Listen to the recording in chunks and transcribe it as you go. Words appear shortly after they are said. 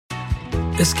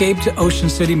Escape to Ocean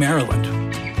City, Maryland,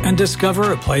 and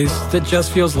discover a place that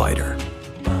just feels lighter,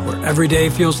 where every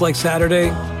day feels like Saturday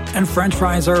and French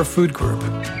fries are a food group,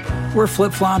 where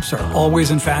flip-flops are always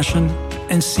in fashion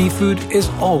and seafood is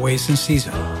always in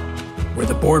season, where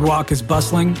the boardwalk is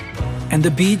bustling and the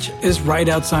beach is right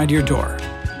outside your door,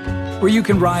 where you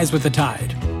can rise with the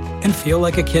tide and feel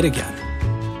like a kid again.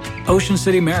 Ocean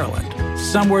City, Maryland,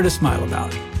 somewhere to smile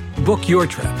about. Book your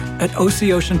trip at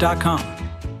OCOcean.com.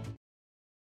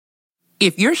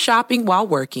 If you're shopping while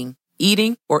working,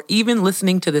 eating, or even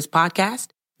listening to this podcast,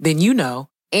 then you know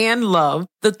and love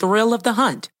the thrill of the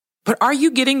hunt. But are you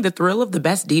getting the thrill of the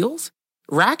best deals?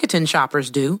 Rakuten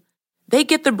shoppers do. They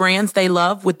get the brands they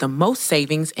love with the most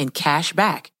savings and cash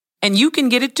back. And you can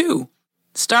get it too.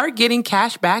 Start getting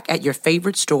cash back at your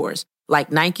favorite stores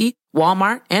like Nike,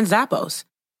 Walmart, and Zappos.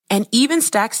 And even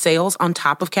stack sales on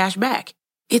top of cash back.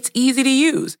 It's easy to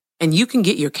use, and you can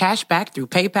get your cash back through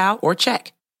PayPal or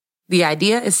check. The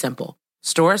idea is simple.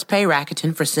 Stores pay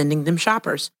Rakuten for sending them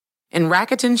shoppers, and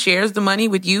Rakuten shares the money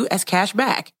with you as cash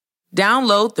back.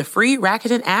 Download the free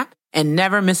Rakuten app and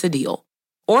never miss a deal.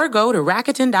 Or go to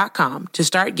Rakuten.com to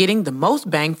start getting the most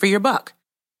bang for your buck.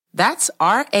 That's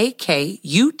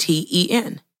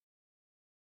RAKUTEN.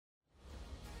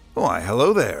 Why,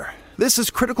 hello there. This is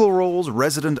Critical Role's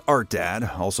resident art dad,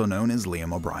 also known as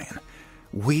Liam O'Brien.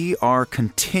 We are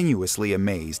continuously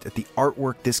amazed at the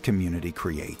artwork this community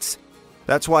creates.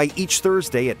 That's why each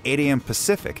Thursday at 8 a.m.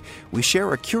 Pacific, we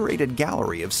share a curated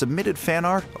gallery of submitted fan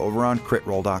art over on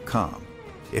critroll.com.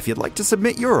 If you'd like to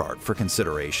submit your art for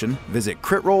consideration, visit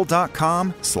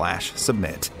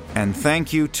critroll.com/submit. And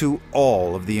thank you to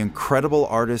all of the incredible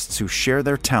artists who share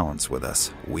their talents with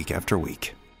us week after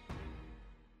week.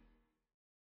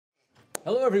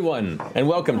 Hello, everyone, and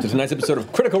welcome to tonight's episode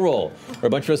of Critical Role, where a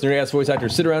bunch of us nerdy-ass voice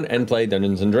actors sit around and play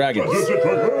Dungeons & Dragons.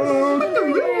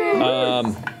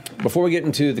 Before we get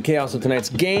into the chaos of tonight's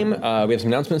game, we have some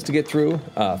announcements to get through.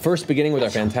 First, beginning with our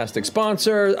fantastic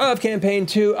sponsor of Campaign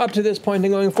 2, up to this point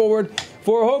and going forward,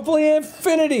 for hopefully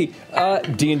infinity,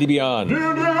 D&D Beyond.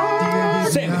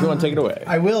 Sam, if you want to take it away.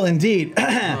 I will indeed.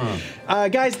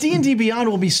 Guys, D&D Beyond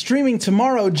will be streaming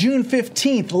tomorrow, June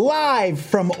 15th, live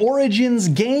from Origins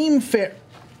Game Fair.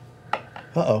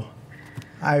 Uh-oh.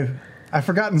 I've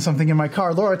forgotten something in my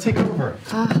car. Laura, take over.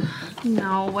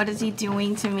 No, what is he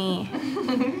doing to me?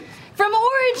 From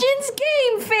Origins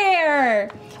Game Fair!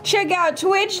 Check out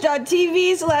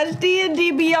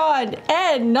twitch.tv/D&D Beyond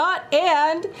and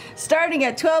starting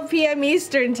at 12 p.m.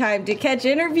 Eastern Time to catch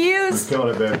interviews.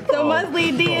 The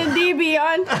monthly D&D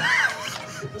Beyond.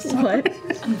 What?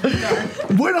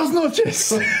 Buenos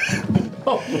noches.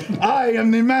 I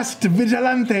am the masked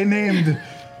vigilante named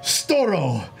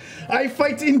Storo. I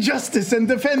fight injustice and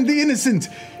defend the innocent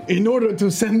in order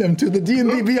to send them to the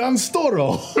D&D Beyond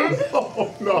Storo.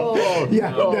 Oh, no.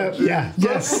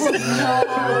 Yes.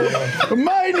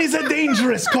 Mine is a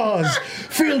dangerous cause,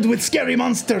 filled with scary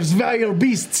monsters, vile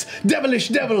beasts, devilish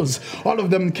devils. All of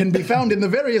them can be found in the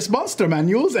various monster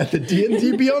manuals at the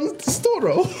D&D Beyond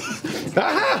Storo.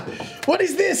 Aha! What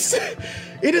is this?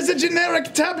 It is a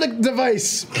generic tablet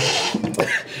device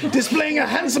displaying a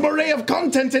handsome array of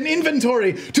content and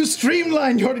inventory to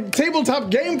streamline your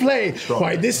tabletop gameplay.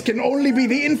 Why, this can only be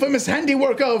the infamous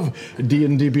handiwork of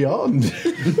D&D Beyond.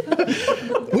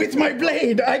 With my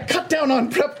blade, I cut down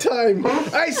on prep time.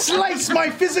 I slice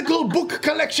my physical book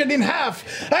collection in half.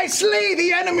 I slay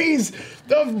the enemies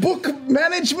of book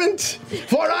management,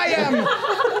 for I am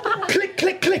click,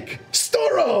 click, click,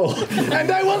 Storo,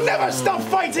 and I will never stop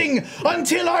fighting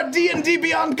until our D&D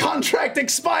Beyond contract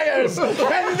expires,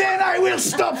 and then I will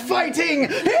stop fighting.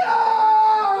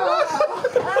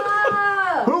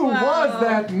 Who was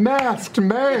that masked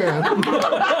man?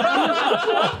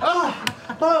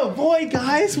 Oh boy,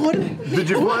 guys, what? Did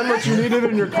you find what you needed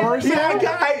in your car, Sam?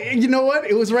 Yeah, you know what?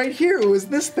 It was right here. It was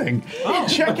this thing.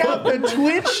 Check out the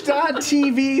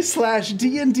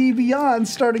twitch.tv/D&D Beyond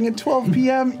starting at 12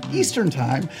 p.m. Eastern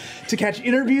Time to catch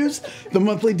interviews, the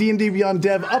monthly D&D Beyond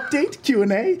dev update,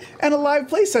 Q&A, and a live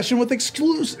play session with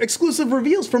exclusive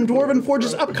reveals from Dwarven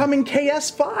Forge's upcoming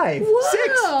KS5.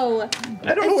 Whoa! 6.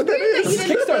 I don't know what that is.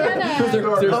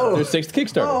 Kickstarter. There's 6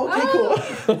 Kickstarter. Oh, okay, cool.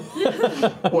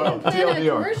 Well,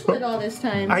 TLDR. Commercial it all this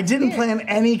time. I didn't plan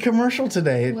any commercial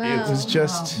today. It was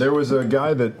just... There was a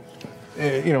guy that,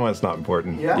 you know what, it's not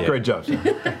important. Yeah. Great job, Sam.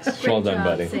 Well done,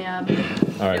 buddy. Sam.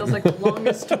 All right. Feels like the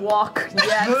longest walk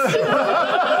yet.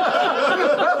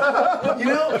 You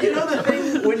know the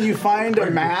thing when you find a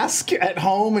mask at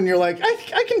home and you're like,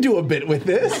 I can do a bit with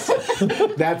this.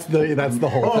 That's the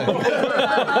whole thing.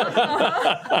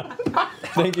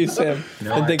 Thank you, Sam.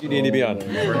 And thank you, D&D Beyond.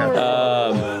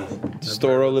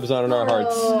 Storo lives on in our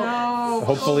hearts. No.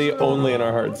 Hopefully, only in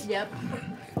our hearts. Yep.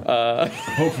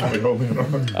 Hopefully, only in our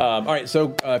hearts. All right,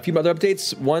 so a few other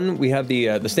updates. One, we have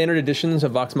the standard editions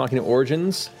of Vox Machina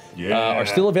Origins are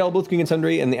still available through Geek and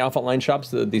Sundry and the Alpha Line shops.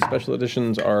 The special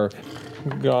editions are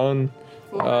gone.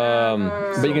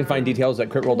 But you can find details at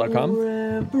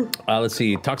critroll.com. Let's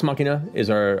see. Vox Machina is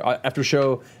our after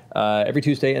show every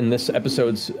Tuesday, and this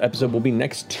episode will be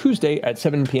next Tuesday at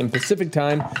 7 p.m. Pacific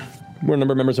time. Where a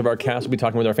number of members of our cast will be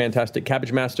talking with our fantastic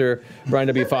Cabbage Master, Brian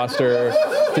W. Foster,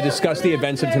 to discuss the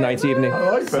events of tonight's evening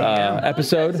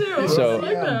episode. So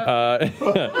they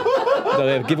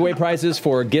have giveaway prizes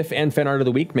for GIF and fan art of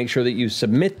the week. Make sure that you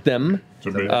submit them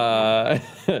to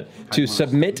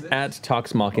submit at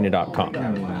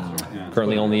toxmachina.com.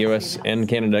 Currently only US and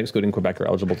Canada, excluding Quebec, are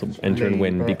eligible to enter and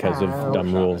win because of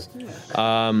dumb rules.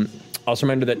 Also,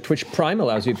 reminder that Twitch Prime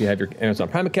allows you, if you have your Amazon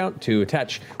Prime account, to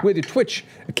attach with your Twitch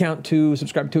account to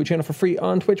subscribe to a channel for free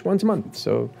on Twitch once a month.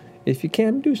 So, if you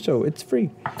can do so, it's free.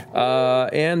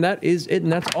 And that is it,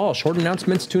 and that's all. Short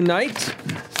announcements tonight.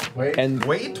 Wait.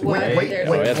 Oh,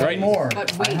 that's right. More. I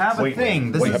have a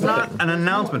thing. This is not an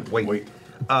announcement. One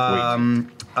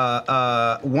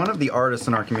of the artists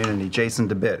in our community, Jason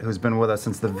DeBitt, who's been with us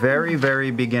since the very, very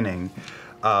beginning,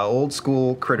 old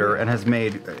school critter, and has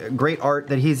made great art.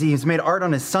 That he's made art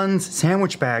on his son's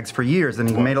sandwich bags for years, and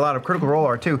he's made a lot of Critical Role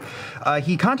art too.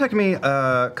 He contacted me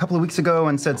a couple of weeks ago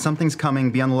and said something's coming.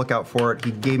 Be on the lookout for it.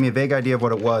 He gave me a vague idea of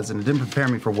what it was, and it didn't prepare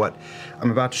me for what I'm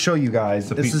about to show you guys.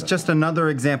 This is just another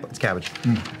example. It's cabbage.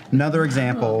 Another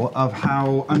example of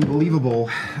how unbelievable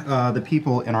the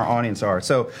people in our audience are.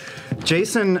 So,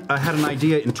 Jason had an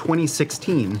idea in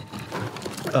 2016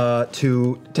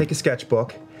 to take a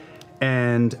sketchbook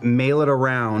and mail it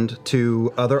around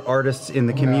to other artists in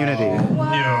the community.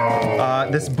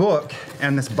 This book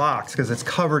and this box, because it's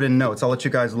covered in notes. I'll let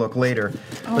you guys look later.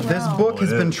 But this book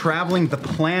has been traveling the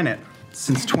planet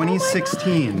since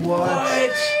 2016.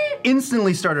 What?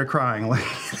 Instantly started crying like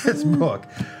this book.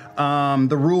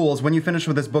 The rules: when you finish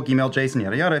with this book, email Jason,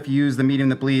 yada yada. If you use the medium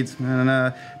that bleeds,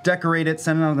 decorate it,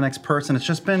 send it on to the next person. It's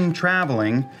just been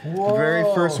traveling. Whoa. The very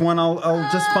first one,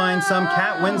 I'll just find some.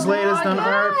 Kat Winslet has done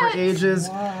art for ages.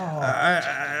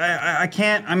 I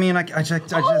can't. I mean, I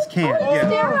just can't.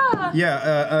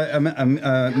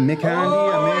 Mick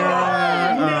Handy,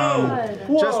 Amira.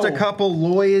 Just a couple.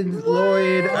 Lloyd.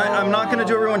 I'm not going to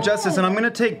do everyone justice, and I'm going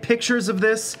to take pictures of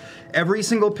this. Every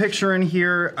single picture in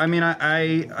here. I mean,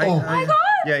 my God.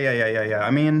 Yeah.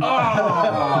 I mean,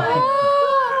 I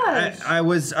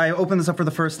opened this up for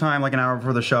the first time like an hour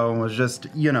before the show and was just,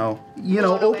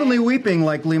 openly weeping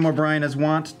like Liam O'Brien is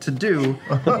wont to do.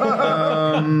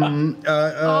 Charlotte.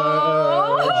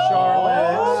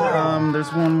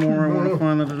 There's one more I want to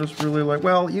find that I just really like.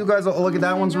 Well, you guys will look at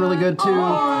that one's really good too.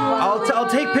 I'll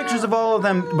take pictures of all of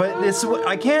them, but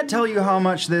I can't tell you how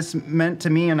much this meant to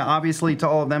me and obviously to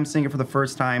all of them seeing it for the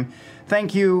first time.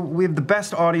 Thank you. We have the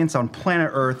best audience on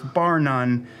planet Earth, bar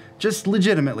none. Just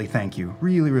legitimately thank you.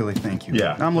 Really, really thank you.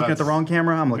 Yeah. I'm looking at the wrong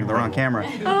camera. I'm looking at the wrong camera.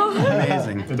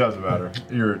 Amazing. It doesn't matter.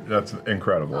 That's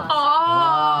incredible.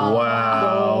 Wow.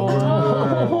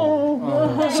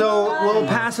 So we'll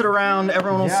pass it around.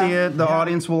 Everyone will see it. The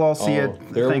audience will all see it.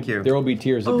 Thank you. There will be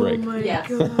tears that break.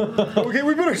 Yes. Okay,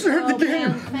 we better start the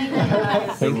game.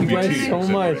 Thank you guys so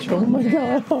much. Oh my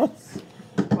God.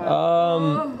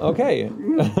 Okay.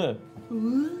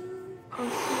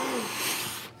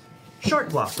 Short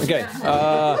block. Okay.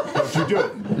 Don't you do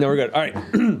it. No, we're good. All right.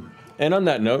 And on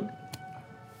that note,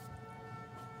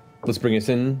 let's bring us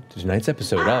in to tonight's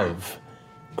episode of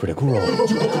Critical Role.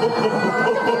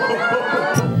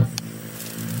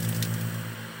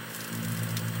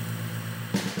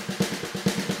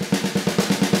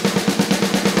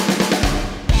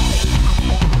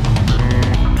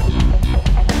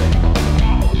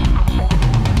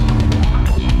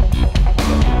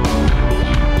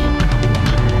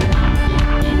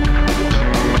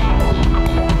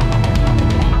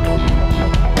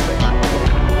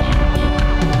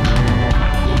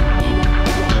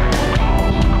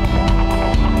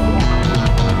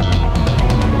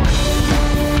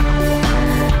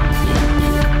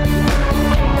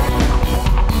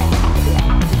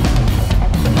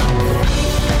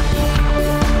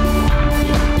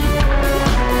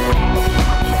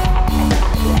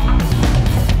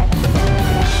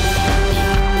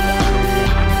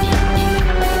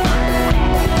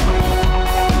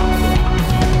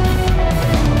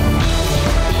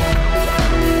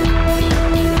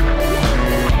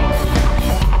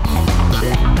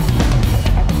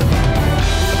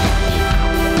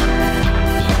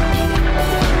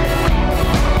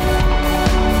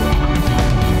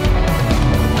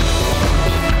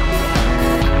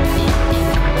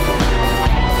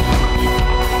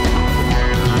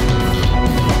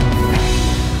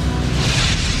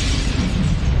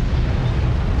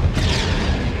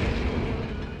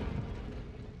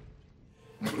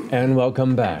 And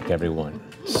welcome back, everyone.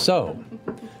 So,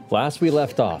 last we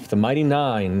left off, the Mighty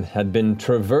Nine had been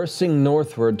traversing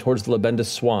northward towards the Labenda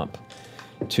Swamp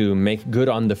to make good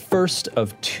on the first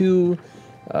of two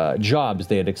jobs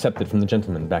they had accepted from the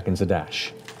gentleman back in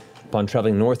Zadash. Upon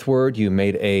traveling northward, you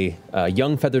made a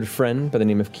young feathered friend by the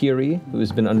name of Kiri,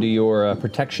 who's been under your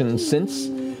protection since.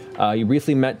 You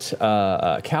briefly met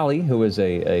Callie, who is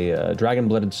a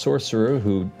dragon-blooded sorcerer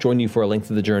who joined you for a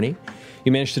length of the journey.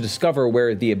 You managed to discover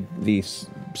where the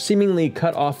seemingly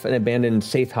cut off and abandoned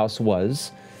safe house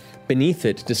was. Beneath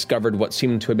it, discovered what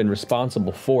seemed to have been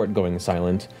responsible for it going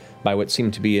silent by what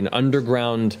seemed to be an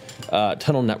underground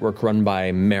tunnel network run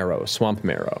by Marrow, Swamp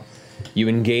Marrow. You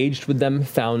engaged with them,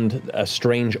 found a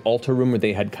strange altar room where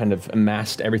they had kind of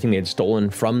amassed everything they had stolen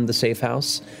from the safe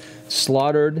house,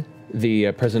 slaughtered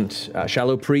the present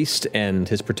Shallow Priest and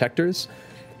his protectors,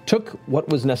 took what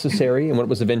was necessary and what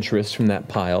was of interest from that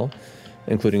pile,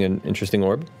 including an interesting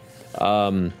orb,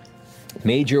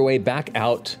 made your way back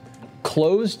out,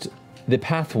 closed the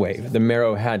pathway the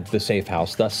Marrow had to the safe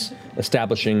house, thus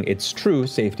establishing its true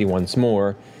safety once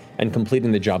more and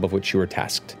completing the job of which you were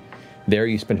tasked. There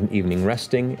you spent an evening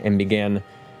resting and began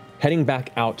heading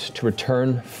back out to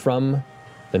return from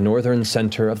the northern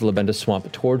center of the Labenda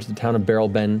Swamp towards the town of Barrel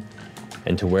Bend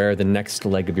and to where the next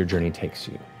leg of your journey takes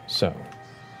you. So,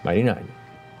 Mighty Nine,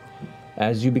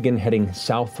 as you begin heading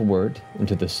southward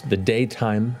into the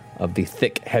daytime of the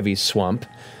thick, heavy swamp,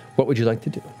 what would you like to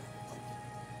do?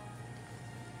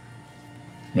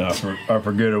 Now, I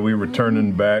forget, are we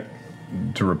returning back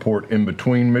to report in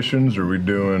between missions, or are we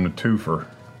doing a twofer?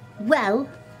 Well,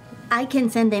 I can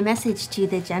send a message to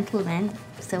the gentleman,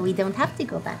 so we don't have to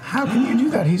go back. How can you do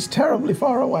that? He's terribly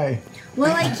far away.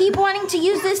 Well, I keep wanting to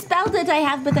use this spell that I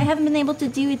have, but I haven't been able to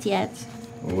do it yet.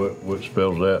 What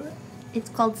spell's that? It's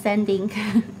called sending.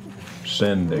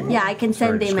 Sending. Yeah, I can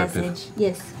send Very a descriptive. message.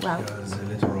 Yes, well, As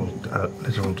a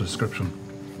literal description.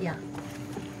 yeah.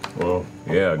 Well,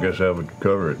 yeah, I guess that would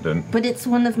cover it then. But it's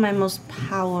one of my most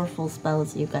powerful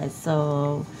spells, you guys,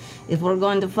 so if we're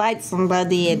going to fight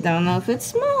somebody, I don't know if it's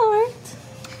smart.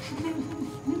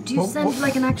 Do you send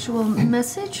like an actual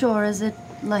message, or is it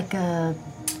like a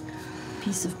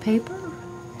piece of paper?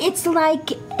 It's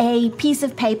like a piece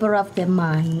of paper of the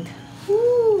mind.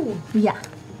 Ooh. Yeah.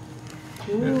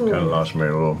 Kind of lost me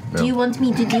a little. Do you want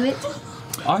me to do it?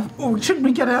 Oh, shouldn't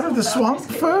we get out of the swamp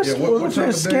first? Yeah, what time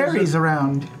There's of day is scaries it?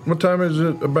 around. What time is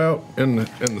it about in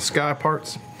the sky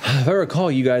parts? If I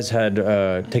recall, you guys had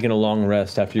taken a long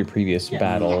rest after your previous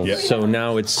battle, Yeah. so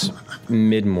now it's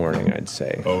mid-morning, I'd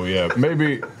say. Oh, yeah.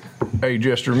 Maybe, hey,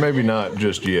 Jester, maybe not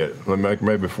just yet.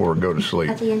 Maybe before we go to sleep.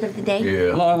 At the end of the day?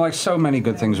 Yeah. Well, like so many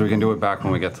good things, we can do it back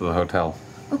when we get to the hotel.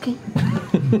 Okay.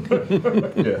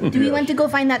 Yeah. Do we want to go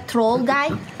find that troll guy?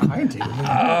 I do. Get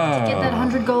that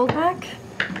 100 gold back?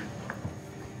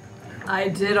 I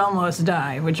did almost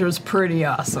die, which was pretty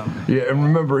awesome. Yeah, and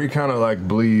remember, he kind of like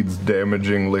bleeds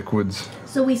damaging liquids.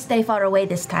 So we stay far away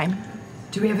this time.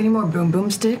 Do we have any more boom boom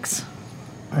sticks?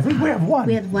 I think we have one.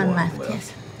 We have one left,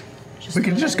 yes. We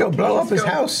can just go blow up his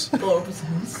house. Blow up his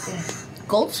house.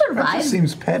 Gold That survived. just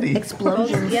seems petty.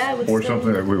 Explosions. Yeah, Or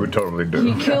something that we would totally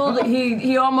do. He killed.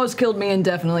 He almost killed me and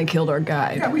definitely killed our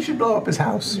guide. Yeah, we should blow up his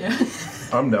house.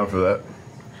 I'm down for that.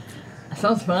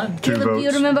 Sounds fun. Two Do you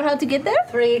votes. remember how to get there?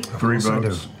 3. 3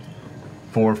 votes.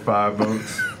 4, 5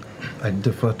 votes. I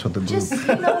defer to the group. Just,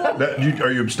 you know,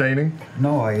 Are you abstaining?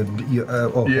 No,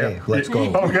 okay, let's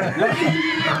go. Okay.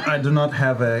 I do not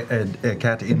have a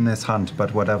cat in this hunt,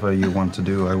 but whatever you want to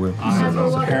do, I will.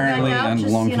 Apparently, and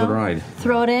along for the ride.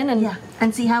 Throw it in and yeah.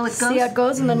 And see how it goes? see how it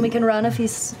goes, and then we can run if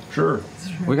he's. Sure.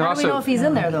 We can How do we know if he's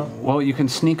in there, though? well, you can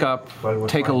sneak up,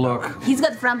 take a look, He's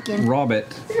got Frumpkin. rob it,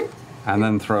 and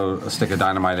then throw a stick of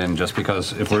dynamite in. Just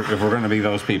because if we're going to be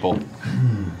those people,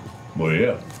 Well,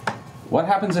 yeah. what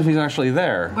happens if he's actually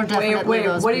there? We're definitely Wait,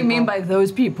 those what do you mean people. by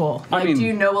those people? I Like, mean- do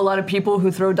you know a lot of people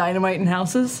who throw dynamite in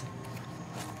houses?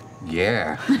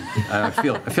 Yeah, I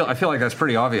feel like that's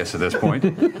pretty obvious at this point.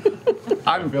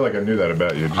 I feel like I knew that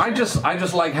about you. I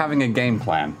just like having a game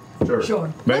plan.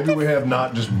 Sure. Maybe we have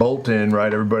not just bolt in,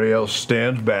 right? Everybody else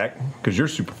stands back, because you're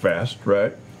super fast,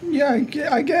 right? Yeah,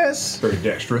 I guess. Very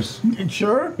dexterous.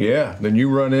 Sure. Yeah, then you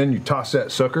run in, you toss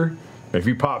that sucker, and if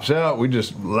he pops out, we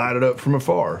just light it up from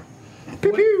afar.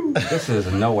 Pew pew! This is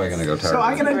in no way going to go terribly. So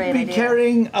I'm going Great to be idea.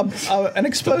 carrying an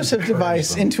explosive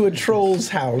device into a troll's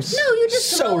house. No, you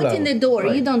just throw it in the door.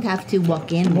 You don't have to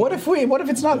walk in. What if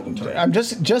it's not? I'm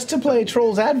just to play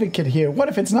troll's advocate here. What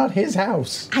if it's not his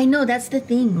house? I know, that's the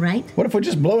thing, right? What if we're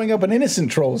just blowing up an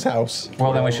innocent troll's house?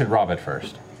 Well, then we should rob it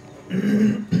first.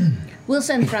 We'll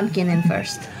send Frumpkin in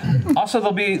first. Also,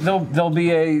 there'll be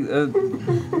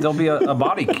a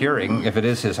body curing if it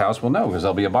is his house. We'll know because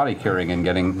there'll be a body curing and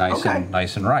getting nice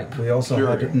and ripe. We also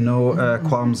had no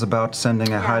qualms about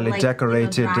sending a highly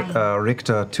decorated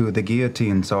Richter to the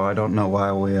guillotine, so I don't know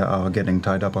why we are getting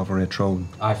tied up over a troll.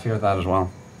 I fear that as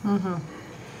well.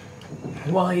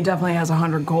 Mm-hmm. Well, he definitely has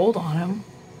 100 gold on him.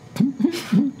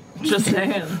 Just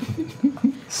saying.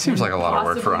 Seems like a lot of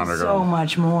work for 100 So gold.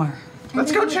 much more.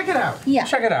 Let's go check it out. Yeah.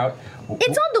 Check it out.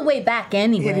 It's on the way back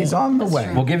anyway. It is on the way.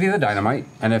 We'll give you the dynamite,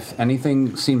 and if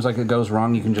anything seems like it goes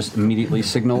wrong, you can just immediately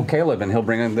signal Caleb, and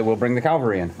we'll bring the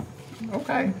cavalry in.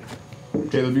 Okay.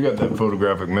 Caleb, you got that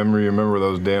photographic memory. You remember where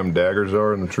those damn daggers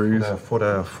are in the trees? I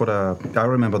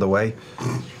remember the way.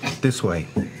 This way.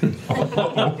 All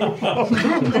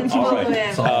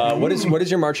right. What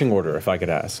is your marching order, if I could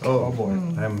ask? Oh boy.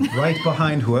 I'm right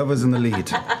behind whoever's in the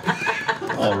lead.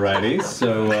 Alrighty.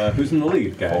 So who's in the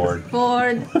lead, guys?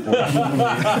 Ford.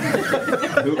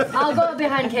 I'll go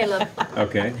behind Caleb.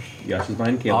 Okay. Yasha's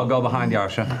behind Caleb. I'll go behind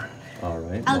Yasha. All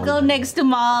right. I'll go next to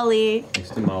Molly.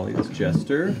 Next to Molly is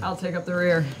Jester. I'll take up the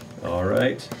rear. All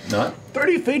right. Not.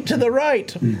 30 feet to the right.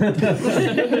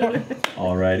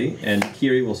 Alrighty. And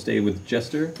Kiri will stay with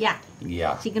Jester. Yeah.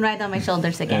 Yeah. She can ride on my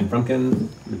shoulders again. And Frumpkin.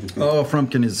 Oh,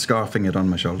 Frumpkin is scarfing it on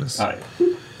my shoulders. All right.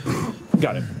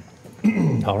 Got it.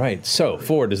 All right. So,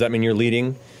 Ford, does that mean you're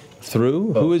leading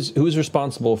through? Who is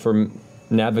responsible for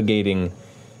navigating?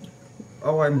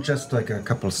 Oh, I'm just like a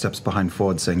couple steps behind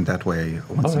Ford, saying that way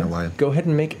once in a while. Go ahead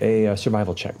and make a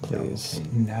survival check, please.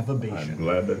 Navigation. I'm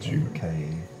glad that's you. Okay.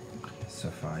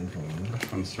 Survival.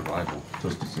 On survival.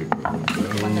 Just to see.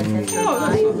 That's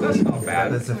not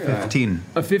bad. That's a 15.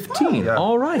 A 15. Yeah.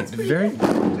 All right.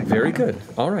 Very good.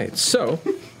 All right. So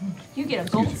You get a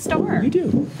gold star. you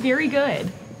do. Very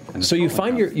good. So you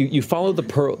find you follow the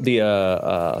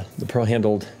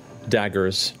pearl-handled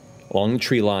daggers along the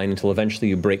tree line until eventually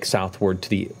you break southward to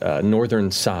the northern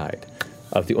side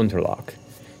of the Unterloch.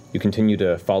 You continue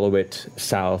to follow it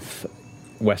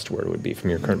southwestward, would be from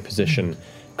your current position,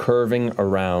 curving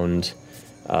around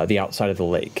the outside of the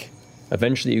lake.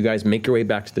 Eventually, you guys make your way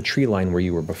back to the tree line where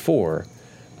you were before.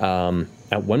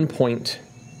 At one point,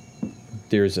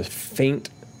 there's a faint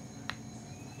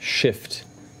shift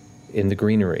in the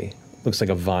greenery. Looks like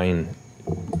a vine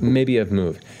maybe have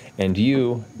moved. And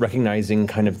you, recognizing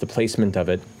kind of the placement of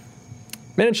it,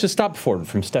 managed to stop Ford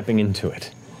from stepping into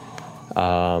it.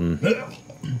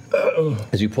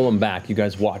 As you pull him back, you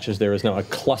guys watch as there is now a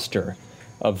cluster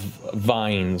of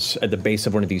vines at the base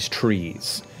of one of these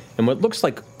trees. And what looks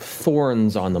like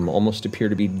thorns on them almost appear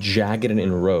to be jagged and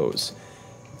in rows.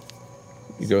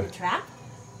 You go, Trap?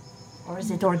 Or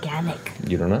is it organic?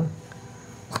 you don't know.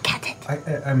 Look at it.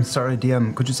 I'm sorry,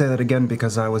 DM. Could you say that again?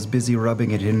 Because I was busy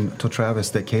rubbing it in to Travis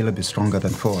that Caleb is stronger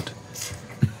than Ford.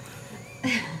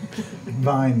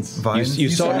 Vines. You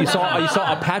saw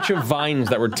a patch of vines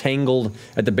that were tangled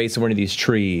at the base of one of these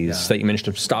trees that you managed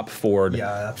to stop Ford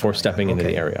for stepping into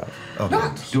the area. Okay.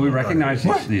 Do we recognize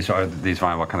these vines?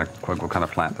 What kind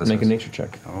of plant this is? Make a nature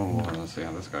check. Oh, let's see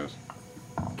how this goes.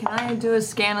 Can I do a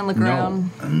scan on the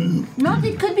ground? No,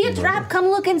 it could be a trap. Come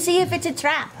look and see if it's a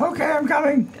trap. Okay, I'm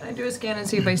coming. Can I do a scan and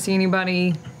see if I see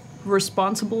anybody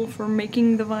responsible for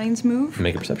making the vines move?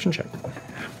 Make a perception check.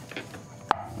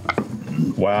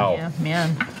 Wow. Yeah,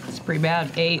 man, it's pretty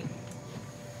bad. 8.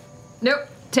 Nope,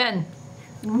 10.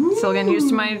 Still getting used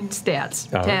to my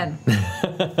stats. All 10.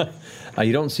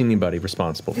 You don't see anybody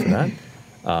responsible for that.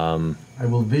 I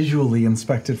will visually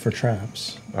inspect it for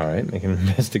traps. All right, make an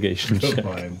investigation check.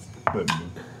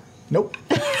 Nope.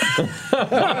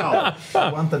 Wow.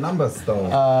 I want the numbers,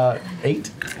 though.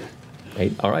 8.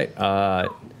 8. All right.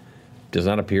 Does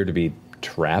not appear to be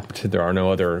trapped. There are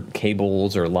no other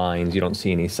cables or lines. You don't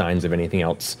see any signs of anything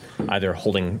else either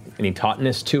holding any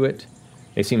tautness to it.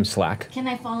 They seem slack. Can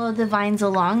I follow the vines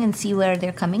along and see where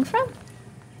they're coming from?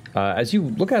 As you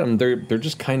look at them, they're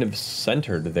just kind of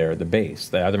centered there at the base.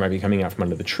 They either might be coming out from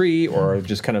under the tree or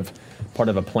just kind of part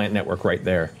of a plant network right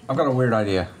there. I've got a weird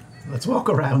idea. Let's walk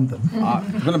around them.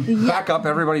 I'm going to back up,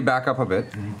 everybody back up a bit.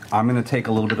 I'm going to take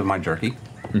a little bit of my jerky.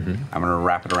 I'm going to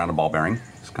wrap it around a ball bearing.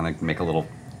 Just kind of make a little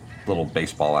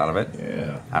baseball out of it.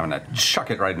 Yeah. I'm going to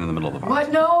chuck it right into the middle of the vine. What?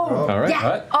 No! All right. Yeah.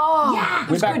 What? Oh, Yeah.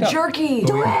 it's good jerky.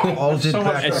 Do it. All did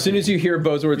back As up. soon as you hear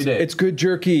Bo's words, it's good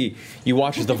jerky, you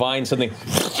watch as the vine suddenly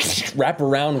wrap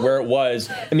around where it was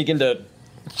and begin to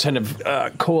kind of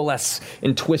coalesce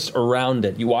and twist around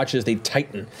it. You watch as they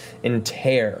tighten and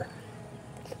tear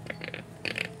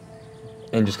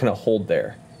and just kind of hold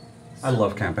there. I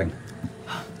love camping.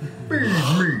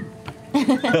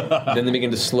 Then they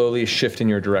begin to slowly shift in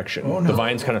your direction. The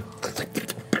vines kind of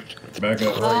Back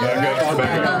up. Let's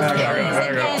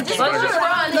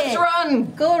run. Let's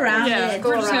run. Go around Yeah, it.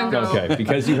 we're just gonna go. Okay,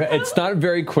 because it's not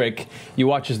very quick. You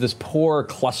watch as this poor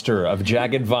cluster of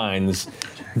jagged vines,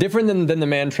 different than the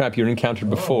man trap you encountered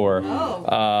before,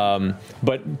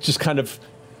 but just kind of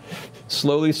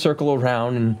slowly circle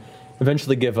around and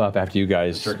eventually give up after you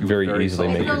guys very easily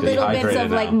make your Little bits decision.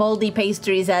 of like moldy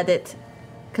pastries at it,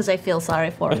 because I feel sorry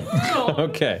for it.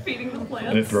 Okay. Feeding the plants.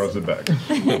 And it throws it back.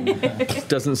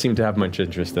 Doesn't seem to have much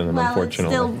interest in them, Well, it's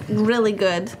unfortunately. still really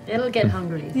good. It'll get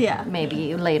hungry. Yeah.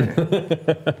 Maybe later.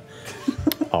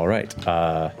 All right.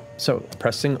 So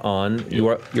pressing on,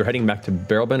 you're heading back to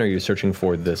Barrelbend, or are you searching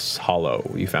for this hollow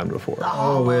you found before?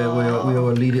 Oh, we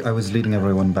were leading. I was leading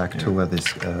everyone back to where this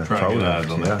troll eyes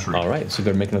on that tree. All right. So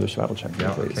go make another survival check,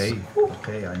 please. Okay.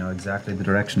 Okay. I know exactly the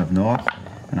direction of north,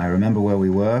 and I remember where we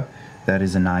were. That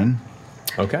is a 9.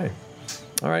 Okay.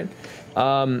 All right.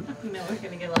 No, we're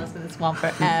gonna get lost in the swamp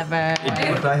forever.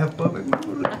 But I have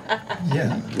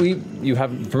yeah. You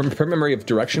have from memory of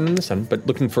direction in the sun, but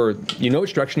looking for you know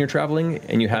which direction you're traveling,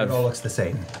 and you have It all looks the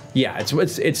same. yeah.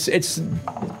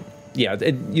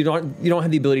 You don't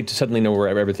have the ability to suddenly know where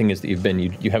everything is that you've been.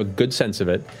 You have a good sense of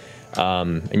it,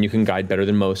 and you can guide better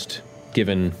than most,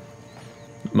 given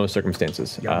most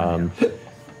circumstances.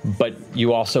 But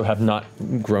you also have not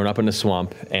grown up in a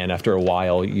swamp, and after a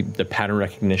while, the pattern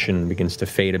recognition begins to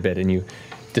fade a bit, and you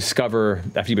discover,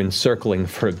 after you've been circling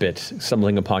for a bit,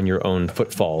 stumbling upon your own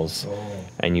footfalls,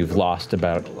 and you've lost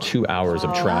about 2 hours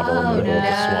of travel in the middle of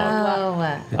the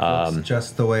swamp. It looks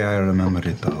just the way I remembered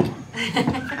it, though.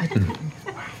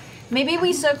 Maybe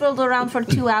we circled around for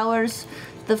 2 hours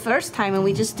the first time and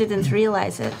we just didn't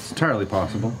realize it. It's entirely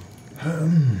possible.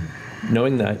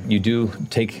 Knowing that, you do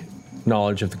take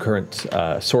knowledge of the current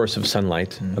source of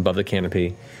sunlight above the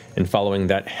canopy, and following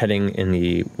that, heading in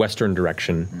the western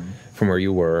direction from where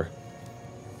you were,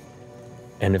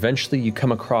 and eventually you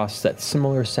come across that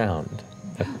similar sound.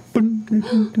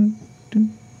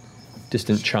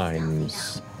 Distant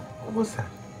chimes. What was that?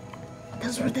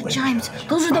 Those were the chimes.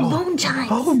 Those are the bone chimes.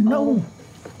 Oh no,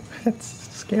 that's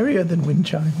scarier than wind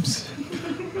chimes.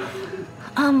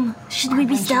 Should we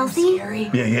be stealthy?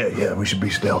 Yeah. We should be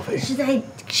stealthy.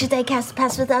 Should I cast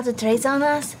Pass Without a Trace on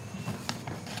us?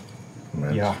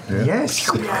 Yeah. Yes.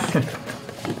 Is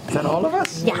that all of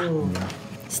us? Yeah.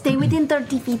 Stay within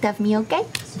 30 feet of me, okay?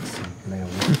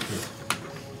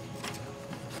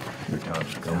 Your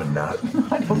time's coming now.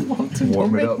 I don't want to.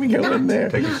 Warm Don't it up. make me go in there.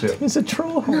 Take a sip. There's a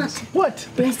troll house. What?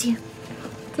 Bless you.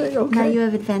 Okay. Now you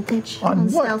have advantage On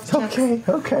what? stealth checks.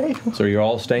 Okay. So you're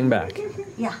all staying back.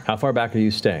 Yeah. How far back are you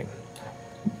staying?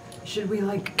 Should we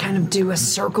kind of do a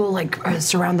circle,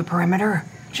 surround the perimeter,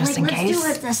 just in case?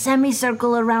 Let's do a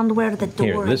semicircle around where the door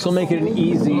Here, this will make it an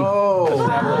easy. He's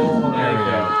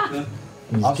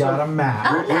got a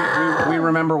map. We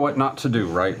remember what not to do,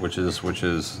 right? Which is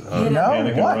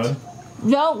No, what?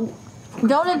 No,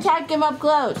 don't attack him up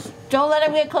close. Don't let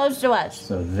him get close to us.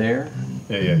 So there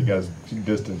Yeah, you guys,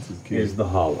 distance is key. is the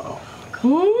hollow.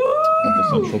 The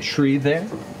central tree there.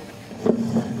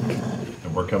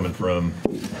 And we're coming from...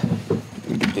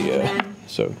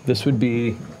 So this would be,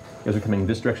 you guys are coming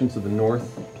this direction, so the north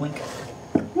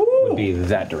would be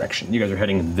that direction. You guys are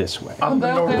heading this way. I'm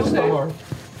the North Star.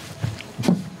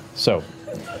 So,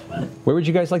 where would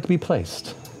you guys like to be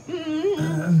placed?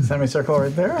 Semicircle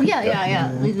right there?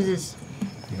 Yeah. Look at this.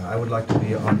 I would like to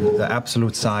be on the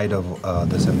absolute side of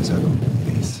the semicircle,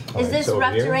 please. Is this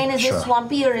rough terrain? Is this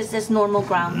swampy or is this normal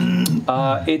ground?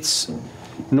 It's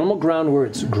normal ground where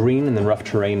it's green, and then rough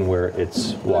terrain where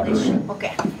it's water.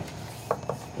 Okay.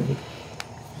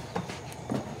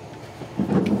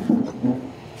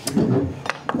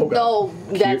 No,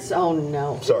 that's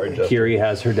no. Sorry, Justin. Kiri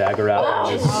has her dagger out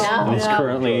and is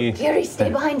currently Gary, stay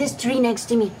behind this tree next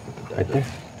to me. right there.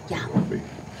 Yeah.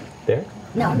 There?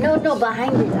 No,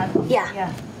 behind it.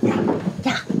 Yeah.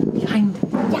 Behind.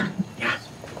 Yeah.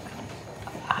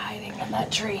 Hiding in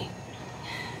that tree.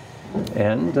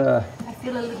 And I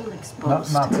feel a little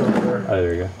exposed. Not so clear. oh,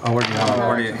 there you go. Oh,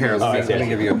 where do you here? Let me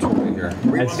give you a tool here.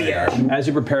 As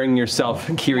you're preparing yourself,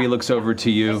 Kiri looks over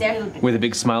to you with a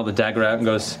big smile, the dagger out, and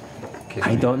goes,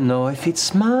 I don't know if it's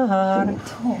smart.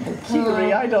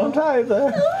 Kiri, I don't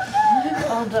either.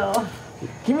 Oh no.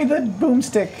 Give me the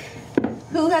boomstick.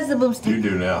 Who has the boomstick? You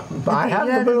do now. I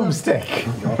have the boomstick.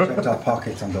 You all checked our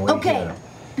pockets on the way Okay. here.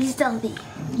 Be stealthy.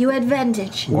 You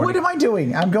advantage. What am I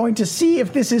doing? I'm going to see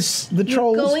if this is the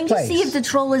troll's Going place. to see if the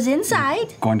troll is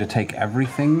inside. Going to take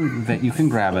everything that you can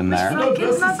grab in there.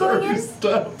 It's not going in.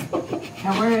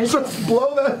 Now where is it?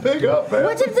 Blow that thing up, man.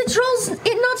 What if the troll's not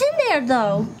in there,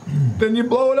 though. Then you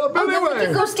blow it up Then we anyway.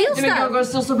 can go steal And then stuff. go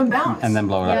steal stuff and bounce. And then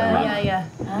blow it up and run.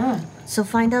 yeah. So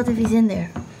find out if he's in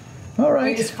there. All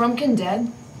Wait, is Frumpkin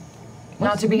dead?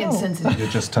 Not to be insensitive. You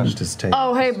just touched his tail.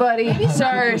 Oh, hey, buddy.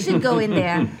 Sorry. We should go in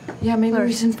there. Yeah, maybe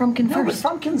we send Frumpkin No, but first.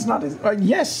 Frumpkin's not as.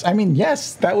 Yes, I mean,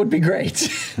 yes, that would be great.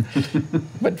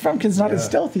 But Frumpkin's not as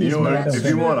stealthy as what? Milo. If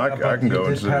you want, I can go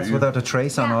and Did pass see. without a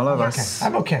trace on all of us.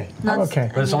 I'm okay. I'm okay.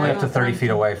 But it's only up to 30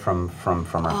 feet away from her.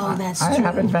 Oh, that's I true.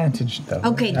 have advantage, though.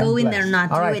 Okay, go in there,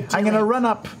 not All do right, it. I'm going to run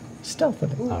up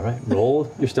stealthily. All right,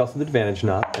 roll your stealth with advantage,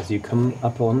 not as you come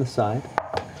up on the side.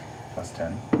 Plus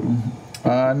 10.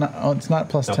 No, oh, it's not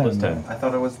plus No, 10. plus 10. I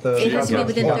thought it was the. It has to be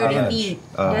within 30 advantage. feet.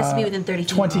 It has to be within 30 feet.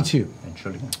 22.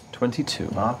 Entschuldigung. 22.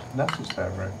 Not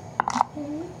necessary.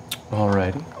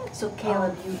 Alrighty. So,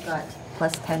 Caleb, you got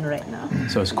plus 10 right now.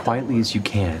 So as quietly as you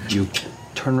can, you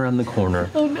turn around the corner,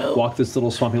 walk this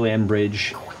little swampy land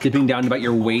bridge, dipping down to about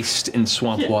your waist in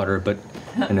swamp water, but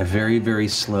in a very, very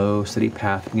slow, steady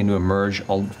path, begin to emerge,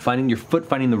 finding your foot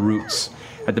finding the roots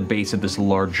at the base of this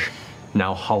large,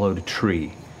 now hollowed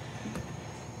tree.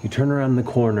 You turn around the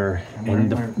corner,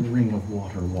 and the ring of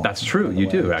water. that's true, you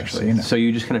do actually. So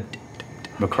you just kind of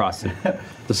dip across it.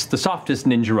 The softest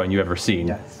ninja run you've ever seen.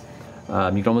 Yes.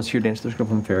 You can almost hear Dance of the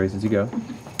Scribbling Fairies as you go.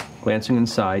 Glancing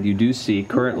inside, you do see,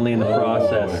 currently in the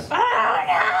process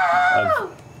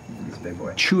of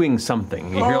chewing something.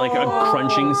 You hear like a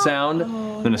crunching sound,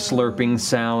 then a slurping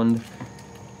sound,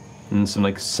 and some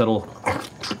like subtle.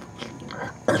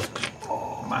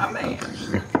 Oh, my man.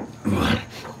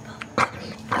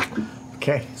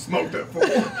 Okay. Smoke that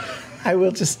fool. I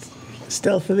will just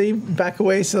stealthily back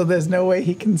away so there's no way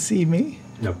he can see me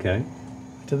Okay.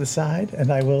 to the side,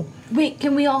 and I will. Wait,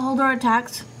 can we all hold our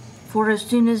attacks for as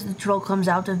soon as the troll comes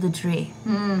out of the tree?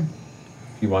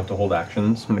 You want to hold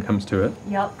actions when it comes to it.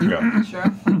 Yep. Yeah. Sure.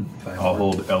 I'll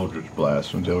hold Eldritch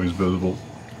Blast until he's visible.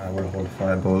 I will hold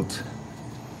Firebolt.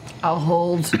 I'll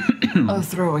hold a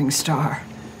throwing star.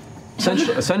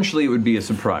 Essentially, it would be a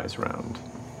surprise round.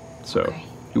 So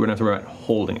you wouldn't have to worry about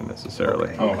holding it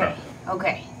necessarily. Okay.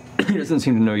 Okay. He doesn't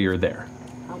seem to know you're there.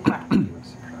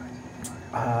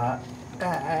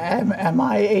 Am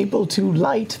I able to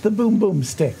light the boom boom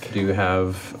stick? Do you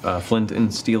have flint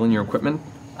and steel in your equipment?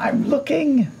 I'm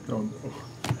looking.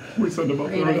 We send him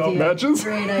up there without matches.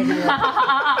 Great idea.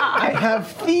 I have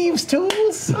thieves'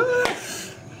 tools.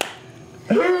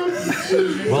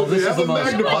 Well, this is the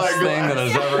most us thing that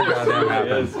has ever goddamn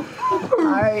happened.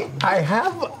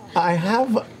 I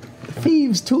have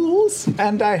thieves' tools,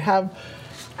 and I have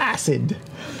acid.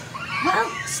 Well,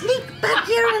 sneak back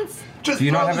here and. Do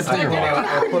you not have a tool?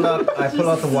 I pull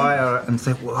out the wire and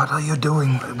say, "What are you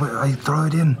doing? I throw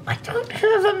it in." I don't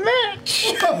have a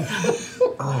match.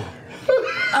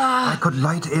 I could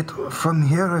light it from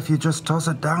here if you just toss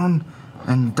it down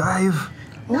and dive.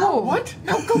 No, what?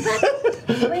 No, go back.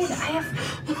 Wait, I have.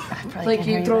 Like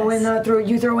you throw in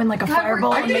like a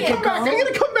fireball and make it go. I'm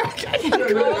gonna come back.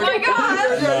 Oh my god!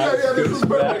 This is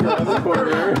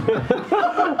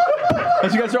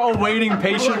As you guys are all waiting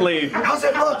patiently. How's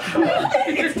it look?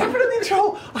 It's definitely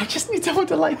troll. I just need someone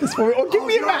to light this for me, or give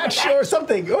me a match or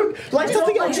something, or light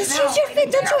something else. Just use your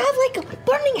feet. Don't you have like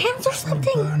burning hands or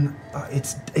something? Burn.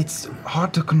 It's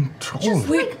hard to control. Just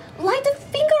like light a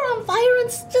finger on fire and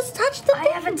just touch the. I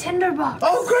have a tinderbox.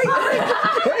 Oh, great!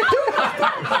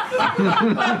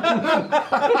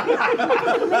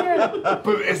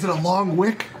 But is it a long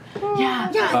wick? Yeah.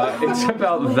 It's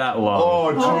about that long.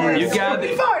 Oh, jeez.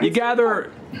 You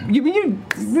gather. You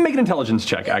make an intelligence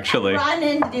check, actually. Run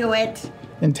and do it.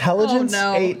 Intelligence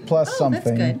Oh, no. 8 plus Oh,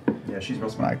 something. that's good. Yeah, she's real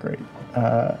Not smart. great.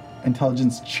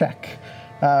 Intelligence check.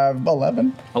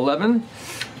 11. 11.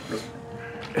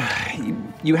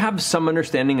 You have some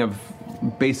understanding of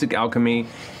basic alchemy.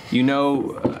 You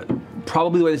know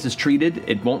probably the way this is treated.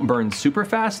 It won't burn super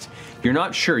fast. You're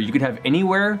not sure. You could have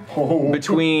anywhere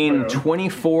between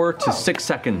 24 to 6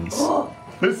 seconds.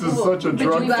 This is such a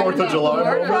drunk 4th of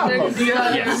July moment.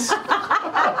 Yes.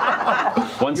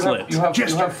 Once lit. You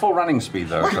have full running speed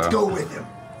though. Let's so. go with him.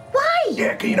 Why?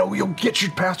 Yeah, 'cause, you know, you'll get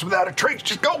your pass without a trace.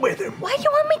 Just go with him. Why do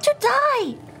you want me to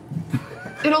die?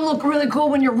 It'll look really cool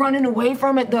when you're running away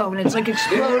from it though, and it's like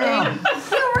exploding.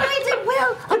 You're right, it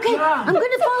will. Okay, I'm gonna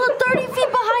follow 30 feet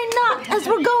behind Knot as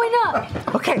we're going up.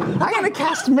 Okay, I'm gonna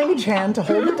cast Mage Hand to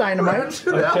hold the dynamite.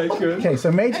 Okay, good. Okay,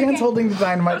 so Mage Hand's holding the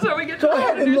dynamite. how we get Go to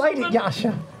ahead and do light it,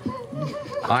 Yasha.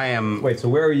 I am. Wait, so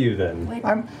where are you then?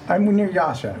 I'm near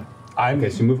Yasha. Okay,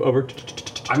 so move over.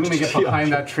 I'm gonna get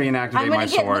behind that tree and activate I'm my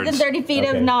gonna get swords. within 30 feet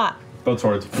Okay. of Knot. Both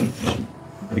swords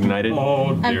ignited.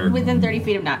 I'm within 30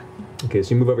 feet of Knot. Okay,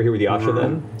 so you move over here with Yasha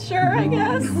then? Sure, I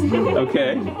guess.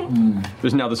 Okay.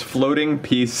 There's now this floating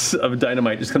piece of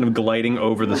dynamite just kind of gliding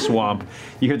over the swamp.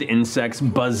 You hear the insects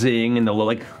buzzing and the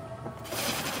like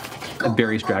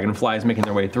various dragonflies making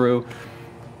their way through.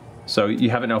 So you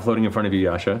have it now floating in front of you,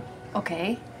 Yasha.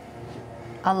 Okay.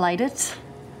 I'll light it.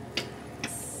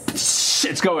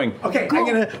 It's going. Okay, I'm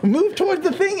gonna move toward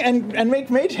the thing and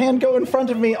make Mage Hand go in front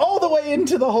of me all the way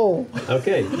into the hole.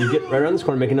 Okay, you get right around this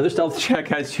corner, make another stealth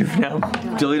check as you've now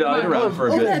dilly-dallied around for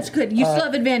a bit. Oh, that's good. You still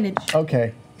have advantage.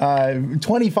 Okay,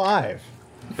 25.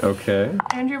 Okay.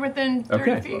 And you're within 30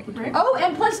 Okay. feet, right? Oh,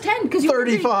 and plus 10 because you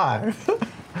 35.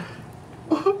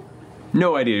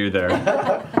 No idea you're there.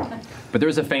 But there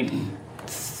is a faint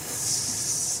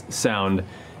sound,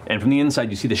 and from the inside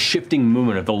you see the shifting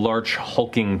movement of the large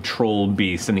hulking troll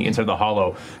beast in the inside of the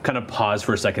hollow kind of pause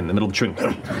for a second in the middle of chewing.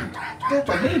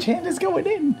 Mage Hand is going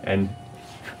in. And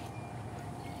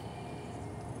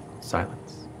silence.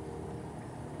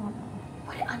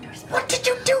 What did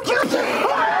you do?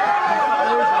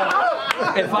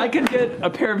 If I could get a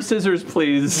pair of scissors,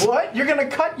 please. What? You're gonna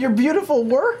cut your beautiful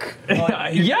work? Yeah,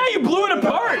 you blew it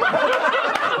apart.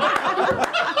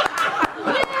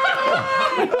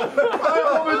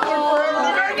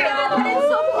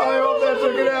 I hope that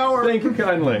took an hour. Thank you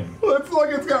kindly. Looks like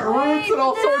it's got roots and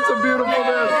all sorts of beautifulness.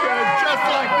 Just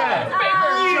like that.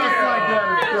 Just like that.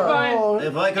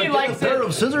 If I could get a pair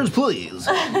of scissors, please.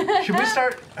 Should we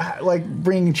start like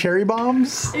bringing cherry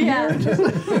bombs? Yeah.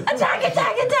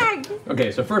 Attack!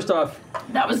 Okay, so first off,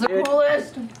 That was the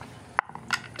coolest.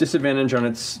 disadvantage on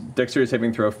its dexterity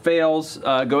saving throw fails.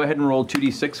 Go ahead and roll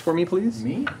 2d6 for me, please.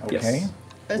 Me? Okay. Yes.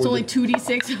 That's only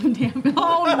 2d6 of damage.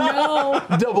 Oh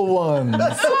no! Double ones.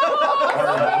 That's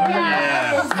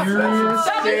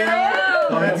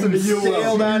some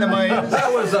stale dynamite.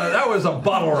 That was a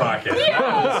bottle rocket.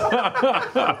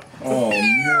 Oh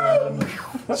man.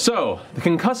 So, the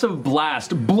concussive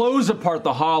blast blows apart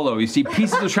the hollow. You see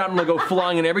pieces of shrapnel go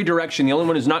flying in every direction. The only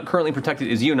one who's not currently protected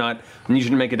is you, Not. I need you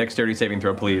to make a dexterity saving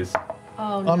throw, please.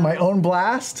 Oh, On my own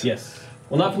blast? Yes.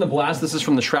 Well, not from the blast. This is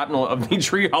from the shrapnel of the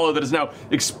tree hollow that is now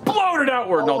exploded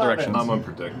outward in all directions. I'm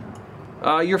unprotected.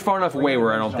 You're far enough away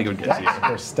where I don't think it would get to you.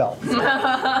 For stealth.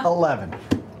 11.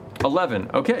 11.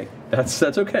 Okay, that's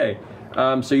okay.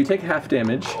 So you take half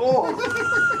damage.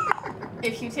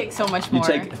 If you take so much You more.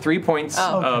 take 3 points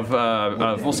of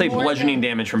we'll say bludgeoning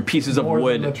damage from pieces of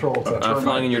wood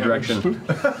flying in your direction.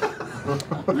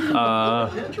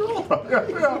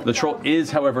 The troll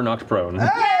is, however, knocked prone.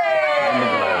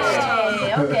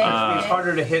 Okay. It's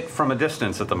harder to hit from a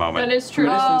distance at the moment. That is true.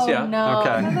 From a distance, yeah. No.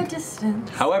 Okay. From a distance.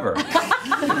 However, I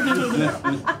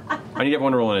need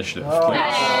everyone to roll initiative. You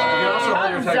can also hold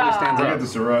your attack when it stands I up. got the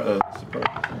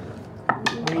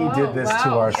We did this to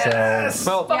ourselves.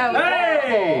 Well,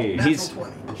 hey!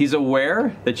 He's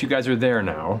aware that you guys are there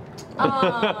now.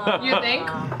 You think?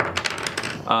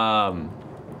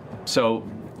 So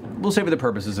we'll say for the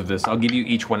purposes of this, I'll give you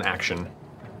each one action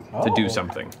to do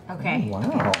something. Okay.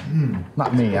 Wow.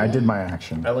 Not me. I did my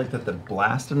action. I like that the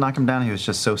blast did knock him down. He was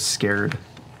just so scared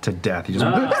to death. He just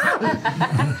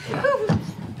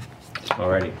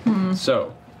Alrighty.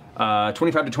 So,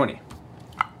 25 to 20.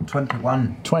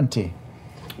 21. 20.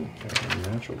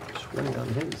 Natural 20 on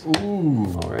his. Ooh.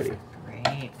 Alrighty.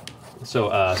 Great. So,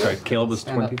 sorry, Caleb was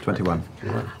 20. 21.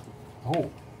 Oh.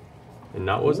 And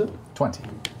Not, was it? 20.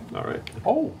 Alright.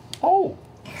 Oh.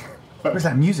 Where's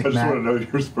that music, I just Matt? want to know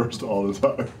yours first all the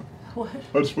time. What?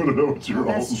 I just want to know what you're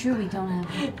That's rolling. true, we don't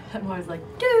have it. I'm always like,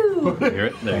 dude! Hear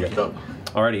it? There you go.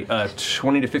 Alrighty,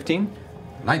 20 to 15.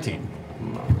 19.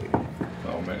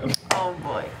 Oh man. Oh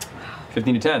boy.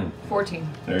 15 to 10. 14.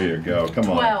 There you go.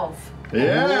 Come on. 12.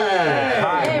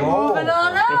 Yeah. Hey, moving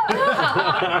on up.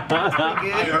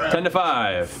 10 to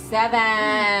 5.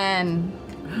 7.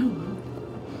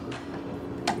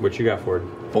 What you got, Ford?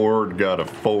 Ford got a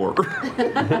 4.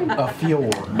 A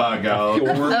fjord. By God.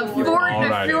 A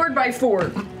fjord by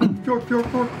Ford.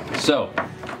 So,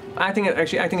 acting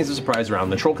as a surprise round,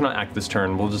 the troll cannot act this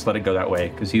turn. We'll just let it go that way,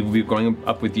 because he will be going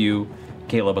up with you,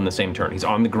 Caleb, on the same turn. He's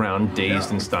on the ground,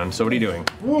 dazed and stunned. So what are you doing?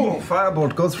 Whoa,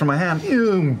 firebolt goes from my hand.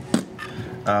 And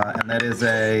that is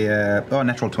a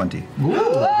natural 20.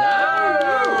 Yeah.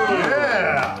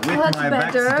 With my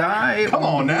vex die, Come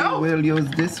on now. we'll use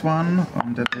this one.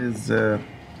 And that is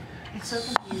It's so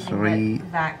confusing. 3.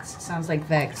 Vex sounds like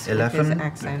Vex. 11. With his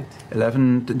accent.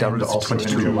 11 down to also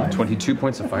 22. 22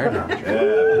 points of fire damage.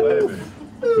 Yeah,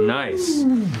 baby. Nice.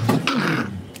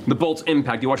 The bolt's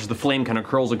impact, you watch as the flame kind of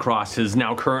curls across his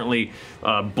now currently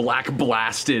black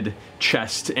blasted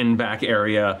chest and back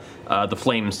area. The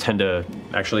flames tend to,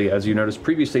 actually, as you noticed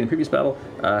previously in the previous battle,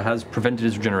 has prevented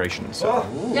his regeneration. So.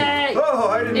 Yay! Oh,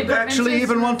 I didn't actually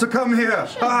even want to come here.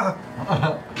 He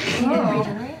didn't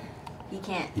regenerate? He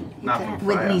can't. Not from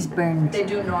Whitney's burned. They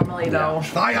do normally, though.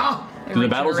 Fire! Through the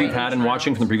battles you've had and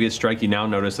watching from the previous strike, you now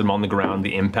notice them on the ground,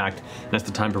 the impact, and as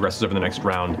the time progresses over the next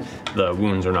round, the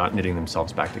wounds are not knitting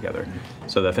themselves back together.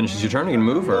 So that finishes your turn. You can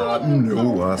move, or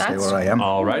no, I'll stay where I am.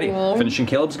 Alrighty, Cool. finishing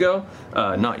Caleb's go.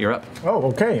 Not you're up. Oh,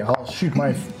 okay. I'll shoot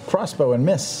my crossbow and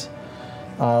miss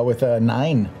with a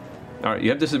 9. All right,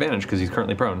 you have disadvantage because he's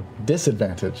currently prone.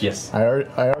 Disadvantage. Yes. I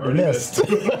already missed. I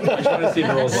just wanted to see if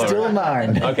it rolls lower. Still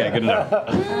 9. Okay, good enough.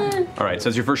 All right, so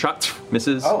that's your first shot.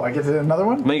 Misses. Oh, I get to another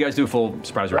one? When you guys do a full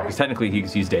surprise round, because technically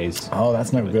he's dazed. Oh,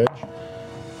 that's no good.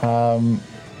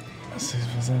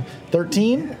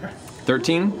 13?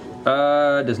 13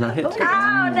 does not hit.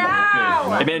 Oh,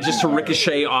 no! It manages to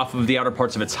ricochet off of the outer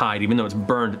parts of its hide, even though it's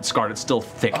burned, it's scarred, it's still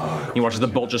thick. You watch as the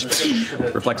bolt just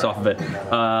reflects off of it.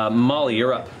 Molly,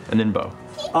 you're up, and then Bo.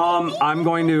 I'm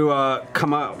going to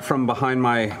come out from behind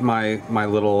my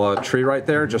little tree right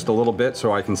there, just a little bit,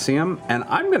 so I can see him, and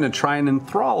I'm going to try and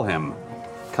enthrall him,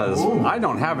 because I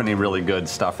don't have any really good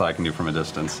stuff that I can do from a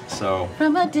distance. So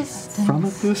From a distance. From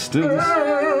a distance.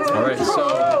 All right,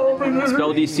 so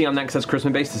spell DC on that, because that's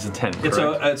charisma based, is a 10.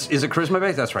 Is it charisma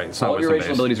based? That's right. It's not all your wisdom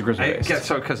racial abilities are charisma I based. get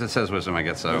so because it says wisdom. I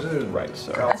get so. Right.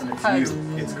 So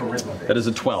It's charisma. that is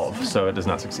a 12, so it does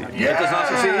not succeed. It does not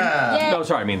succeed. No,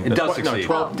 sorry, I mean It does no, succeed.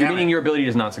 12, meaning your ability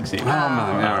does not succeed. All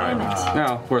right.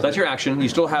 No, So that's your action. You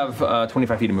still have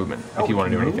 25 feet of movement if you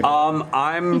want to do anything.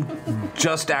 I'm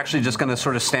just going to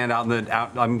sort of stand out in the.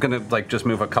 I'm going to just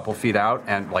move a couple feet out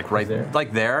and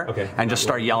right there, Okay. and just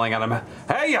start yelling at him.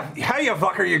 Hey you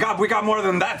fucker! We got more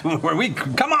than that. Come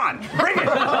on, bring it!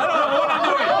 I don't know what I'm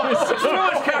doing. It's too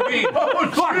much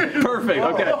caffeine. Perfect.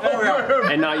 Okay. There we are.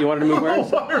 And now you wanted to move where?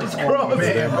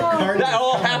 That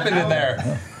all happened in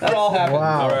there. That all happened.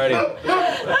 Wow.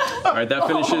 Alrighty. All right, that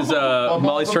finishes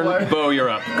Molly's turn. Bo, you're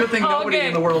up. Good thing nobody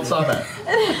in the world saw that.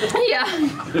 Yeah.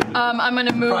 I'm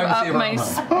gonna move Privacy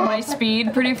up of my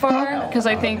speed pretty far because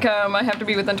I think I have to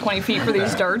be within 20 feet for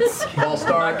these darts. Ball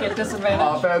star. Not get disadvantage.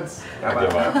 Offense.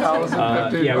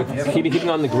 Keeping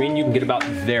on the green, you can get about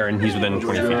there, and he's within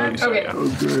 20 feet. So, Okay. yeah.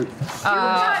 Do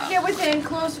not get within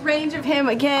close range of him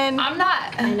again. I'm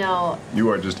not. I know. You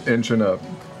are just inching up.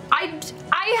 I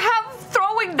have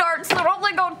throwing darts that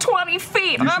only go 20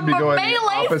 feet. You should I'm be a going melee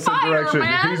the opposite direction.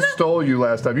 fireman. He stole you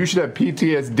last time. You should have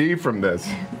PTSD from this.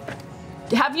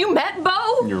 Have you met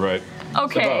Bo? You're right.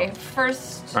 Okay, So Bo.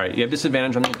 first. All right, you have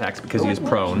disadvantage on the attacks because he is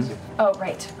prone. Oh,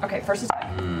 right. Okay, first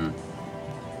attack.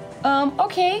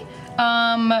 Okay.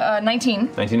 19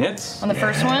 19 hits. on the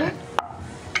first one.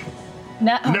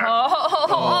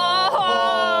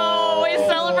 We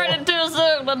celebrated too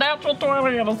soon. A natural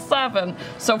 20 and a 7.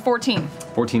 So 14.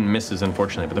 14 misses,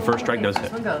 unfortunately, but the first strike does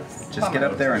hit. Just get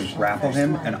up there and grapple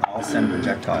him, and I'll send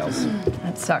projectiles.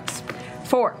 That sucks.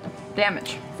 4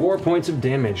 damage. 4 points of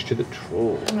damage to the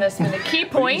troll. I'm gonna spend a key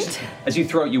point. As you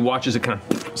throw it, you watch as it kind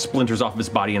of splinters off of his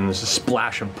body, and there's a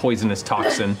splash of poisonous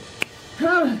toxin.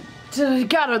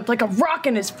 Got like a rock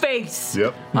in his face.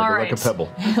 Yep. All Like a right. pebble.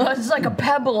 It's like a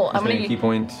pebble. I'm Spending gonna a key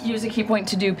point. use a key point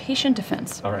to do patient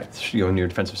defense. All right, so you go into your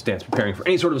defensive stance, preparing for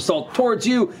any sort of assault towards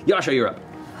you. Yasha, you're up.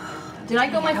 Did I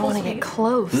go my full want to speed? get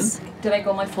close. Did I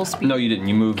go my full speed? No, you didn't.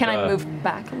 You moved. Can I move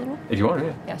back a little? If you want,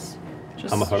 yeah. Yes.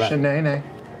 Just Shenanay.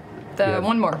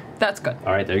 one more. That's good.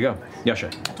 All right, there you go. Yasha.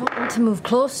 I want to move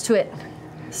close to it.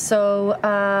 So,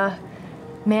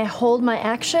 may I hold my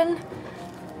action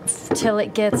till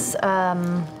it gets,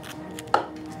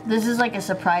 This is like a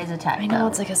surprise attack. I know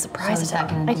it's like a surprise So is that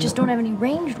attack. gonna I do- just don't have any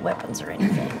ranged weapons or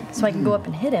anything. So I can go up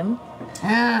and hit him.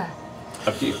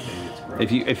 Up to you.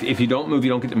 If you don't move, you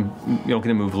don't get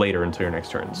to move later until your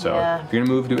next turn. So Yeah. if you're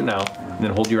gonna move, do it now, and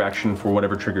then hold your action for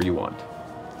whatever trigger you want.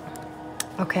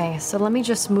 Okay, so let me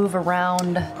just move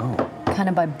around kind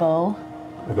of by Bo.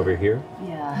 Look over here.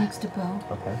 Yeah. Next to Bo.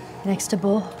 Okay. Next to Bo.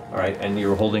 All right, and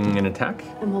you're holding an attack.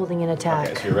 I'm holding an attack.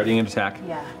 Okay, so you're readying an attack.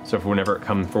 Yeah. So for whenever it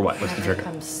comes, for what? What's the trigger?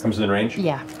 comes- Comes within range.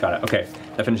 Yeah. Got it. Okay,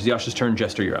 that finishes Yasha's turn.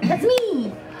 Jester, you're up. That's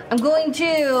me. I'm going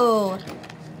to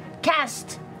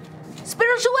cast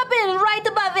spiritual weapon right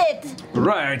above it.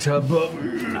 Right above.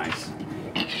 Nice.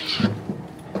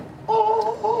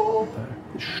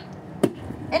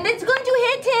 And it's going to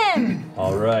hit him.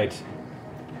 All right.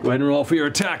 Go ahead and roll for your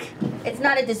attack. It's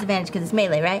not a disadvantage because it's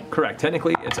melee, right? Correct.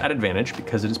 Technically, it's at advantage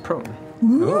because it is prone.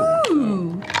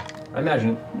 Ooh. I imagine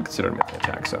you consider it an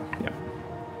attack, so yeah.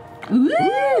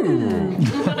 Ooh.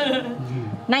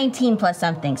 19 plus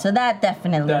something, so that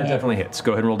definitely That hit. definitely hits.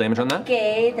 Go ahead and roll damage on that.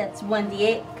 Okay, that's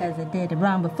 1d8, because I did it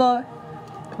wrong before.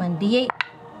 1d8.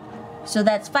 So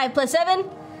that's 5 plus 7.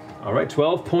 All right,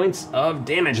 12 points of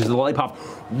damage as the lollipop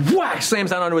whack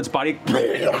slams down onto its body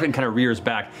and kind of rears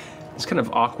back. This kind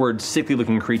of awkward,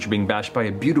 sickly-looking creature being bashed by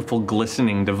a beautiful,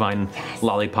 glistening, divine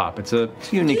lollipop. It's a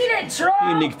unique,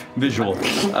 unique visual.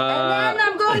 And then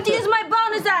I'm going to use my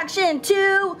bonus action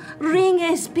to ring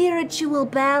a spiritual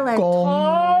bell and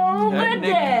toll the I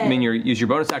dead. mean, you use your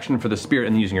bonus action for the spirit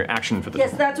and then using your action for the...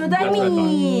 Yes, that's what I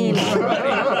mean.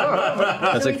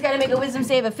 That's So like he's got to make a wisdom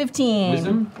save of 15.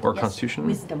 wisdom or constitution?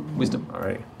 Wisdom. Wisdom, all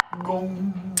right.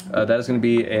 That is going to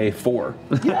be a 4.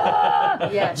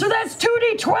 Yeah. So that's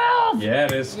 2d12. Yeah,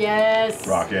 it is. Yes.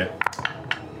 Rocket.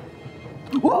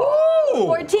 Woo!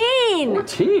 14.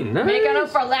 14, nice. Making up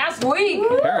for last week.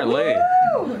 Apparently.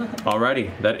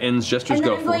 Alrighty, that ends Jester's And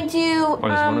then go I'm for. going to. Oh, does you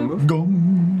want to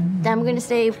move? I'm going to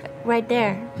stay right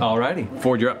there. Alrighty,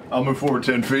 Ford, you're up. I'll move forward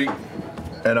 10 feet,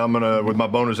 and I'm gonna, with my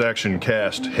bonus action,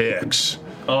 cast Hex.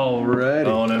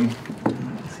 Alrighty. On him.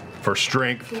 For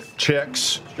strength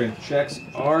checks. Strength checks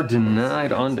are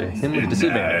denied onto him with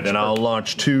disadvantage. And I'll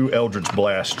launch 2 Eldritch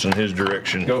Blasts in his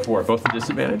direction. Go for it, both with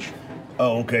disadvantage.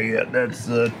 Oh, okay, yeah, that's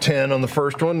 10 on the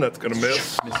first one. That's gonna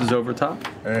miss. Misses over top.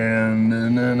 And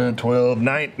then 12,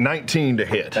 19 to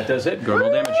hit. That does hit. Go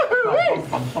roll damage.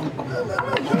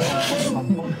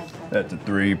 That's a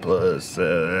 3 plus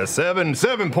 7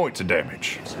 points of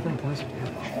damage. 7 points of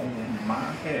damage.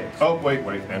 Oh, wait,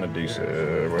 and a D6.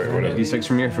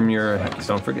 D6 from your hex.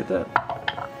 Don't forget that.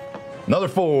 Another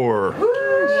 4.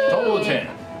 Total of 10.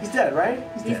 He's dead, right?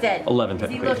 He's dead. 11 Is he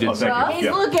technically. looking rough? He's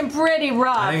looking pretty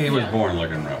rough. I think he was born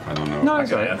looking rough. I don't know. No,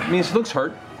 it's all right. I mean, he looks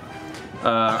hurt.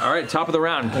 All right, top of the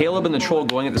round. Caleb and the troll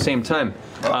going at the same time.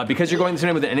 Because you're going the same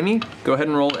way with the enemy, go ahead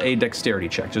and roll a dexterity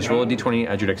check. Just roll a d20,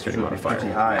 add your dexterity modifier.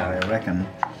 Pretty high, I reckon.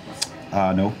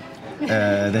 No.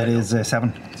 That is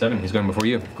 7. 7. He's going before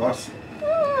you. Of course.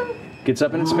 Gets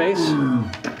up in its space. All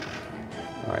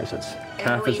right, so it's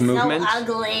half his movement. So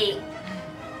ugly.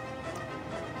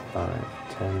 5,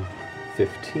 10,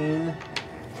 15.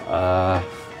 Ha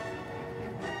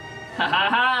ha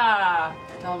ha!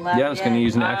 Don't laugh. Yeah, I'm just going to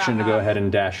use an action to go ahead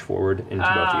and dash forward into both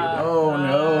of you. Oh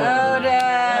no. Oh no.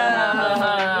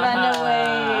 Run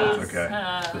away. Okay.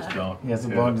 Just don't. He has a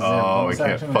bonus. Oh, we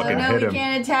can't Oh fucking no, hit we him.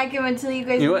 can't attack him until you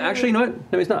guys. You know what? Actually, you know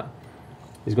what? No, he's not.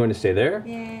 He's going to stay there.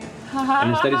 Yeah. And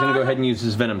instead, he's going to go ahead and use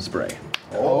his venom spray.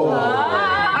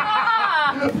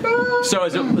 So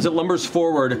as it lumbers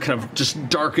forward, kind of just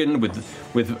darkened with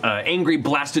angry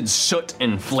blasted soot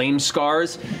and flame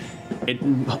scars, it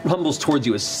rumbles towards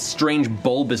you, a strange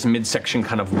bulbous midsection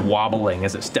kind of wobbling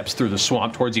as it steps through the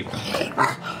swamp towards you.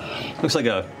 Looks like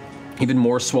a even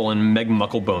more swollen Meg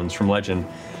Mucklebones from Legend.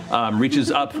 Reaches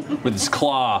up with its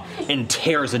claw and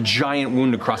tears a giant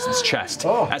wound across its chest.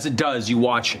 As it does, you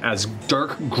watch as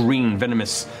dark green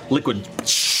venomous liquid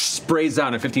sprays out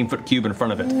in a 15-foot cube in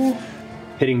front of it,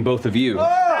 hitting both of you.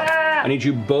 I need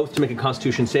you both to make a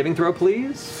Constitution saving throw,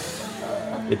 please.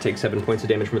 It takes 7 points of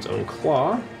damage from its own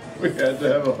claw. We had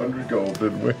to have 100 gold,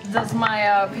 didn't we? Does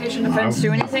my patient defense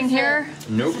do anything here?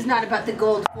 Nope. This is not about the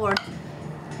gold for.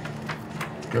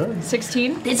 Good.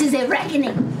 16? This is a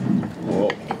reckoning. Whoa.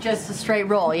 Just a straight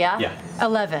roll, yeah? Yeah.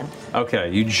 11. Okay,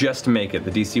 you just make it.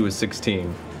 The DC was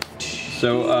 16.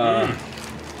 So, I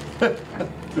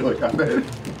feel like I made it.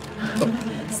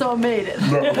 So I made it.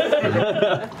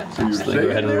 So you're so go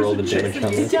ahead and roll the damage on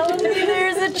He's this. telling me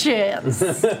there's a chance.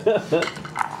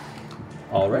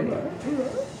 Alrighty.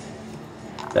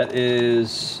 That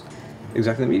is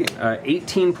exactly the median.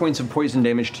 18 points of poison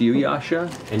damage to you, Yasha,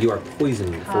 and you are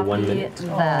poisoned for 1 minute.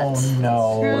 Oh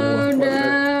no. Oh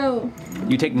no.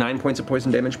 You take 9 points of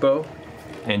poison damage, Bo,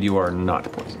 and you are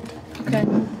not poisoned. Okay.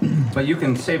 But you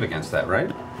can save against that, right?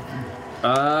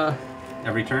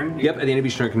 Every turn? Yep, at the end of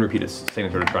each turn, it can repeat its saving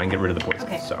throw to try and get rid of the poison.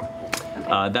 Okay. So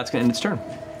that's going to end its turn.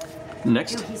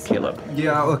 Next, Caleb.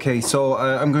 Yeah, okay, so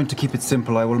I'm going to keep it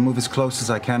simple. I will move as close as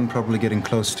I can, probably getting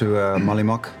close to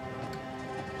Mollymock.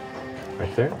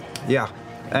 Right there? Yeah,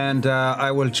 and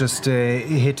I will just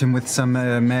hit him with some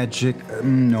magic.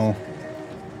 No.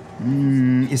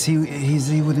 Is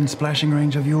he within splashing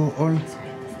range of you, Ol?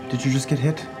 Did you just get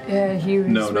hit? Yeah, he was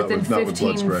No, not within with blood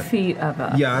 15 spray. feet of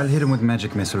us. Yeah, I'll hit him with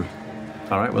magic missile.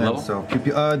 All right, what level? So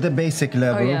the basic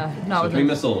level. Oh yeah, not So with 3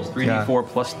 missiles, 3d4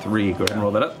 plus 3. Go ahead and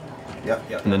roll that up. Yeah,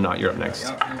 yeah. And then not, you're up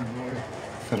next.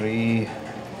 3.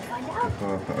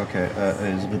 Okay,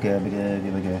 is bigger.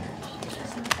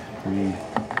 3,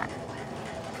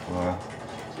 4,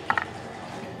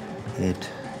 8,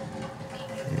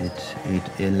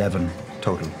 11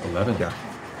 total. 11. Yeah.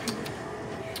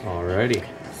 Alrighty.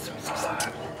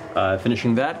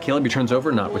 Finishing that, Caleb, your turn's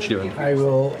over. Not what you doing. I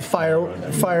will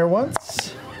fire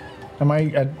once. Am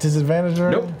I at disadvantage or?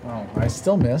 Nope. Oh, I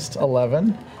still missed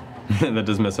 11. That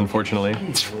does miss, unfortunately.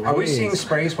 Are we seeing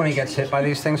sprays when he gets hit by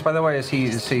these things? By the way, is he?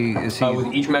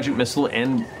 With each magic missile,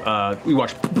 and we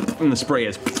watch, and the spray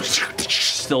is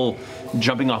still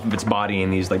jumping off of its body in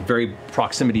these like very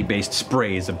proximity-based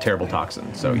sprays of terrible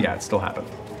toxin. So yeah, it's still happening.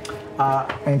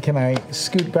 And can I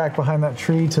scoot back behind that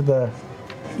tree to the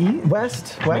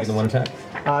west? Making the one attack.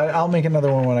 I'll make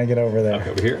another one when I get over there. Okay,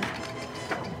 over here.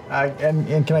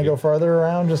 And can I go farther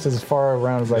around, just as far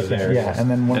around as I can? Yeah,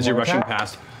 and then one as you're more rushing attack.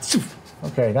 past.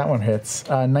 Okay, that one hits.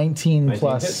 19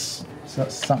 plus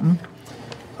something.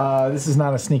 This is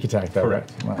not a sneak attack, though,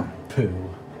 Correct. right? Well, poo.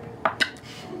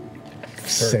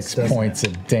 6 points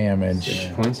of damage.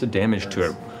 6 points of damage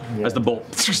to it. As the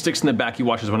bolt sticks in the back, you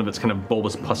watch as one of its kind of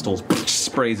bulbous pustules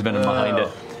sprays venom behind it,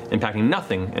 impacting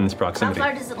nothing in its How proximity.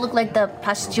 far does it look like the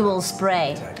pustule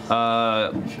spray?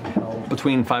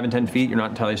 Between 5 and 10 feet. You're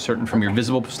not entirely certain from your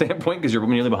visible standpoint because you're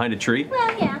nearly behind a tree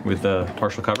with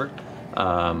partial cover.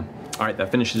 All right,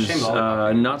 that finishes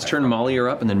Knott's turn. Molly, you're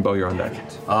up, and then Bo, you're on deck.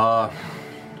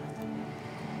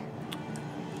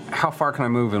 How far can I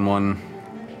move in one?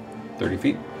 30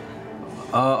 feet.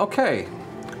 Okay.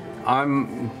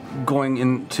 I'm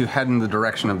going to head in the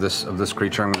direction of this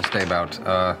creature. I'm going to stay about.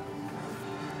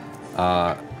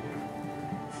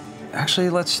 Actually,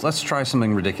 let's try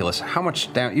something ridiculous. How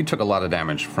much damage? You took a lot of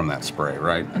damage from that spray,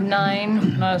 right?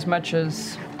 9, not as much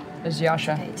as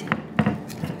Yasha.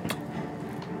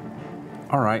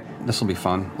 All right, this will be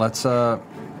fun. Let's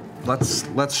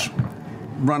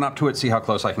run up to it, see how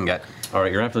close I can get. All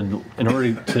right, you're gonna have to, in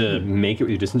order to make it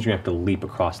with your distance, you're gonna have to leap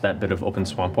across that bit of open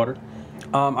swamp water.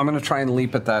 I'm gonna try and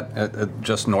leap at that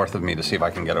just north of me to see if I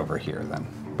can get over here then,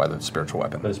 by the spiritual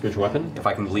weapon. By the spiritual weapon? If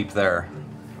I can leap there.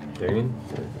 There you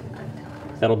go.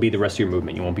 That'll be the rest of your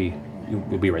movement. You'll be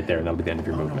right there, and that'll be the end of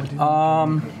your movement.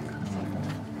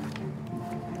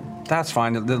 That's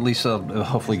fine. At least it'll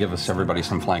hopefully give us everybody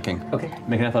some flanking. Okay,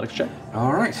 make an athletics check.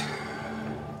 All right.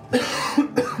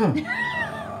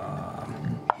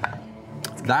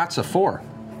 That's a 4.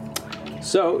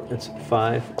 So it's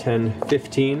 5, 10,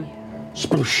 15.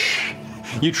 Sploosh.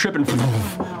 You trip and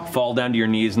fall down to your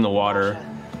knees in the water.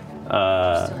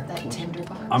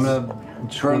 I'm gonna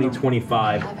 20,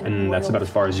 25, and that's about as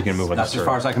far as you can move with That's as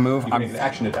far as I can move. You can make an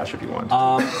action to dash if you want.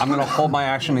 I'm gonna hold my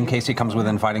action in case he comes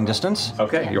within fighting distance.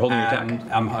 Okay, you're holding your attack.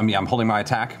 I'm holding my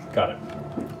attack. Got it.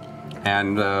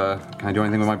 And can I do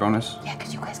anything with my bonus? Yeah,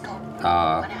 because you guys go.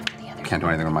 Can't do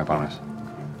anything with my bonus.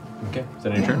 Okay, is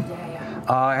that your turn?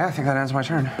 Yeah, I think that ends my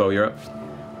turn. Bo, you're up.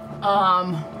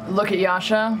 Look at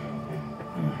Yasha.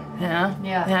 Yeah.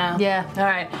 All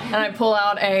right, and I pull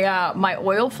out my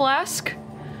oil flask,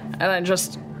 and I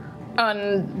just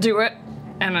undo it,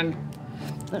 and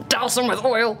then douse him with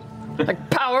oil, like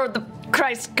power of the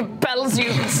Christ compels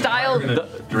you style.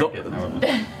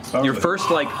 Your first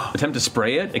attempt to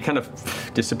spray it, it kind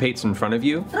of dissipates in front of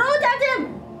you. Throw it at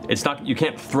him! It's not. You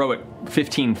can't throw it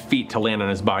 15 feet to land on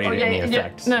his body to any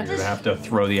effect. So no. you're gonna have to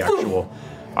throw the actual.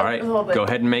 All right, go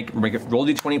ahead and make it. Roll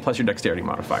d20 plus your dexterity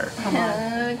modifier.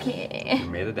 Okay. You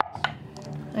made a dex.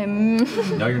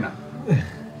 No, you're not.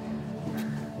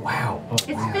 Wow.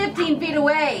 It's 15 feet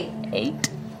away. 8.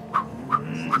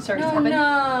 Sorry, No, 7.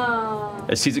 no.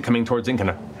 It sees it coming towards it,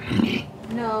 kind of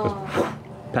No.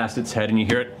 past its head, and you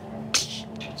hear it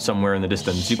somewhere in the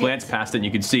distance. You glance past it, and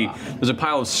you can see there's a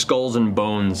pile of skulls and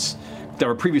bones that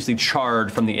were previously charred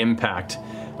from the impact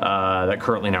that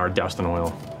currently now are doused in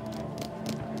oil.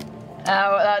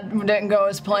 That didn't go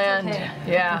as planned. okay.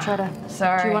 Yeah. I'll try to.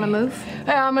 Sorry. Do you want to move?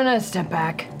 Yeah, I'm gonna step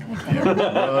back. How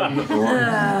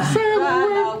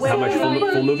much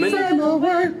full movement?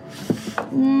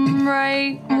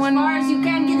 Right. As far as you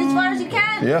can. Get as far as you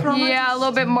can. Yeah, a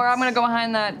little bit more. I'm gonna go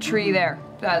behind that tree there.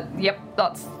 Yep,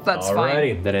 that's fine.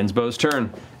 Alrighty, that ends Bo's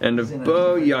turn. End of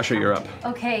Bo. Yasha, you're up.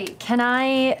 Okay, can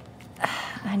I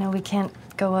know we can't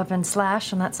go up and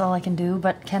slash, and that's all I can do,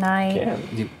 but can I...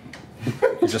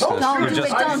 You're just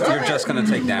gonna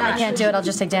take I damage. can't do it, I'll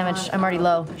just take damage. I'm already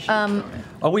low.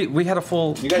 Oh, we had a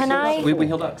full. You guys Can healed I- up? We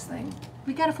healed up.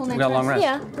 We got a full We got a long rest.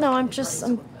 Yeah, no, I'm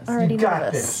already got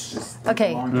nervous.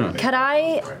 Okay, could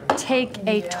I take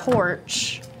a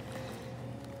torch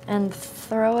and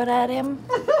throw it at him?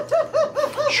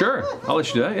 Sure, I'll let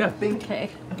you do that. Yeah. Okay.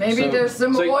 Maybe there's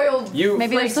some oil.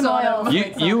 Maybe there's some oil.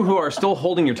 You who are still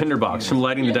holding your tinderbox from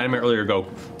lighting the dynamite earlier, go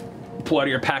pull out of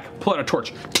your pack, pull out a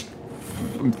torch,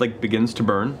 begins to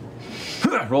burn.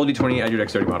 Roll a d20, add your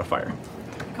dexterity modifier.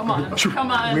 Come on.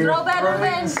 Come on. Throw better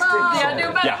than Yeah,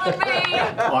 do better than me.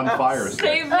 On fire.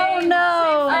 Save me. Oh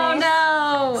no! Oh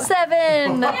no! 7.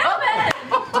 11.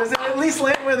 Does it at least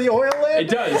land where the oil lands? It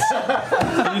does.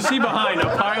 You see behind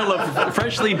a pile of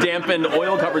freshly dampened,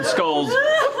 oil-covered skulls,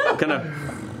 kind of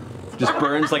just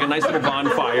burns like a nice little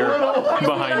bonfire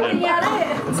behind it.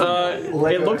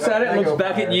 It looks at it and looks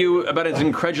back at you about as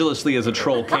incredulously as a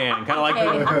troll can, kind of like,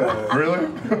 really?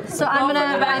 So I'm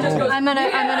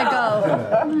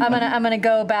gonna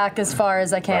go back as far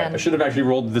as I can. I should have actually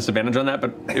rolled disadvantage on that,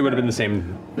 but it would have been the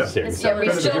same series. Yeah,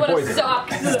 we still would have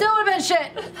sucked. Still would have been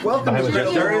shit. Welcome to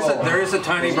There is a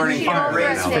tiny burning fire.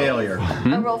 Raise failure.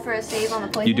 A roll for a save on the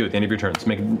poison. You do at the end of your turns.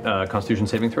 Make a Constitution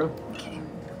saving throw.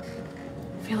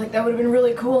 I feel like that would have been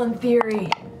really cool in theory.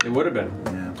 It would have been.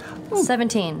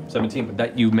 17. 17, but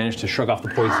that you managed to shrug off the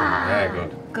poison. Yeah,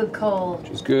 good. Good call.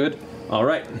 Which is good. All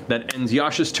right, that ends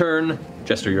Yasha's turn.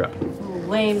 Jester, you're up.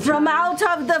 From out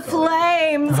of the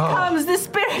flames comes the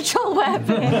spiritual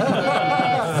weapon.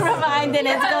 Remind and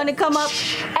it's going to come up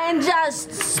and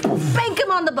just spank him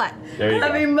on the butt. There you go.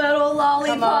 Heavy metal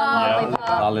lollipop.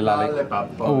 Lollipop.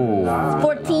 Oh.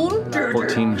 14?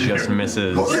 14 just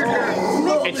misses.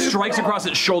 It strikes across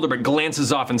its shoulder, but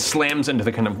glances off and slams into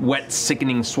the kind of wet,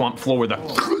 sickening swamp floor with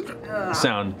a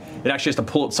sound. It actually has to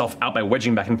pull itself out by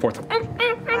wedging back and forth.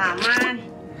 Man.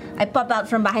 I pop out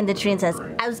from behind the tree and says,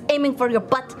 I was aiming for your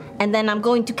butt, and then I'm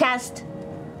going to cast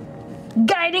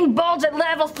Guiding Bolt at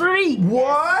level 3.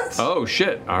 What? Oh,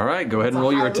 shit. All right, go ahead and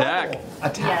roll your attack.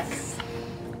 Yes.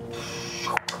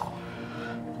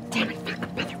 Damn it,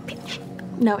 mother bitch.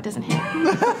 No, it doesn't hit.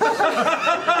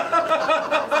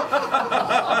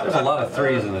 There's a lot of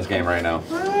threes in this game right now.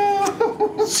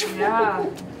 Yeah.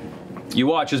 You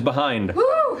watch as behind. Woo!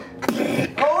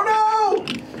 Oh no!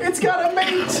 It's got a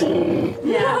mate!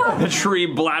 Yeah. The tree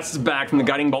blasts back from the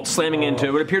guiding bolt, slamming into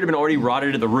it. What appeared to have been already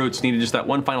rotted at the roots, needed just that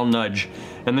one final nudge,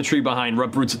 and the tree behind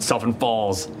uproots itself and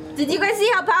falls. Did you guys see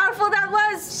how powerful that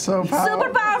was? So powerful.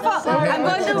 Super powerful. So I'm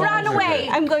going to run away.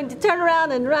 I'm going to turn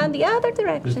around and run the other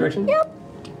direction. This direction? Yep.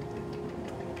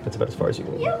 That's about as far as you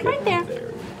can Yep, get right there.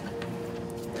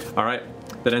 All right,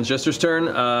 that ends Jester's turn.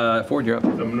 Ford, you're up.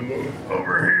 I'm gonna move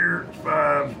over here.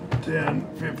 5, 10,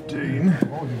 15.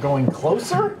 Oh, you're going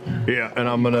closer? Yeah, and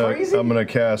I'm gonna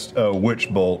cast a witch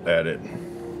bolt at it.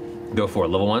 Go for it.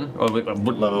 Level 1? Oh,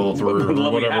 level 3,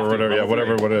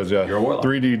 whatever it is. Yeah. You're a warlock.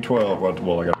 3d12.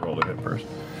 Well, I got to roll to hit first.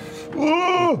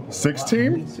 Whoa!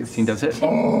 16? 16 does hit.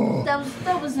 Oh. That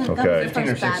was Okay. 15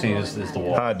 or 16 is the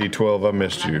wall. Hi, d12. I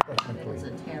missed you.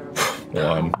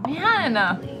 1, Man,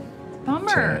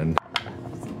 bummer. 10.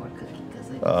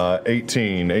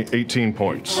 18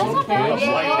 points. That's good.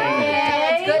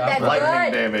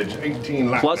 Lightning damage.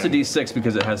 18 lightning. Plus a d6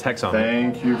 because it has hex on it.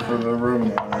 Thank you for the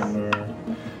reminder.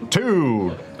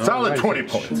 2. Solid 20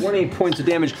 points. 20 points of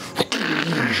damage.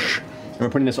 And we're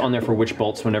putting this on there for witch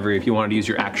bolts whenever, if you wanted to use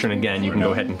your action again, you can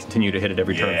go ahead and continue to hit it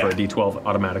every turn for a d12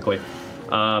 automatically.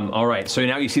 All right, so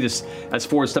now you see this as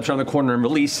Ford steps around the corner and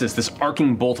releases this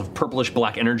arcing bolt of purplish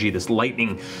black energy. This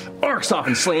lightning arcs off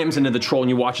and slams into the troll, and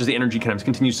you watch as the energy kind of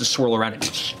continues to swirl around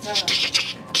it,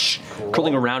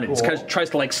 curling around it. It kind of tries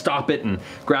to like stop it and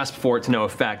grasp for it to no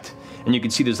effect. And you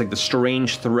can see there's like the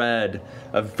strange thread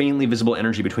of faintly visible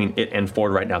energy between it and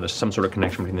Ford right now. There's some sort of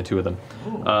connection between the two of them.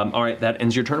 All right, that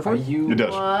ends your turn, Ford? It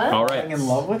does. All right. in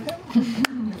love with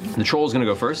him? The troll is going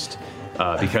to go first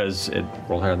because it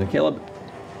rolled higher than Caleb.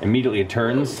 Immediately it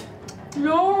turns.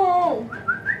 No!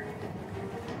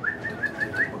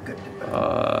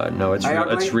 No,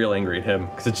 it's real angry at him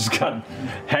because it just got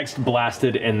hexed,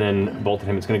 blasted, and then bolted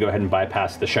him. It's going to go ahead and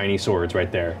bypass the shiny swords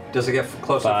right there. Does it get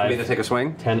close enough for me to take a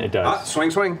swing? 10, it does.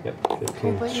 Swing. Yep,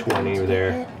 15, 20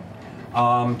 there. Do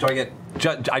I get?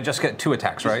 I just get 2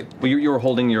 attacks, right? Well, you were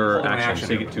holding your Holding my action,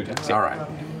 so you get 2 attacks. All right.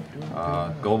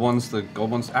 Gold ones. The gold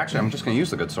ones. Actually, I'm just going to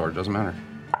use the good sword. Doesn't matter.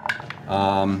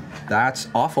 That's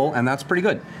awful, and that's pretty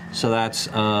good. So that's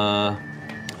 11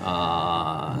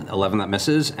 that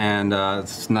misses, and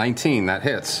it's 19 that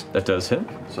hits. That does hit.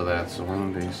 So that's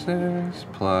 1d6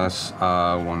 plus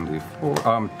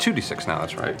 1d4. 2d6 now.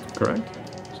 That's right. Correct.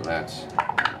 So that's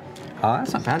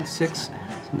not bad. 6.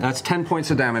 That's 10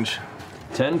 points of damage.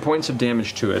 10 points of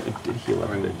damage to it. It did heal a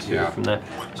bit too from that.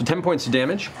 So 10 points of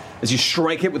damage. As you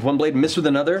strike it with one blade, miss with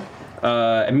another.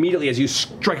 Immediately as you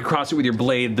strike across it with your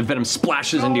blade, the venom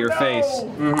splashes into your face.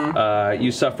 Mm-hmm.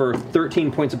 You suffer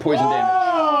 13 points of poison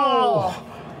damage.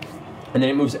 And then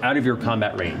it moves out of your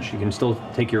combat range. You can still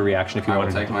take your reaction if you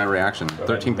want to. Take my reaction.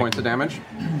 13 points of damage?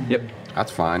 Yep.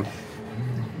 That's fine.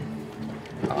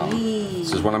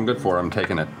 This is what I'm good for. I'm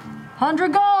taking it.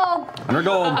 100 gold. 100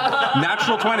 gold.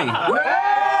 Natural 20.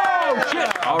 Whoa!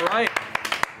 Shit! All right.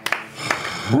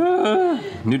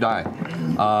 new die.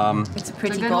 It's a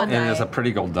pretty gold die. It is a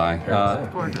pretty gold die.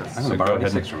 I'm gonna borrow a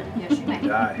D6 from you. Yes, you may.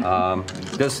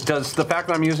 Does the fact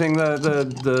that I'm using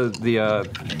the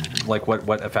like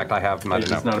what effect I have matter?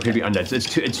 It's not a PB undead. It's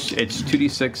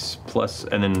 2d6 plus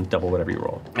and then double whatever you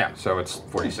roll. Yeah, so it's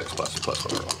 46 plus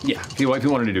whatever. Yeah, if you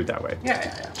wanted to do it that way.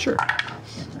 Yeah. Sure.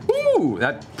 Ooh,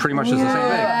 that pretty much is the same thing.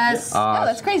 Yes. Oh,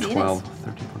 that's crazy. It is. 12,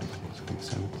 13, 14, 15,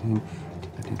 16, 17,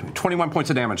 18, 20, 21 points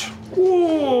of damage.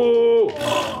 Ooh.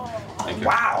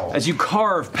 Wow! As you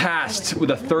carve past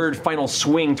with a third final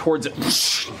swing towards it,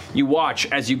 you watch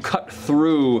as you cut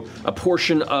through a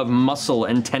portion of muscle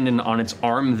and tendon on its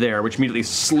arm there, which immediately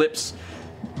slips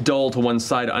dull to one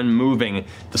side, unmoving.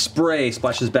 The spray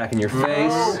splashes back in your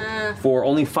face for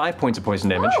only 5 points of poison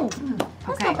damage.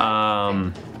 Okay.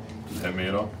 Hit me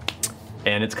at all?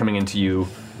 And it's coming into you.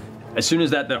 As soon as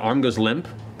that arm goes limp,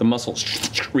 the muscles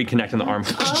reconnect and the arm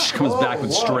comes back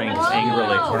with strength,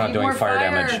 angrily. We're not doing fire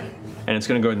damage. And it's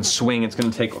going to go ahead and swing. It's going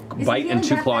to take bite and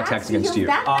 2 claw attacks against you.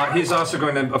 He's also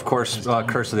going to, of course,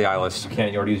 Curse of the Eyeless.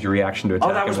 You already use your reaction to attack.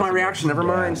 Oh, that was my reaction. Never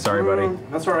mind. Sorry, buddy.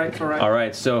 That's all right. It's all right. All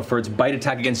right. So for its bite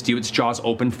attack against you, its jaws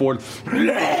open forward.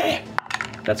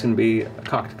 That's going to be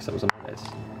cocked because that was on my dice.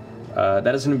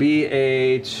 That is going to be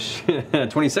a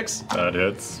 26. That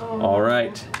hits. All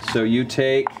right. So you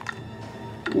take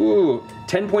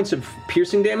 10 points of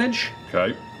piercing damage.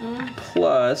 Okay.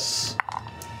 Plus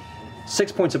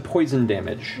 6 points of poison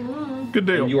damage. Good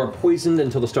deal. And you are poisoned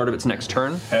until the start of its next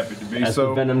turn. Happy to be As so.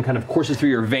 the venom kind of courses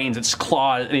through your veins, its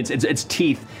claws, its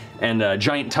teeth, and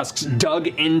giant tusks dug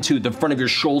into the front of your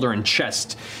shoulder and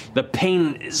chest. The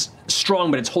pain is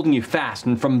strong, but it's holding you fast.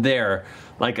 And from there,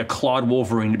 like a clawed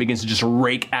wolverine, it begins to just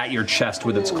rake at your chest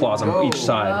with its claws on each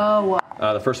side.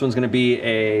 The first one's going to be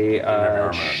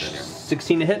a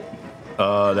 16 to hit.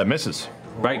 That misses.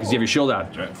 Right, because you have your shield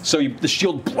out. Right. So the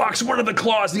shield blocks one of the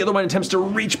claws, the other one attempts to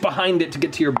reach behind it to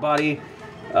get to your body.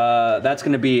 That's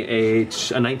going to be a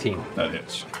 19. That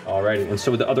hits. Alrighty, and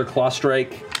so with the other claw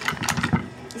strike...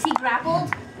 Is he grappled?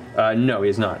 No, he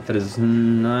is not. That is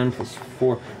 9 plus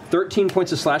 4. 13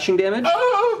 points of slashing damage.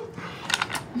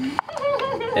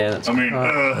 And that's,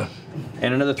 and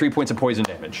another 3 points of poison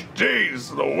damage.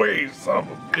 Jeez, the waste.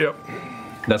 Yep.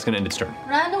 That's going to end its turn.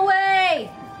 Run away!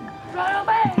 Run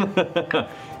away!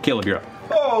 Caleb, you're up.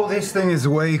 Oh, this thing is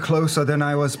way closer than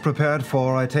I was prepared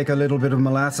for. I take a little bit of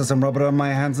molasses and rub it on my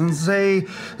hands and say,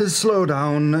 slow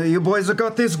down, you boys have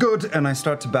got this good. And I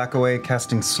start to back away,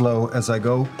 casting slow as I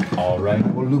go. All right.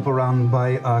 We'll loop around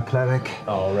by Cleric.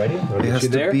 Alrighty. He has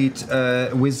to beat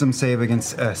Wisdom save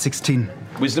against 16.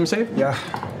 Wisdom save? Yeah.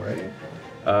 Alrighty.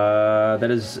 That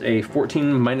is a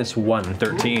 14 minus 1,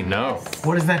 13. No.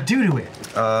 What does that do to it?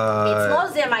 It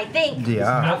slows him, I think.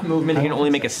 Yeah. Enough movement, he can only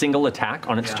make a single attack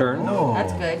on its turn.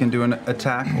 That's You good. can do an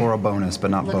attack or a bonus,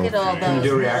 but not Look both. at all those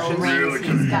do little reactions? rings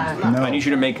he's got. No. I need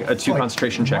you to make 2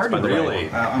 concentration checks, by the way. Really?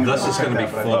 This is going to be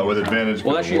full. With advantage.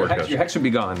 Well, actually, because your hex would be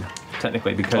gone,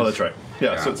 technically, because... Oh, that's right.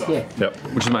 Yeah, so it's off. Yep.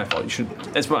 Which is my fault. You should.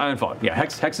 It's my own fault. Yeah,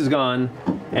 hex is gone,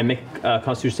 and make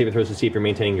Constitution saving throws to see if you're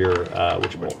maintaining your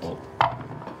Witch Bolt.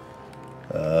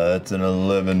 It's an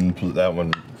 11. That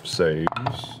one saves,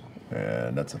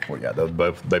 and that's a 4. Yeah,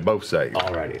 they both save.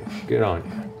 Alrighty, good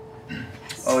on you.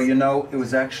 Oh, you know, it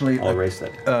was actually... I'll erase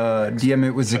that. DM,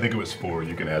 it was... I think it was 4.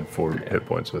 You can add 4 hit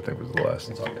points. I think was the last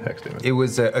hex damage. It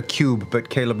was a cube, but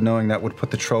Caleb, knowing that, would put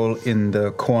the troll in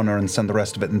the corner and send the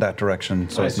rest of it in that direction.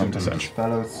 So it's not too much.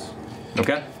 Fellows.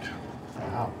 Okay.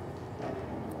 Wow.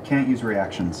 Can't use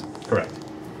reactions. Correct.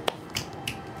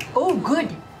 Oh,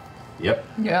 good. Yep.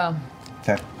 Yeah.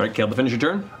 Okay. All right, Caleb, finish your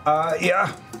turn.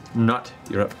 Yeah. Not.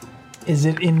 You're up. Is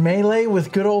it in melee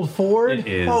with good old Ford? It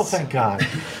is. Oh, thank God.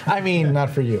 I mean,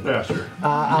 not for you. Yeah, sure.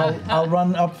 I'll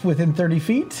run up within 30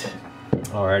 feet.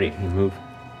 Alrighty, you move.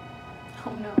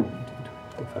 Oh, no.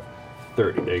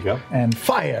 30, there you go. And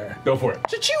fire. Go for it.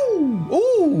 Cha-choo!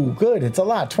 Ooh, good. It's a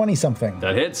lot. 20-something.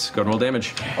 That hits. Go and roll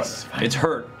damage. It's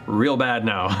hurt real bad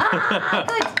now.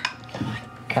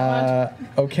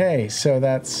 Okay, so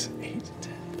that's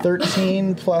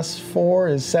 13 plus 4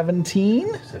 is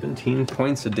 17. 17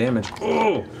 points of damage.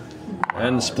 Oh!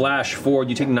 And splash forward.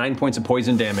 You take 9 points of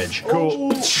poison damage. Cool.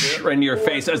 Right into your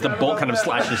face as the bolt kind of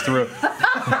slashes through.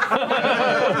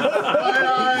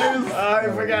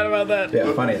 I forgot about that.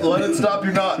 Yeah, funny. Let it stop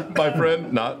you, not, my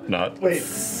friend. Not. Wait,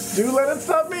 do let it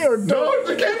stop me or don't?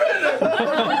 No, it came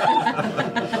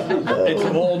in. It's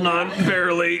holding on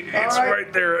barely. It's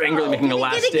right there, angrily making a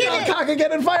last stand. Cock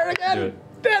again and fire again.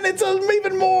 Then it's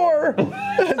even more.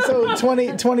 So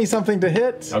 20 something to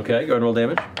hit. Okay, go ahead and roll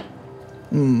damage.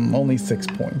 Only 6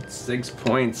 points. 6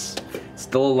 points.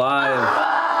 Still alive.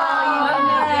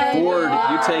 Ford,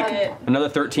 you take another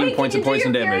 13 points of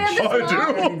poison damage. I do.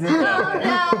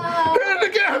 And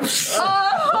again.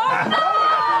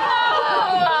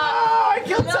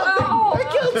 I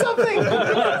killed something.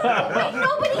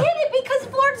 Nobody hit it because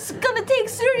Ford's gonna take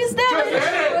serious damage.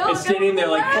 It's standing there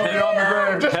like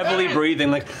heavily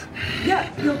breathing, like. Yeah,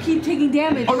 you'll keep taking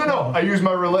damage. Oh no! I use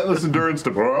my relentless endurance to.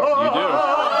 You do.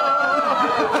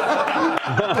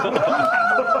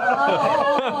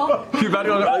 You're about to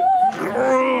go like.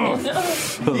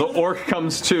 The orc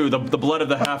comes to, the blood of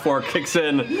the half-orc kicks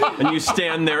in, and you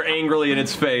stand there angrily in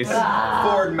its face.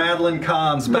 Ford Madeline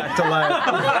Combs back to life.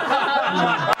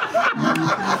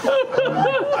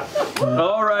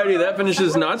 Alrighty, that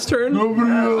finishes Not's turn.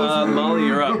 Nobody else. Molly,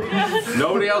 you're up.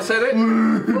 Nobody else hit it?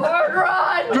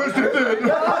 Just hit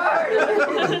it.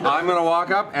 I'm going to walk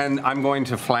up and I'm going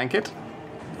to flank it.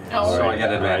 So I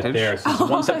get advantage. Right there. So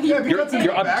one side, you're up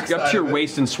to your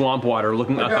waist in swamp water,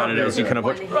 looking up at it as you kind of.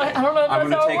 Right, I don't know if I'm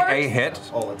that's going to how take it a hit.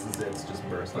 Oh, it's just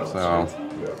burst. So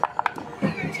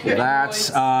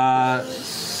that's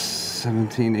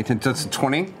 17, 18. That's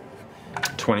 20.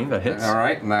 20. That hits. All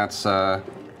right, and that's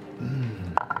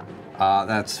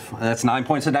 9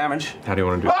 points of damage. How do you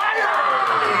want to do it?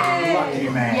 Lucky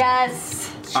man.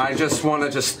 Yes. I just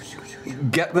want to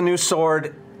get the new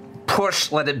sword,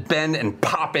 push, let it bend, and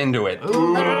pop into it.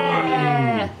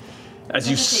 As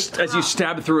you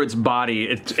stab through its body,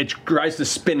 it tries to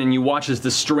spin, and you watch as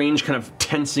this strange kind of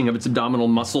tensing of its abdominal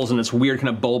muscles and its weird kind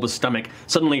of bulbous stomach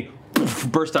suddenly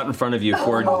burst out in front of you,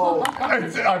 Ford. Oh, I'm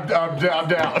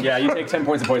down. Yeah, you take 10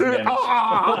 points of poison damage.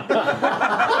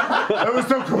 That was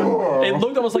so cool. It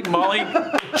looked almost like Molly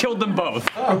killed them both.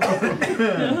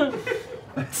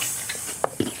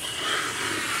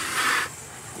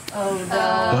 Oh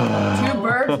no. 2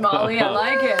 birds, Molly. I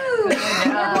like it.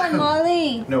 Good one,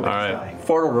 Molly. All right.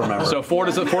 Ford will remember. So Ford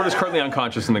is currently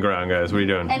unconscious in the ground, guys. What are you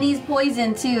doing? And he's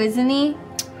poisoned too, isn't he?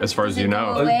 As far as you go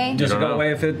know. away? Does it go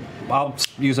away if it? I'll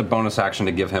use a bonus action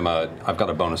to give him a. I've got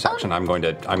a bonus action. I'm going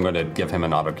to give him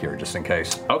an auto cure just in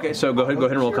case. Okay, so go ahead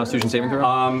and roll a Constitution saving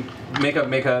throw. Make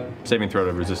a saving throw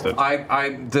to resist it.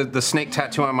 The snake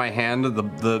tattoo on my hand,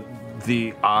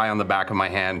 the eye on the back of my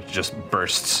hand just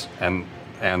bursts and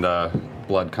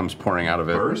blood comes pouring out of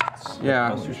it. Bursts?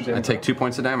 Yeah. I take 2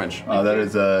 points of damage. That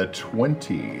is a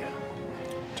 20.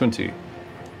 20.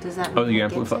 Does that Oh, you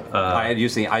amplify. I had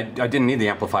used I didn't need the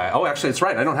amplifier. Oh, actually, it's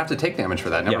right. I don't have to take damage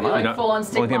for that. Never mind. Like full on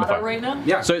stigmata right now?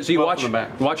 Yeah. So you watch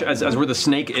as where the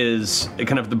snake is, it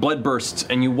kind of the blood bursts,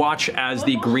 and you watch as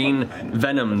the green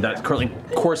venom that's currently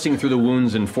coursing through the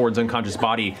wounds in Ford's unconscious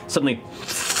body suddenly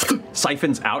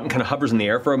siphons out and kind of hovers in the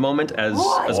air for a moment as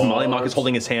Mollymock is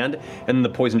holding his hand, and the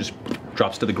poison just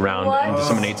drops to the ground and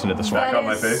disseminates into the swamp.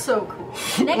 That is so cool.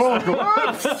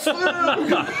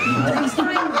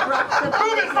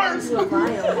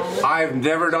 I've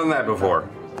never done that before.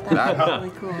 That's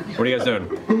really cool. What are you guys doing?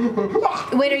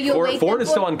 Wait, are you awake? Ford is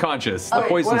still unconscious. The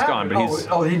poison's gone, but he's.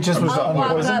 Oh, he just was I'll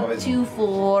walk unpoisoned. up to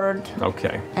Ford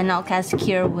Okay. and I'll cast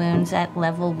Cure Wounds at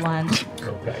level 1.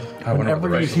 Okay.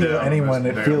 Whenever you heal anyone,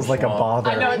 it feels like a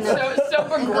bother. I know, it's so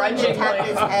I'm going to tap his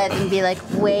begrudgingly. head and be like,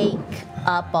 wake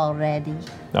up already.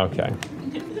 Okay.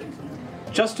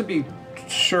 Just to be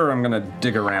sure, I'm gonna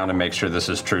dig around and make sure this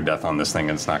is true death on this thing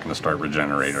and it's not gonna start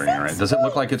regenerating, right? Does it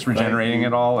look like it's regenerating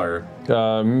at all, or?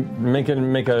 Make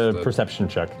a perception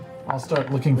check. I'll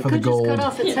start looking for the gold. Oh,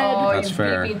 That's you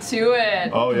fair. beat me to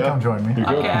it. Oh, yeah. Come join me.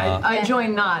 Okay, I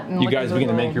join not. And You look guys at the begin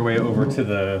to gold. make your way over to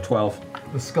the 12.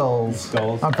 The skulls.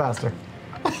 I'm faster.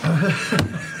 I'm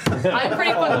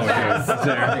pretty fucking fast.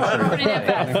 I'm pretty damn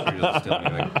fast.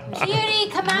 Cutie,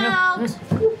 come out!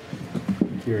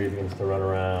 Fury begins to run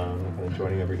around, kind of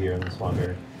joining over here in the swamp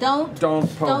area. Don't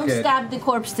poke it. stab the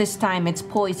corpse this time. It's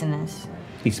poisonous.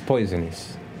 He's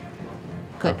poisonous.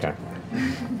 Good. Okay.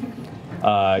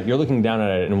 You're looking down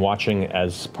at it and watching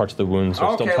as parts of the wounds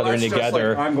are still tethering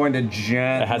together. I'm going to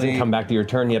gently. It hasn't come back to your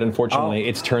turn yet, unfortunately.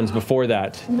 It's turns before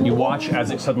that. You watch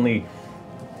as it suddenly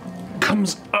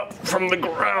comes up from the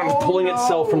ground, pulling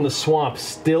itself from the swamp,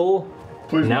 still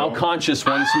now conscious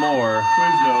once more.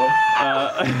 Please no.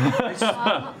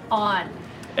 On.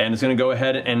 And it's going to go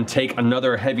ahead and take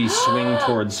another heavy swing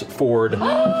towards Ford.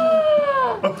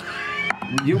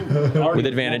 With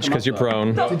advantage because you're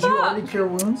prone. Did you already cure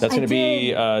wounds? That's going to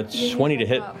be 20 to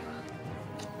hit.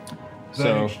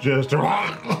 So Thanks, just.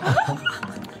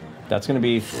 that's going to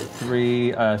be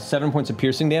 7 points of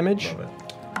piercing damage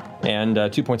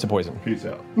and 2 points of poison. Peace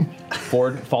out.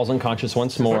 Ford falls unconscious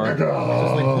once more.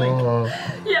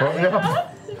 Yeah.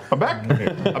 I'm back.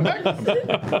 I'm back.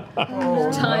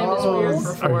 Time is weird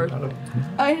for Ford.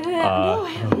 I didn't know.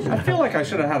 I feel like I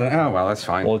should have had an. Oh well, that's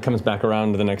fine. Well, it comes back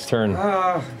around to the next turn.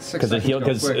 Because as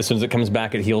soon as it comes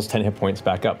back, it heals 10 hit points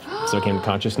back up. So it came to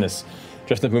consciousness.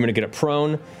 Just enough movement to get it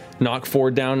prone, knock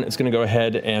Ford down. It's going to go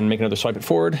ahead and make another swipe at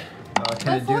Ford.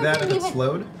 Can it do that if it's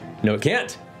slowed? No, it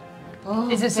can't.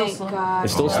 Is it still slow?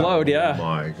 It's still slowed, yeah. Oh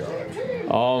my god.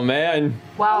 Oh man.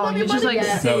 Wow, you just like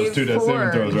That was 2 death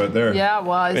saving throws right there. Yeah, it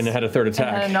was. And it had a third And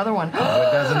attack. another one. But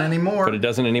it doesn't anymore. But it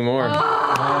doesn't anymore.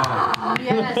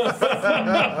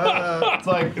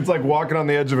 It's like walking on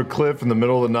the edge of a cliff in the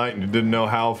middle of the night and you didn't know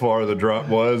how far the drop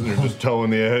was and you're just towing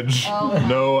the edge.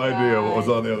 No idea what was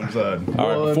on the other side.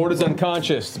 All right, Ford is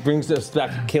unconscious. Brings us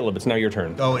back to Caleb. It's now your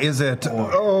turn. Oh, is it?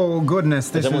 Oh, goodness.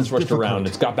 This Everyone's is rushed difficult. around.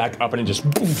 It's got back up and it just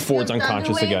Ford's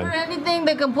unconscious For again. anything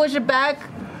that can push it back.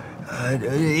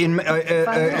 DM,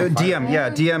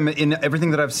 in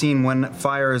everything that I've seen, when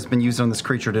fire has been used on this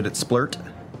creature, did it splurt?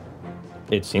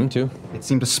 It seemed to. It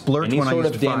seemed to splurt Any when I sort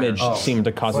used of fire. damage seemed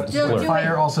to cause it to splurt.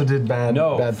 Fire also did bad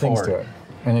things to it,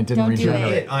 and it didn't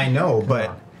regenerate. I know,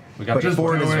 but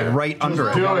Ford is right under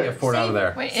it. Get Ford out of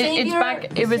there. Wait, it's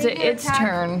back. It was its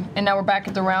turn, and now we're back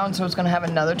at the round, so it's going to have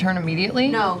another turn immediately.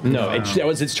 No. No, that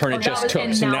was its turn. It just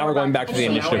took. So now we're going back to the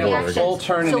initiative order again. Full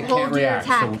turn and So it can't hold your react.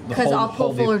 attack, because I'll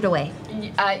pull Ford away.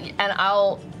 And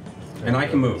I'll. And I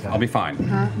can move. I'll be fine.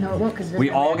 No, it won't, because We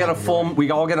all get a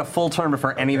full turn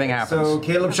before anything happens. So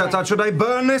Caleb shouts out, should I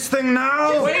burn this thing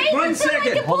now? Wait 1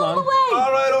 second. Hold on. All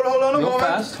right, hold on a Real moment.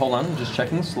 fast. Hold on. I'm just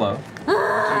checking slow.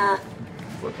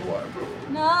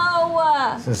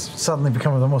 No. This is suddenly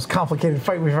becoming the most complicated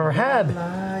fight we've ever had.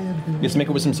 Just make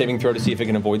it with some saving throw to see if it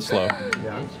can avoid slow.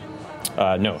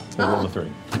 No. We'll roll a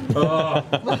 3.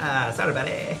 Sorry,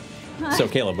 buddy. So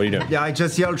Caleb, what are you doing? Yeah, I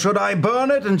just yelled, should I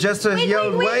burn it? And just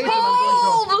yelled, wait.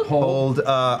 Hold.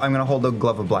 I'm going to hold the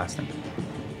glove of blasting.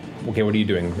 Okay, what are you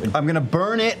doing? I'm going to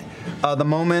burn it the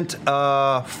moment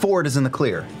Ford is in the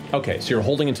clear. Okay, so you're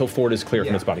holding until Ford is clear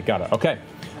from its body. Got it. Okay.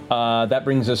 That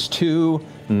brings us to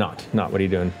not. What are you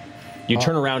doing? You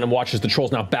turn around and watch as the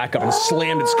troll's now back up and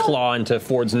slammed its claw into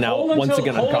Ford's now once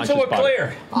again unconscious body.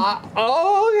 Clear.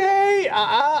 Okay.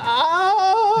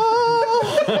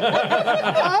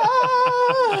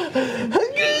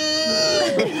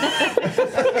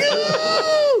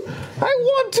 I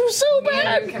want to so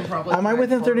bad. Am I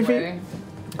within 30 feet?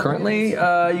 Currently,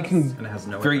 you can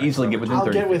very easily get within 30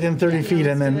 I'll get within 30 feet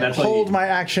and then That's hold what my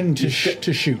action to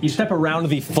shoot. You step around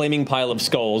the flaming pile of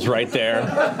skulls right there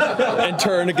and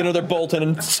turn to get another bolt in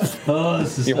and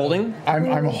you're holding?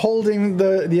 I'm holding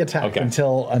the attack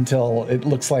until it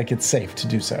looks like it's safe to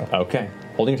do so. Okay.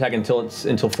 Holding attack until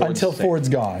Ford's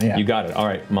gone, yeah. You got it. All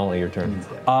right, Molly, your turn.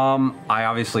 I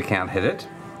obviously can't hit it.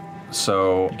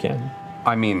 So you can.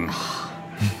 I mean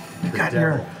Got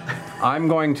your I'm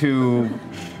going to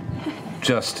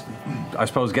just, I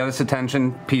suppose, get its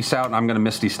attention, peace out, and I'm going to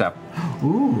Misty Step.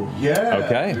 Ooh. Yeah.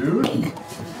 Okay. Dude.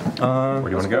 Where do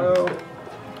you want to go?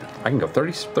 I can go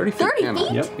 30 feet. 30 can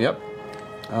I? feet? Yep.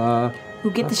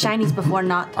 Who get the shinies before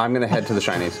not? I'm going to head to the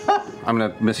shinies. I'm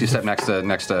going to Misty Step next to,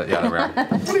 yeah, there we are.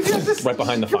 Right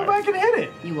behind the fire. Go back and hit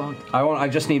it. You won't. I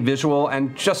just need visual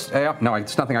and just, no,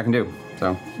 it's nothing I can do,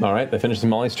 so. All right, that finishes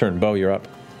Molly's turn. Bo, you're up.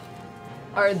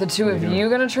 Are the two of you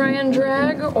gonna try and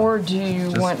drag, or do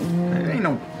you want?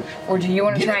 Or do you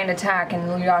want to try and attack,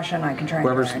 and Yasha and I can try and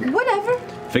drag? Whatever.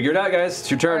 Figure it out, guys. It's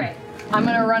your turn. All right. I'm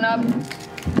gonna run up.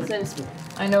 Since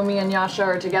I know me and Yasha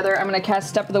are together, I'm gonna cast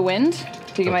Step of the Wind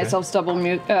to give myself double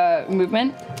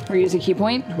movement, or use a key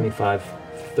point. 25,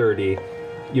 30.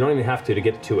 You don't even have to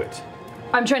get to it.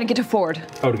 I'm trying to get to Ford.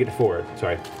 Oh, to get to Ford.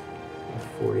 Sorry.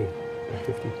 40,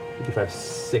 50, 55,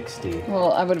 60.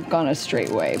 Well, I would have gone a straight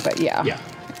way, but yeah. Yeah.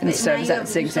 Instead of that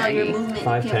zigzaggy.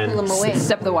 5, 10,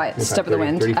 Step of the wind. Step of the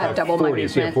wind. I have double my 40.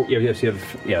 So movement. you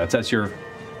have, that's your.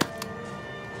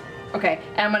 Okay,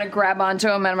 and I'm gonna grab onto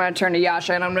him, and I'm gonna turn to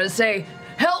Yasha, and I'm gonna say,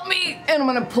 "Help me!" And I'm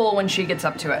gonna pull when she gets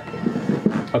up to it.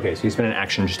 Okay, so you spend an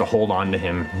action just to hold on to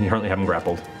him. You currently have him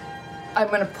grappled. I'm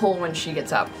gonna pull when she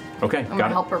gets up. Okay, I'm got gonna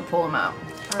it. help her pull him out.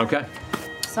 Okay.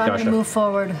 So I'm going Gotcha. to move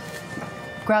forward,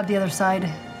 grab the other side,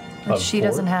 which Of she Ford?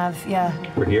 doesn't have, yeah,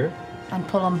 We're here. and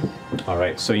pull him. All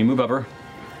right, so you move over,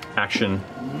 action,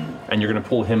 and you're going to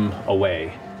pull him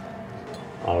away.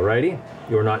 Alrighty,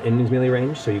 you are not in his melee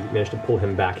range, so you managed to pull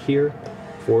him back here.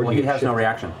 Ford, Well, you he has no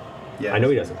reaction. Yeah, I know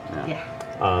he doesn't.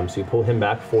 Yeah. So you pull him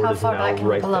back. Ford How is far now back can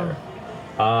we right pull him?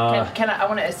 there. Can I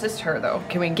want to assist her though?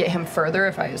 Can we get him further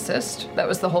if I assist? That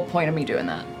was the whole point of me doing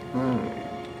that.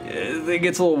 It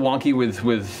gets a little wonky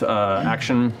with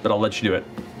action, but I'll let you do it.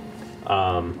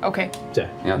 Okay. So,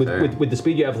 with the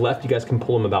speed you have left, you guys can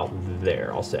pull him about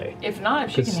there, I'll say. If not,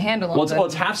 if she can handle him. Well,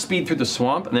 it's half speed through the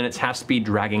swamp, and then it's half speed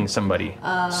dragging somebody.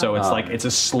 So it's like it's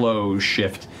a slow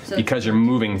shift because you're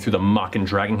moving through the muck and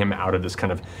dragging him out of this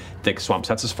kind of thick swamp.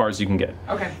 So that's as far as you can get.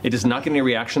 Okay. It does not get any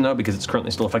reaction though because it's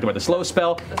currently still affected by the slow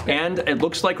spell, and it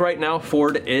looks like right now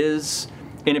Ford is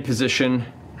in a position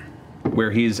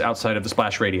where he's outside of the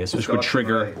splash radius, which would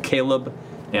trigger Caleb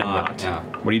and not.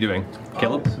 What are you doing,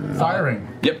 Caleb? Firing.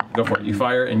 Yep, go for it. You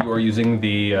fire, and you are using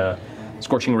the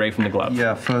scorching ray from the glove.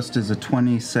 Yeah, first is a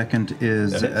 20, second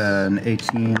is an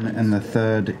 18, and the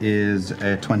third is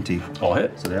a 20. All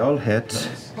hit. So they all hit.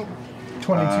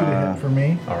 22 to hit for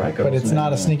me. All right, go. But it's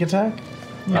not a sneak attack?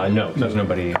 No, there's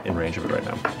nobody in range of it right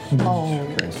now. Oh.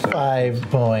 5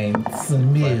 points.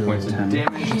 5 points of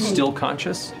damage. Still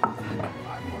conscious.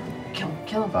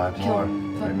 Kill him. 5 Kill more.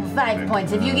 him. 5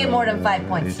 points. If you get more than 5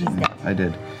 points, he's dead. I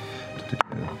did.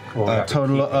 A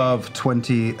total of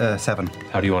 27.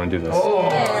 How do you want to do this?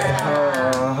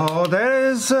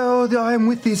 I'm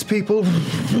with these people.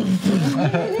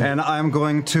 And I'm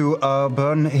going to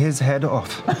burn his head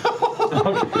off.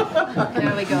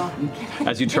 There we go.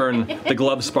 As you turn, the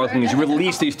glove sparkling as you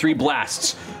release these 3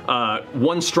 blasts.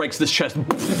 One strikes this chest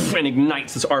and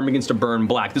ignites. This arm begins to burn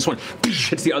black. This one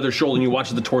hits the other shoulder, and you watch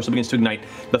as the torso begins to ignite.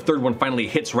 The third one finally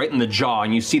hits right in the jaw,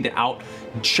 and you see the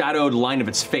out-shadowed line of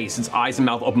its face. Its eyes and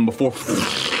mouth open before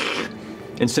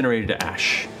incinerated to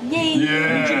ash. Yay!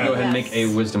 I need you to go ahead and make a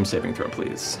wisdom saving throw,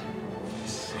 please.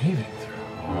 Saving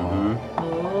throw.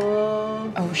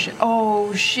 Oh shit!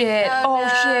 Oh shit! Oh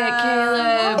shit,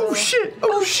 Caleb! Oh shit!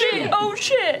 Oh shit! Oh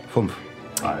shit!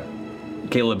 5.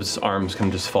 Caleb's arms kind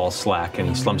of just fall slack, and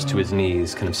he slumps to his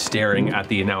knees, kind of staring at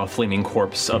the now flaming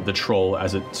corpse of the troll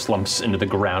as it slumps into the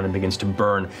ground and begins to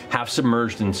burn, half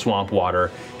submerged in swamp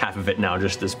water, half of it now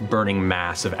just this burning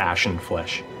mass of ashen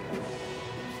flesh.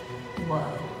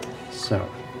 Whoa. So.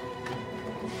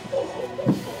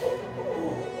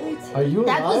 Are you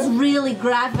That was really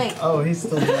graphic. Oh, he's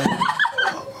still dead.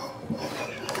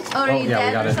 Oh, are you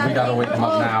dead or something? we gotta wake him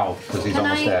up now because he's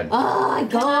almost dead. Oh, I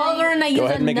go over and I use Go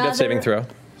ahead and make a death saving throw.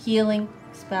 healing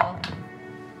spell.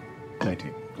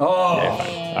 19. Oh,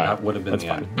 Yeah. that would have been the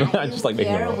end. I just like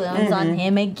making Cure it. wounds on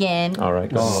him again. All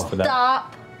right, go for that.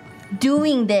 Stop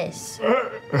doing this.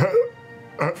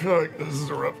 I feel like this is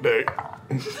a rough day.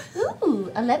 Ooh,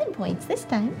 11 points this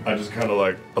time. I just kind of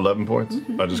like 11 points.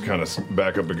 I just kind of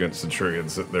back up against the tree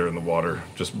and sit there in the water,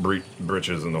 just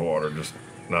britches in the water, just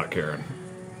not caring.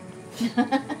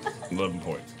 11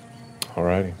 points.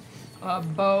 Alrighty.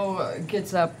 Bo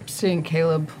gets up, seeing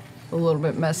Caleb a little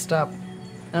bit messed up,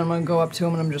 and I'm gonna go up to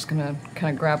him and I'm just gonna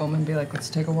kind of grab him and be like, "Let's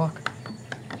take a walk."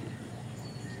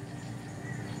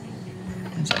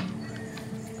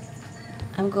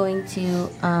 I'm going to,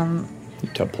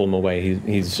 You pull him away.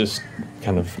 He's just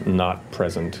kind of not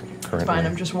present currently. Fine,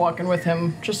 I'm just walking with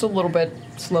him, just a little bit,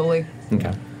 slowly.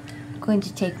 Okay. going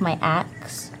to take my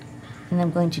axe and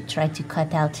I'm going to try to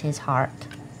cut out his heart.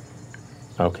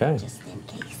 Okay. Just in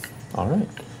case. All right.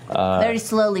 Very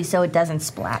slowly so it doesn't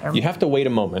splatter. You have to wait a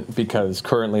moment because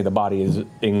currently the body is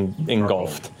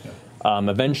engulfed.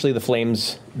 Eventually the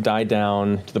flames die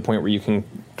down to the point where you can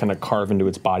kind of carve into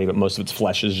its body, but most of its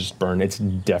flesh is just burned. It's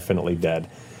definitely dead.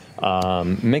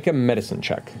 Make a medicine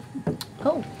check.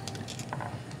 Oh.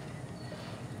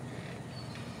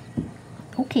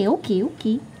 Okay.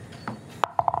 Okay.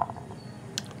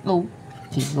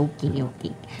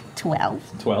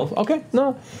 12. 12. Okay.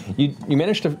 No, you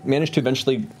managed to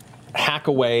eventually hack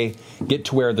away, get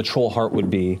to where the troll heart would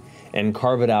be, and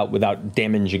carve it out without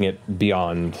damaging it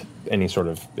beyond any sort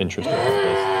of interest or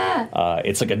purpose.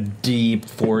 It's like a deep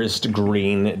forest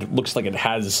green. It looks like it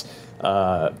has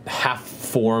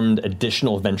half-formed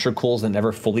additional ventricles that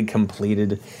never fully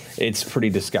completed. It's pretty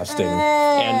disgusting.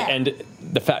 And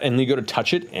you go to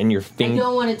touch it, and your I finger.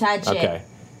 don't want to touch it. Okay.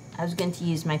 I was going to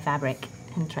use my fabric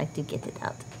and try to get it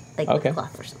out. Like Okay. with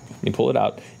cloth or something. You pull it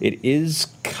out. It is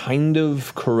kind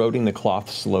of corroding the cloth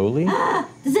slowly.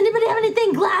 Does anybody have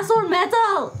anything, glass or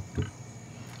metal?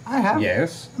 I have.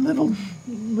 Yes. Little.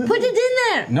 Put it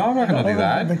in there. No, I'm not going to do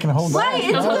that. They can hold Why?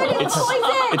 It's good. It's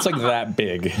poison. It's like that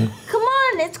big. Come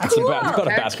on, it's It's cool. about a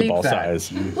basketball keep that.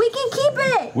 size. We can keep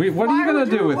it. What are you going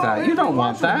to do with that? You don't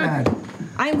want that.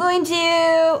 I'm going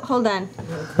to hold on.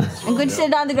 I'm going to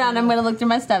sit on the ground. I'm going to look through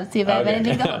my stuff, see if I have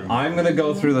anything going. I'm going to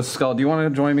go through the skull. Do you want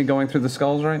to join me going through the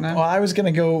skulls right now? Well, I was going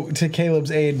to go to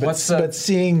Caleb's aid, but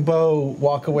seeing Bo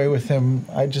walk away with him,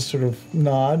 I just sort of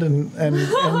nod and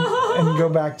go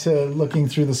back to looking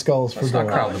through the skulls for gold.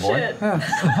 Crowd the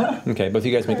boy. Okay, both of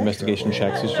you guys make investigation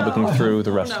checks. You're looking through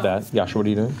the rest of that. Yasha, what are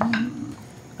you doing?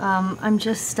 I'm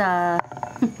just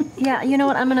Yeah, you know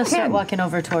what? I'm gonna start walking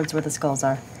over towards where the skulls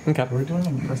are. Okay. Are we doing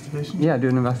an investigation? Yeah, do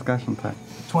an investigation check.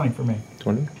 20 for me.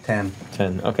 20? 10.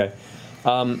 10, okay.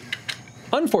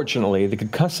 Unfortunately, the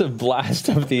concussive blast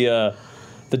of the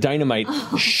dynamite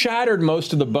shattered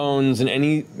most of the bones and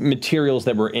any materials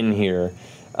that were in here.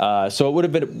 So it would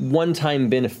have been at one time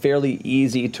been fairly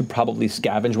easy to probably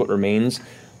scavenge what remains.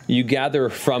 You gather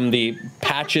from the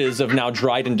patches of now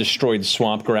dried and destroyed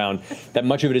swamp ground that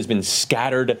much of it has been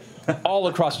scattered all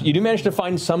across. You do manage to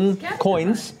find some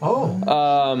coins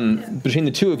between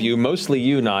the two of you, mostly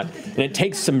you not, and it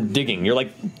takes some digging.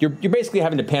 You're basically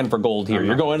having to pan for gold here.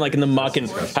 You're going like in the muck and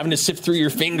having to sift through your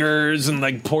fingers and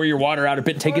like pour your water out a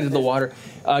bit, take it to the water.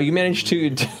 You managed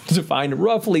to find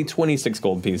roughly 26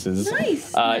 gold pieces,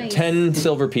 Nice. 10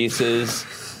 silver pieces,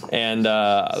 and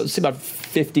let's see, about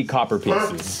 50 copper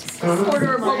pieces.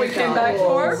 Quarter of what we came back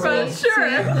for, but sure.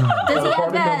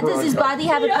 Does his body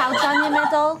have a pouch on him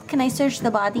at all? Can I search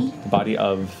the body? The body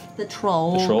of the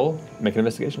troll. The troll? Make an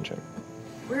investigation check.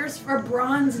 Where's our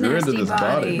bronze You're nasty into this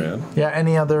body, man. Yeah,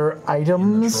 any other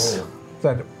items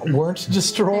that weren't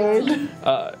destroyed?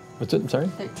 What's it? I'm sorry?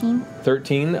 13.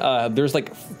 13. There's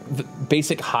like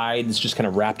basic hides just kind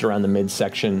of wrapped around the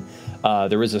midsection.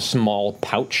 There is a small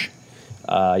pouch.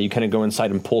 You kind of go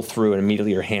inside and pull through, and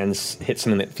immediately your hands hit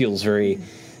something that feels very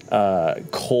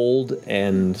cold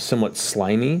and somewhat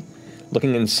slimy.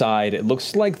 Looking inside, it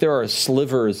looks like there are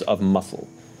slivers of muscle.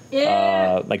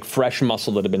 Like fresh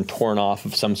muscle that had been torn off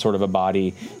of some sort of a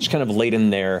body, just kind of laid in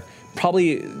there.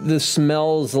 Probably the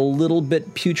smell's a little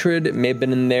bit putrid. It may have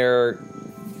been in there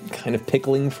kind of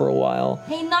pickling for a while.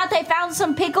 Hey, Not, I found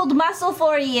some pickled muscle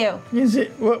for you. Is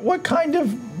it what kind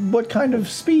of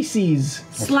species?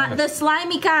 The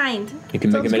slimy kind. You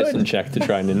can make a Sounds medicine good. check to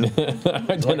try and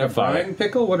identify. Like a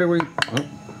pickle? What are we?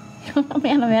 Oh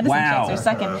man, the medicine Wow. checks are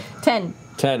second. 10.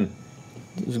 10.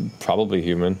 This is probably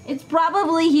human. It's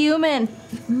probably human.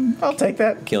 I'll take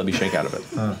that. Can't let me shake out of it.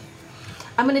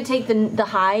 I'm gonna take the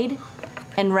hide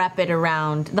and wrap it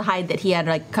around the hide that he had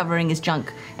like covering his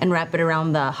junk and wrap it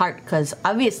around the heart because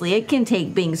obviously it can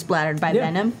take being splattered by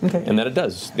venom. Okay. And that it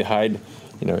does. The hide,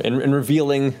 in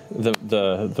revealing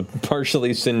the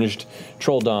partially singed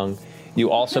troll dong, you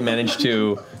also manage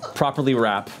to properly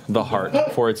wrap the heart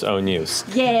for its own use.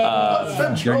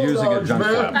 Yeah. You're using a junk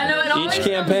flap. I know, it always Each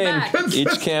comes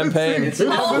back. campaign. It's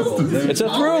a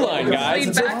through line, guys.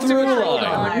 It's a through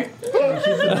line.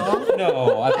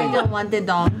 No, I I think don't want the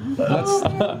dong.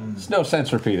 there's no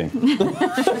sense repeating.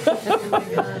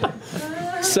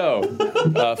 So,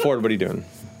 Ford, what are you doing?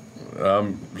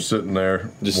 I'm sitting there,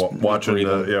 Just watching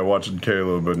breathing. watching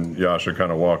Caleb and Yasha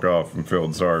kind of walk off and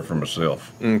feeling sorry for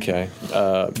myself. Okay.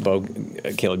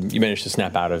 Caleb, you managed to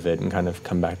snap out of it and kind of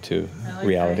come back to I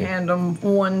reality. hand him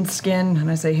one skin and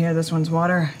I say, here, this one's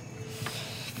water.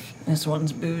 This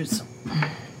one's booze.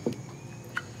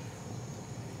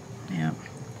 Yeah.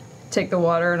 Take the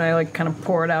water and I like kind of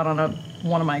pour it out on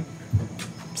one of my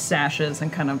sashes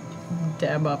and kind of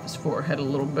dab up his forehead a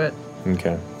little bit.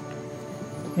 Okay.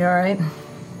 You all right?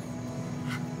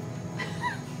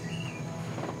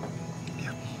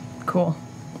 Cool.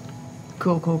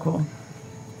 Cool.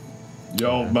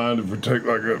 Y'all mind if we take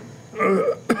like a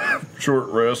short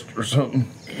rest or something?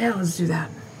 Yeah, let's do that.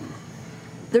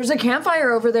 There's a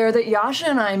campfire over there that Yasha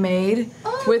and I made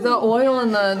with the oil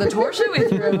and the torch that we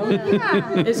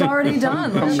threw. It's already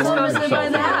done. Let's just go sit by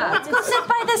that. Sit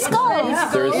by the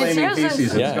skulls. There is Flaming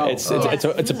pieces of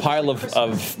skull. it's a pile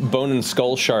of bone and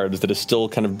skull shards that is still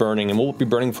kind of burning and will be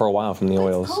burning for a while from the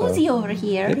oil. Cozy over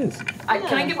here. It is. Can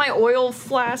I get my oil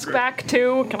flask back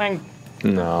too? Can I?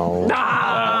 No.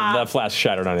 That flask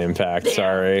shattered on impact.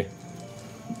 Sorry.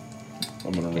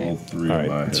 I'm gonna roll 3 All on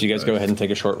my right. hit So you guys dice. go ahead and take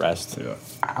a short rest. Yeah.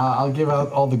 I'll give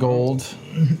out all the gold.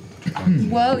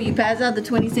 Whoa, you pass out the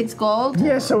 26 gold?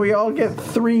 Yeah, so we all get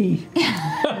 3. We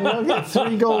all get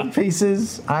 3 gold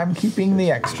pieces. I'm keeping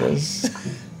the extras.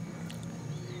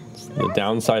 The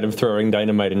downside of throwing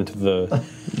dynamite into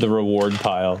the reward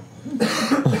pile.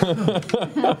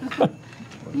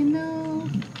 You know.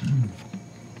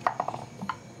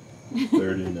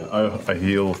 39. I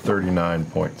heal 39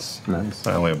 points. Nice.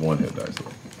 I only have 1 hit dice.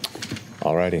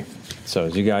 Alrighty. So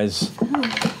as you guys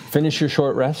finish your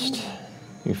short rest,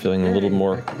 you're feeling a little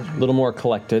more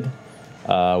collected.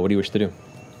 What do you wish to do?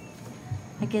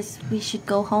 I guess we should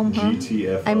go home, huh?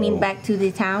 GTFO. I mean, back to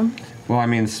the town. Well, I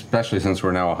mean, especially since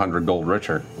we're now 100 gold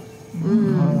richer.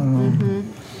 Mm-hmm.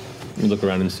 You look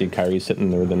around and see Kyrie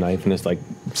sitting there with a knife and it's like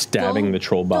stabbing the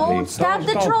troll body. Don't stab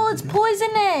the troll, it's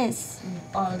poisonous.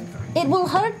 It will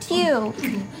hurt you.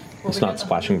 It's not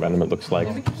splashing venom, it looks like.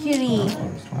 Cutie.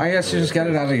 I guess you just get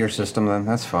it out of your system then.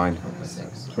 That's fine.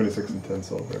 26 and 10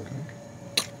 silver.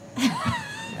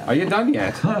 Are you done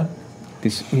yet?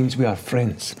 This means we are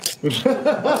friends. I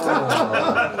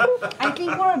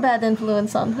think we're a bad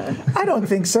influence on her. I don't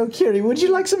think so, Kiri. Would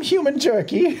you like some human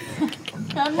jerky?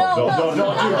 No.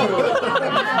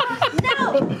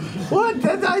 What?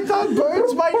 I thought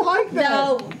birds might like that.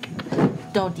 No.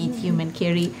 Don't eat human,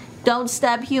 Kiri. Don't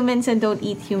stab humans and don't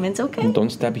eat humans, okay? Don't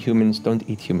stab humans, don't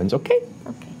eat humans, okay?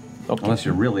 Okay. Unless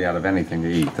you're really out of anything to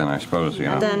eat, then I suppose,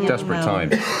 Then, desperate well,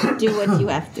 time. Do what you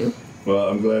have to. Well,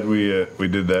 I'm glad we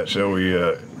did that. Shall we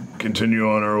continue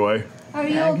on our way? Are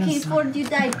you okay, Ford? You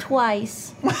died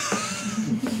twice.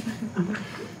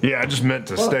 Yeah, I just meant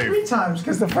to Well, stay. 3 times,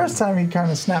 because the first time he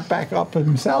kind of snapped back up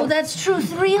himself. Oh, that's true.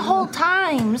 3 whole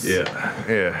times. Yeah,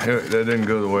 that didn't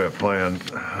go the way I planned.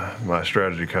 My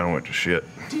strategy kind of went to shit.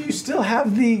 Do you still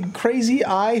have the crazy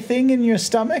eye thing in your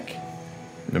stomach?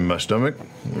 In my stomach?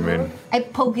 I mean, I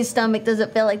poke his stomach. Does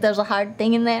it feel like there's a hard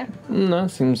thing in there? No,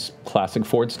 seems classic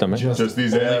Ford stomach. Just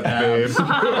these abs, babe.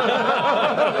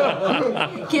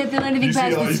 Can't feel anything You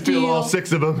past see all, the you feel all steel.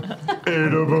 6 of them.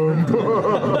 8 of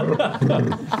them.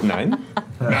 9?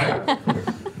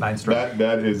 9 strike.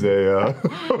 That is a,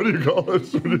 what do you call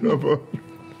this?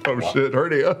 Oh shit,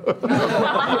 hernia.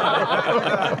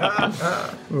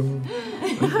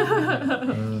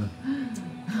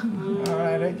 All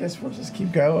right, I guess we'll just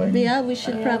keep going. Yeah, we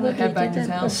should probably head back do to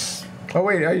that. town. Oh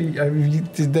wait,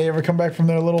 did they ever come back from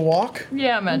their little walk?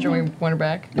 Yeah, imagine we went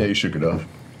back. Yeah, you shook it off.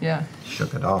 Yeah.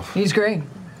 Shook it off. He's great.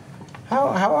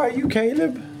 How are you,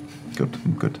 Caleb? Good,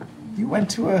 I'm good. You went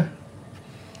to a.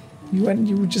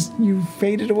 You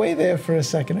faded away there for a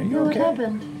second. Are you What okay?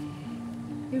 happened?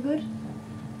 You good?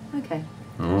 Okay.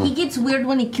 He gets weird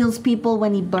when he kills people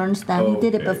when he burns them. He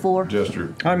did it before.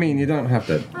 Gesture. I mean, you don't have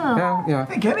to. Oh. Yeah. I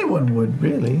think anyone would,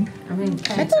 really. I mean,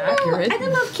 I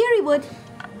don't know if Carrie would.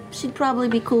 She'd probably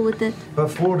be cool with it. But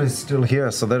Ford is still here,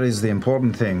 so that is the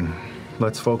important thing.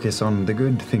 Let's focus on the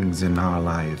good things in our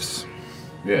lives.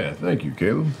 Yeah, thank you,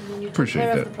 Caleb. Appreciate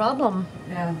Care of that. the problem.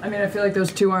 Yeah. I mean, I feel like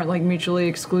those two aren't like mutually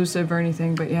exclusive or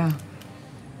anything, but yeah.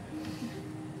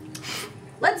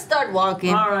 Let's start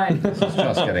walking. All right. It's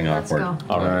just getting awkward.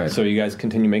 All right. So you guys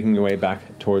continue making your way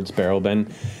back towards Barrel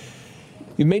Bend.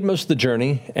 You've made most of the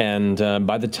journey, and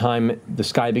by the time the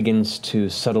sky begins to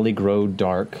subtly grow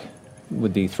dark,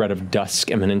 with the threat of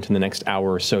dusk imminent in the next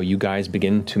hour or so, you guys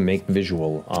begin to make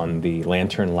visual on the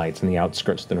lantern lights in the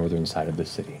outskirts of the northern side of the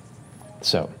city.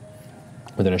 So,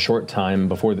 within a short time,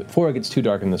 before it gets too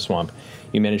dark in the swamp,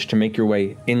 you manage to make your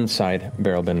way inside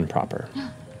Barrel Bend proper.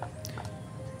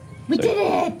 We So did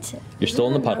it! You're still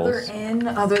in the Another puddles. inn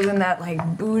other than that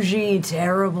like bougie,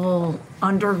 terrible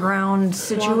underground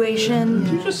situation.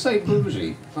 Did you just say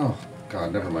bougie? Oh,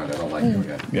 God, never mind. I don't like you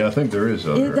again. Yeah, I think there is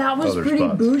other That was other pretty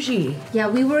spots. bougie. Yeah,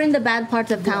 we were in the bad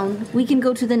part of town. We can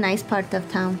go to the nice part of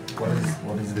town.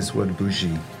 What is this word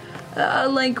bougie?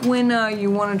 Like when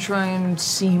you want to try and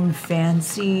seem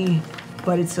fancy,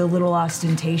 but it's a little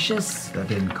ostentatious. Is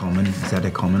that in common? Is that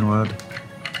a common word?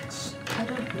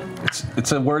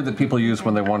 It's a word that people use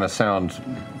when they want to sound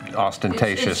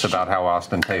ostentatious about how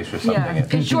ostentatious something Yeah,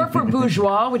 is. it's short for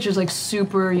bourgeois, which is like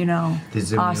super, The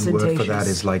Zimrian ostentatious. word for that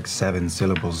is like 7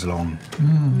 syllables long.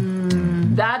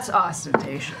 That's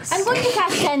ostentatious. I'm going to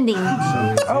cast sending.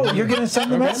 Oh, you're gonna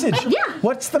send the message? Yeah.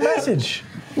 What's the message?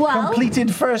 Well,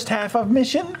 Completed first half of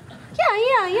mission.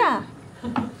 yeah.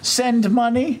 Send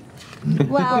money.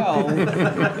 Well,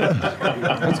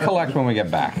 Let's collect when we get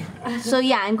back. so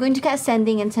yeah, I'm going to cast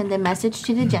sending and send a message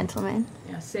to the gentleman.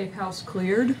 Yeah, safe house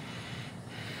cleared.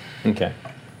 Okay.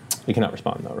 You cannot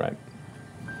respond, though, right?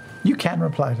 You can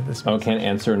reply to this. Oh, can't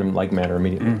answer in a like manner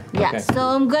immediately. Yeah, Okay. so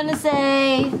I'm gonna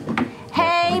say,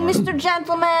 hey, Mr.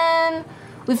 Gentleman,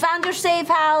 we found your safe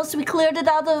house. We cleared it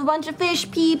out of a bunch of fish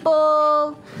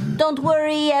people. Don't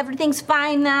worry, everything's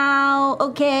fine now.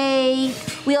 Okay.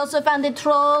 We also found a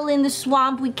troll in the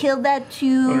swamp. We killed that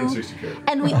too. 160 characters.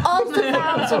 And we also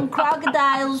found some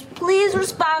crocodiles. Please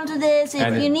respond to this. If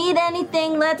And you need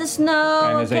anything, let us know.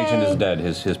 And his okay? agent is dead.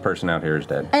 His person out here is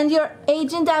dead. And your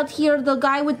agent out here, the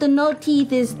guy with the no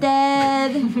teeth, is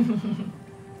dead.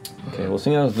 Okay, well,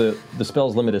 seeing as the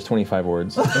spell's limit is 25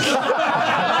 words.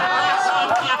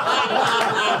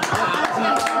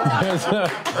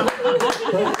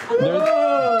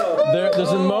 There's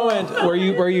a moment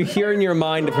where you hear in your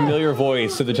mind a familiar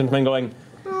voice of the gentleman going,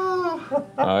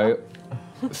 I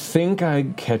think I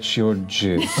catch your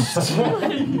gist.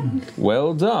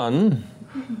 Well done.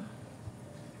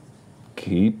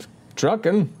 Keep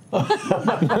trucking.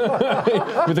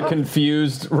 With a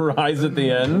confused rise at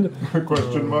the end.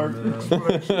 Question mark.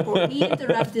 He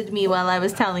interrupted me while I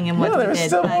was telling him what No, he there's did.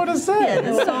 still but- more to say. Yeah,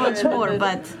 there's so much more,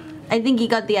 but I think he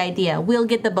got the idea. We'll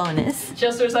get the bonus.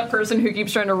 Just there's that person who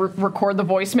keeps trying to record the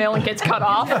voicemail and gets cut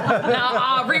off.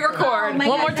 Now, re-record. One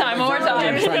more time. I'm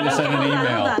trying to send an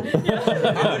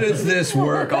email. How does this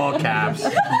work? All caps.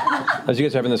 As you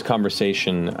guys are having this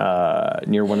conversation,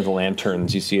 near one of the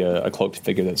lanterns, you see a cloaked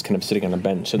figure that's kind of sitting on a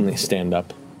bench suddenly stand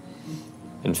up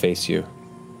and face you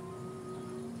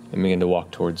and begin to walk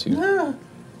towards you.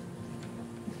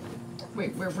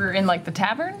 Wait, we're in like the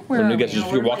tavern? And you guys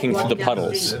you're walking through the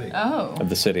puddles Oh. of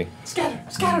the city.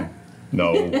 Scatter.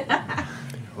 No.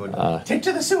 Take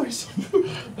to the sewers.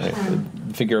 Right,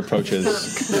 the figure approaches.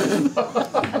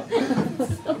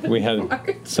 We had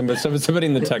somebody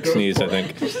in the tech sneeze, I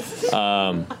think.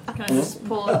 Can I just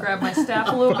grab my staff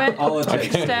a little bit? All it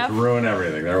takes is Staff. ruin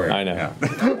everything. There we go. I know.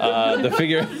 The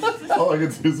figure. All I can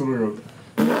see is somebody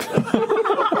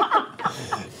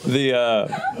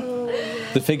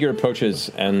The figure approaches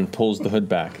and pulls the hood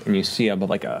back, and you see a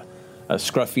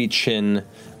scruffy chin,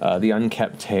 the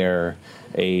unkept hair,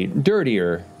 a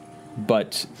dirtier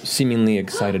but seemingly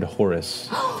excited Horace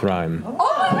Thrime. Oh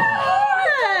my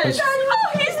God! Oh,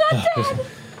 he's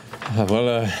not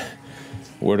dead.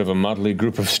 Word of a motley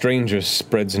group of strangers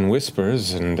spreads in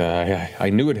whispers, and I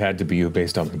knew it had to be you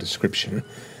based on the description.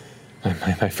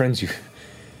 My friends,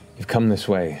 you've come this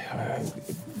way.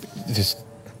 This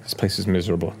place is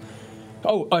miserable.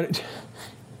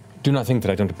 Do not think that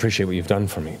I don't appreciate what you've done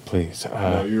for me, please.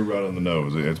 No, you're right on the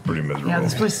nose. It's pretty miserable. Yeah,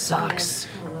 this place sucks.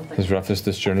 As rough as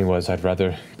this journey was, I'd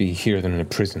rather be here than in a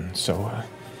prison. So,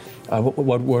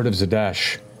 what word of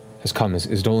Zadash has come?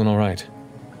 Is Dolan all right?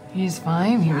 He's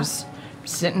fine. He was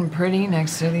sitting pretty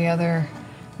next to the other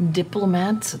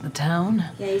diplomats at the town.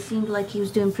 Yeah, he seemed like he was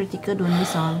doing pretty good when we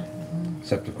saw him.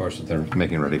 Except, of course, that they're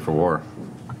making ready for war.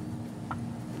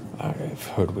 I've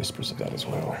heard whispers of that as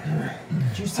well.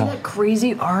 Did you see that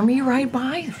crazy army ride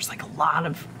by? There was like a lot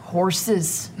of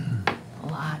horses. A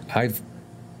lot. I've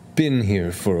been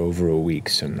here for over a week,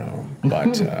 so no.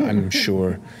 But I'm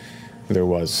sure there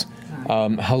was.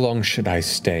 How long should I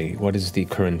stay? What is the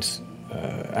current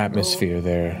atmosphere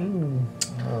there?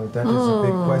 Oh, that is a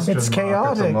big question. It's mark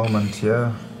at the chaotic. moment,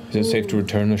 yeah. Is it safe to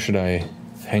return, or should I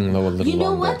hang low a little You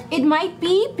know longer? what? It might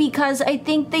be because I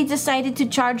think they decided to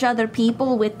charge other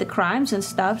people with the crimes and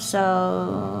stuff,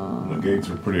 so... The gates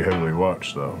are pretty heavily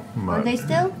watched, though. Are they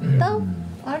still, though?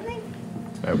 Are they?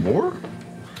 At war?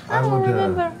 I don't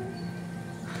remember.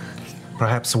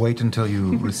 Perhaps wait until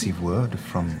you receive word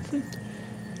from him.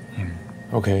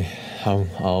 Okay,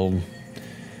 I'll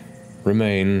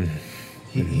remain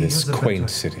in this has a quaint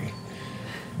better- city.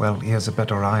 Well, he has a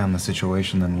better eye on the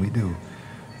situation than we do.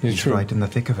 It's He's true. right in the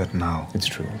thick of it now. It's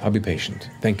true. I'll be patient.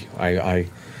 Thank you.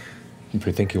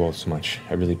 Thank you all so much.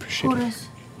 I really appreciate it. Horace,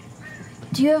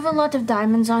 do you have a lot of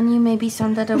diamonds on you? Maybe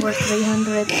some that are worth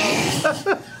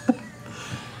 300?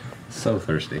 So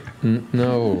thirsty.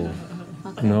 No.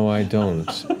 Okay. No, I don't.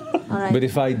 All right. But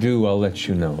if I do, I'll let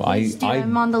you know.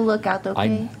 I'm on the lookout,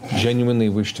 okay? I genuinely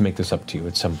wish to make this up to you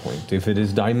at some point. If it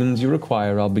is diamonds you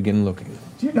require, I'll begin looking.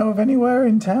 Do you know of anywhere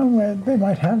in town where they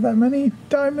might have that many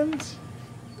diamonds?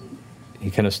 He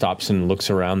kind of stops and looks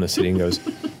around the city and goes,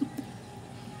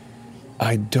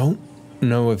 I don't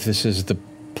know if this is the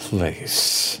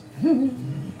place.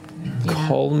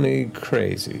 Call me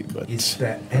crazy, but... Is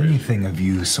there anything of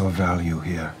use or value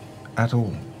here at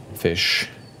all? Fish.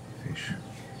 Fish.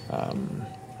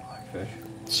 Fish.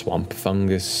 Swamp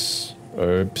fungus,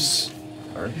 herbs.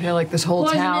 Yeah, like this whole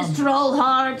town. Poisonous troll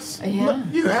hearts. Yeah.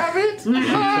 You have it?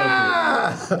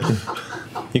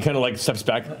 He kind of like steps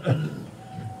back.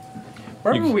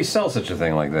 Where would we sell such a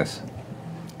thing like this?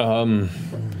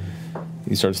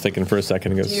 He starts thinking for a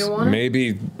second and Do you goes, want it?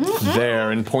 maybe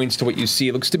there, and points to what you see.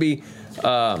 It looks to be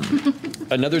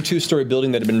another two-story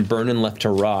building that had been burned and left to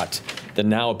rot that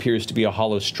now appears to be a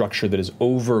hollow structure that is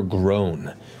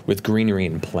overgrown with greenery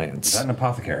and plants. Is that an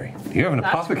apothecary? You have an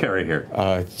apothecary here.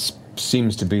 It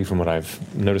seems to be from what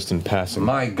I've noticed in passing.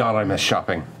 My God, I miss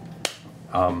shopping.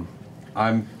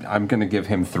 I'm gonna give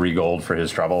him 3 gold for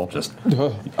his trouble. Just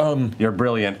you're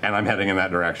brilliant, and I'm heading in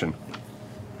that direction.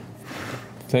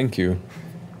 Thank you.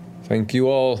 Thank you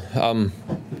all.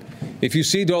 If you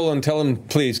see Dolan, tell him,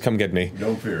 please come get me.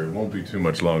 Don't fear, it won't be too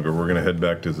much longer. We're going to head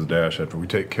back to the Dash after we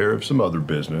take care of some other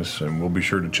business, and we'll be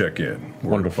sure to check in.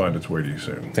 We're going to find its way to you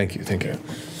soon. Thank you, thank you.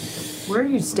 Where are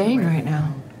you staying right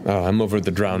now? I'm over at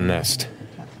the Drowned Nest.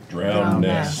 Drowned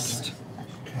Nest.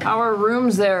 How are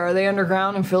rooms there? Are they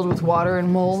underground and filled with water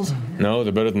and mold? No,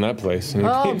 they're better than that place. And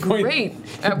Oh, he point- great.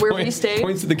 At where we stayed?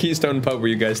 Points to the Keystone Pub where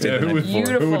you guys stayed. Yeah, the who night would,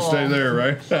 before. who would stay there,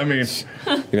 right? I mean,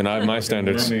 even I have my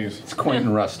standards. It's quaint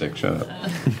and rustic. Shut up.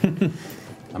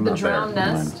 I'm The not Drowned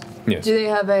there. Nest? Yes. Do they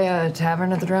have a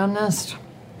tavern at the Drowned Nest?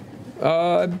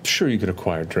 I'm sure you could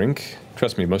acquire a drink.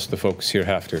 Trust me, most of the folks here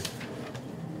have to.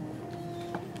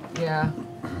 Yeah.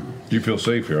 Do you feel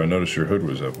safe here? I noticed your hood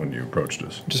was up when you approached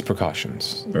us. Just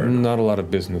precautions. Not a lot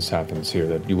of business happens here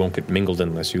that you won't get mingled in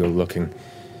unless you go looking.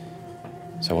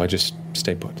 So I just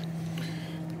stay put.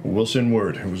 We'll send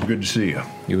word. It was good to see you.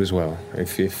 You as well.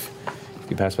 If you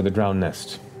pass by the Drowned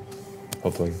Nest,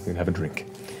 hopefully you can have a drink.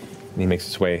 And he makes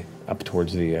his way up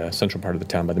towards the central part of the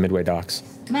town by the Midway docks.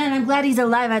 Man, I'm glad he's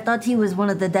alive. I thought he was one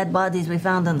of the dead bodies we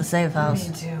found in the safe house.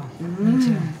 Me too. Me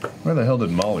too. Where the hell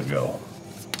did Molly go?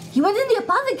 He went in the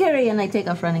apothecary, and I take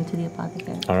off running to the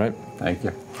apothecary. All right. Thank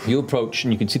you. You approach,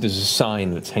 and you can see there's a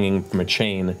sign that's hanging from a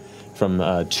chain from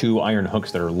 2 iron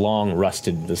hooks that are long,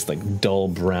 rusted, this like dull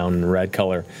brown and red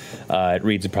color. It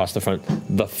reads across the front,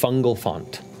 the fungal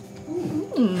font.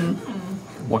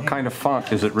 What kind of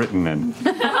font is it written in?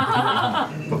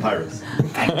 Papyrus.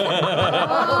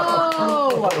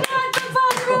 Oh!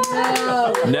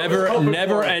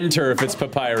 Never enter if it's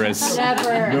papyrus.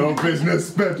 Never. No business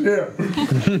spent here.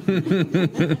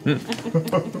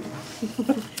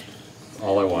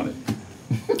 All I wanted.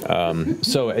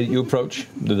 So you approach.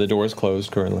 The door is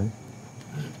closed currently.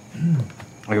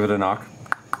 I'll give it a knock.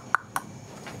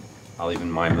 I'll even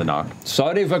mime the knock.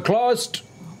 Sorry, we're closed.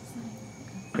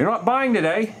 You're not buying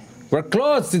today? We're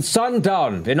closed. It's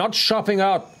sundown. We're not shopping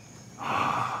out.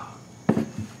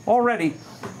 Already.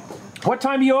 What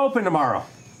time do you open tomorrow?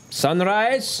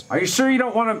 Sunrise. Are you sure you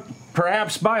don't want to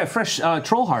perhaps buy a fresh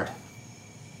troll heart?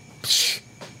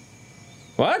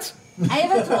 What? I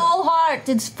have a troll heart.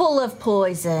 It's full of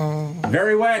poison.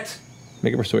 Very wet.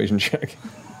 Make a persuasion check.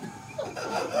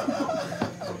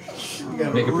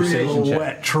 Make a persuasion check.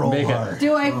 Wet troll heart.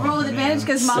 Do I roll with advantage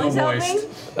because Molly's helping?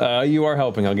 You are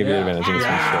helping. I'll give you advantage.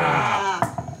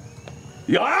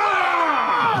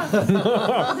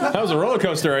 That was a roller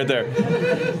coaster right there.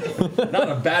 Not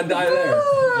a bad die there.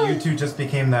 You two just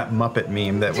became that Muppet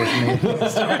meme that was made.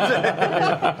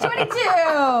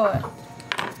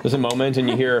 22! There's a moment and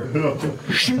you hear...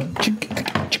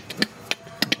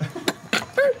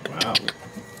 Wow.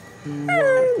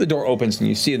 The door opens and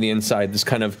you see on the inside this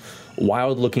kind of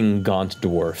wild-looking gaunt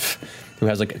dwarf who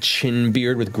has like a chin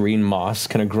beard with green moss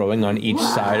kind of growing on each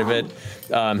side of it.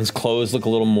 His clothes look a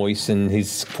little moistened.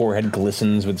 His forehead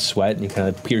glistens with sweat, and he kind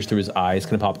of peers through his eyes,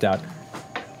 kind of popped out.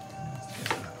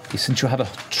 You said you have a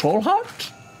troll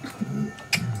heart?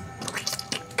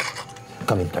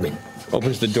 Come in, come in.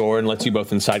 Opens the door and lets you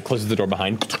both inside, closes the door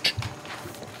behind.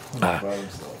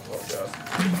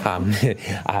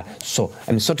 So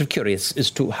I'm sort of curious as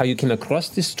to how you came across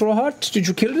this troll heart. Did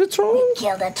you kill the troll? We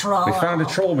killed a troll. We found a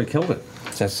troll and we killed it.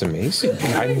 That's amazing.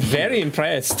 I'm very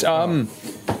impressed. Do you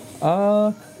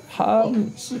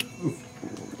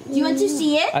want to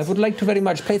see it? I would like to very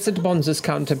much place it upon this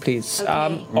counter, please.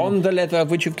 Okay. On the leather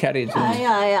which you've carried.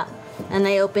 Yeah. And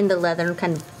I open the leather and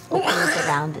kind of open it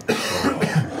around it.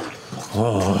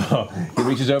 Oh. He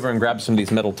reaches over and grabs some of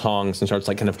these metal tongs and starts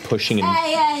like kind of pushing and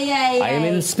I am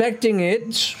inspecting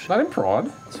it. Let him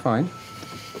prod. It's fine.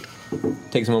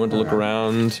 Takes a moment to look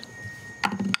around.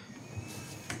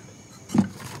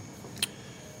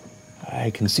 I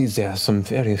can see there are some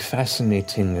very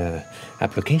fascinating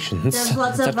applications There's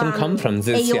lots that of can come from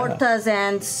this. aortas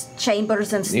and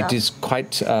chambers and stuff. It is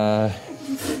quite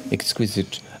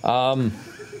exquisite. I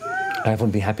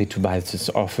would be happy to buy this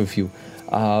off of you.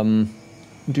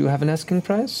 Do you have an asking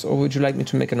price, or would you like me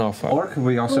to make an offer? Or could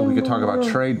we could talk about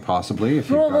trade possibly if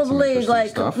you've got some Probably interesting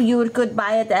like stuff. you could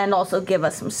buy it and also give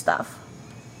us some stuff.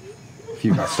 If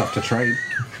you've got stuff to trade.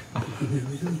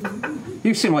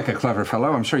 You seem like a clever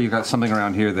fellow. I'm sure you've got something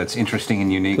around here that's interesting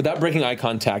and unique. Without breaking eye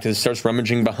contact, it starts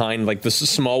rummaging behind like this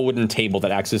small wooden table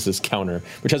that acts as this counter,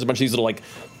 which has a bunch of these little like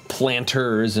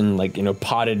planters and like, you know,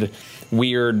 potted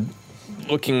weird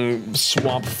looking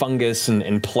swamp fungus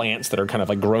and plants that are kind of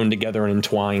like grown together and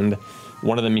entwined.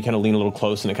 One of them you kind of lean a little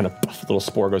close and it kind of a little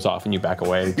spore goes off and you back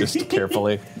away just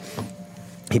carefully.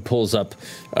 He pulls up,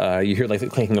 you hear like the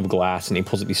clanking of glass, and he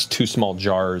pulls up these 2 small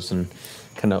jars and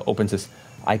kind of opens this.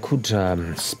 I could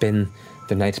spend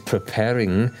the night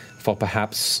preparing for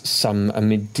perhaps some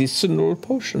medicinal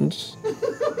potions.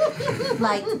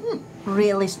 Like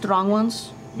really strong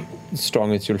ones? As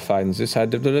strong as you'll find this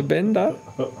side of the bender.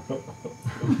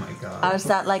 Oh my god. Or is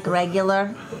that like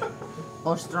regular?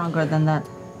 Or stronger than that?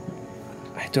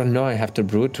 I don't know. I have to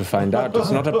brew it to find out.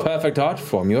 It's not a perfect art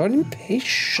form. You're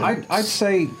impatient. I'd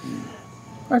say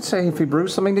if we brew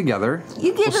something together,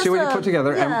 You give we'll see us what you a- put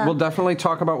together, yeah. and we'll definitely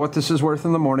talk about what this is worth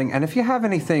in the morning. And if you have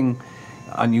anything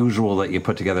unusual that you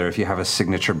put together, if you have a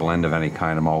signature blend of any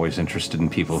kind, I'm always interested in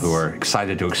people who are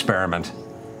excited to experiment.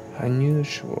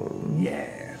 Unusual.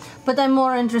 Yeah. But I'm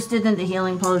more interested in the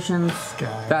healing potions.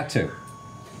 That too.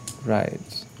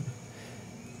 Right.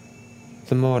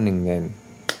 The morning then.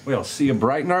 We'll see you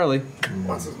bright and early.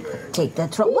 What's his name? Take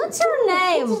that troll. What's your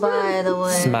name, by the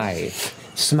way? Smythe.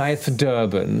 Smythe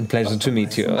Durban. Pleasure to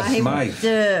meet you. Smythe. Do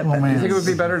you think it would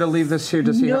be better to leave this here?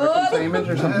 Does he have a containment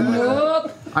or something?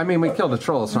 Nope. I mean, we killed a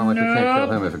troll. It's not like we can't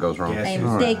kill him if it goes wrong.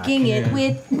 I'm taking it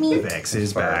with me. Vex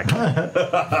is back.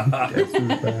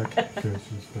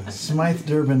 Smythe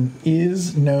Durbin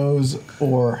is, knows,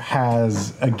 or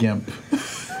has a gimp.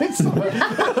 It's not.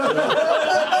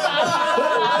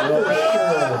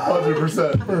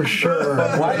 100%. For sure.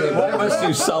 Why must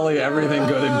you sully everything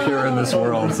good and pure in this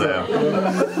world, Sam?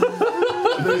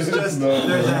 There's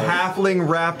a halfling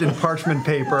wrapped in parchment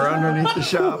paper underneath the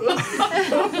shop.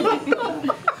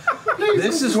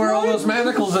 This is where all those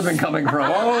manacles have been coming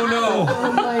from. Oh no!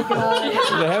 Oh my god.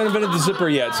 They haven't invented the zipper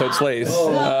yet, so it's lace.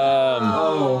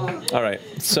 All right,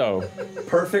 so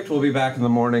perfect. We'll be back in the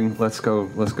morning. Let's go.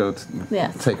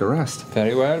 Yeah. Take a rest.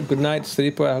 Very well. Good night.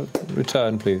 Sleep well.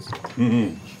 Return, please.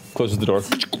 Mm-hmm. Closes the door.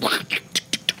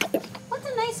 What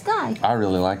a nice guy. I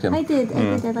really liked him. I did.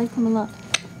 I liked him a lot.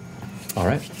 All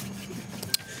right.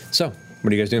 So,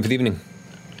 what are you guys doing for the evening?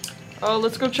 Oh,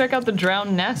 let's go check out the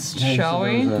drowned nest, shall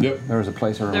we? There was a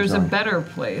place around. There's a better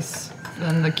place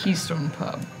than the Keystone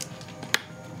Pub.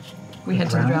 We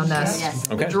head to the drowned nest. Yes.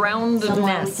 Okay. Drowned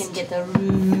Somewhere we nest. can get a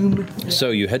room.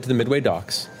 So you head to the Midway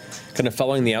docks, kind of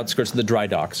following the outskirts of the dry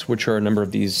docks, which are a number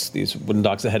of these wooden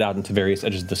docks that head out into various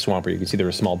edges of the swamp, where you can see there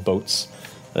are small boats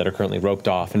that are currently roped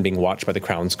off and being watched by the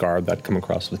Crown's Guard that come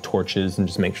across with torches and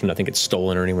just make sure nothing gets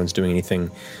stolen or anyone's doing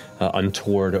anything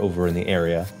untoward over in the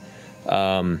area.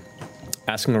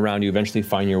 Asking around, you eventually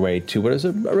find your way to what is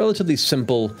a relatively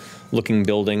simple-looking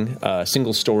building,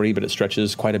 single story, but it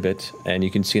stretches quite a bit, and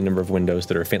you can see a number of windows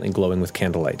that are faintly glowing with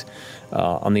candlelight.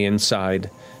 On the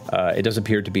inside, it does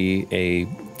appear to be a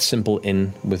simple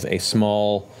inn with a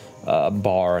small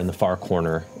bar in the far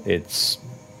corner. It's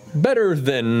better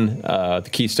than the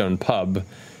Keystone Pub,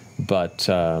 but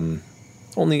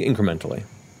only incrementally.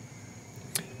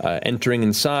 Entering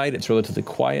inside, it's relatively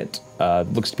quiet.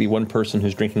 Looks to be one person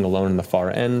who's drinking alone in the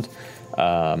far end.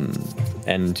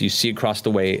 And you see across the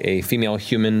way a female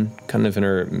human, kind of in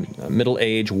her middle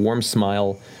age, warm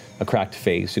smile, a cracked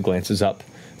face, who glances up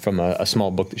from a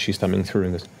small book that she's thumbing through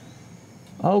and goes,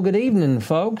 "Oh, good evening,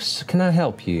 folks. Can I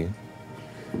help you?"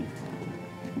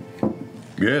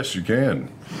 Yes, you can.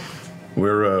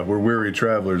 We're weary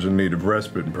travelers in need of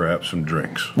respite and perhaps some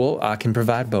drinks. Well, I can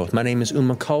provide both. My name is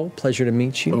Uma Cole. Pleasure to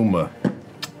meet you. Uma.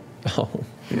 Oh.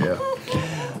 Yeah.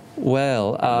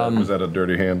 Well, was that a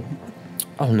dirty hand?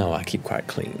 Oh, no, I keep quite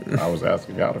clean. I was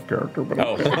asking out of character, but...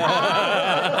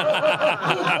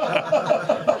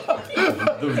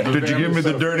 Did you give me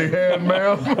the dirty hand,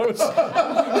 ma'am?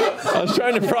 I was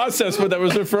trying to process what that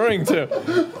was referring to.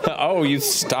 Oh, you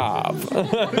stop.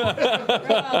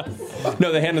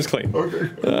 No, the hand is clean. Okay.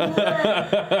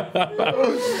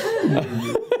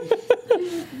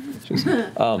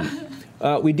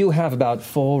 We do have about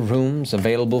 4 rooms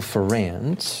available for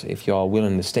rent, if you are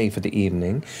willing to stay for the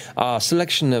evening. Our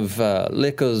selection of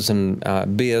liquors and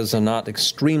beers are not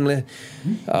extremely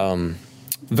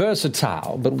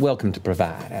versatile, but welcome to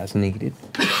provide as needed.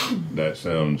 That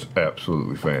sounds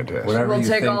absolutely fantastic. Whatever you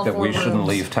think all that we 4 shouldn't rooms.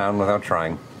 leave town without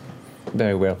trying.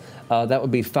 Very well. That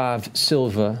would be 5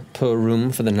 silver per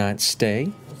room for the night's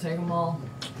stay. We'll take them all.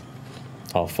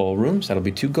 All 4 rooms. That'll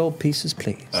be 2 gold pieces,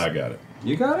 please. I got it.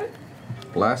 You got it?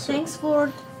 Bless it. Thanks,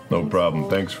 Ford. No problem.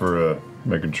 Thanks for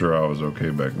making sure I was okay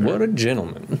back there. What a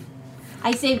gentleman.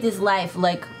 I saved his life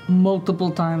like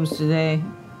multiple times today.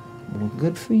 Well,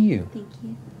 good for you. Thank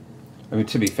you. I mean,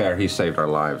 to be fair, he saved our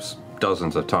lives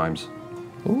dozens of times.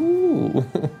 Ooh.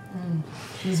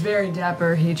 He's very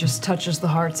dapper. He just touches the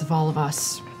hearts of all of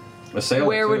us. A sailor,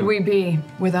 Where would too. we be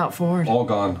without Ford? All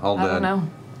gone, all I dead. don't know.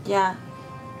 Yeah.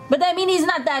 But I mean, he's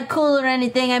not that cool or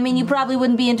anything. I mean, you probably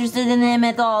wouldn't be interested in him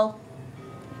at all.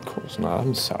 Of course not.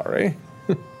 I'm sorry.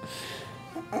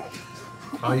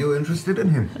 Are you interested in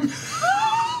him?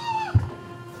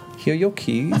 Here are your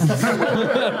keys.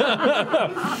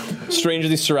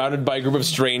 Strangely surrounded by a group of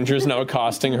strangers now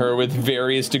accosting her with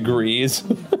various degrees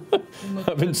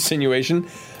of insinuation.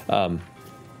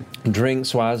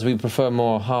 Drinks-wise, we prefer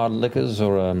more hard liquors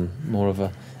or more of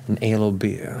an ale or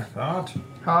beer.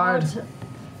 Hard.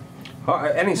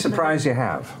 Any surprise you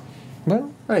have?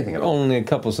 Well, anything at all. Only a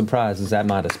couple surprises at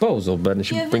my disposal, but Do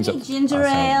she you have brings any up ginger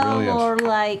ale or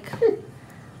like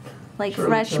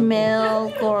fresh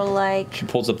milk or like? She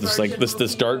pulls up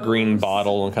this dark green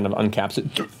bottle and kind of uncaps it.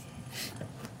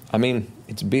 I mean,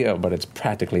 it's beer, but it's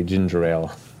practically ginger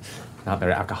ale. Not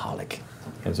very alcoholic.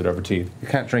 Hands it over to you. You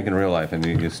can't drink in real life, and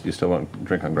you still won't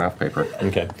drink on graph paper.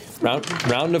 Okay.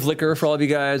 Round of liquor for all of you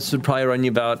guys would probably run you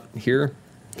about here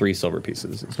 3 silver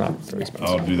pieces. It's not very expensive.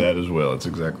 I'll do that as well. That's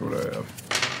exactly what I have.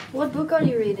 What book are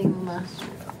you reading, Master?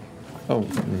 Oh,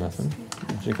 nothing.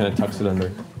 She kind of tucks it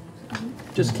under.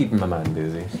 Just keeping my mind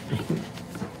busy.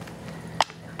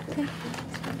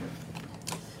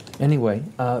 Anyway,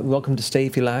 welcome to stay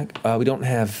if you like. We don't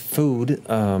have food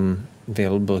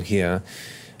available here.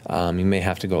 You may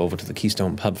have to go over to the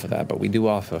Keystone Pub for that, but we do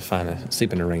offer finer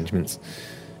sleeping arrangements.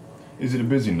 Is it a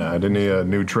busy night? Any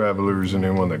new travelers,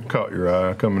 anyone that caught your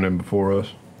eye coming in before us?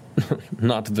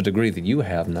 Not to the degree that you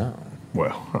have now.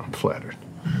 Well, I'm flattered.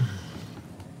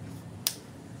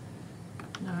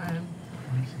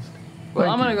 Well,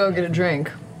 I'm gonna go get a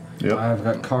drink. Yep. I've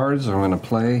got cards, I'm going to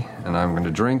play, and I'm going to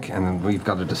drink, and then we've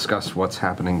got to discuss what's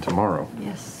happening tomorrow.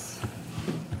 Yes.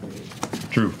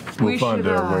 True. We'll We find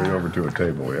should, our way over to a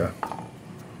table, yeah?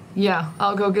 Yeah,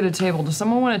 I'll go get a table. Does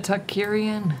someone want to tuck Kiri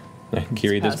in?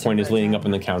 Kiri at this point is leaning up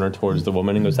on the counter towards the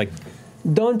woman and goes like,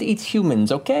 "Don't eat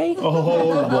humans, okay?"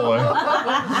 Oh, boy.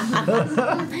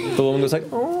 The woman goes like,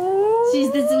 "Oh."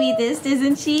 She's the sweetest,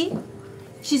 isn't she?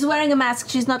 She's wearing a mask.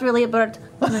 She's not really a bird.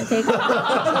 I'm gonna take her.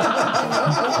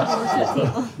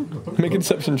 Make a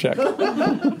deception check.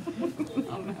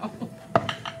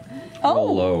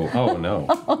 Oh. Low. Oh, no.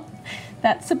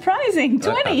 That's surprising.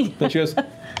 20. Then she goes,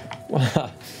 "Wow,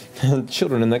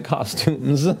 children in their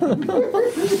costumes."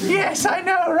 Yes, I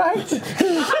know, right?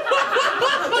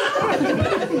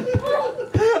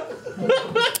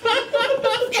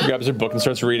 She grabs her book and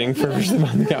starts reading for them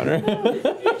on the counter.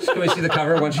 Can we see the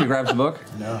cover once she grabs the book?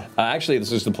 No. Actually,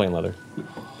 this is the plain leather.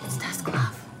 It's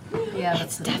Dusklove. Yeah,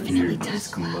 it's definitely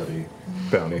Dusklove. Bloody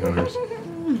bounty hunters. All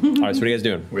right, so what are you guys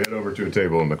doing? We head over to a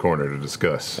table in the corner to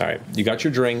discuss. All right, you got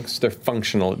your drinks. They're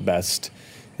functional at best.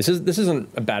 This isn't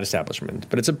a bad establishment,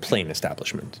 but it's a plain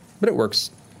establishment. But it works.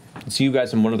 It's you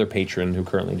guys and one other patron who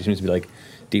currently seems to be like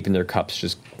deep in their cups,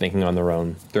 just thinking on their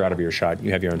own. They're out of earshot.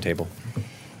 You have your own table.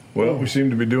 Well, we seem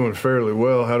to be doing fairly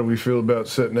well. How do we feel about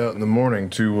setting out in the morning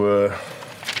to,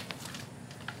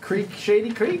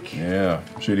 Shady Creek? Yeah,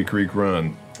 Shady Creek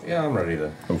Run? Yeah, I'm ready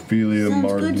to. Ophelia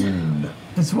Mardoon.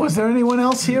 Was there anyone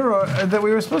else here that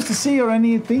we were supposed to see, or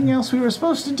anything else we were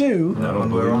supposed to do? No,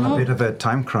 we're on a bit of a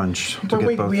time crunch to But get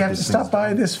wait, both we of have to these stop things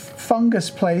by this fungus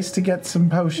place to get some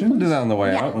potions. We'll do that on the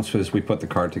way out once we put the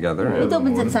card together. It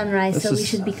opens at sunrise, This so we is-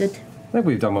 should be good. I think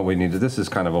we've done what we needed. This is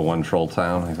kind of a one-troll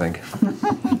town, I think.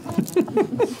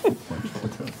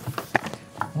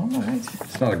 All right.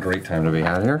 It's not a great time to be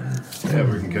out here. Yeah,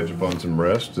 we can catch up on some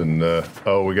rest, and,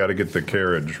 we got to get the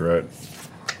carriage, right?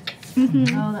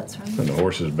 Oh, that's right. And the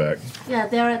horses back. Yeah,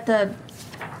 they're at the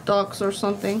docks or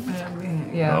something.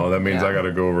 Yeah. Oh, that means yeah. I got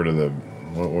to go over to the,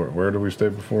 where did we stay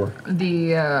before?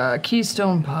 The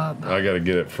Keystone Pub. I got to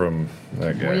get it from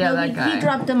that guy. Well, yeah, No, that guy. He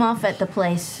dropped them off at the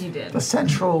place. He did. The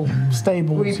central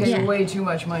stables. We paid Yeah. way too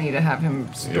much money to have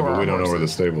him store Yeah, but we our don't know where the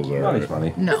horses. stables are. Not right? as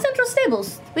funny. No. The central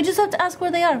stables. We just have to ask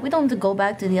where they are. We don't have to go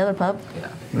back to the other pub.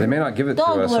 They may not give it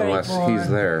Don't to us worry, unless boy. he's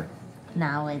there.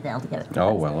 Now they'll get it.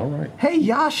 Oh, well, all right. Hey,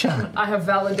 Yasha. I have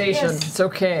validation. Yes. It's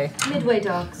okay. Midway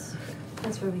Docks.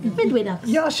 That's where we go. Midway docks.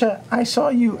 Yasha, I saw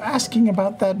you asking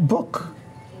about that book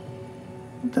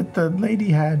that the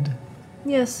lady had.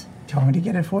 Yes. Do you want me to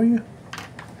get it for you?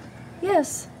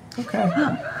 Yes. Okay.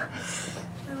 I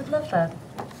would love that.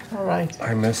 All right.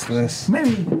 I missed this.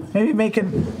 Maybe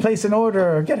place an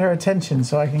order or get her attention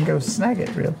so I can go snag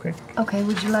it real quick. Okay,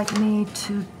 would you like me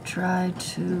to try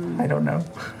to... I don't know.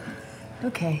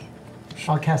 Okay.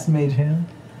 I'll cast Mage Hand.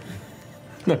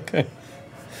 Okay.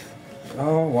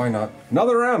 Oh, why not?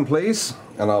 Another round, please.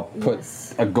 And I'll put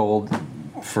a gold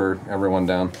for everyone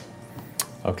down.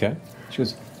 Okay. She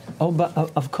goes, "Oh, but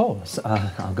of course.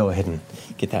 I'll go ahead and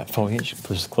get that for you." She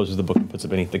closes the book and puts it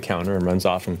beneath the counter and runs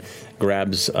off and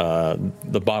grabs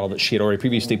the bottle that she had already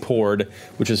previously poured,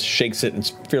 which is shakes it and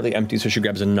it's fairly empty, so she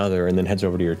grabs another and then heads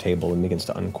over to your table and begins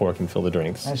to uncork and fill the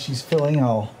drinks. As she's filling,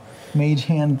 I'll Mage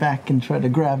Hand back and try to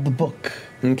grab the book.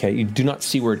 Okay, you do not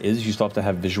see where it is. You still have to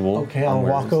have visual. Okay, on I'll where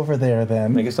it walk is. over there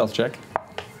then. Make a stealth check.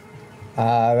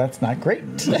 That's not great.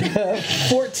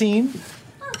 14.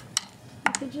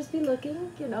 Could just be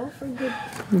looking, for good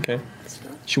Okay.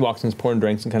 stuff. She walks and is pouring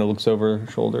drinks and kind of looks over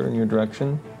her shoulder in your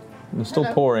direction. And still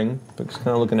Hello. pouring, but she's kind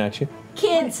of looking at you.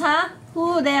 Kids, huh?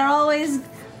 Ooh, they're always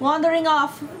wandering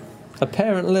off.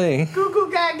 Apparently. Goo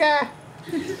goo gaga.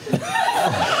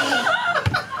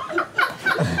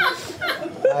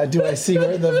 Do I see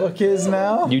where the book is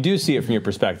now? You do see it from your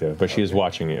perspective, but she is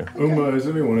watching you. Uma, has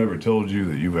anyone ever told you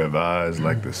that you have eyes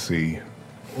like the sea?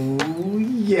 Oh,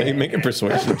 yeah. Hey, make a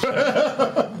persuasion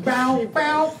check. Bow,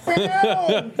 bow,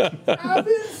 bow. I've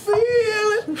been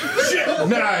feeling. Shit,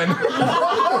 9.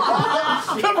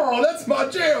 Come on, that's my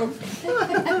jam.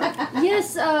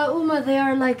 Yes, Uma, they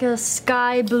are like a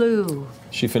sky blue.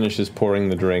 She finishes pouring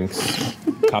the drinks,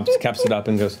 caps it up,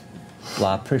 and goes, well,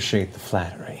 I appreciate the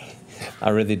flattery. I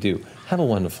really do. Have a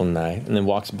wonderful night. And then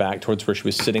walks back towards where she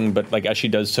was sitting, but like as she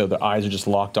does so, the eyes are just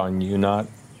locked on you, not.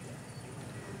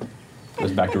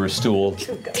 Goes back to her stool.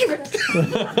 Ford,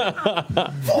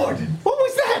 what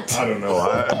was that? I don't know.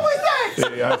 What was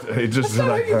that? He just. That's not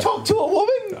how you talk to a woman.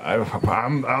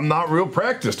 I'm not real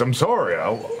practiced. I'm sorry.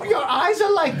 Your eyes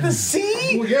are like the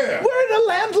sea. Well, yeah. We're in a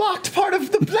landlocked part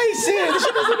of the place here.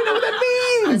 She doesn't even know what that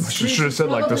means. Should have said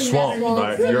like the swamp.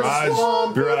 Like your eyes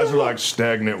are like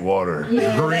stagnant water.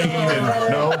 Yeah. Green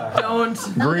and Don't.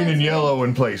 green and yellow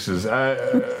in places.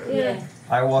 Yeah.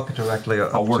 I walk directly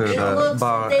up to They the look,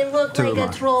 bar. they look to like my-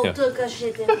 a troll Yeah. took a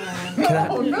shit in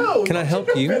there. Can I help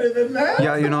you?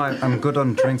 Yeah, you know, I'm good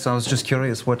on drinks. I was just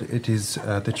curious what it is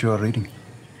that you are reading.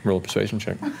 Roll a persuasion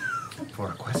check. For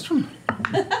a question?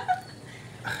 She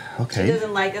Okay.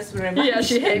 doesn't like us very much. Yeah,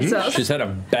 she hates us. She's had a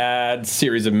bad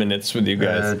series of minutes with you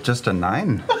guys. Just a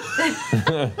 9.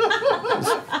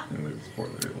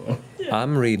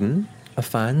 I'm reading a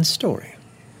fine story.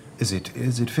 Is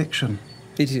it fiction?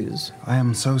 It is. I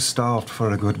am so starved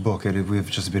for a good book. We've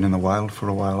just been in the wild for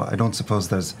a while. I don't suppose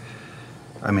there's...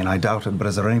 I mean, I doubt it, but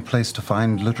is there any place to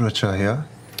find literature here?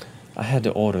 I had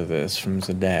to order this from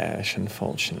Zadash,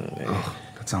 unfortunately. Oh,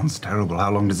 that sounds terrible.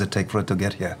 How long does it take for it to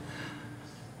get here?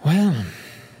 Well,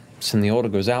 since the order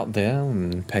goes out there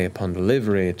and pay upon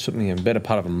delivery, it took me a better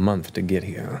part of a month to get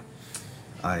here.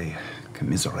 I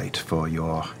commiserate for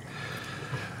your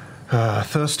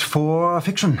thirst for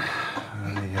fiction.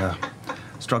 I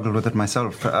struggled with it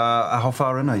myself. How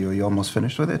far in are you? Are you almost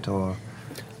finished with it, or...?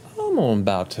 I'm on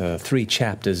about 3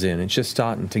 chapters in. It's just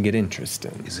starting to get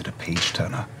interesting. Is it a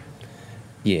page-turner?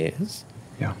 Yes.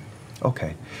 Yeah.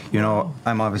 Okay. You know,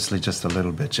 I'm obviously just a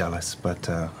little bit jealous, but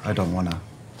I don't want to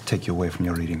take you away from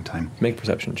your reading time. Make a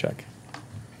perception check.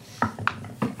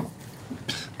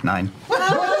 9.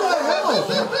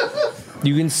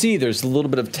 You can see there's a little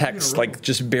bit of text, like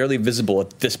just barely visible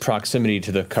at this proximity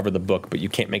to the cover of the book, but you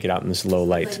can't make it out in this low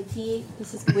light. With a T,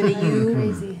 This is with a U,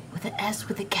 crazy. with an S,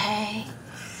 with a K,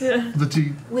 Yeah. The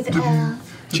T. with an L.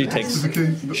 She takes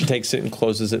it and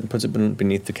closes it and puts it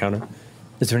beneath the counter.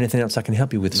 Is there anything else I can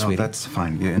help you with, No, sweetie? that's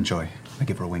fine. You enjoy. I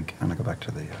give her a wink, and I go back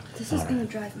to the... This is gonna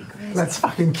drive me crazy. Let's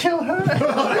fucking kill her.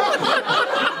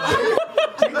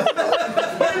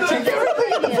 Take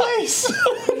everything in the place.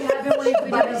 We haven't waited to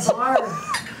get a bar.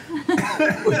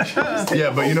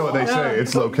 Yeah, but you know what they say?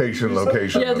 It's location.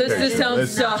 Yeah, this location. town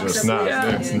It's sucks. just not.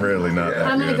 Yeah. It's really not that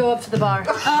I'm gonna good. go up to the bar.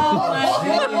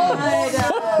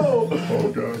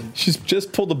 Oh god. She's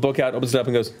just pulled the book out, opens it up,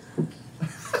 and goes,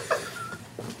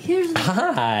 Here's the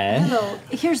 "Hi." Hello.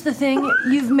 Here's the thing.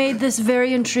 You've made this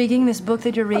very intriguing, this book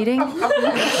that you're reading.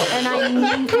 And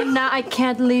I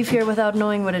can't leave here without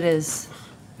knowing what it is.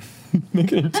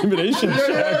 Make an intimidation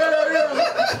check.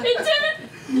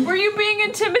 Were you being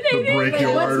intimidating?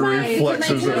 Brachial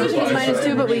reflexes of his It's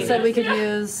 -2, but we said we could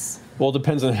use... Well, it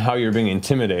depends on how you're being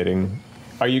intimidating.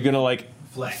 Are you gonna like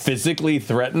physically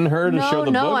threaten her to No, show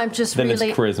the no, book? I'm just then really-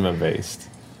 it's charisma based.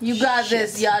 You got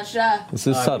this, Yasha. This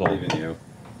is subtle.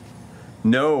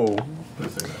 No.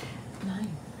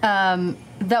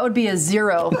 That would be a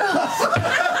 0. Because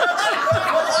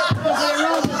I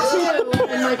rolled a 2,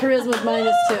 and my charisma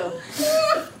is -2.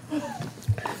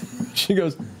 She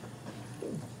goes,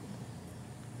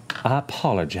 I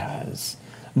apologize,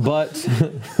 but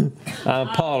I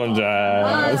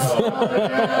apologize.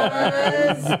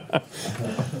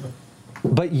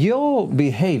 But your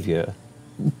behavior,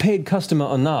 paid customer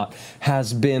or not,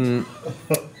 has been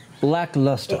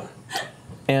lackluster.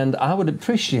 And I would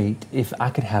appreciate if I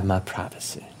could have my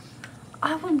privacy.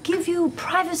 I will give you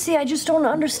privacy. I just don't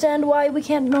understand why we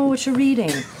can't know what you're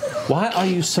reading. Why are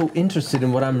you so interested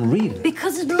in what I'm reading?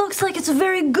 Because it looks like it's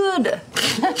very good.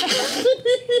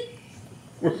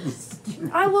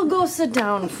 I will go sit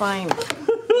down, fine.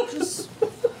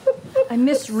 I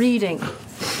miss reading.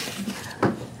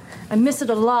 I miss it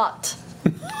a lot.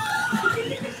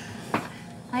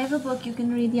 I have a book you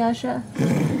can read, Yasha.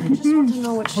 I just want to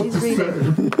know what she's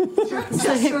reading.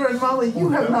 Sir and Molly, you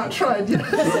have not tried yet.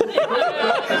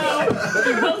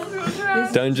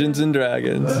 Dungeons and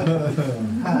Dragons.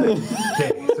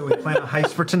 Okay, so we plan a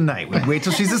heist for tonight. We wait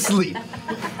till she's asleep.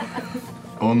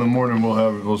 Well, in the morning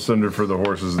we'll send her for the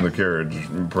horses and the carriage.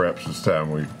 Perhaps it's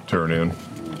time we turn in.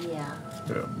 Yeah.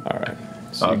 All right.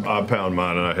 I pound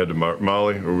mine and I head to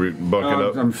Molly. Are we bunking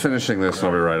up? I'm finishing this.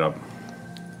 I'll be right up.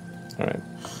 All right.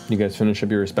 You guys finish up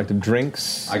your respective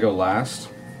drinks. I go last.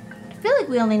 I feel like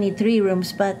we only need 3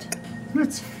 rooms, but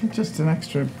it's just an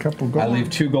extra couple gold. I leave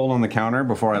 2 gold on the counter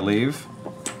before I leave.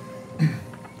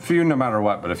 For you, no matter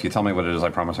what, but if you tell me what it is, I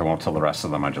promise I won't tell the rest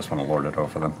of them. I just want to lord it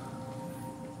over them.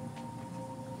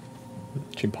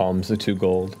 She palms the 2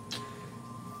 gold.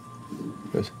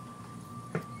 Goes,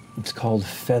 it's called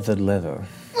feathered leather.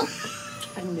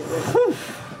 I knew it.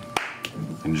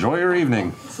 Enjoy your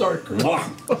evening. Sorry, Chris.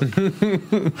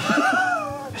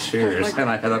 Cheers. And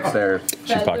I head upstairs.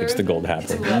 She pockets the gold hat.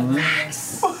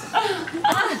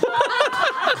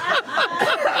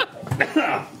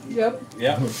 Yep.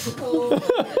 Yeah.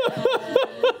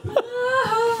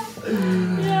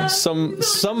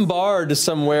 Some bard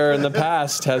somewhere in the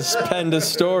past has penned a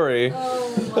story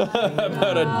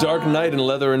about a dark knight in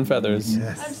leather and feathers.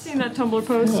 I've seen that Tumblr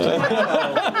post.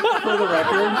 For the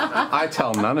record, I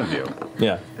tell none of you.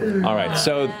 Yeah. All right.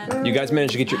 So you guys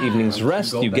managed to get your evening's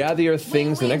rest. You gather your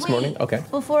things the next morning. Okay.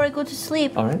 before I go to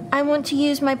sleep, All right. I want to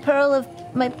use my pearl of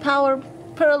power,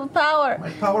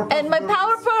 and my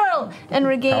power pearl, and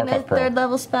regain Power a pearl. 3rd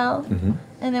level spell. Mm-hmm.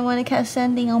 And I want to cast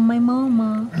sending on my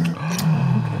mama.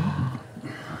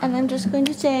 And I'm just going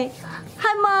to say,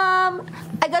 "Hi, Mom.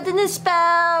 I got a new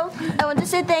spell. I want to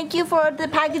say thank you for the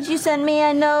package you sent me.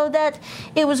 I know that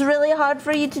it was really hard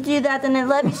for you to do that, and I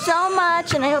love you so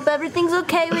much, and I hope everything's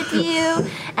okay with you.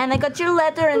 And I got your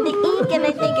letter and the ink, and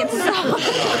I think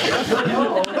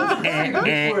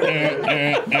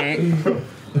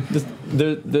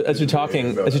As you're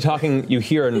talking, you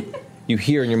hear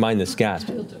in your mind this gasp.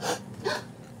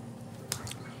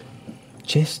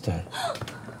 Chester,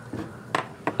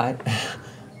 I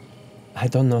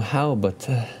don't know how, but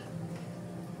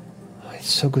it's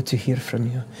so good to hear from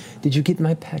you. Did you get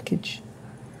my package?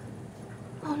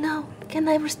 Oh no, can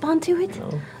I respond to it?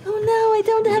 No. Oh no, I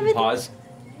don't have it. Pause.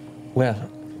 Well,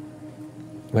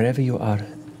 wherever you are,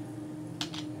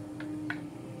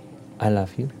 I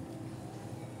love you.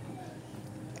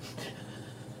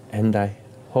 And I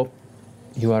hope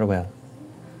you are well.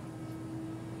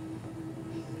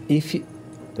 If you...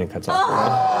 It cuts off.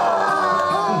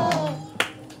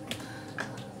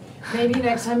 Maybe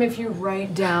next time if you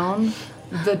write down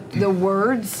the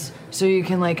words so you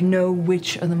can like know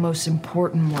which are the most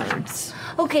important words.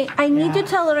 Okay, I need to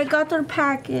tell her I got her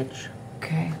package.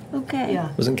 Okay. Okay.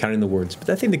 Yeah. Wasn't counting the words, but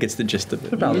I think that gets the gist of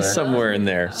it. About there. Somewhere in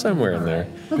there. Somewhere in there.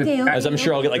 Okay, As I'm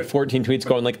sure I'll get like 14 tweets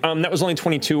going like, that was only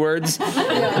 22 words.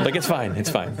 Like, it's fine. It's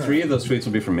fine. 3 of those tweets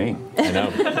will be from me. I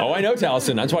know. Oh, I know,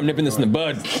 Taliesin. That's why I'm nipping this in the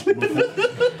bud.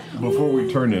 Before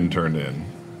we turn in,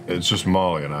 it's just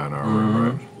Molly and I in our room,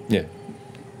 right? Yeah.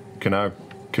 Can I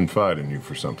confide in you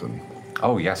for something?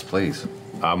 Oh, yes, please.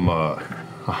 I'm a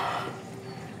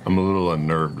little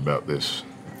unnerved about this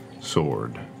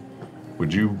sword.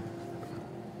 Would you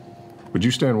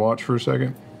stand watch for a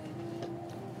second?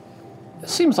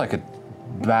 Seems like a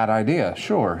bad idea,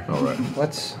 sure. All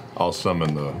right. I'll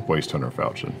summon the Waste Hunter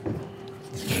Falchion.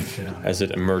 As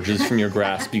it emerges from your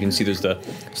grasp, you can see there's the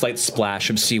slight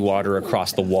splash of seawater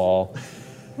across the wall.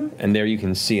 And there you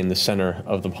can see in the center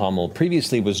of the pommel,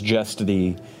 previously was just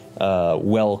the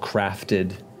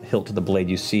well-crafted hilt of the blade.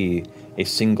 You see a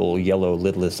single yellow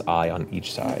lidless eye on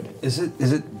each side. Is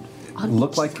it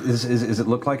look like does it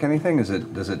look like anything? Does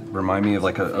it remind me of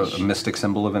like a mystic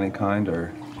symbol of any kind,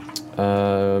 or?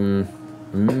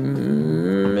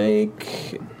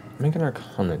 Make an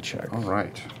Arcana check. All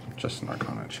right, just an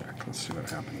Arcana check. Let's see what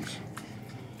happens.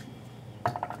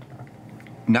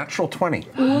 Natural 20.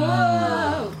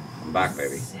 Whoa! I'm back,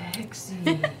 baby.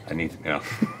 Sexy. I need to.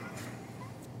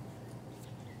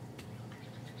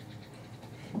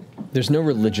 There's no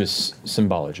religious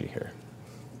symbology here.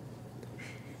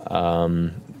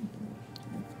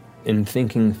 In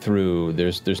thinking through,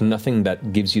 there's nothing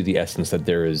that gives you the essence that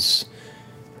there is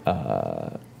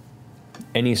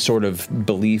any sort of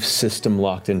belief system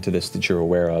locked into this that you're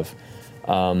aware of.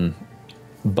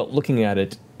 But looking at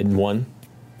it, in one,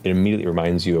 it immediately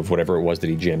reminds you of whatever it was that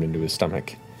he jammed into his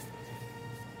stomach.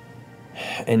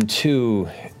 And two,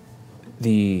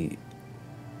 the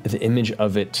image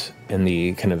of it and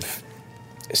the kind of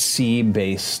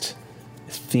sea-based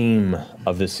theme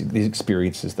of these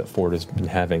experiences that Ford has been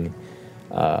having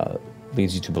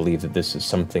leads you to believe that this is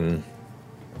something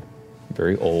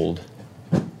very old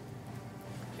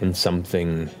and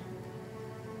something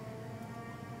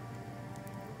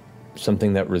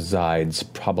that resides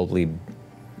probably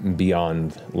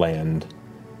beyond land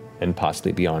and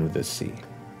possibly beyond this sea.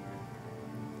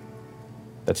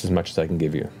 That's as much as I can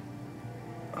give you.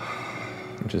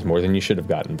 Which is more than you should have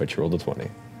gotten, but you rolled a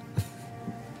 20.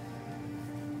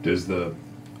 Does the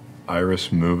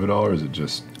iris move at all, or is it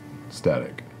just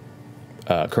static?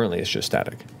 Currently, it's just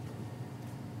static.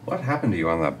 What happened to you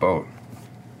on that boat?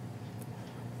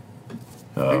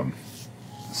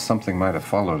 Something might have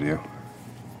followed you.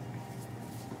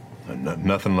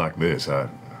 Nothing like this. I've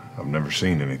never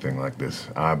seen anything like this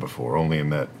eye before. Only in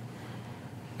that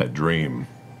dream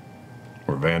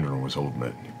where Vandrin was holding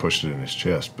it. He pushed it in his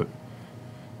chest, but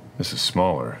this is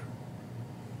smaller.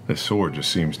 This sword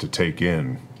just seems to take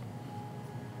in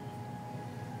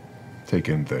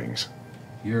things.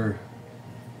 You're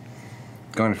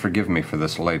going to forgive me for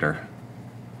this later.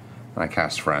 I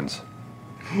cast Friends.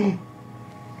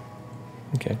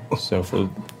 Okay, so for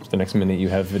the next minute, you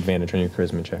have advantage on your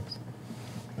charisma checks.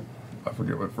 I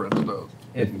forget what Friends does.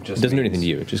 It doesn't do anything to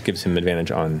you. It just gives him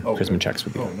advantage on charisma checks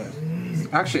with you. Nice.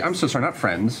 Actually, I'm so sorry, not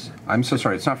Friends. I'm so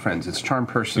sorry, it's not Friends, it's Charm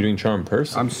Person. You're doing Charm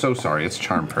Person? I'm so sorry, it's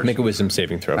Charm Person. Make a wisdom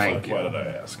saving throw. Thank you. Why did I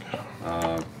ask?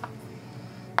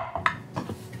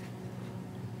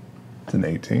 It's an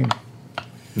 18.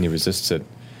 And he resists it.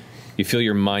 You feel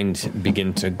your mind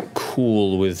begin to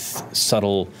cool with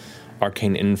subtle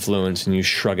arcane influence, and you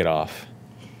shrug it off.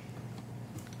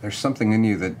 There's something in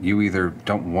you that you either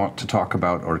don't want to talk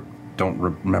about or don't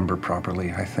remember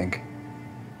properly, I think.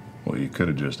 Well, you could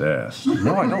have just asked.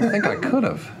 No, I don't think I could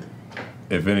have.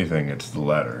 If anything, it's the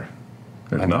latter.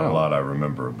 There's not a lot I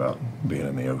remember about being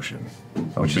in the ocean.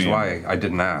 Which is why I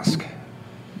didn't ask.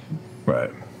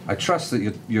 Right. I trust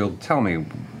that you'll tell me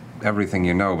everything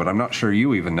you know, but I'm not sure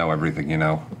you even know everything you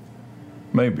know.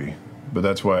 Maybe, but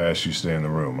that's why I asked you to stay in the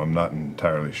room. I'm not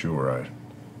entirely sure I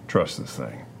trust this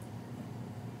thing.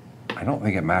 I don't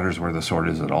think it matters where the sword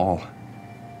is at all.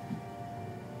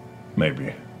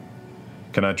 Maybe.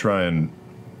 Can I try and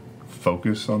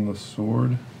focus on the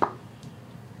sword?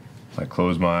 I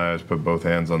close my eyes, put both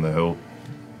hands on the hilt,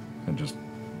 and just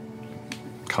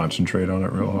concentrate on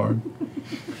it real hard.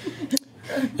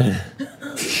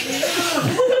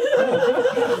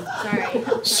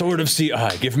 Sorry. Sword of Sea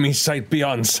Eye, give me sight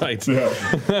beyond sight. Yeah.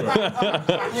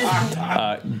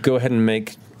 Go ahead and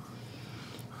make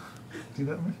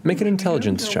an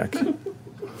intelligence check.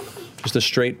 Just a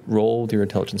straight roll with your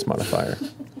intelligence modifier.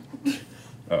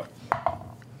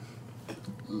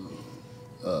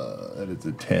 That is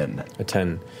a 10. A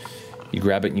 10. You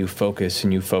grab it and you focus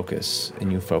and you focus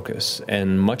and you focus.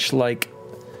 And much like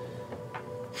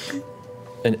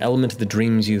an element of the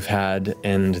dreams you've had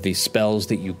and the spells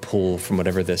that you pull from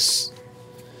whatever this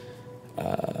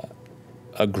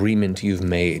agreement you've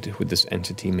made with this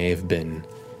entity may have been,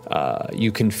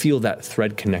 you can feel that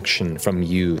thread connection from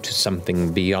you to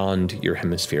something beyond your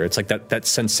hemisphere. It's like that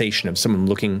sensation of someone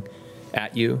looking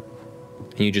at you,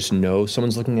 and you just know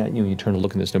someone's looking at you, and you turn to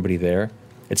look and there's nobody there.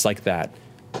 It's like that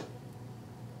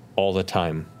all the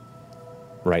time,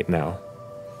 right now.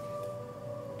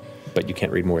 But you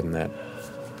can't read more than that.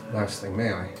 Last thing,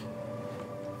 may I?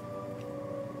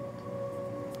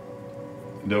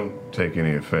 Don't take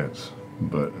any offense,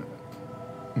 but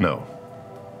no.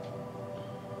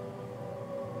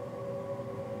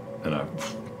 And I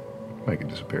make it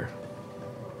disappear.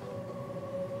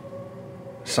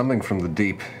 Something from the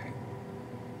deep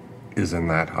is in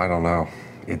that. I don't know.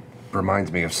 It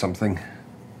reminds me of something.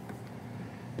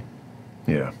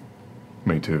 Yeah,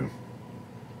 me too.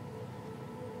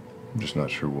 I'm just not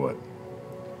sure what.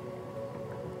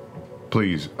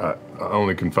 Please, I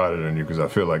only confided in you because I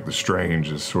feel like the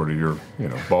strange is sort of your,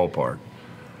 ballpark.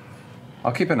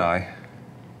 I'll keep an eye.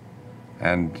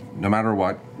 And no matter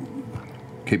what,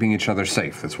 keeping each other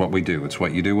safe. That's what we do. It's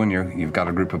what you do when you've got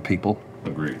a group of people.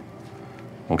 Agreed.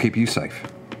 We'll keep you safe.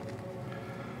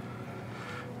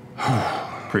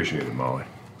 Appreciate it, Molly.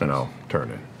 And I'll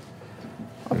turn in.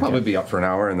 I'll probably be up for an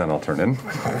hour and then I'll turn in.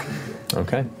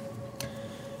 Okay.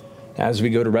 As we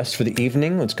go to rest for the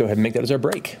evening, let's go ahead and make that as our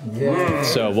break. Yeah.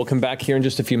 So we'll come back here in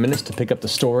just a few minutes to pick up the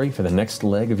story for the next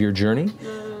leg of your journey.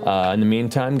 In the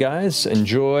meantime, guys,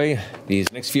 enjoy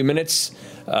these next few minutes.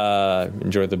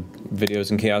 Enjoy the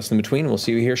videos and chaos in between. We'll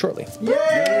see you here shortly.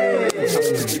 Yay!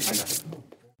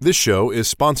 This show is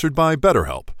sponsored by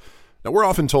BetterHelp. Now, we're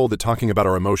often told that talking about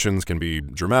our emotions can be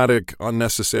dramatic,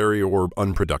 unnecessary, or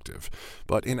unproductive.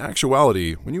 But in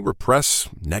actuality, when you repress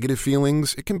negative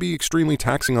feelings, it can be extremely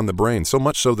taxing on the brain, so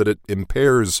much so that it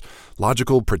impairs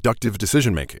logical, productive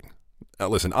decision-making.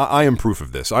 Listen, I am proof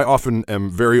of this. I often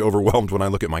am very overwhelmed when I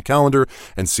look at my calendar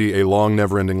and see a long,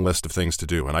 never-ending list of things to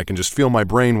do, and I can just feel my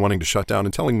brain wanting to shut down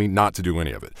and telling me not to do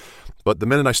any of it. But the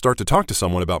minute I start to talk to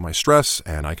someone about my stress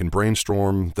and I can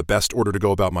brainstorm the best order to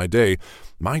go about my day,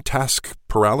 my task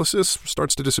paralysis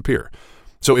starts to disappear.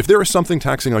 So if there is something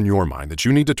taxing on your mind that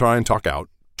you need to try and talk out,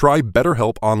 Try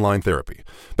BetterHelp Online Therapy.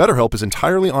 BetterHelp is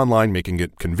entirely online, making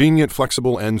it convenient,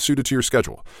 flexible, and suited to your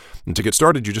schedule. And to get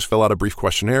started, you just fill out a brief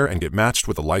questionnaire and get matched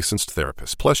with a licensed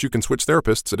therapist. Plus, you can switch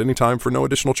therapists at any time for no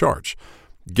additional charge.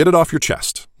 Get it off your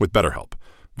chest with BetterHelp.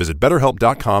 Visit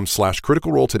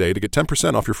BetterHelp.com/CriticalRole today to get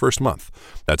 10% off your first month.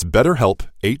 That's BetterHelp,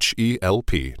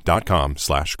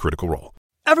 HELP.com/CriticalRole.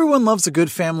 Everyone loves a good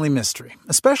family mystery,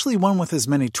 especially one with as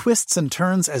many twists and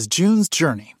turns as June's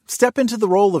Journey. Step into the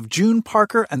role of June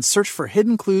Parker and search for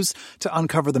hidden clues to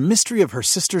uncover the mystery of her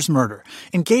sister's murder.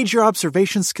 Engage your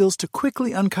observation skills to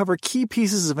quickly uncover key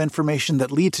pieces of information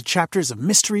that lead to chapters of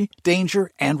mystery,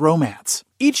 danger, and romance.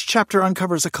 Each chapter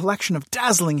uncovers a collection of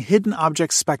dazzling hidden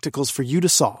object spectacles for you to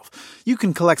solve. You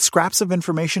can collect scraps of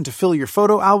information to fill your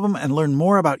photo album and learn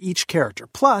more about each character.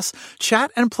 Plus, chat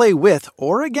and play with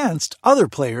or against other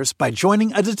players by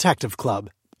joining a detective club.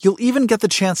 You'll even get the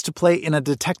chance to play in a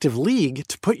detective league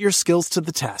to put your skills to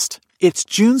the test. It's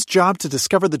June's job to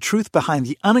discover the truth behind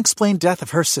the unexplained death of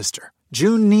her sister.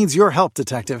 June needs your help,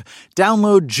 detective.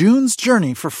 Download June's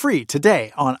Journey for free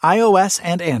today on iOS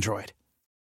and Android.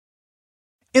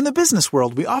 In the business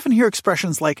world, we often hear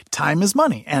expressions like time is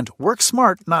money and work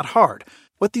smart, not hard.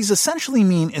 What these essentially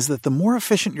mean is that the more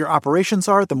efficient your operations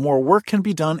are, the more work can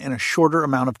be done in a shorter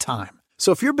amount of time.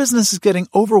 So if your business is getting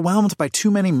overwhelmed by too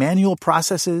many manual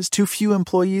processes, too few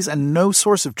employees, and no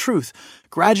source of truth,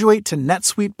 graduate to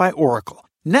NetSuite by Oracle.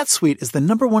 NetSuite is the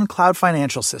 #1 cloud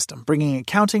financial system, bringing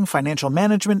accounting, financial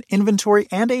management, inventory,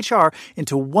 and HR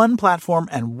into one platform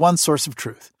and one source of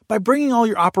truth. By bringing all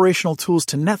your operational tools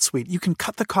to NetSuite, you can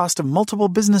cut the cost of multiple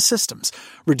business systems,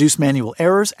 reduce manual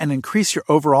errors, and increase your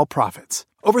overall profits.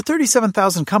 Over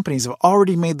 37,000 companies have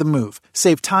already made the move.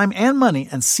 Save time and money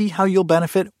and see how you'll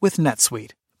benefit with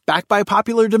NetSuite. Backed by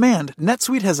popular demand,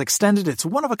 NetSuite has extended its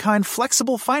one-of-a-kind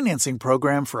flexible financing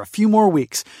program for a few more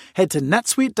weeks. Head to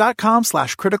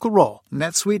netsuite.com/criticalrole.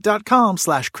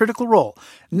 netsuite.com/criticalrole.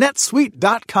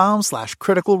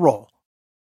 netsuite.com/criticalrole.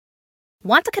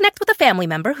 Want to connect with a family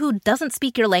member who doesn't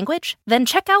speak your language? Then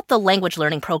check out the language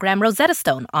learning program Rosetta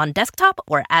Stone on desktop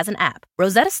or as an app.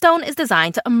 Rosetta Stone is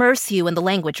designed to immerse you in the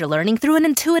language you're learning through an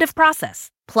intuitive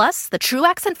process. Plus, the True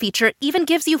Accent feature even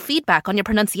gives you feedback on your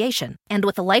pronunciation. And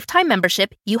with a lifetime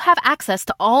membership, you have access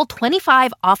to all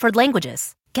 25 offered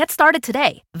languages. Get started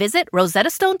today. Visit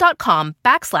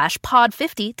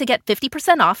rosettastone.com/pod50 to get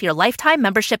 50% off your lifetime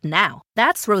membership now.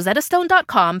 That's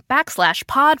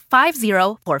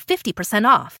rosettastone.com/pod50 for 50%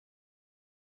 off.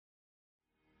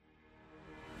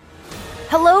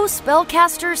 Hello,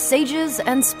 spellcasters, sages,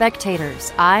 and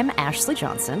spectators. I'm Ashley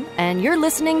Johnson, and you're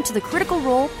listening to the Critical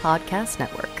Role Podcast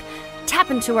Network.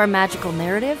 Tap into our magical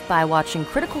narrative by watching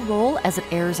Critical Role as it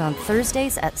airs on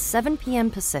Thursdays at 7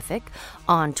 p.m. Pacific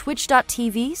on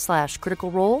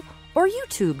twitch.tv/criticalrole or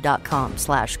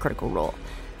youtube.com/criticalrole.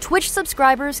 Twitch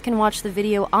subscribers can watch the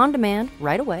video on demand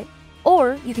right away,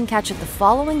 or you can catch it the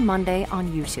following Monday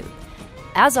on YouTube.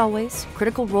 As always,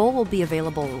 Critical Role will be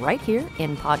available right here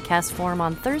in podcast form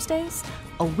on Thursdays,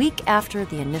 a week after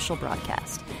the initial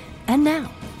broadcast. And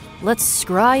now, let's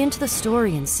scry into the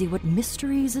story and see what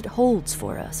mysteries it holds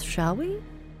for us, shall we?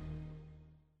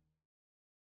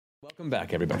 Welcome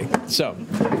back, everybody. So,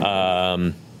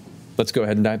 let's go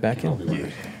ahead and dive back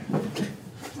in.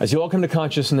 As you all come to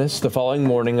consciousness the following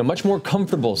morning, a much more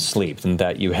comfortable sleep than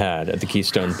that you had at the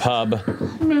Keystone Pub.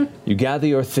 You gather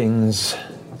your things.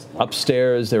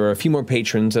 Upstairs, there are a few more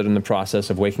patrons that are in the process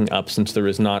of waking up since there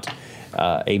is not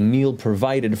a meal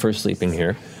provided for sleeping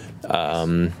here.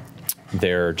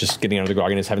 They're just getting out of the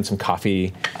grogginess, having some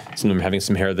coffee, some of them having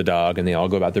some hair of the dog, and they all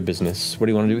go about their business. What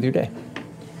do you want to do with your day?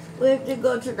 We have to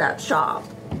go to that shop,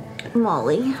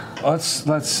 Molly. Let's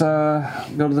go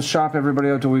to the shop. Everybody,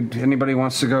 anybody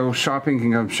wants to go shopping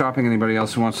can go shopping. Anybody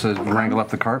else who wants to wrangle up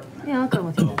the cart? Yeah, I'll go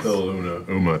with you. I'll tell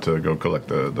Uma to go collect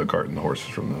the cart and the horses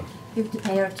from the... You have to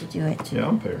pay her to do it. Yeah,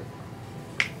 I'll pay her.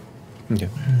 Okay.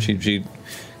 She goes,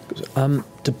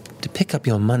 to pick up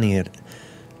your money at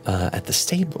the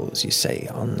stables, you say,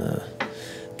 on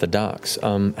the docks.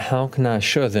 How can I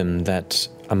assure them that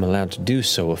I'm allowed to do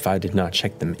so if I did not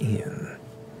check them in?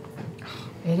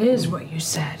 It is what you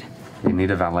said. You need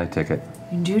a valet ticket.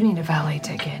 You do need a valet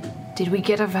ticket. Did we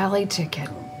get a valet ticket?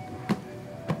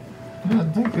 I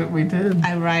think that we did.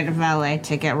 I write a valet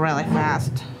ticket really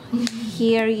fast.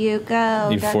 Here you go.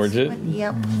 You forge it?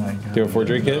 Yep. Do you have a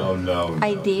forgery kit? Oh, no.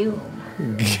 I do.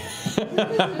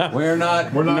 We're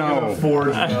not going to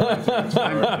forge.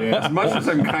 As much as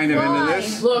I'm kind of into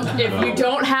this. Look, if you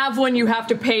don't have one, you have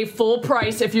to pay full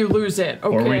price if you lose it,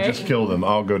 okay? Or we just kill them.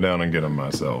 I'll go down and get them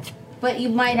myself. But you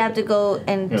might have to go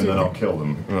and then I'll kill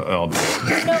them. You know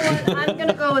what? I'm going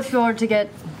to go with Fjord to get...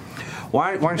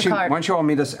 Why don't you all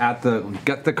meet us at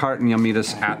get the cart and you'll meet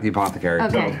us at the apothecary.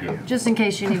 Okay. Just in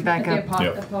case you need backup.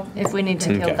 If we need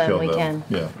to kill them, we can.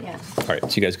 Yeah. All right, so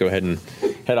you guys go ahead and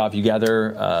head off. You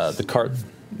gather the cart,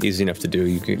 easy enough to do.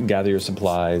 You can gather your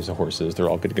supplies, the horses, they're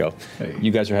all good to go.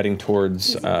 You guys are heading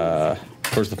towards the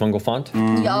fungal font.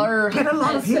 Get a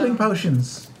lot of healing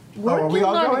potions. Are we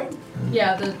all going?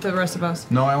 Yeah, the rest of us.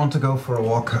 No, I want to go for a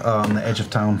walk on the edge of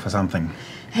town for something.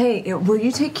 Hey, will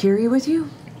you take Kiri with you?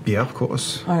 Yeah, of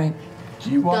course. All right. Do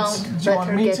you want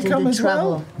me to come as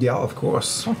well? Yeah, of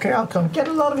course. Okay, I'll come. Get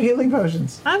a lot of healing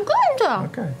potions. I'm going to.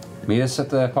 Okay. Meet us at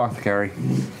the apothecary.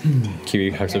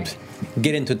 Kiri has to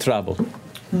get into trouble.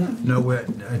 No,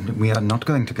 we are not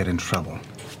going to get into trouble.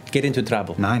 Get into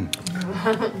trouble. 9.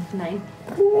 9.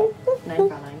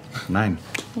 9. 9.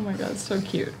 Oh my god, so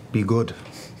cute. Be good.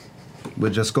 We're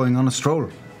just going on a stroll,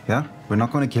 yeah? We're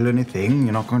not going to kill anything.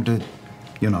 You're not going to,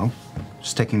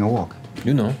 just taking a walk.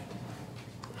 You know.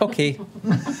 Okay.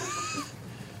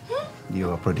 You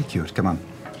are pretty cute. Come on.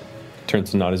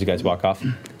 Turns to nod as you guys walk off.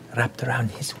 Wrapped around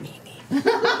his weenie.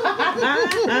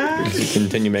 You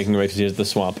continue making your way to the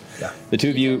swamp. Yeah. The two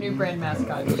of you, New brand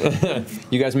mascot.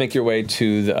 you guys make your way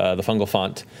to the fungal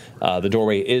font. The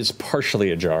doorway is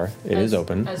partially ajar. It is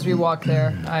open. As we walk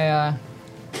there, I,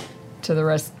 to the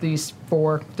rest of these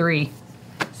 3,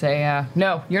 say,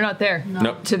 no, you're not there. No.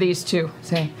 Nope. To these 2,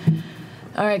 say,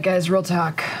 All right, guys, real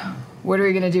talk. What are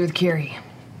we going to do with Kiri?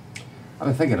 I've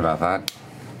been thinking about that.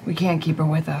 We can't keep her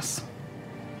with us.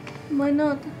 Why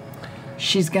not?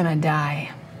 She's going to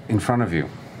die. In front of you.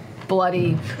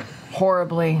 Bloody,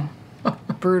 horribly,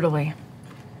 brutally.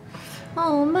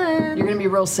 Oh, man. You're going to be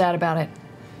real sad about it.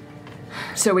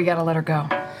 So we got to let her go.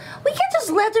 We can't just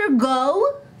let her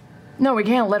go. No, we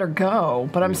can't let her go,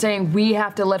 but I'm saying we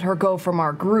have to let her go from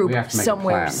our group We have to make a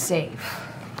somewhere plan. safe.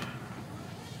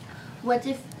 What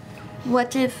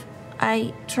if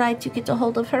I tried to get a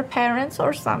hold of her parents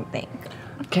or something?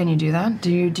 Can you do that?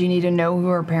 Do you need to know who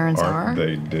her parents Aren't are?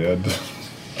 they dead?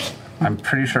 I'm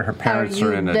pretty sure her parents you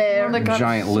are in a there? They got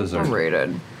giant lizard.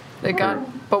 separated.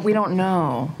 But we don't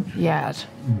know yet.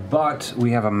 But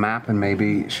we have a map, and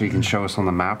maybe she can show us on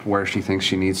the map where she thinks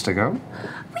she needs to go.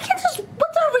 We can't just.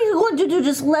 What are we going to do?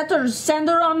 Just send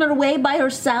her on her way by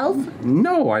herself?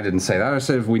 No, I didn't say that. I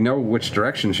said if we know which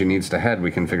direction she needs to head,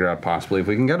 we can figure out possibly if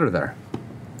we can get her there.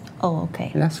 Oh,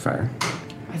 okay. That's fair.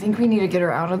 I think we need to get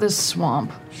her out of this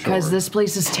swamp because this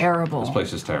place is terrible. This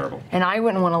place is terrible. And I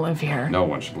wouldn't want to live here. No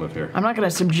one should live here. I'm not going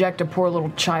to subject a poor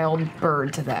little child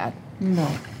bird to that. No.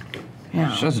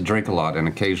 Yeah. She does drink a lot and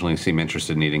occasionally seem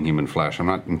interested in eating human flesh. I'm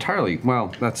not entirely,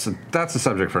 well, that's a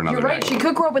subject for another You're right. day. She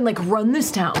could grow up and run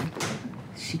this town.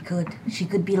 She could. She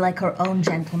could be like her own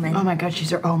gentleman. Oh my God, she's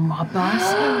her own mob boss.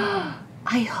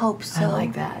 I hope so. I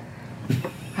like that. I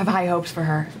have high hopes for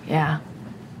her. Yeah.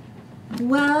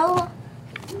 Well,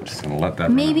 I'm just gonna let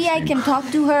that maybe run I steam. can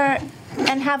talk to her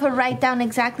and have her write down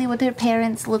exactly what her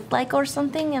parents look like or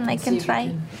something, and I can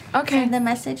try send a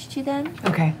message to them.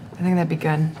 Okay, I think that'd be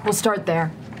good. We'll start there.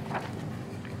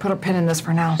 Put a pin in this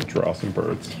for now. Just draw some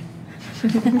birds.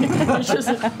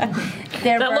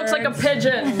 That looks like a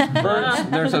pigeon. Birds.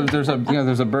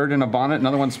 There's a bird in a bonnet,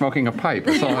 another one smoking a pipe.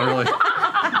 That's all I really.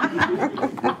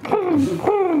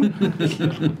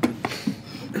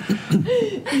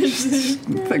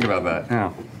 Think about that.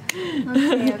 Yeah.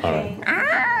 Okay.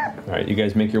 All right, you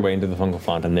guys make your way into the fungal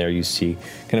font, and there you see,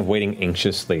 kind of waiting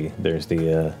anxiously, there's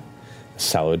the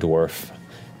sallow dwarf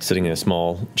sitting in a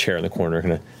small chair in the corner,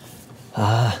 kind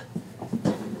of.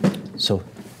 So,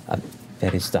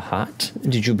 that is the heart.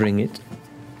 Did you bring it?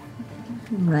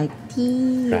 Right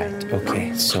here. Right,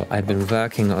 okay. So I've been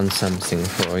working on something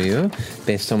for you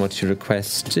based on what you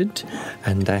requested,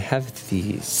 and I have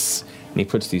these. And he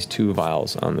puts these 2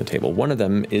 vials on the table. One of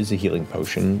them is a healing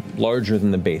potion, larger than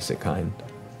the basic kind.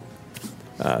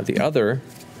 The other...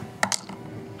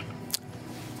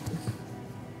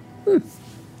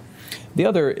 The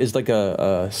other is like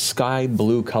a sky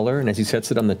blue color, and as he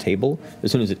sets it on the table,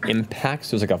 as soon as it impacts,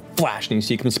 there's like a flash, and you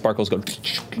see sparkles go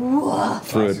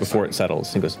through it before it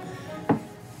settles. And he goes,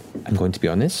 I'm going to be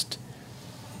honest,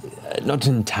 not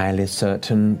entirely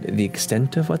certain the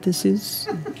extent of what this is.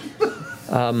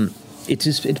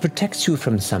 It protects you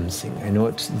from something. I know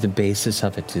the basis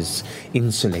of it is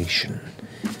insulation.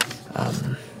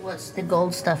 What's the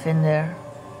gold stuff in there?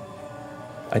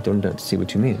 I don't see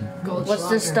what you mean. What's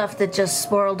the stuff that just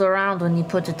swirled around when you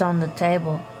put it on the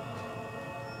table?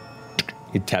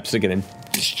 He taps it again, and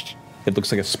it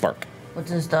looks like a spark. What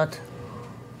is that?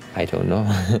 I don't know.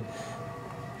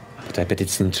 But I bet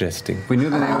it's interesting. If we knew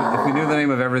the name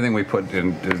of everything we put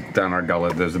down our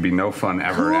gullet, there'd be no fun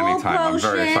ever at any time. I'm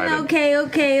very excited.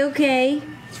 Okay.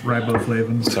 It's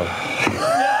riboflavin. So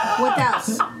What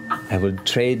else? I will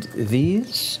trade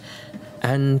these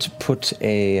and put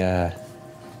a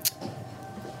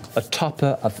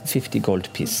topper of 50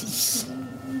 gold pieces.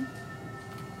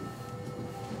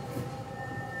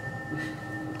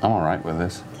 I'm all right with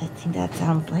this. I think that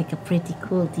sounds like a pretty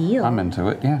cool deal. I'm into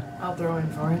it, yeah. I'll throw in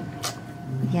for it.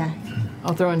 Yeah.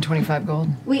 I'll throw in 25 gold.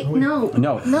 Wait, no.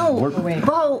 No. No. Wait.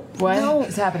 Bo, What no.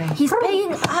 is happening? He's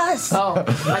paying us. Oh,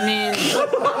 I mean,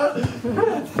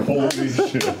 Holy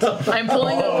shit. I'm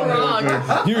pulling up a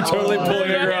rug. You're totally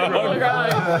pulling a rug.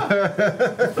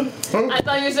 I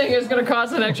thought you were saying it was going to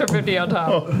cost an extra 50 on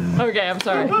top. Okay, I'm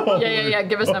sorry. Yeah.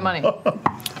 Give us that money.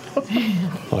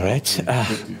 All right.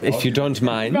 If you don't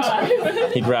mind,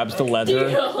 he grabs the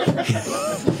leather.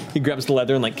 He grabs the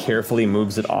leather and like carefully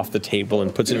moves it off the table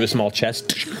and puts it in a small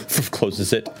chest,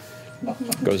 closes it,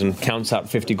 goes and counts out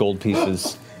 50 gold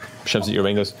pieces, shoves it your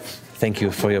way and goes, "Thank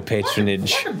you for your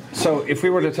patronage." So if we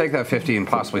were to take that 50 and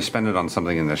possibly spend it on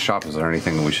something in this shop, is there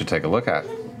anything that we should take a look at?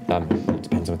 It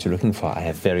depends on what you're looking for. I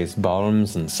have various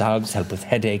balms and salves, help with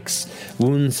headaches,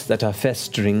 wounds that are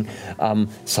festering,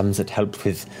 some that help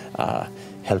with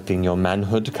helping your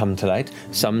manhood come to light,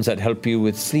 some that help you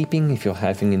with sleeping if you're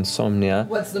having insomnia.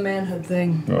 What's the manhood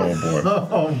thing? Oh, boy.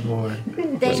 Oh, boy.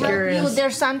 They help you.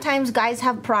 There's sometimes guys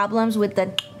have problems with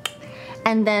the,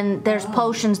 and then there's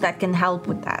potions that can help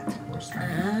with that.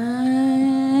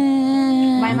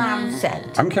 My mom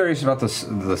said. I'm curious about the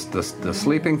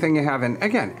sleeping thing you have, and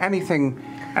again, anything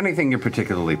you're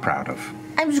particularly proud of.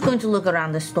 I'm just going to look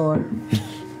around the store.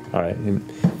 All right.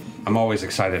 I'm always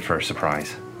excited for a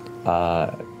surprise.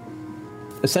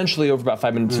 Essentially, over about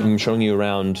 5 minutes of him showing you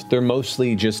around, they're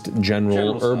mostly just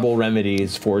general herbal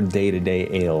remedies for day-to-day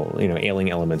ailing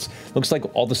elements. Looks like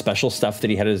all the special stuff that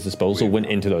he had at his disposal went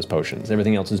into those potions.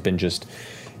 Everything else has been just,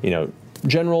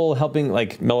 general helping,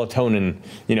 like melatonin,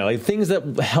 like things that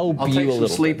help I'll you take a some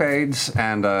little sleep aids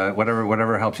and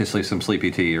whatever helps you sleep, some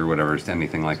sleepy tea or whatever,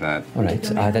 anything like that. All right,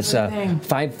 that's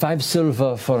five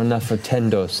silver for enough for 10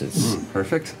 doses.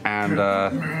 Perfect. And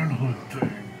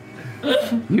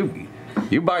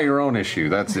you buy your own issue.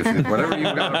 That's if whatever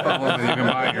you've got a problem with, you can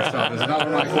buy it yourself. This is not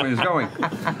where my coin is going.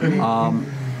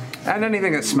 And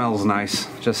anything that smells nice,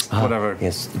 just whatever.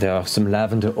 Yes, there are some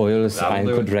lavender oils I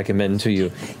could recommend to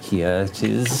you. Here it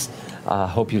is.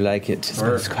 Hope you like it. It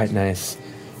smells quite nice.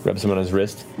 Rub some on his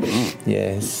wrist.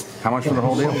 Yes. How much for the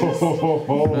whole deal?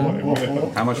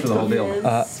 How much for the whole deal?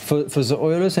 For the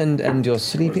oils and your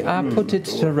sleepy, I put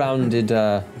it around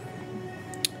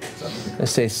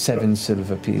let's say 7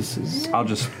 silver pieces. I'll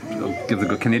just give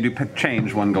the. Can you do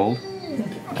change 1 gold?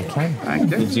 I can. Thank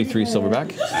you. Gives you 3 silver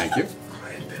back. Thank you.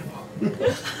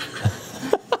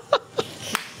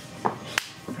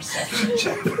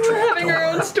 We're having our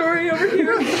own story over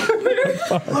here.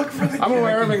 I'm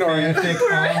aware of ignoring it. On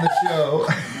the show.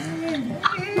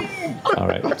 All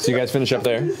right, so you guys finish up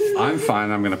there? I'm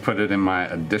fine. I'm going to put it in my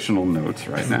additional notes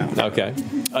right now. Okay.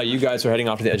 You guys are heading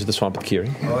off to the edge of the swamp with Kiri.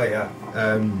 Oh, yeah.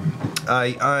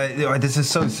 This is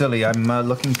so silly. I'm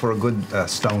looking for a good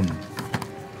stone.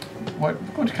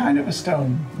 What kind of a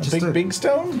stone? Big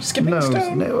stone? Skipping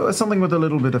stone? No, something with a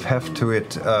little bit of heft to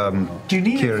it. Do you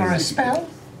need it for a spell?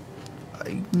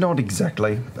 Not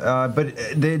exactly, but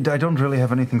I don't really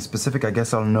have anything specific. I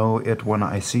guess I'll know it when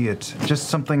I see it. Just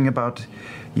something about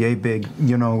yay big.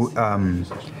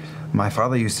 My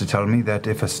father used to tell me that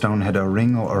if a stone had a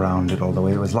ring around it all the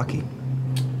way, it was lucky.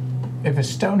 If a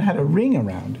stone had a ring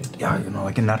around it? Yeah,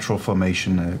 like a natural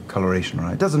formation, a coloration,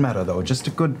 right? It doesn't matter, though. Just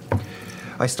a good...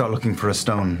 I start looking for a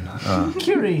stone.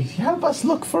 Curie, help us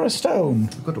look for a stone.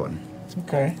 A good one.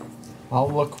 Okay. I'll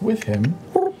look with him.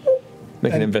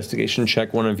 Make an investigation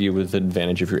check, one of you with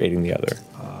advantage if you're aiding the other.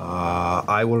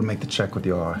 I will make the check with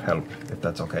your help, if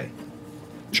that's okay.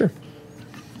 Sure.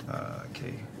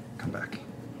 Okay, come back.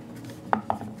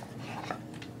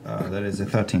 That is a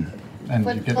 13. And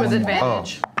with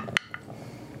advantage.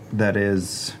 That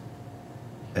is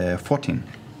 14.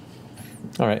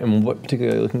 All right, and what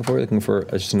particularly are you looking for? Looking for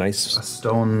just a nice... A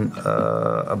stone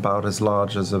about as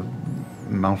large as a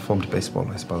malformed baseball,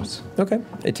 I suppose. Okay.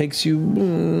 It takes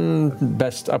you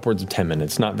best upwards of 10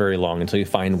 minutes, not very long, until you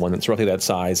find one that's roughly that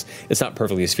size. It's not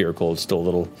perfectly spherical, it's still a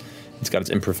little... It's got its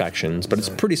imperfections, but it's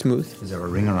pretty smooth. Is there a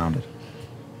ring around it?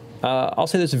 I'll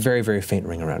say there's a very, very faint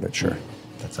ring around it, sure.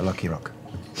 That's a lucky rock.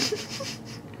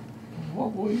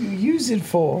 What will you use it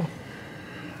for?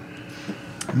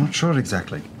 I'm not sure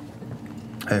exactly.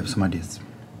 I have some ideas.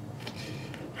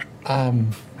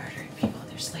 Murdering people in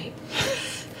their sleep.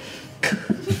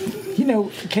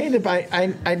 Caleb,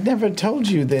 I never told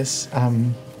you this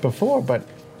before, but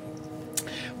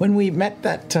when we met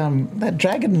that that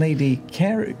dragon lady,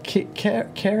 Callie.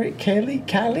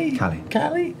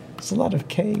 It's a lot of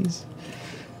K's.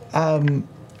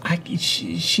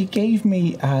 She gave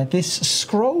me this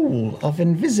scroll of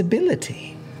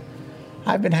invisibility.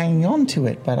 I've been hanging on to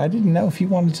it, but I didn't know if you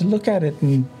wanted to look at it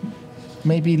and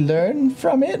maybe learn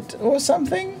from it or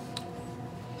something.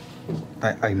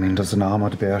 I mean, does an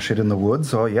armored bear shit in the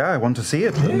woods? Oh, yeah, I want to see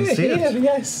it. Let me see it.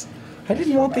 Yes. I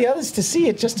didn't want the others to see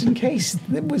it just in case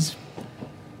it was...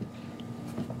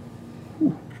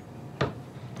 Ooh.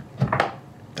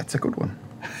 That's a good one.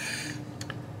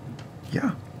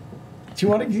 Yeah. Do you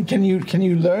want to... Can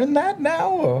you learn that now,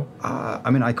 or...?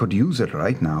 I mean, I could use it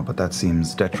right now, but that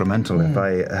seems detrimental. If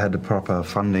I had the proper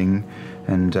funding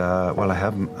and, well, I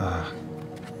haven't...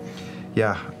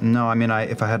 yeah, no, I mean,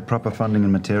 if I had proper funding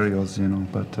and materials, you know,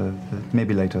 but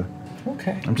maybe later.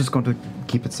 Okay. I'm just going to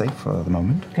keep it safe for the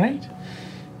moment. Great.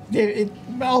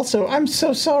 Also, I'm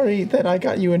so sorry that I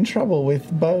got you in trouble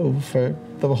with Bo for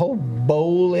the whole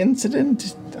bowl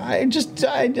incident. I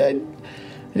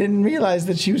didn't realize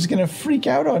that she was going to freak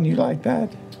out on you like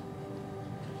that.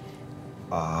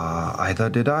 Either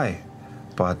did I.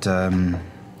 But,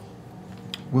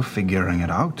 we're figuring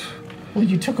it out. Well,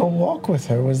 you took a walk with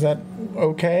her. Was that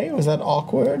okay? Was that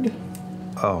awkward?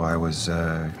 Oh, I was,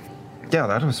 yeah,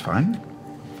 that was fine.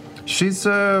 She's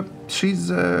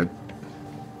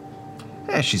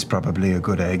probably a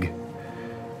good egg.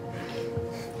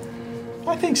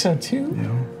 I think so, too.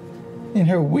 Yeah. In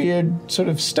her weird, sort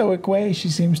of stoic way, she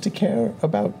seems to care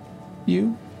about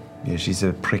you. Yeah, she's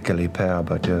a prickly pear,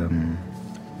 but,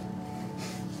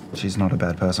 she's not a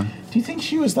bad person. Do you think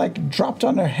she was, like, dropped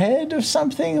on her head or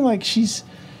something? Like, she's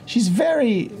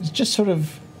very, just sort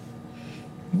of,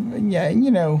 yeah,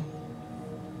 you know,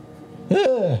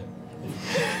 ugh.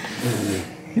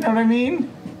 You know what I mean?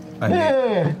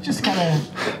 Just kind of...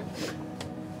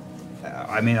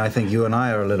 I mean, I think you and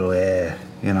I are a little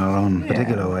in our own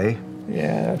particular way.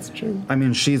 Yeah, that's true. I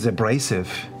mean, she's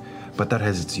abrasive, but that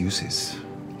has its uses.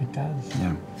 It does.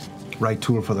 Yeah. Right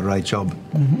tool for the right job.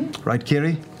 Mm-hmm. Right,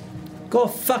 Kiri? Go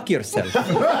fuck yourself.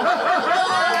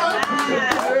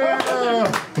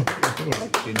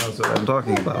 She knows what I'm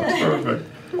talking about. Perfect.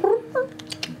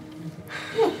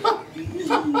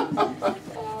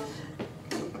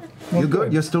 You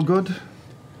good? You're still good?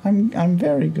 I'm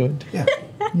very good. Yeah.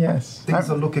 Yes. Things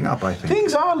are looking up, I think.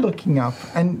 Things are looking up.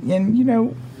 And you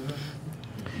know,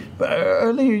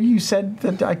 earlier you said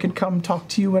that I could come talk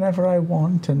to you whenever I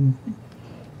want, and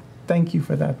thank you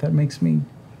for that. That makes me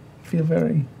feel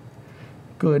very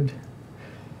good.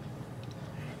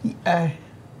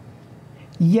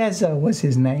 Yeza was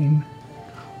his name.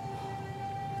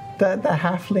 The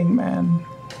halfling man.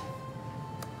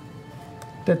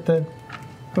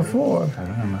 Before. I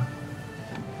don't know.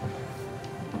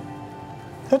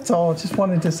 That's all. Just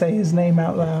wanted to say his name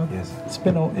out loud. Yes. It's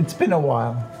been a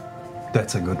while.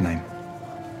 That's a good name.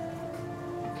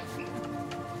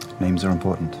 Names are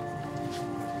important.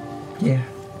 Yeah.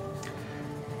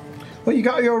 Well, you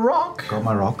got your rock? Got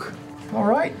my rock. All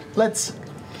right. Let's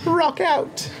rock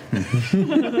out.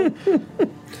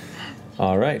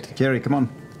 All right. Kiri, come on.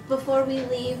 Before we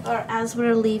leave, or as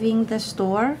we're leaving the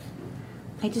store,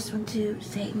 I just want to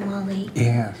say, Molly.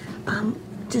 Yeah.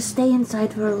 Just stay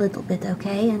inside for a little bit,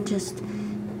 okay? And just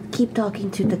keep talking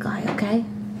to the guy, okay?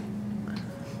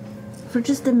 For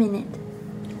just a minute.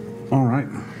 All right.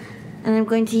 And I'm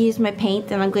going to use my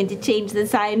paint, and I'm going to change the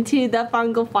sign to the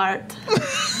fungal fart.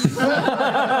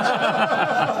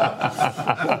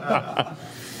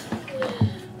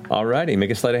 Alrighty, make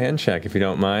a sleight of hand check if you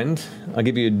don't mind. I'll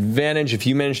give you advantage if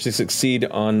you manage to succeed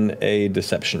on a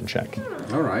deception check.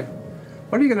 All right.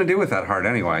 What are you going to do with that heart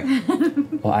anyway?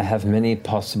 Well, I have many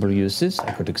possible uses.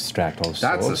 I could extract all sorts.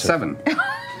 That's a 7.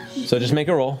 So just make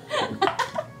a roll.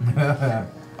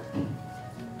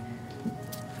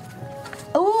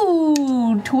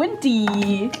 Ooh,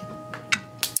 20.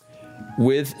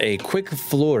 With a quick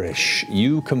flourish,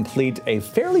 you complete a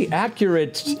fairly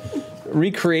accurate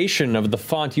recreation of the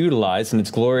font utilized in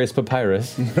its glorious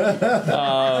papyrus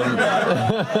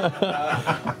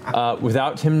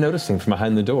without him noticing from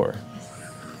behind the door.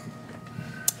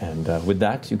 And with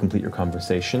that, you complete your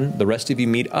conversation. The rest of you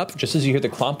meet up just as you hear the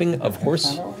clomping of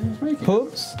horse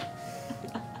hooves.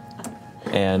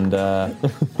 And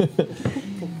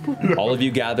all of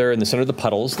you gather in the center of the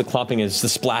puddles. The clomping is the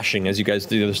splashing as you guys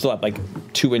do. There's still like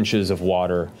 2 inches of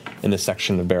water in this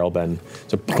section of Barrel Bend.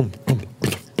 So boom, boom,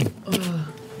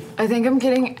 I think I'm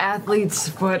getting athlete's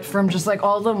foot from just like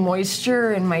all the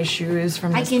moisture in my shoes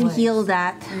from I this can place. heal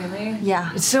that. Really? Yeah.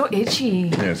 It's so itchy.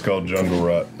 Yeah, it's called jungle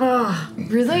rot. Oh,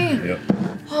 really? Yep.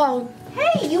 Oh,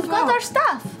 hey, you've got our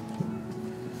stuff.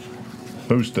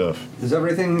 Who stuff? Is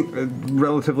everything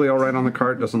relatively all right on the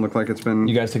cart? Doesn't look like it's been...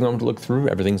 You guys take a moment to look through.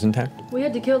 Everything's intact. We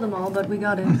had to kill them all, but we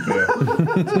got in.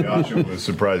 Yasha was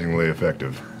surprisingly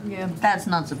effective. Yeah. That's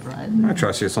not surprising. I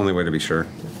trust you. It's the only way to be sure.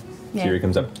 Yeah. Here he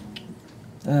comes up.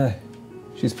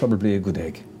 She's probably a good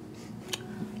egg.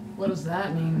 What does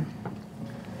that mean?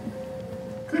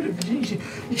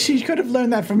 She could have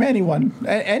learned that from anyone.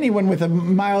 Anyone with a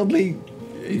mildly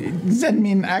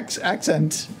Zenmin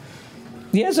accent.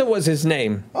 Yeza was his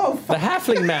name. Oh, the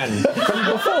halfling man from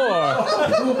before.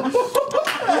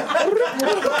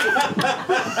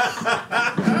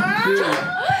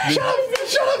 Shut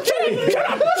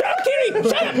up, Kitty!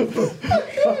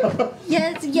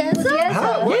 Yes.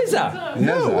 Yeza.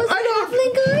 No, Was it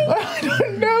halfling guy? I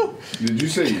don't know. Did you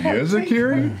say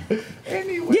Yezakiri?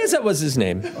 Yeza was his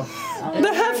name.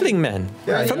 The halfling man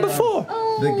from before.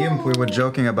 The gimp we were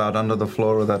joking about under the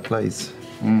floor of that place.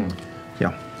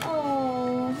 Yeah.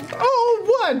 Oh,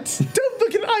 what? Don't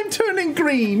look at I'm turning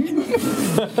green.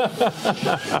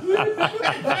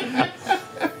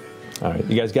 All right,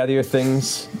 you guys gather your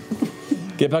things,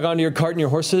 get back onto your cart and your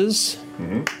horses,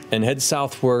 and head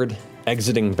southward,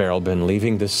 exiting Barrelbin,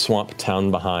 leaving this swamp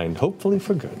town behind, hopefully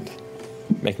for good.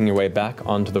 Making your way back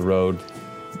onto the road.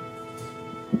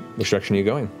 Which direction are you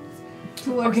going?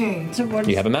 Okay.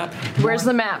 You have a map? Where's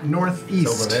the map? Northeast.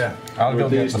 Over there. I'll go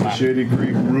get the map. Shady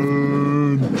Creek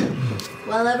Road.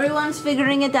 Well, everyone's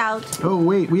figuring it out. Oh,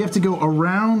 wait, we have to go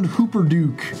around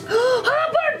Hooperduke.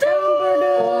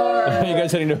 Are you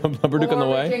guys heading to Humberduke on the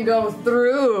We way? can go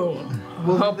through.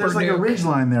 Well, there's like a ridge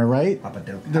line there, right?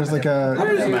 There's like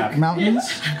a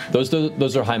mountains.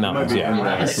 Those are high mountains,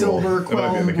 yeah. Silver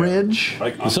Quell Ridge.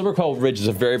 The Silver Quell Ridge is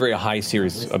a very, very high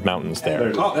series of mountains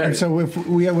there. And so if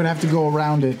we would have to go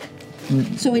around it,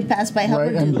 So we'd pass by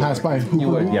right, and Hupperduke. pass by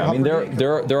Hooperduke. Yeah, I mean,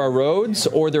 there are roads,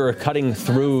 or there are cutting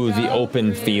through the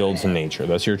open fields in nature.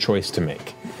 That's your choice to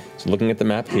make. So looking at the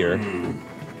map here.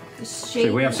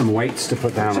 So we have some weights to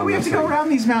put down So on we have this to go thing. around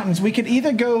these mountains. We could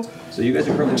either go So you guys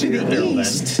are currently to the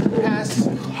east, past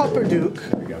Hupperduke.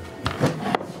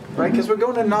 Right, because we're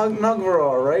going to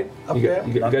Nogvaror, right? Up there.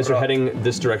 You guys are heading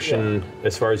this direction,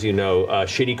 as far as you know.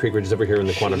 Shady Creek Ridge is over here in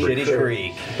the Quantum Bridge.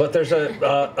 But there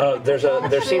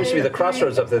seems to be the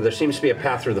crossroads up there. There seems to be a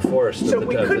path through the forest. So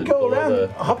we could go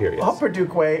around up here, yes.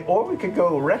 Hupperduke way, or we could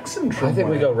go Rexentrum I think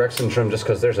we way. go Rexentrum just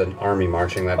because there's an army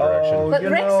marching that direction. But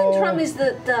Rexentrum is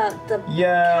the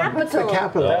Yeah, capital. the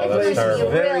capital. Oh, that's It's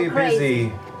terrible. very real crazy.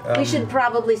 busy. We should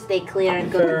probably stay clear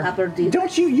and go to Hupperduke.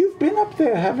 Don't you've been up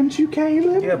there, haven't you,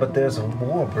 Caleb? Yeah, but there's a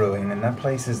war brewing, and that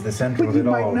place is the center But of you it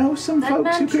might all. know some That folks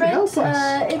man who could Trent, help us.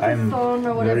 I'm Ipaphone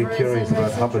or whatever very curious is in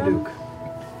about Rexentrum. Hupperduke.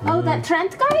 Oh, that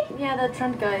Trent guy? Yeah, that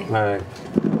Trent guy.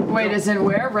 Wait, is it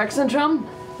where? Rexentrum?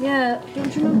 Yeah,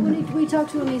 don't you remember when we talked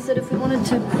to him? He said if we wanted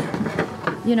to,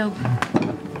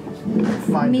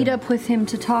 meet up with him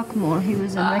to talk more, he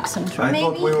was in Rexentrum. I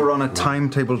thought we were on a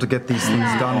timetable to get these things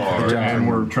done for the And gentlemen.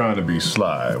 we're trying to be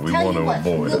sly. We Tell want you to what,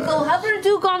 avoid we'll that. go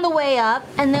Hupperduke on the way up,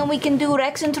 and then we can do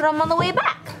Rexentrum on the way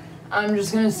back. I'm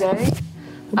just gonna say,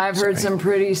 I've heard some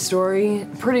pretty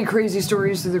crazy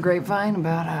stories through the grapevine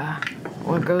about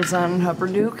what goes on in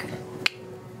Hupperduke.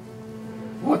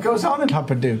 What goes on in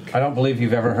Hupperduke? I don't believe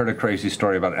you've ever heard a crazy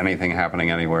story about anything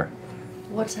happening anywhere.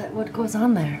 What goes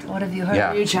on there? What have you heard?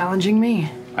 Yeah. Are you challenging me?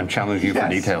 I'm challenging you for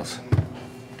details.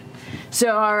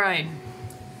 So, all right.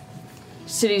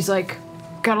 City's like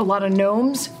got a lot of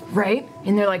gnomes, right?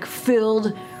 And they're like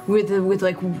filled with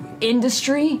like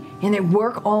industry, and they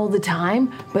work all the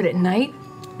time. But at night,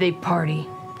 they party.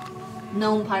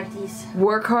 Gnome parties.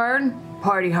 Work hard,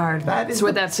 party hard. That's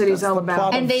what that city's all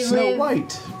about. And they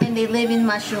live in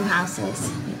mushroom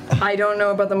houses. I don't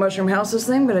know about the mushroom houses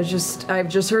thing, but I've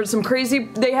just heard some crazy.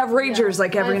 They have ragers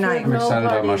like every night. I'm excited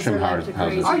about mushroom houses.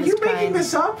 Are you making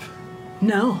this up?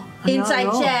 No.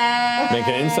 Inside check. Make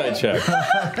an insight check.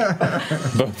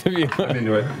 Both of you. I'm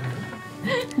into it.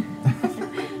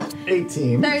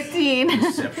 18. 13.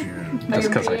 Just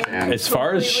because I can. As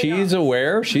far as she's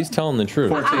aware, she's telling the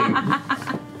truth. 14.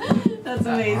 That's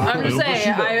amazing. I'm just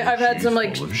saying, I've had some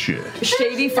like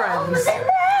shady friends.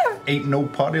 Ain't no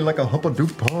party like a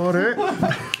Hupperduke party.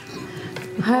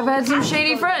 I've had some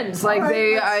shady friends. Like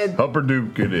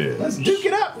Hupperduke it is. Let's duke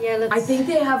it up. Yeah, I think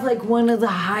they have like one of the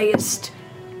highest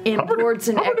imports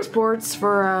and exports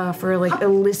for like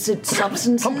illicit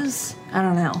substances. I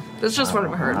don't know. That's just what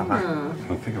I've heard. I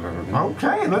don't think I've ever been.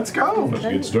 Okay, let's go. Let's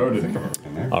get started.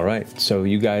 All right, so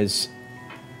you guys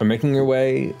are making your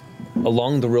way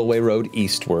along the railway road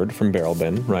eastward from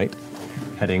Barrelbin, right?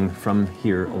 Heading from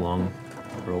here along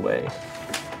the railway.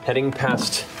 Heading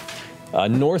past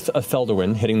north of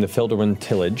Felderwin, hitting the Felderwin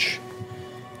tillage.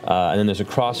 And then there's a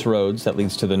crossroads that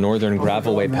leads to the northern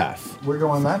gravelway path. We're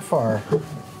going that far.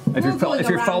 If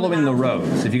you're following the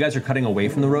roads, if you guys are cutting away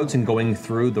from the roads and going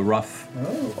through the rough,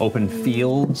 open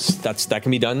fields, that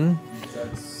can be done.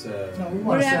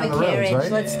 We have a carriage.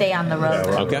 Right? Let's stay on the road.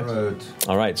 Okay.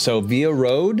 All right. So via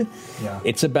road,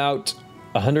 it's about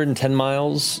 110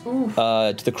 miles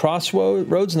to the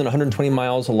crossroads, and then 120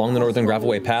 miles along the northern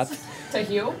gravelway path. To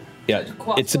you? Yeah,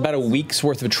 it's about a week's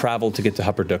worth of travel to get to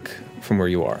Hupperduk from where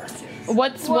you are.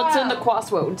 What's in the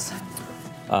crossroads?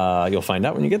 You'll find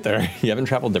out when you get there. You haven't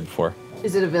traveled there before.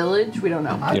 Is it a village? We don't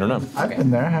know. You don't know. I've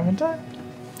been there, haven't I?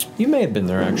 You may have been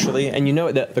there, actually. And you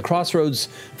know that the crossroads,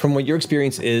 from what your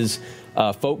experience is,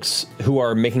 folks who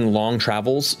are making long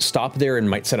travels stop there and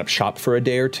might set up shop for a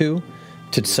day or two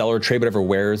to sell or trade whatever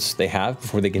wares they have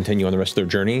before they continue on the rest of their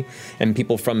journey. And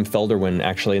people from Felderwin,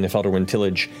 actually, in the Felderwin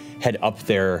tillage, head up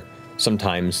there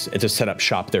sometimes to set up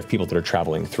shop there for people that are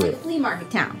traveling through. Flea market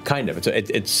town. Kind of.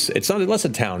 It's not less a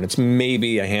town. It's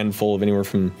maybe a handful of anywhere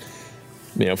from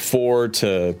 4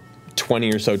 to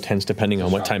 20 or so tents, depending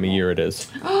on what time of year it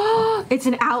is. It's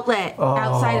an outlet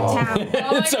outside of town.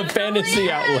 It's a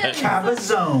fantasy outlet.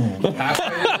 Cabazone.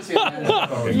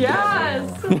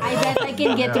 Yes. I bet I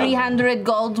can get 300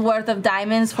 gold worth of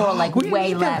diamonds for like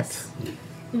way less.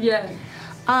 Yeah.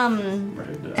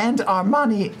 And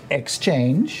Armani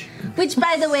exchange. Which,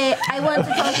 by the way, I want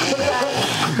to talk to you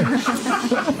guys.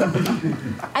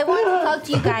 I want to talk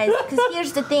to you guys because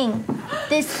here's the thing: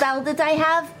 this spell that I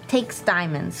have takes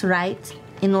diamonds, right,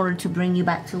 in order to bring you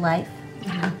back to life.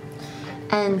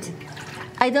 And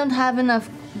I don't have enough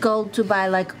gold to buy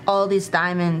like all these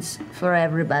diamonds for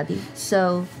everybody.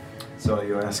 So are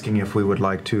you asking if we would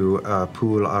like to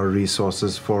pool our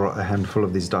resources for a handful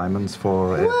of these diamonds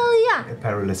for a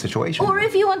perilous situation? Or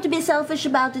if you want to be selfish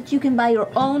about it, you can buy your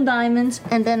own diamonds,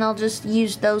 and then I'll just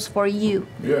use those for you.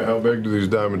 Yeah, how big do these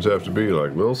diamonds have to be?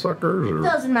 Like little suckers? Or?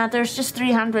 Doesn't matter, it's just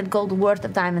 300 gold worth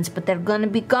of diamonds, but they're gonna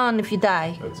be gone if you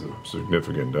die. That's a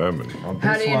significant diamond.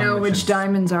 How do you know which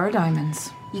diamonds are diamonds?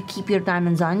 You keep your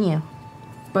diamonds on you.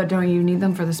 But don't you need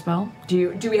them for the spell?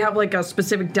 Do we have like a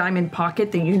specific diamond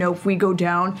pocket that if we go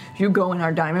down, you go in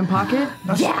our diamond pocket?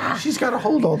 Yeah. She's got to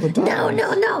hold all the diamonds.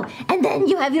 No. And then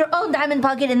you have your own diamond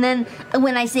pocket, and then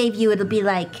when I save you, it'll be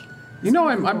like...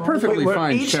 I'm perfectly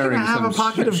fine each sharing gonna have some. a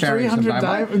pocket of sharing some 300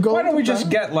 diamond. gold. Why don't we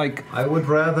just get like? I would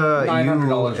rather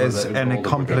 $900 you, as an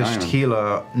accomplished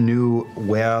healer, knew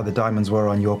where the diamonds were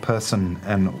on your person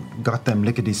and got them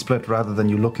lickety-split, rather than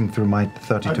you looking through my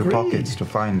 32 Agreed. pockets to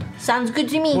find. Sounds good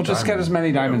to me. We'll just get as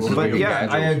many diamonds as we But can yeah,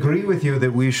 get. I agree with you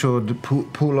that we should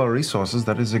pool our resources.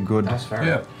 That is a good. That's fair.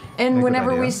 Yeah. And Good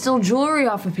whenever idea. we steal jewelry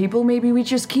off of people, maybe we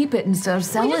just keep it instead of We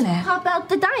selling just it. pop out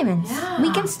the diamonds.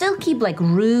 We can still keep like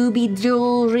ruby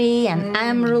jewelry and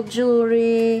emerald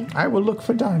jewelry. I will look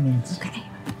for diamonds. Okay.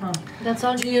 That's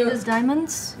all you need is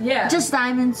diamonds? Yeah. Just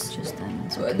diamonds. Just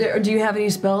diamonds. Do you have any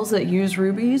spells that use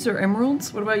rubies or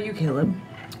emeralds? What about you, Caleb?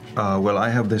 Well, I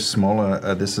have this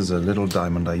smaller. This is a little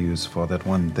diamond I use for that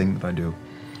one thing that I do.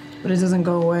 But it doesn't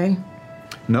go away.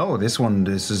 No, this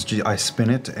is I spin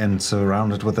it and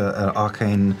surround it with an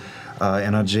arcane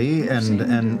energy,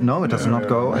 and no, it does not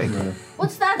go away.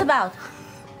 What's that about?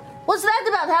 What's that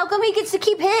about? How come he gets to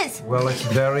keep his? Well, it's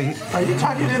very. Are you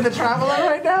talking to the traveler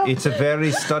right now? It's a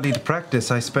very studied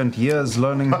practice. I spent years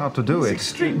learning how to do He's it.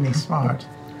 extremely smart.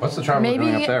 What's the traveler Maybe-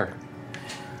 doing up there?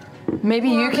 Maybe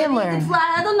you can He learn. can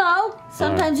fly. I don't know.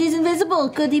 Sometimes he's invisible.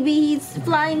 Could he be he's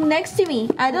flying next to me?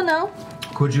 I don't know.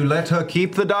 Could you let her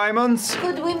keep the diamonds?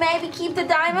 Could we maybe keep the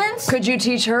diamonds? Could you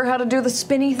teach her how to do the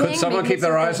spinny thing? Could someone Maybe keep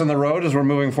their eyes on the road as we're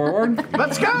moving forward?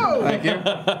 Let's go! Thank you.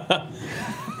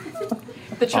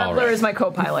 The traveler is my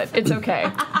co-pilot. It's okay.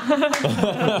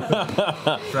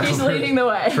 He's leading the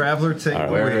way. Traveler, take the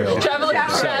wheel. Traveler,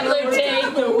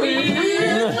 take the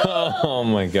wheel. Oh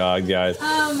my God, guys.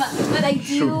 But I do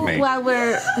Shoot me. while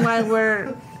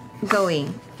we're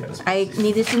going. I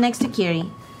need to sit next to Kiri,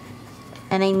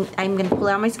 and I'm gonna pull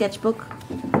out my sketchbook,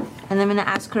 and I'm gonna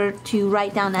ask her to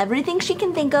write down everything she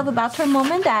can think of about her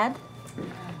mom and dad,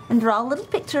 and draw a little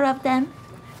picture of them,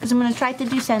 because I'm gonna try to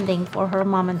do sending for her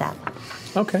mom and dad.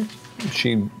 Okay.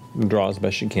 She draws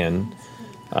best she can.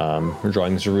 Her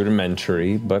drawings are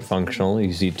rudimentary but functional.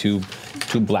 You see two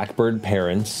blackbird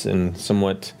parents in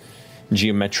somewhat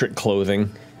geometric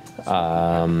clothing.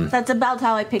 That's about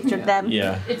how I pictured them.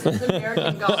 Yeah. It's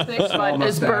American Gothic, but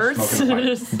as mustache, birds. smoking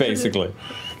a pipe. Basically.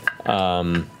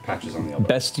 Patches on the elbow.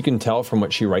 Best you can tell from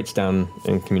what she writes down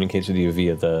and communicates with you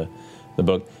via the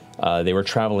book, they were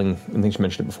traveling, I think she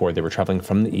mentioned it before, they were traveling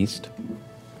from the east,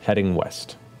 heading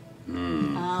west.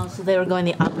 Oh, so they were going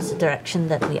the opposite direction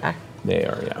that we are. They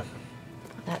are, yeah.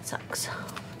 That sucks.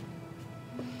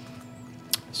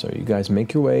 So you guys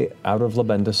make your way out of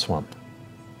Labenda Swamp,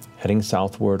 heading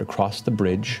southward across the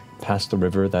bridge, past the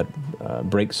river that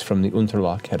breaks from the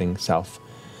Unterloch, heading south.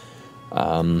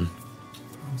 I'm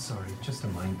sorry, just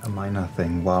a minor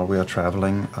thing. While we are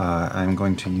traveling, I'm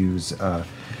going to use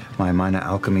my minor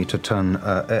alchemy to turn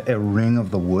a ring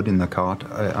of the wood in the cart.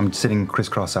 I'm sitting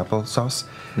crisscross applesauce,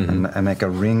 and I make a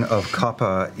ring of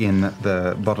copper in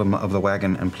the bottom of the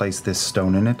wagon and place this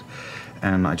stone in it.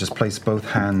 And I just place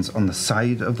both hands on the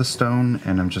side of the stone,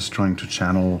 and I'm just trying to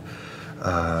channel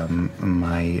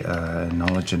my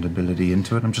knowledge and ability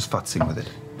into it. I'm just futzing with it.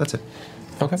 That's it.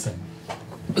 Okay.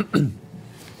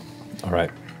 All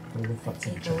right.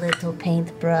 Take a little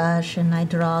paintbrush and I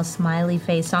draw a smiley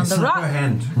face on the rock.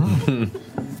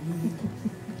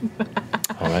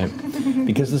 All right.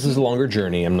 Because this is a longer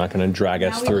journey, I'm not going to drag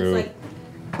us through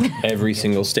every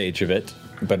single stage of it,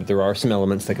 but there are some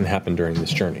elements that can happen during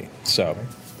this journey. So,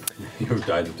 you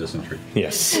died of dysentery.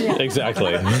 Yes,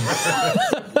 exactly.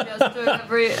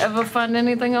 Ever find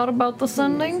anything out about the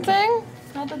sending thing?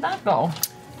 How did that go?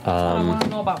 I want to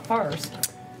know about first.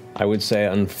 I would say,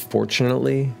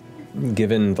 unfortunately,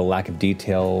 given the lack of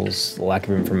details, the lack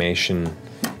of information,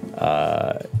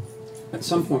 at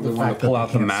some point we want to pull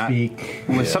out the map.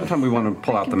 Well, sometime we want to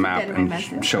pull out the map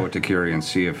and show it to Kiri and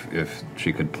see if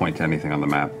she could point to anything on the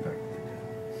map.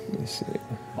 Let me see.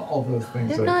 All those things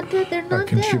They're not dead, they're are not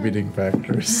contributing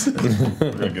factors.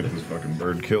 We're gonna get this fucking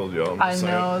bird killed, y'all. I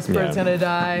know, this bird's gonna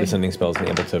die. The sending spell isn't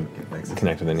able to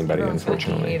connect with anybody,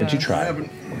 unfortunately. But you tried.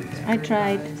 I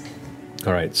tried.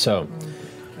 All right, so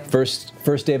first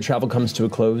day of travel comes to a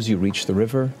close. You reach the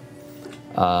river.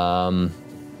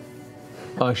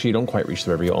 Actually, you don't quite reach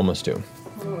the river. You almost do.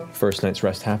 First night's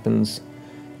rest happens.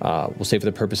 We'll say for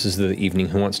the purposes of the evening,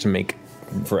 who wants to make,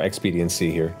 for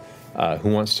expediency here, who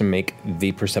wants to make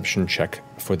the perception check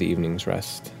for the evening's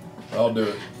rest? I'll do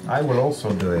it. I will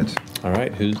also do it. All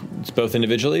right, it's both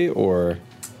individually or?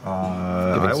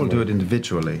 I will do it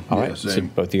individually. All right, so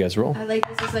both you guys roll. I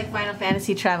like this is like Final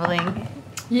Fantasy traveling.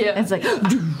 Yeah. It's like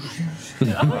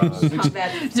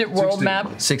Is it world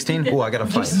map? 16? Oh, I got a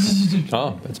 5.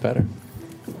 Oh, that's better.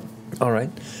 All right.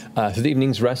 So the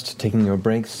evening's rest, taking your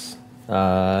breaks,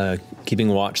 keeping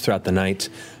watch throughout the night.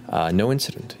 No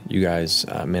incident. You guys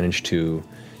managed to...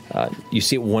 you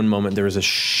see at one moment there is a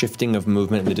shifting of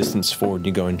movement in the distance forward.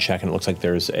 You go and check, and it looks like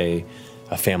there's a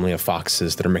family of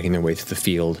foxes that are making their way through the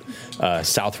field.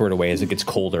 Southward away as it gets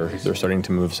colder. They're starting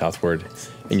to move southward.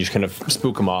 And you just kind of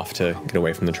spook them off to get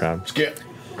away from the trap. Skip.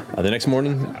 The next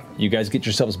morning, you guys get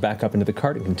yourselves back up into the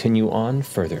cart and continue on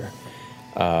further.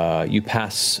 You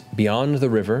pass beyond the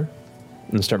river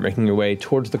and start making your way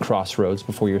towards the crossroads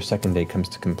before your second day comes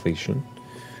to completion.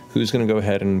 Who's going to go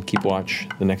ahead and keep watch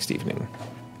the next evening?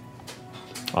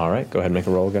 All right, go ahead and make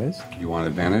a roll, guys. Do you want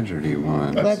advantage or do you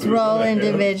want... Let's roll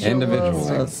individual. Individual.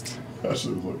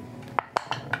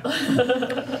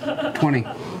 20.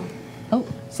 Oh,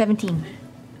 17.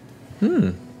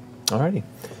 Alrighty.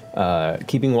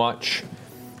 Keeping watch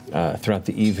throughout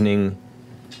the evening.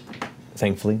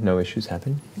 Thankfully, no issues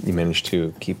happen. You manage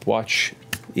to keep watch.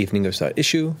 Evening goes without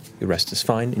issue. Your rest is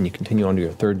fine, and you continue on to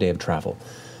your third day of travel.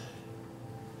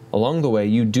 Along the way,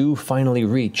 you do finally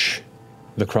reach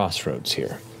the crossroads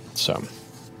here. So,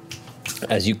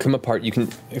 as you come apart, you can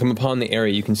come upon the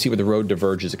area. You can see where the road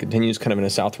diverges. It continues kind of in a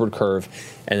southward curve,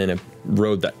 and then a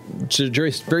road that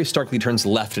very starkly turns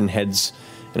left and heads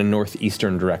in a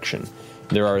northeastern direction.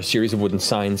 There are a series of wooden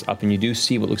signs up, and you do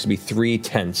see what looks to be 3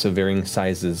 tents of varying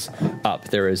sizes up.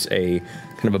 There is a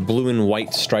kind of a blue and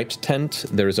white striped tent.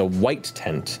 There is a white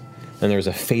tent, and there's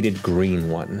a faded green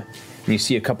one. And you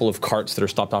see a couple of carts that are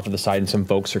stopped off to the side, and some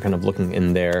folks are kind of looking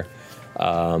in there.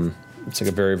 It's like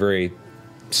a very, very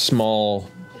small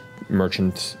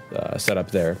merchant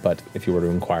setup there, but if you were to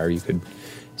inquire, you could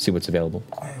see what's available.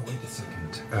 Wait a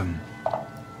second.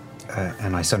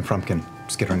 And I send Frumpkin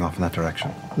skittering off in that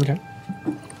direction. Okay.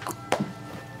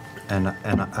 And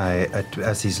I,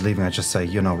 as he's leaving, I just say,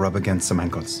 rub against some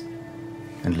ankles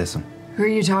and listen. Who are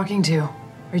you talking to? Are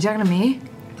you talking to me?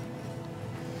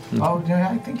 Oh, no,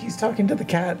 I think he's talking to the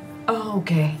cat. Oh,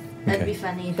 okay. That'd be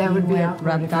funny if That would be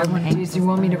rubbed awkward. on Do you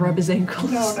want me to rub his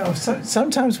ankles? No.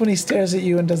 Sometimes when he stares at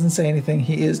you and doesn't say anything,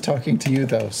 he is talking to you,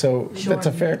 though. So that's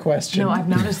a fair question. No, I've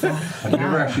noticed that. Have you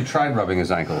ever actually tried rubbing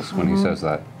his ankles when he says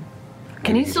that?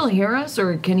 Can he still hear us,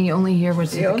 or can he only hear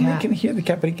what's in He the only cat? can hear the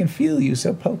cat, but he can feel you,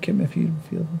 so poke him if you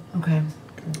feel him. Okay.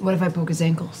 What if I poke his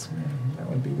ankles? That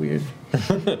would be weird.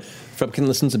 Frumpkin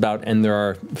listens about, and there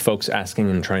are folks asking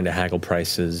and trying to haggle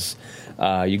prices.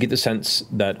 You get the sense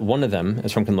that one of them,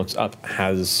 as Frumpkin looks up,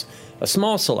 has a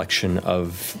small selection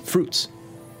of fruits.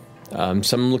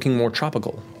 Some looking more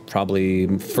tropical. probably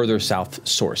further south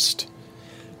sourced.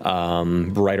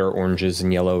 Brighter oranges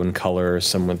and yellow in color,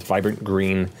 some with vibrant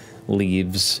green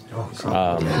leaves.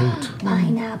 Pineapple.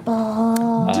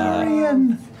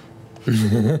 Durian.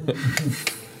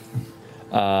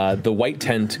 The white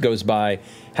tent goes by,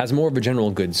 has more of a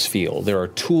general goods feel. There are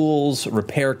tools,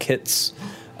 repair kits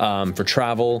for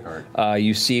travel.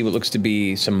 You see what looks to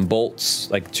be some bolts,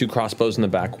 like 2 crossbows in the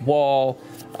back wall,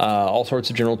 all sorts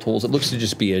of general tools. It looks to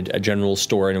just be a general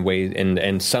store in a way,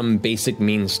 and some basic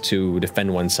means to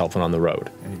defend oneself when on the road.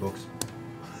 Any books?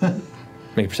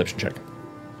 Make a perception check.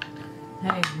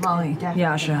 Hey, Molly,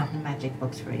 Yasha. Magic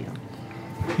books for you.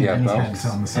 Yeah, Any no. tags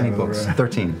on the side Any of the books? road.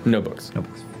 13. No books. No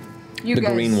books. You The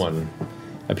guys, green one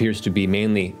appears to be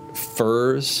mainly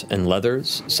furs and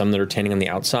leathers, some that are tanning on the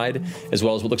outside, as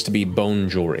well as what looks to be bone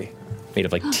jewelry, made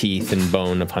of like teeth and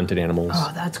bone of hunted animals.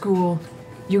 Oh, that's cool.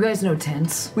 You guys know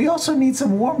tents. We also need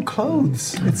some warm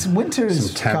clothes. It's winter's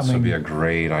Some tents coming. would be a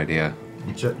great idea.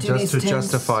 Just these to tents-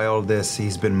 justify all this,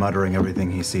 he's been muttering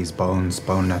everything he sees: bones,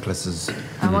 bone necklaces.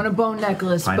 I want a bone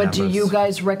necklace, but do Pineapples. you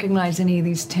guys recognize any of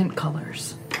these tent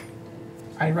colors?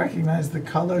 I recognize the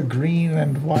color green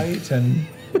and white and.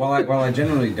 While I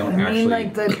generally don't I mean, actually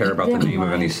like the- care about the the name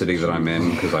of any white. city that I'm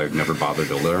in because I've never bothered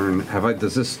to learn,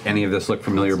 does any of this look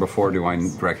familiar before? Do I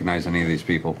recognize any of these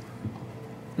people?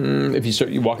 If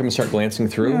you walk up and start glancing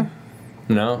through,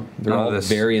 no, they're None of all this.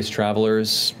 various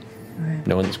travelers.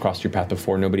 No one that's crossed your path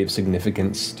before. Nobody of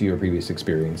significance to your previous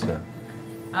experience. No.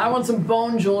 I want some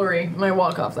bone jewelry. And I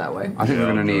walk off that way. I think we're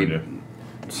I'll going to join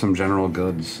need some general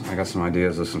goods. I got some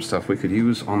ideas of some stuff we could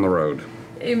use on the road.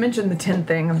 You mentioned the tent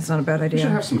thing. That's not a bad We idea.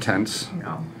 should have some tents.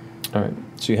 No. All right.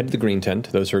 So you head to the green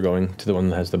tent. Those who are going to the one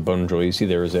that has the bone jewelry, you see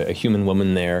there is a human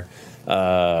woman there,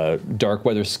 dark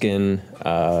weather skin,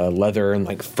 leather and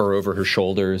like fur over her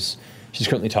shoulders. She's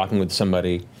currently talking with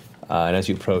somebody, and as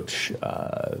you approach,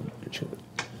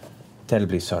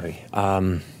 terribly sorry.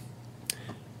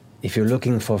 If you're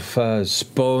looking for furs,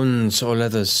 bones, or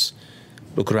leathers,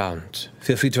 look around.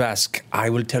 Feel free to ask. I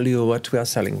will tell you what we are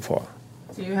selling for.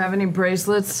 Do you have any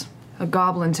bracelets? A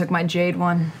goblin took my jade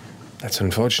one. That's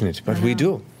unfortunate, but we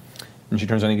do. And she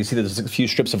turns around and you can see there's a few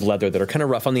strips of leather that are kind of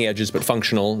rough on the edges, but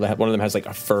functional. One of them has like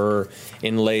a fur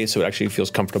inlay, so it actually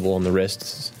feels comfortable on the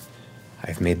wrists.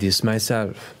 I've made this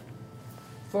myself.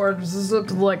 Ford, does this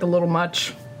look like a little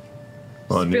much?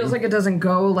 On Feels you? like it doesn't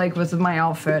go like with my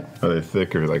outfit. Are they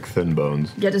thick or like thin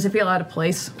bones? Yeah, does it feel out of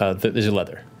place? There's a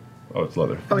leather. Oh, it's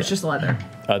leather. Oh, it's just leather.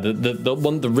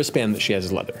 The wristband that she has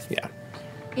is leather. Yeah.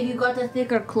 If you got a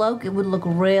thicker cloak, it would look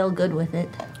real good with it.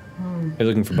 Are you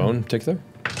looking for bone in particular?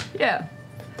 Yeah.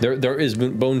 There is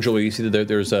bone jewelry. You see that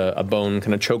there's a bone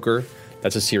kind of choker.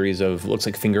 That's a series of looks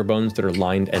like finger bones that are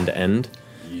lined end to end.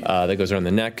 That goes around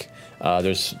the neck.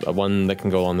 There's one that can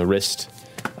go on the wrist.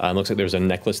 It looks like there's a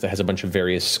necklace that has a bunch of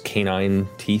various canine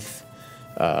teeth.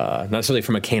 Not necessarily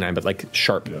from a canine, but like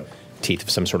sharp teeth of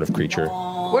some sort of creature.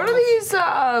 Where do these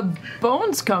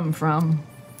bones come from?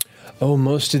 Oh,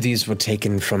 most of these were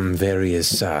taken from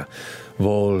various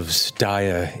wolves,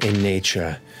 dire in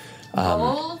nature.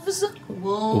 Wolves?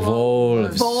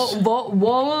 Wolves.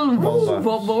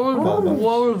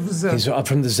 Wolves. These are up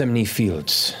from the Zemni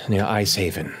Fields, near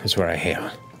Icehaven, is where I hail.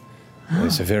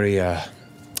 There's a very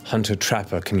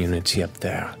hunter-trapper community up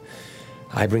there.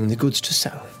 I bring the goods to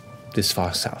sell, this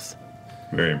far south.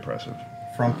 Very impressive.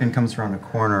 Frumpkin comes around a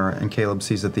corner, and Caleb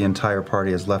sees that the entire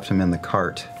party has left him in the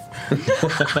cart.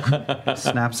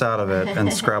 Snaps out of it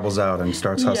and scrabbles out and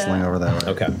starts hustling over that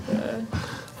way. Okay.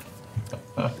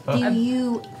 Do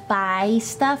you buy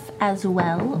stuff as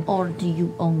well, or do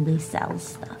you only sell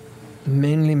stuff?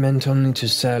 Mainly meant only to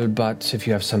sell, but if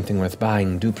you have something worth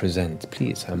buying, do present,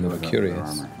 please. I'm more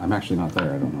curious. I'm actually not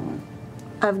there. I don't know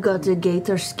why. I've got a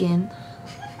gator skin.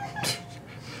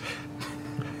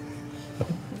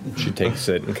 She takes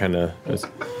it and kind of...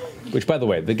 Which, by the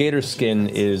way, the gator skin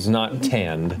is not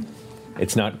tanned.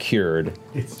 It's not cured.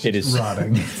 It is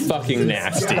rotting. Fucking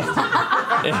nasty.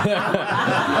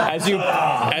 as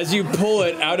you pull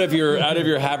it out of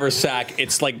your haversack,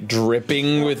 it's like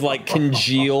dripping with like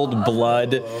congealed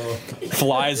blood.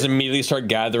 Flies immediately start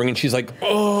gathering, and she's like,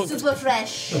 "Oh, Super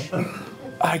fresh.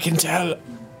 I can tell.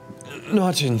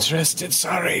 Not interested.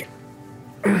 Sorry."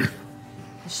 I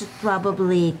should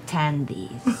probably tan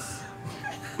these.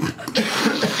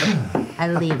 I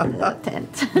leave the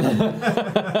tent.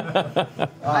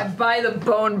 I buy the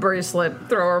bone bracelet,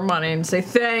 throw her money, and say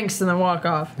thanks, and then walk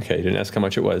off. Okay, you didn't ask how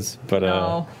much it was, but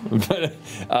No.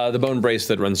 the bone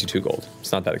bracelet runs you 2 gold.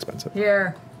 It's not that expensive.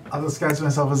 Here. I'll disguise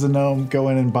myself as a gnome, go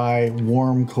in and buy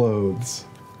warm clothes.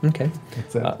 Okay.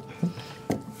 That's it.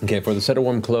 Okay, for the set of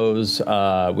warm clothes,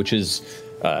 which is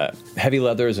heavy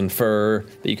leathers and fur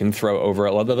that you can throw over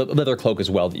a leather cloak as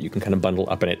well that you can kind of bundle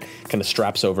up, and it kind of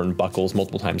straps over and buckles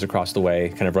multiple times across the way.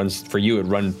 Kind of runs, for you, it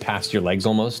would run past your legs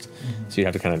almost, so you'd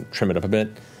have to kind of trim it up a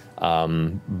bit.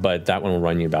 But that one will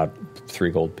run you about 3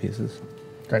 gold pieces.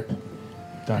 Great.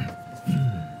 Done.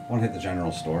 I want to hit the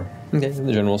general store. Okay, in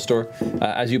the general store.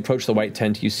 As you approach the white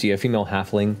tent, you see a female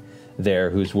halfling there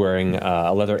who's wearing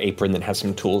a leather apron that has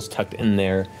some tools tucked in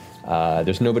there.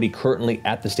 There's nobody currently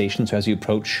at the station, so as you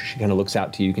approach, she kind of looks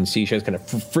out to you. You can see she has kind of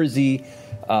frizzy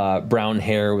brown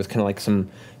hair with kind of like some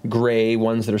gray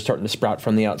ones that are starting to sprout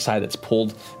from the outside that's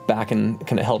pulled back and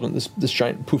kind of held in this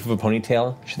giant poof of a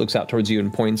ponytail. She looks out towards you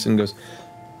and points and goes,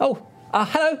 "Oh,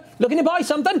 hello, looking to buy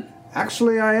something?"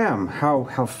 Actually, I am.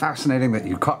 How fascinating that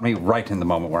you caught me right in the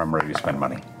moment where I'm ready to spend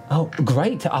money. Oh,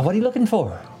 great. What are you looking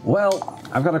for? Well,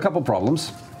 I've got a couple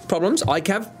problems. Problems? I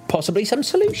have possibly some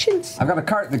solutions. I've got a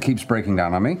cart that keeps breaking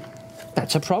down on me.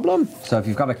 That's a problem. So if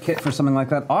you've got a kit for something like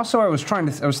that. Also, I was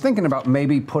thinking about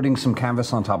maybe putting some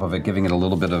canvas on top of it, giving it a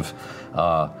little bit of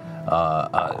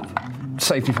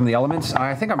safety from the elements.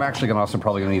 I think I'm actually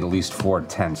probably going to need at least 4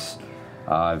 tents.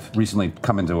 I've recently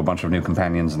come into a bunch of new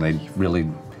companions, and they really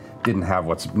didn't have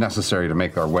what's necessary to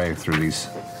make our way through these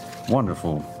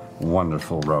wonderful,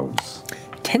 wonderful roads.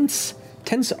 Tents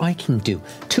I can do.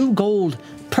 2 gold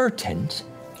per tent.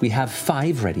 We have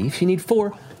 5 ready. If you need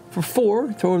 4, for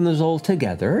 4, throwing those all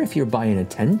together if you're buying a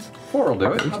tent. 4 will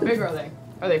do it. How big are they?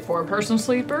 Are they 4-person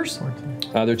sleepers?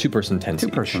 They're 2-person tents. 2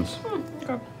 persons.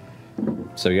 Okay.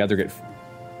 So you either get...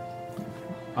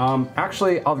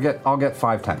 Actually, I'll get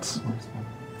 5 tents.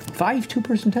 5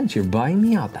 2-person tents. You're buying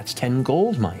me out. That's 10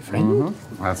 gold, my friend.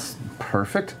 Mm-hmm. That's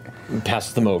perfect.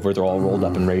 Pass them over. They're all rolled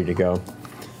up and ready to go.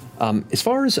 As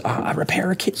far as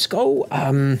repair kits go,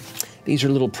 these are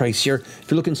a little pricier. If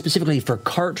you're looking specifically for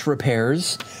cart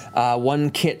repairs,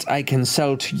 1 kit I can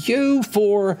sell to you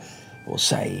for, we'll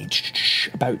say,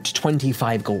 about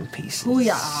 25 gold pieces.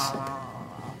 Booyah.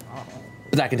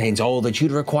 But that contains all that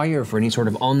you'd require for any sort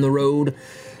of on-the-road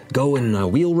go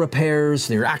and wheel repairs,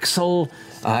 your axle,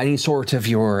 any sort of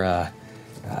your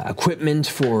equipment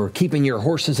for keeping your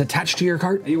horses attached to your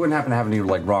cart. You wouldn't happen to have any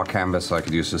like raw canvas I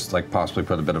could use, just like possibly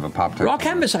put a bit of a pop tent? Raw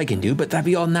canvas I can do, but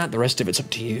beyond that, the rest of it's up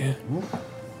to you.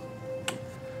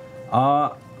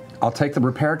 I'll take the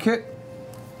repair kit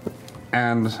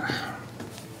and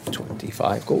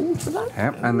 25 gold for that.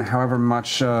 Yep, and however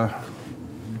much the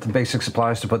basic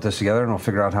supplies to put this together, and we'll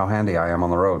figure out how handy I am on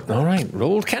the road. All right,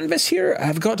 rolled canvas here.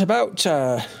 I've got about,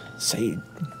 say,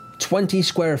 20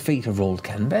 square feet of rolled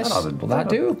canvas. Will that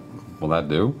do? Will that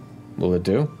do? Will it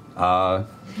do? I'm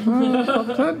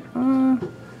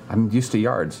used to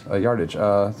yards, yardage. 3,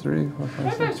 4, 5,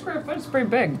 6. 25 square foot is pretty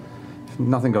big. If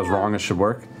nothing goes wrong, it should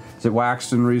work. Is it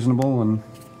waxed and reasonable? And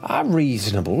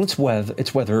reasonable. It's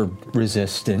weather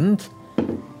resistant. All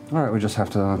right, we just have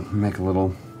to make a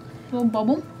little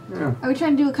bubble. Yeah. Are we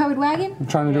trying to do a covered wagon? I'm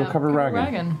trying to do a covered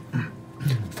wagon.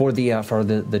 For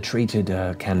the treated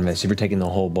canvas, if you're taking the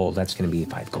whole bowl, that's going to be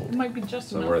 5 gold. It might be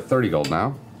just enough. We're at 30 gold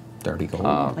now. 30 gold.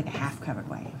 Like a half covered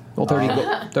wagon. Well,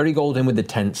 30 gold in with the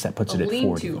tents, that puts it at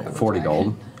 40 gold. 40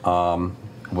 gold. Well,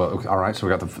 all right. So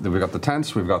we got the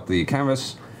tents, we've got the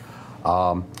canvas,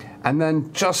 and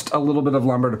then just a little bit of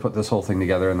lumber to put this whole thing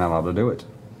together, and that ought to do it.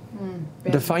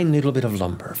 Define a little bit of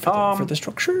lumber for the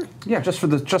structure. Yeah, just for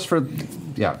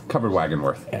covered wagon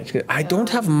worth. Yeah, I don't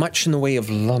have much in the way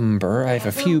of lumber. I have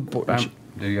a few. Do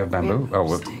you have bamboo?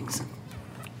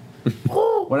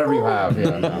 Whatever you have.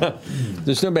 Yeah. No.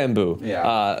 There's no bamboo.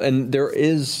 Yeah. And there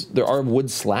are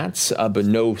wood slats, but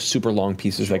no super long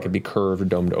pieces that could be curved or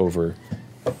domed over.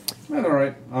 That's all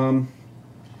right.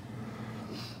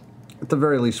 At the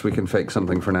very least, we can fake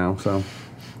something for now. So.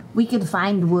 We could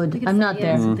find wood. I'm not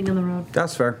there. Something on the road.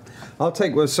 That's fair. I'll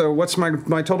take. So what's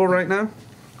my total right now?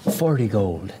 40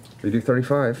 gold. We do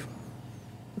 35.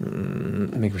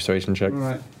 Make a persuasion check. All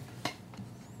right.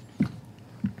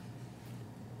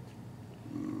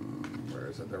 Where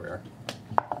is it? There we are.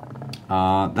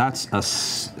 That's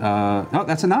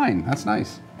a 9. That's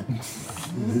nice.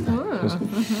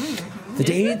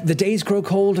 The days grow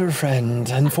colder, friend.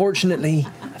 Unfortunately,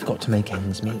 I've got to make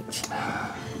ends meet.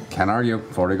 Can't argue.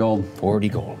 40 gold. 40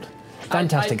 gold.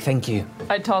 Fantastic, thank you.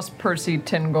 I tossed Percy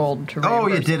 10 gold to Oh,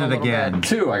 you reimburse did him a it little again. bit.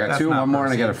 2. I got 2. One more,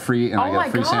 and I get a free. And I get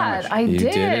a free sandwich. I You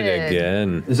did. did it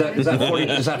again. Is that 40?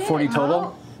 Is that 40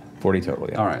 total? 40 total,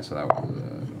 yeah. All right, so that was.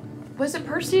 Was it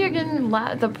Percy again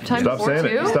the time Stop before saying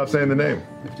too? it. Stop saying the name.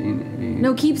 15, 80.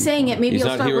 No, keep saying it. Maybe He's you'll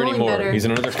not start here rolling anymore. better. He's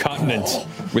in another continent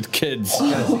with kids.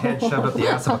 He's got his head shoved up the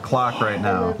ass of a clock right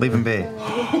now. Leave him be.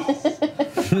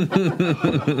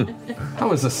 That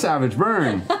was a savage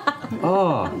burn.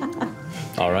 Oh.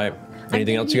 All right.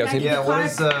 Anything else you guys need? Yeah, what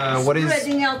is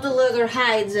Spreading out the leather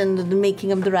hides and making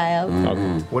them dry out.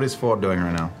 What is Ford doing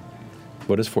right now?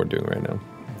 What is Ford doing right now?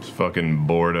 He's fucking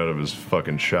bored out of his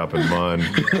fucking shopping mind.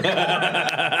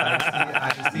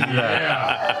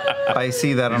 I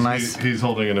see that on He's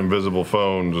holding an invisible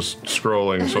phone, just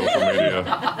scrolling social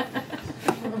media.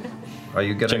 Are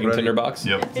you getting checking Tinderbox?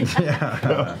 Yep.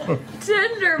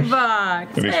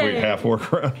 Tinderbox. At least we half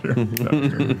work around here.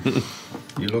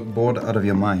 You look bored out of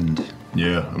your mind.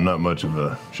 Yeah, I'm not much of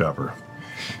a shopper.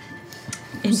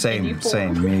 Same.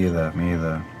 Me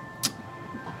either.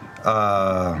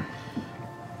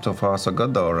 So far so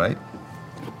good though, right?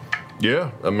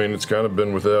 Yeah, I mean, it's kind of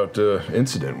been without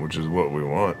incident, which is what we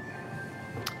want.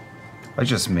 I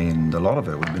just mean a lot of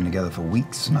it. We've been together for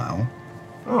weeks now.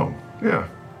 Oh, yeah.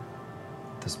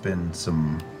 There's been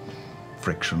some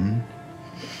friction,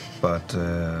 but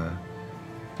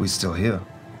we're still here.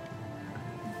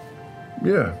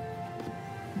 Yeah.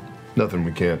 Nothing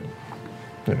we can't,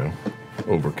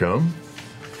 overcome.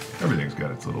 Everything's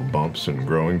got its little bumps and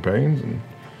growing pains, and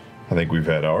I think we've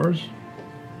had ours.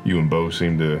 You and Bo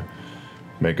seem to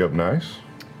make up nice.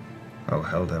 Oh,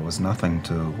 hell, there was nothing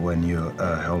to when you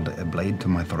held a blade to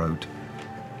my throat.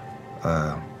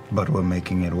 But we're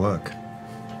making it work.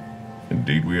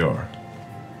 Indeed we are.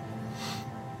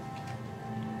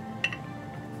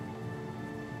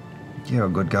 You're a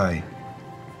good guy,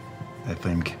 I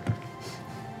think.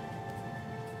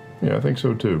 Yeah, I think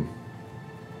so too.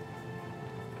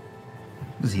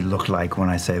 What does he look like when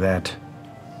I say that?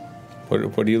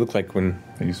 What do you look like when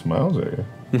he smiles at you?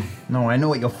 No, I know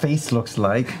what your face looks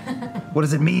like. What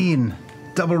does it mean?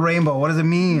 Double rainbow, what does it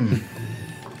mean?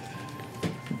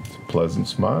 It's a pleasant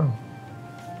smile.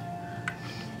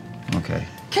 Okay.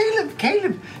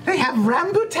 Caleb, they have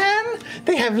rambutan,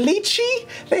 they have lychee,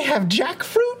 they have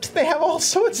jackfruit, they have all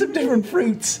sorts of different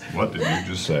fruits. What did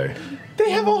you just say?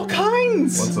 They have all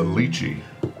kinds. What's a lychee?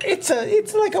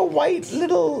 It's like a white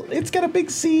little. It's got a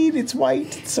big seed. It's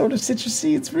white. It's sort of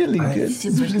citrusy. It's really good.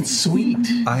 It's sweet.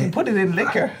 You can put it in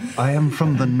liquor. I am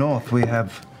from the north. We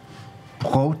have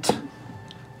brot,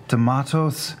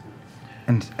 tomatoes,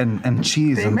 and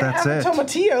cheese, They and may that's have it. a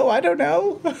tomatillo. I don't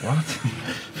know. What?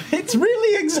 It's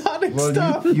really exotic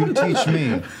stuff. You teach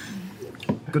me.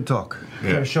 Good talk.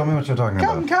 Here, show me what you're talking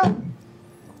about. Come.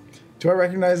 Do I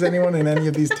recognize anyone in any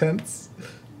of these tents?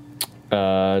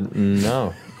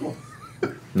 No.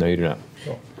 No, you do not.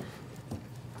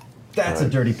 That's a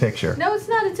dirty picture. No, it's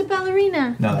not. It's a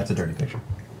ballerina. No, that's a dirty picture.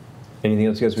 Anything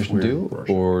else you guys wish to do,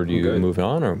 or do you move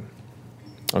on? Or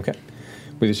okay,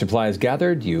 with your supplies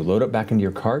gathered, you load up back into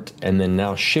your cart, and then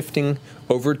now shifting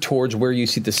over towards where you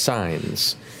see the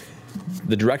signs.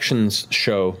 The directions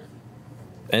show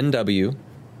NW,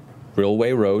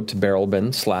 Railway Road to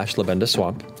Barrelbend / Labenda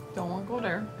Swamp. Don't want to go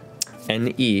there.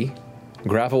 NE,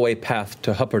 Gravelway Path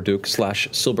to Hupperduke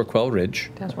 / Silberquell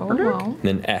Ridge. That's what we're doing. And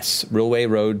then S, Railway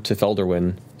Road to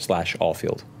Felderwin /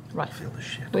 Allfield. Right.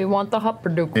 We want the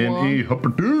Hupperduke one. N.E.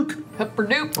 Hupperduke.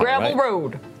 Hupperduke Gravel All right.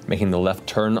 Road. Making the left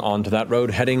turn onto that road,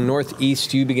 heading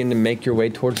northeast, you begin to make your way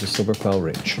towards the Silberquell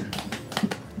Ridge.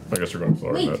 I guess we're going to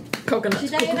Florida. Coconuts.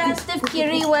 Should I have asked if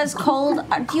Kiri was cold?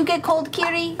 Do you get cold,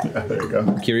 Kiri? There you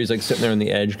go. Kiri's like sitting there on the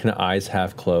edge, kind of eyes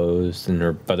half closed, and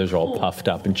her feathers are all puffed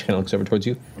up, and she kind of looks over towards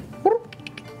you.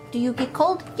 Do you get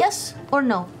cold? Yes or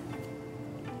no?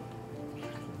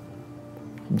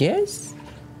 Yes.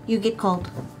 You get cold.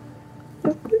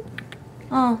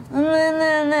 Oh,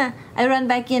 nah. I run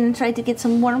back in and try to get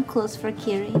some warm clothes for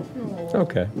Kiri.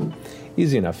 Okay.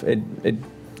 Easy enough. It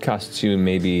costs you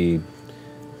maybe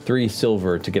 3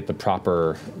 silver to get the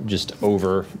proper, just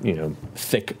over,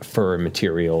 thick fur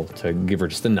material to give her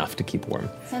just enough to keep warm.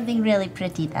 Something really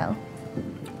pretty, though.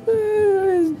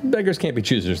 Beggars can't be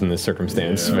choosers in this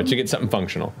circumstance, but you get something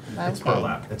functional. It's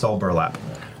burlap. It's all burlap.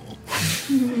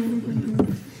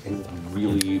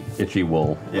 Really itchy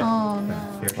wool. Oh,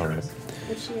 no. Here it is.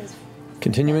 But she is.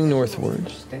 Continuing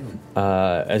northward,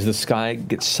 as the sky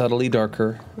gets subtly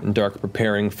darker and dark,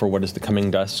 preparing for what is the coming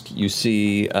dusk, you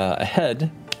see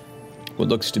ahead what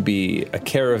looks to be a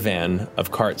caravan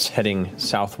of carts heading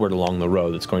southward along the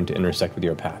road that's going to intersect with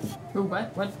your path. Ooh,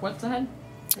 what's ahead?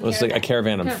 Well, it's like a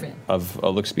caravan of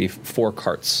looks to be 4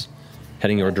 carts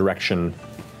heading your direction,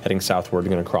 heading southward,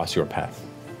 going to cross your path.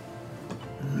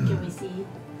 Can we see?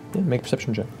 Yeah, make a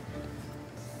perception check.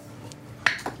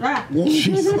 Ah.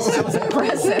 Jesus. That was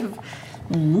impressive.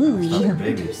 Where's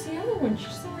the other one?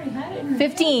 She's already had it.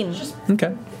 15.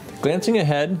 Okay. Glancing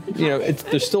ahead,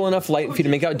 there's still enough light for you to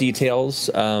make out details.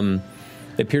 They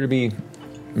appear to be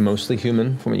mostly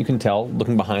human, from what you can tell.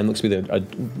 Looking behind, looks to be a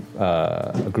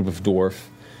group of dwarf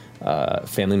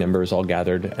family members all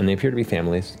gathered, and they appear to be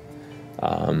families.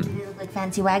 Do they look like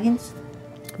fancy wagons?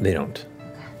 They don't.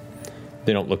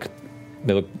 They don't look.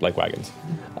 They look like wagons.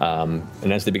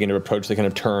 And as they begin to approach, they kind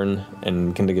of turn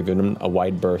and kind of give them a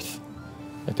wide berth,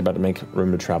 like they're about to make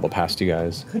room to travel past you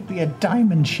guys. Could be a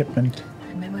diamond shipment.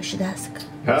 Maybe I should ask.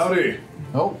 Howdy.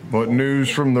 Oh. What news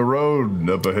from the road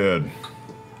up ahead?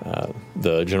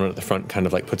 The gentleman at the front kind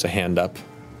of like puts a hand up,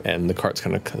 and the cart's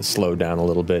kind of slow down a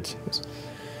little bit.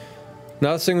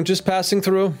 Nothing, just passing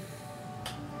through.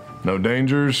 No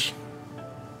dangers?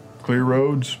 Clear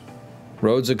roads?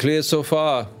 Roads are clear so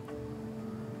far.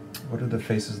 What do the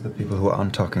faces of the people who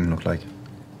aren't talking look like?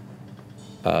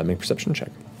 Make a perception check.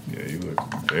 Yeah, you look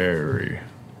very...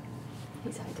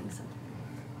 He's hiding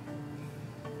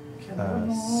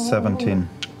something. 17.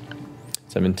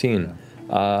 17.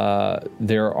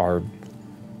 There are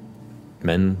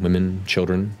men, women,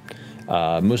 children,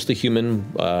 mostly human.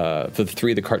 For the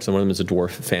three of the carts, one of them is a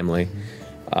dwarf family.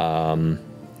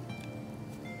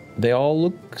 They all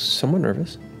look somewhat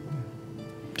nervous.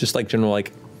 Just like general,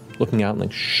 like, looking out and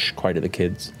like, shh, quiet to the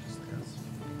kids.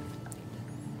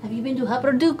 Have you been to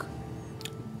Hupperduke?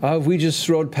 We just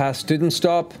rode past, didn't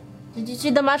stop. Did you see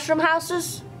the mushroom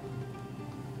houses?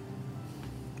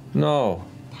 No.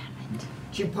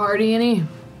 Did you party any?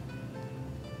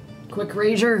 Quick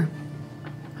rager?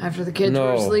 After the kids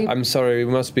were asleep? I'm sorry,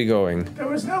 we must be going. There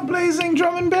was no blazing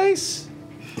drum and bass.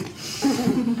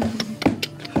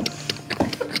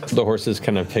 The horses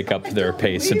kind of pick up their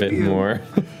pace a bit more.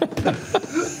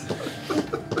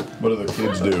 What do the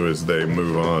kids do as they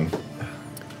move on?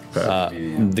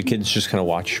 The kids just kind of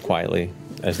watch quietly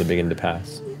as they begin to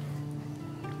pass.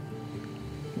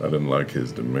 I didn't like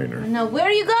his demeanor. No, where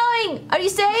are you going? Are you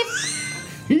safe?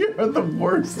 You're the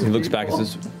worst. He looks back and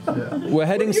says, we're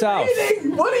heading south.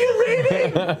 What are you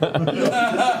reading?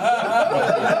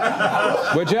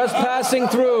 We're just passing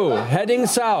through, heading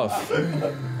south.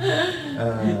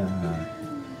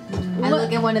 I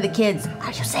look at one of the kids.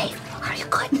 Are you safe? Are you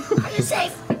good? Are you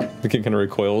safe? The kid kind of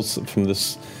recoils from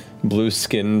this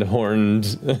blue-skinned, horned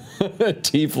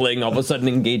tiefling, all of a sudden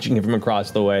engaging him from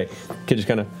across the way. Kid just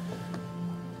kind of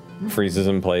freezes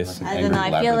in place. I don't know.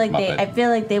 I feel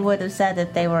like they would have said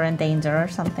that they were in danger or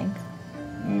something.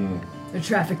 They're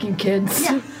trafficking kids.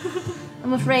 Yeah.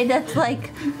 I'm afraid that's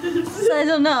like, I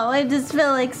don't know. I just feel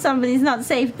like somebody's not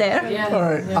safe there. All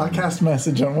right, I'll cast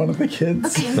message on one of the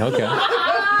kids. Okay.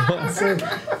 So,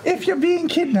 if you're being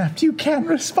kidnapped, you can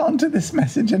respond to this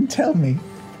message and tell me.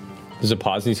 There's a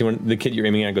pause, and you see one, the kid you're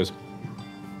aiming at goes,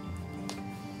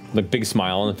 like, big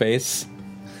smile on the face.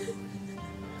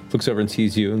 Looks over and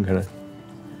sees you and kind of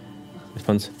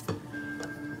responds,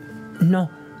 No,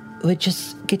 we're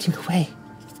just getting away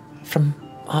from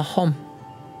our home.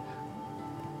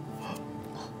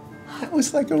 That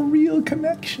was like a real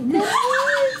connection.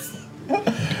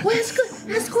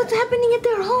 Ask what's happening at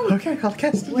their home. Okay, I'll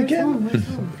cast it again.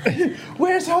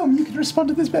 Where's home? You can respond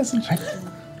to this message.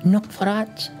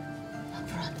 Nokvarat.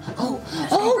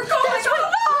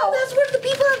 That's where the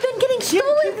people have been getting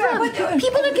stolen from.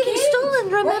 People are getting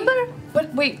stolen, remember?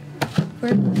 But wait,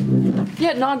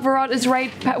 yeah, Nogvarot is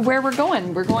right where we're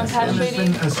going. We're going past There's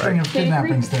been a string of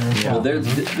kidnappings there as well. well,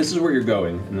 this is where you're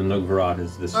going, and then Nogvarad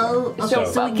is this way. Oh, okay,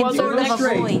 so we can sort of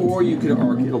avoid. Or you could,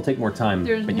 or it'll take more time,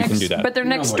 but you can do that. But they're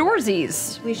next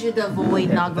doorsies. We should avoid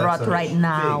Nogvarot right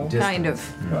now. Kind of.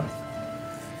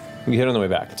 You hit on the way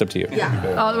back. It's up to you.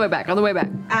 Yeah. All the way back, all the way back.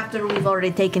 After we've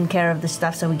already taken care of the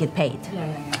stuff so we get paid.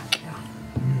 Yeah.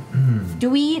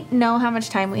 Do we know how much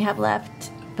time we have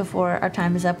left before our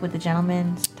time is up with the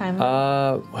gentleman's time?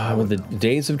 With the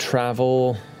days of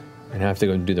travel, I'd have to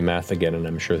go do the math again, and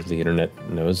I'm sure that the internet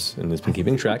knows and has been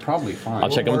keeping track. Probably fine. I'll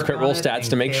check on with crit roll stats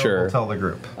to make sure. Tell the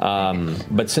group.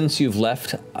 But since you've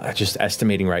left, just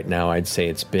estimating right now, I'd say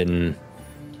it's been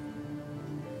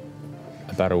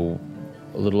about a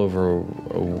little over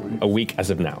a week as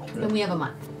of now. Then we have a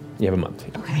month. You have a month.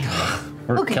 Okay.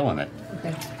 We're killing it.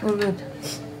 Okay. We're good.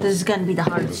 This is gonna be the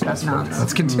hardest stuff now.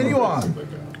 Let's continue on.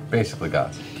 Basically,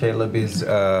 guys. Caleb is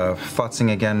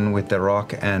futzing again with the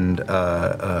rock and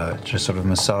just sort of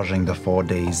massaging the 4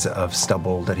 days of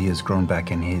stubble that he has grown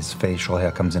back in. His facial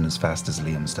hair comes in as fast as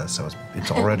Liam's does, so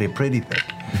it's already pretty thick.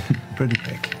 Pretty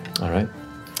thick. All right.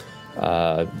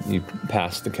 You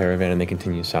pass the caravan and they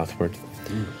continue southward.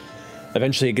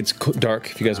 Eventually it gets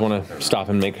dark. If you guys want to stop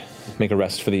and make a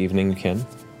rest for the evening, you can.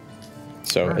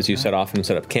 So as you set off and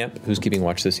set up camp, who's keeping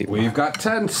watch this evening? We've got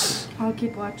tents. I'll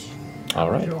keep watch. All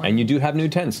right. And you do have new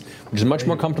tents, which is much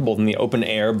more comfortable than the open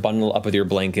air, bundle up with your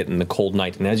blanket in the cold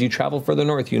night. And as you travel further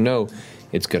north, you know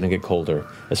it's going to get colder,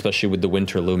 especially with the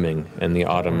winter looming and the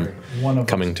autumn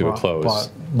coming to a close. Bought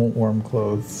warm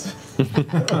clothes. All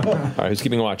right, who's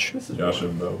keeping watch? Yasha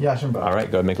and Bo. Yasha and Bo. All right,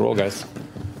 go ahead and make a roll, guys.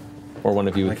 Or one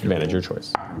of you with advantage, your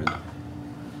choice.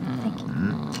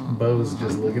 Bo's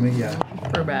just looking at Yasha.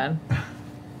 We're bad.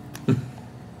 Did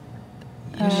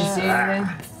you see anything?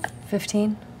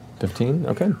 15. 15?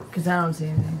 Okay. Because I don't see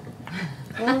anything.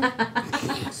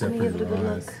 Except for your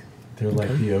eyes. They're like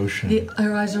the ocean.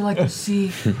 Our eyes are like the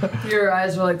sea. Your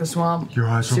eyes are like the swamp. Your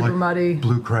eyes are super like muddy.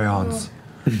 blue crayons.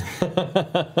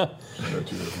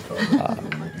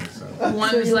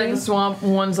 One is like the swamp,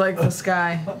 one's like the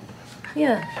sky.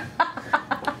 Yeah.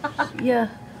 Yeah.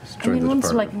 I mean, this one's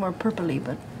part. like more purpley,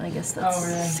 but I guess that's Oh,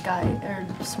 really? sky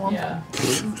or swamp. Yeah.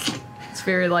 It's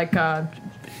very like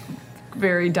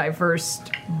very diverse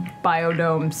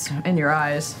biodomes in your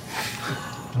eyes.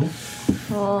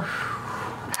 Well,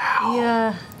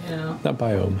 yeah. Not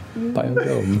biome.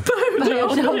 Biodome.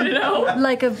 Biodome.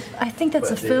 Like I think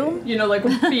that's a film. You know, like,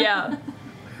 yeah.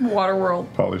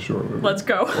 Waterworld. Polly Shore movie. Let's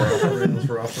go.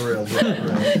 We're off the rails.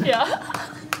 Yeah.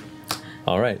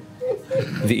 All right.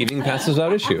 The evening passes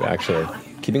without issue, actually.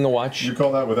 Keeping a watch. You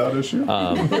call that without issue?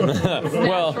 Well,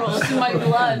 It's in my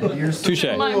blood. touche.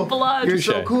 My blood. You're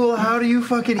so cool. How do you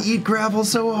fucking eat gravel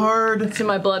so hard? It's in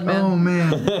my blood, man. Oh,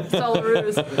 man. It's all a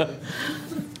ruse.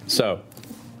 So,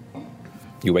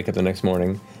 you wake up the next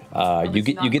morning.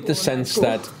 You get the sense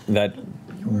that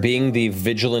being the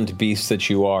vigilant beast that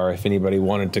you are, if anybody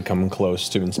wanted to come close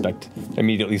to inspect,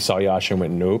 immediately saw Yasha and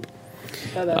went, nope.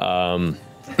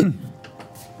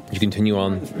 You continue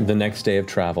on the next day of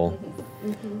travel,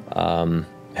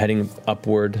 heading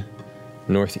upward,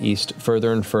 northeast,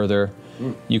 further and further.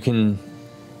 You can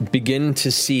begin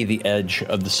to see the edge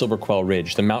of the Silverquell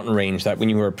Ridge, the mountain range that when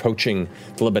you were approaching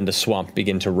the Labenda Swamp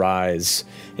began to rise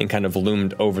and kind of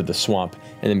loomed over the swamp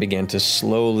and then began to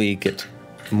slowly get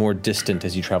more distant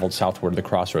as you traveled southward. The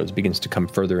crossroads begins to come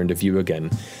further into view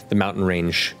again. The mountain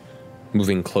range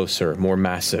moving closer, more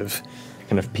massive,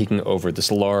 kind of peeking over this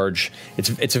large,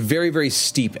 it's a very, very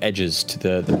steep edges to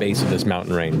the base of this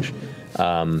mountain range.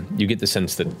 You get the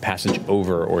sense that passage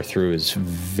over or through is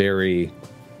very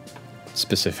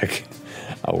specific,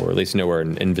 or at least nowhere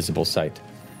in invisible sight.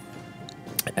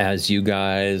 As you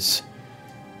guys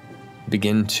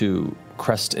begin to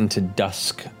crest into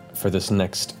dusk for this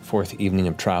next fourth evening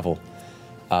of travel,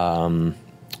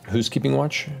 who's keeping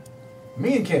watch?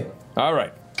 Me and Kid. All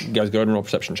right, you guys go ahead and roll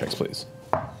perception checks, please.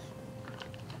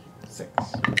 6.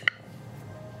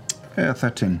 Yeah,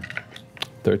 13.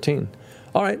 13.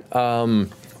 All right.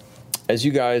 As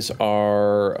you guys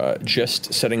are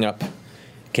just setting up,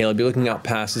 Caleb, you're looking out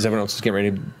past as everyone else is getting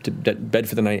ready to bed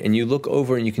for the night, and you look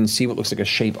over and you can see what looks like a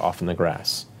shape off in the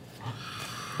grass.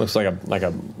 Looks like it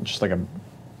looks like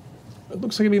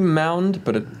it'd be a mound,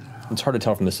 but it's hard to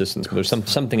tell from this distance. But there's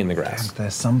something in the grass.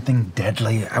 There's something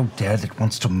deadly out there that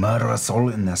wants to murder us all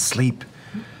in their sleep.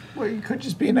 Well, it could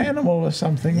just be an animal or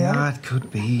something. Yeah, right? it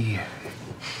could be.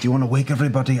 Do you want to wake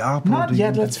everybody up? Not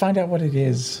yet. Let's find out what it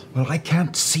is. Well, I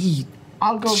can't see.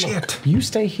 I'll go look. You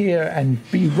stay here and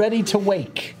be ready to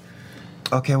wake.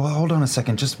 Okay, well, hold on a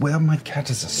second. Just wear my cat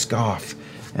as a scarf.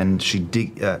 And she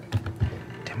damn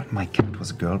it, my cat was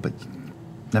a girl, but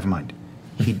never mind.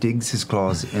 He digs his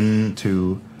claws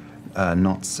into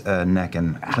Not's neck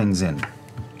and clings in.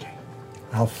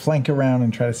 I'll flank around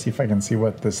and try to see if I can see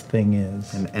what this thing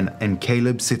is. And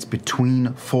Caleb sits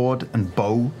between Ford and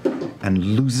Bo and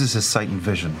loses his sight and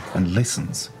vision and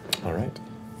listens. All right.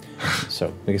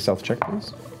 So, make a stealth check, please.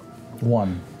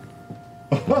 1.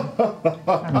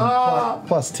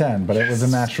 Plus 10, but it was a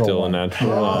natural Still one. a natural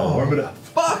Yeah. one. Warm it up.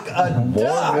 Fuck a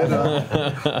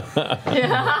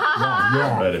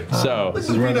Yeah. Ready. So, This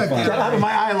is where the fun. Get out of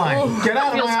my eye line. Get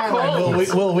out of my eye line.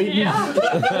 Will Wheaton.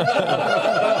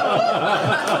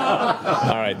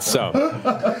 all right, so.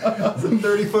 It's a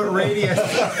 30-foot radius.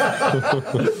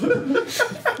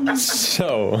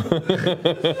 So.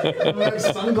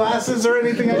 Sunglasses or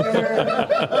anything I can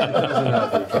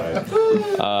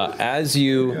wear? As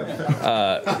you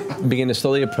begin to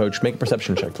slowly approach, make a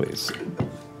perception check, please.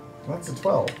 That's a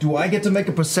 12. Do I get to make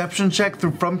a perception check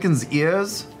through Frumpkin's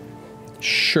ears?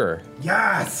 Sure.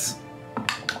 Yes!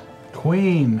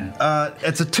 Queen.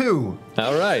 It's a 2.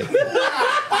 All right.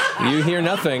 You hear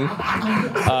nothing.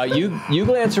 You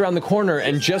glance around the corner,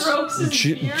 and just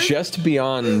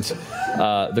beyond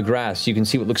the grass, you can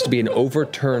see what looks to be an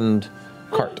overturned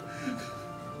cart.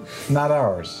 Not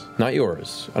ours. Not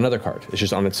yours. Another cart. It's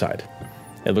just on its side.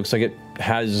 It looks like it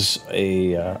has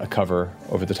a cover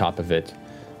over the top of it,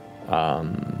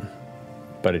 but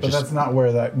But that's not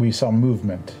where we saw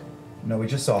movement. No, we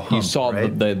just saw a hump, You saw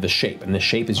right? the shape, and the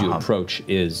shape as you approach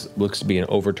looks to be an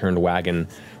overturned wagon,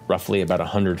 roughly about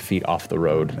 100 feet off the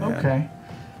road. Okay.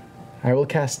 I will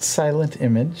cast Silent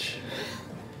Image,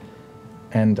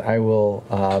 and I will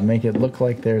make it look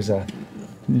like there's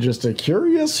just a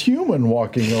curious human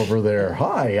walking over there.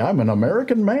 Hi, I'm an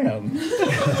American man.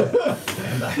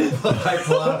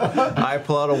 I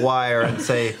pull out a wire and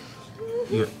say,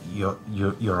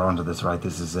 "You're onto this, right?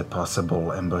 This is a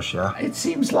possible ambush, yeah." It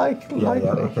seems likely.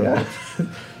 okay. Yeah.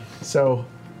 So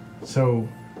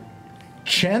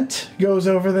Chent goes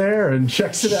over there and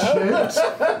checks it out.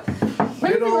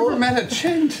 When have you ever met a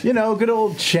Chent? You know, good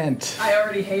old Chent. I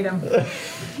already hate him.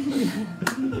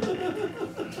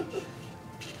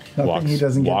 Nothing he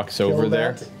doesn't get walks over killed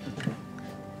there. at.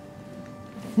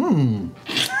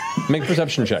 Make a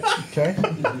perception check. Okay.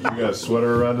 You got a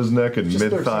sweater around his neck and Just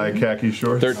mid-thigh khaki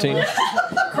shorts. 13.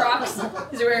 Crocs.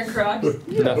 Is he wearing Crocs?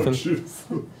 Nothing.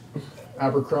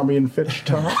 Abercrombie and Fitch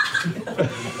top.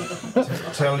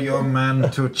 Tell your man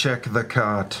to check the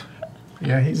cart.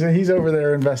 Yeah, he's over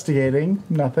there investigating.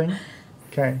 Nothing.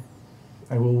 Okay.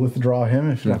 I will withdraw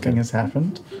him if nothing has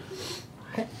happened.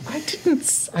 I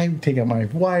take out my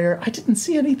wire. I didn't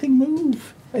see anything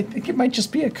move. I think it might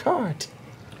just be a cart.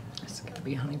 It's gonna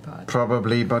be honeypot.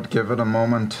 Probably, but give it a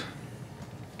moment.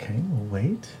 Okay, we'll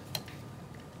wait.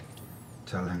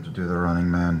 Tell him to do the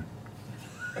running man.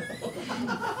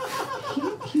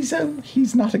 He's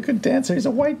not a good dancer. He's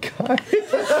a white guy.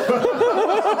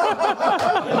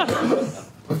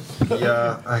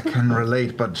 Yeah, I can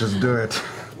relate, but just do it.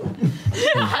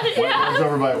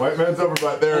 White man's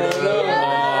overbite. There it is.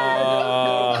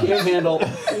 Can't handle.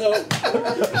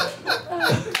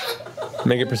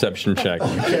 Make a perception check.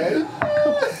 Okay.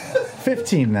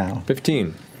 15 now.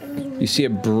 15. You see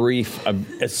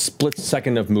a split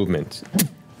second of movement.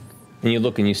 And you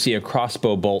look and you see a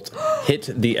crossbow bolt hit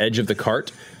the edge of the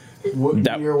cart.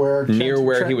 Near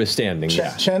where he was standing.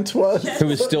 Yeah. Chent was? Who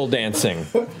was still dancing.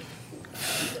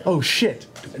 Oh shit!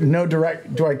 No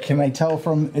direct. Can I tell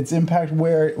from its impact Not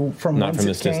whence from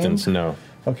this it came? distance, no.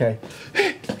 Okay.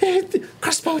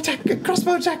 Crossbow attack!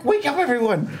 Crossbow attack! Wake up,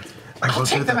 everyone! I'll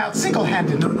take them out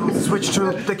single-handed. No, switch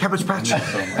to the cabbage patch.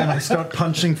 And I start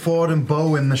punching forward and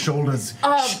bow in the shoulders.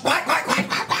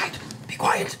 Quiet! Be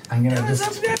quiet! I'm gonna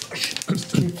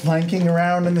just keep flanking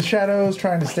around in the shadows,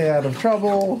 trying to stay out of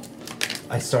trouble.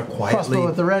 I start quietly. Crossbow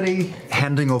at the ready.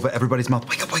 Handing over everybody's mouth.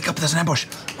 Wake up, there's an ambush.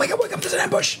 Wake up, there's an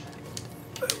ambush.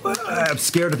 I'm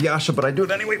scared of Yasha, but I do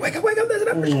it anyway. Wake up, there's an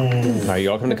ambush. All right,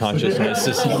 you all come to consciousness.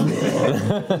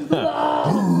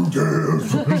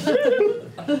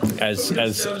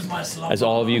 As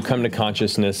all of you come to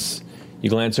consciousness, you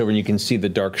glance over and you can see the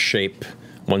dark shape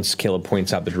once Caleb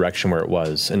points out the direction where it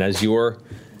was. And as you're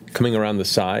coming around the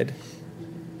side,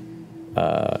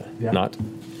 not...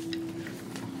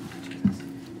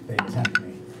 They attacked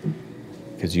me.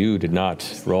 Because you did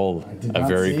not roll a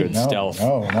very good stealth.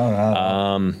 No.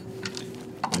 And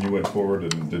you went forward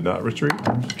and did not retreat?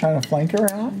 I'm just trying to flank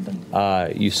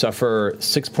around. You suffer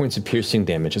 6 points of piercing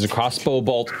damage as a crossbow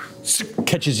bolt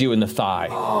catches you in the thigh.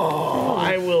 Oh,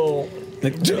 I will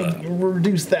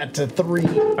reduce that to 3.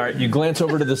 All right, you glance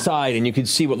over to the side and you can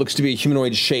see what looks to be a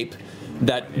humanoid shape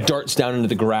that darts down into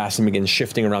the grass and begins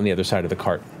shifting around the other side of the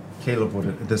cart. Caleb would,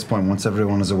 at this point, once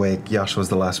everyone is awake, Yasha was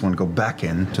the last one to go back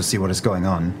in to see what is going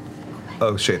on.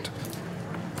 Oh, shit.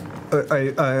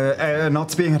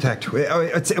 Not being attacked.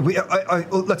 Let's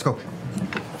go.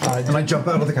 And I jump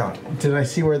out of the car. Did I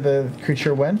see where the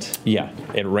creature went? Yeah,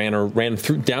 it ran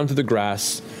down through the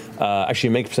grass. Actually,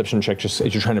 make a perception check just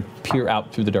as you're trying to peer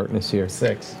out through the darkness here.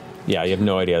 6. Yeah, you have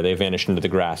no idea. They vanished into the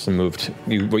grass and moved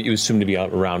what you assume to be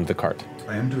out around the cart.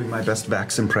 I am doing my best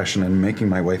Vax impression and making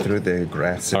my way through the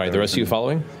grass. All right, the rest of you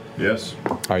following? Yes.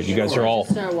 All right, you guys are all...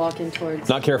 Start walking towards.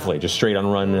 Not carefully, just straight on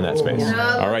run in that space.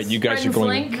 All right, you guys are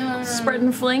going... Spread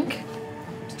and flink.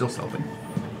 Still stealthing.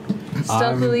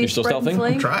 Stealthily You're still spread and stealthing?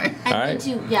 flink. Try. All right.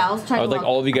 I was trying I would like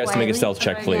all of you guys to make a stealth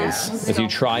check, please. As you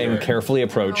try and carefully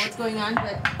approach. What's going on,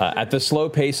 but At the slow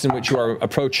pace in which you are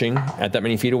approaching, at that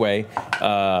many feet away.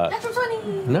 natural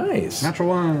 20. Nice. Natural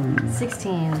 1.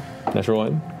 16. Natural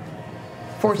 1.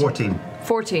 14.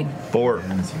 14. 4.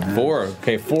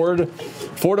 Okay, Ford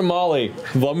and Molly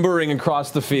lumbering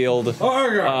across the field.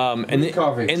 In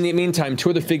the meantime, 2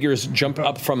 of the figures jump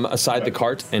up from aside the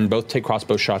cart and both take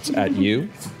crossbow shots at you.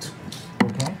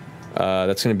 Okay.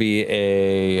 That's going to be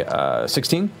a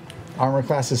 16. Armor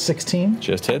class is 16.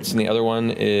 Just hits. And the other one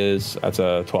that's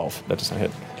a 12. That does not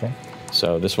hit. Okay.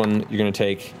 So this one, you're going to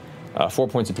take 4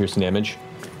 points of piercing damage.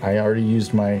 I already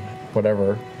used my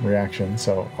whatever reaction,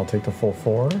 so I'll take the full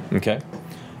 4. Okay.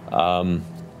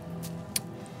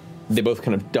 They both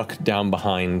kind of duck down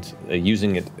behind,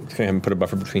 using it to kind of put a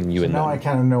buffer between you and Now them. I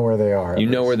kind of know where they are. You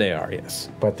know where they are, yes.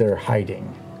 But they're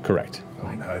hiding. Correct.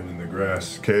 Hiding in the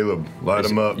grass. Caleb, light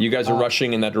them up. You guys are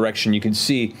rushing in that direction. You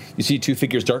see two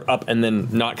figures dart up and then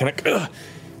not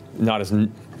as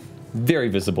very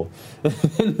visible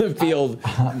in the field.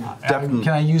 Can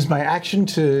I use my action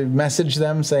to message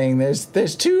them saying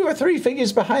there's 2 or 3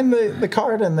 figures behind the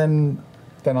cart, and then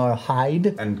I'll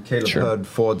hide? And Caleb heard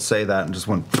Ford say that and just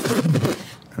went,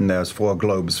 and there's 4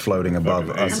 globes floating above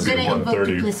us. I'm gonna invoke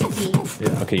duplicity.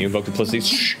 Okay, you invoke duplicity.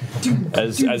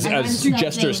 As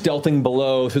jesters stealthing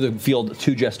below through the field,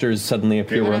 2 jesters suddenly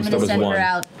appear where I'm instead gonna was send 1. her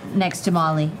out next to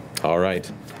Molly. All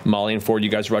right. Molly and Ford, you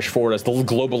guys rush forward as the little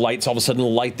globe of lights all of a sudden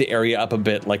light the area up a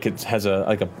bit, like it has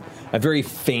a very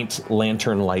faint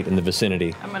lantern light in the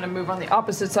vicinity. I'm gonna move on the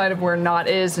opposite side of where Knot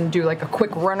is and do like a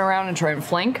quick run around and try and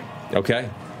flank. Okay.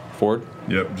 Ford?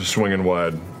 Yep, just swinging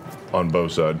wide on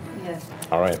both sides. Yes.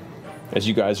 All right. As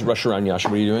you guys rush around, Yasha,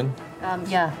 what are you doing?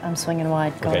 Yeah, I'm swinging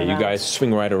wide. Okay, you guys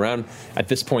swing right around. At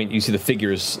this point, you see the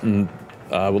figures,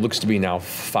 what looks to be now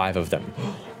 5 of them,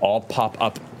 all pop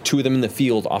up. 2 of them in the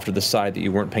field off to the side that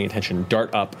you weren't paying attention,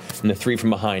 dart up, and the 3 from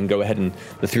behind go ahead, and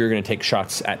the 3 are going to take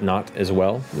shots at Knot as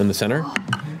well in the center.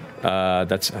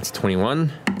 That's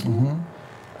 21.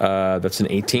 That's an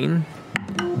 18.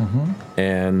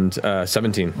 And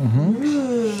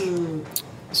 17.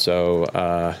 So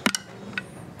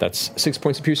that's 6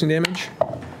 points of piercing damage,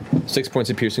 6 points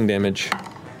of piercing damage,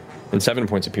 and 7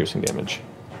 points of piercing damage.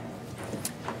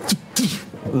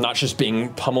 Not just being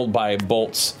pummeled by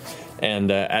bolts.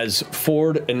 And as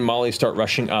Ford and Molly start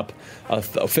rushing up, a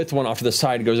 5th one off to the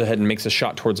side goes ahead and makes a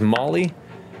shot towards Molly.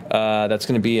 That's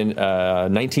going to be a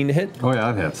 19 to hit. Oh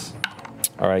yeah, that hits.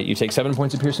 All right, you take 7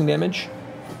 points of piercing damage.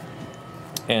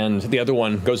 And the other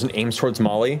one goes and aims towards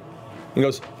Molly and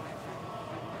goes,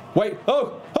 wait,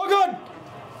 oh God!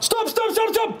 Stop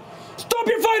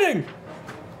your fighting!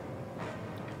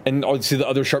 And you see the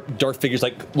other sharp, dark figures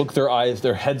look their eyes,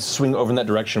 their heads swing over in that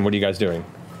direction. What are you guys doing?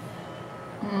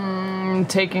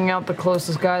 Taking out the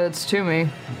closest guy that's to me.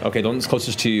 Okay, the one that's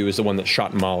closest to you is the one that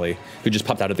shot Molly, who just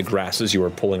popped out of the grass as you were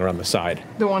pulling around the side.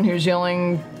 The one who's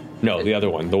yelling. No, the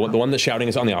other one. The one that's shouting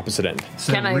is on the opposite end.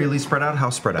 So really spread out? How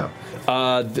spread out?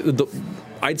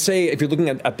 I'd say if you're looking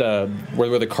at the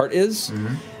where the cart is,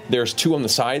 there's 2 on the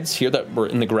sides here that were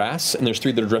in the grass, and there's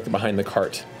 3 that are directly behind the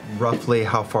cart. Roughly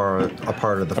how far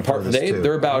apart are the furthest 2?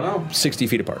 They're about 60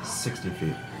 feet apart. 60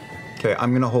 feet. Okay,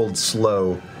 I'm going to hold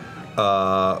slow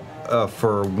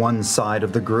for one side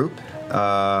of the group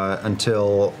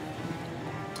until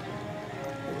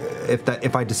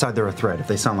if I decide they're a threat, if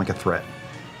they sound like a threat.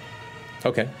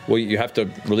 Okay. Well, you have to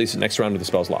release it next round or the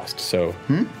spell's lost. So.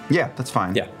 Yeah, that's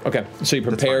fine. Yeah. Okay. So you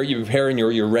prepare, and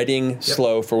you're readying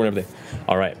slow for whenever they.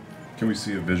 All right. Can we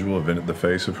see a visual of the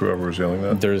face of whoever was yelling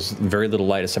that? There's very little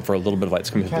light, except for a little bit of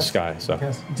light's coming through the sky. So.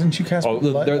 Didn't you cast?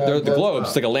 They're the globes.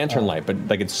 It's like a lantern light, but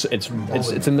like it's in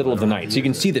the middle of the night, so you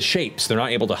can see the shapes. They're not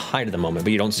able to hide at the moment,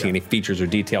 but you don't see any features or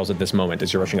details at this moment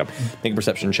as you're rushing up. Make a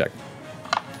perception check.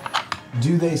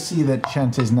 Do they see that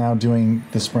Chent is now doing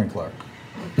the sprinkler?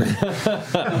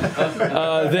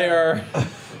 They're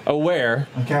aware.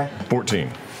 Okay. 14.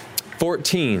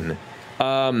 14.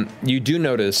 You do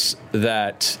notice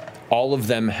that all of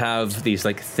them have these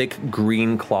thick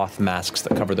green cloth masks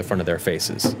that cover the front of their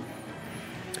faces.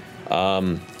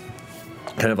 Kind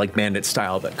of like bandit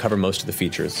style that cover most of the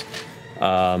features.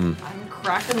 I'm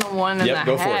cracking the one in the head.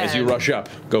 Yep, go for it. As you rush up,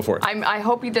 go for it. I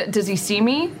hope does he see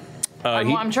me?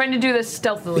 I'm trying to do this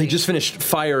stealthily. He just finished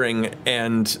firing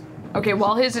and... Okay,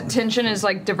 while his attention is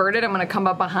diverted, I'm gonna come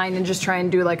up behind and just try and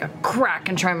do a crack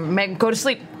and try and make go to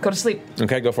sleep.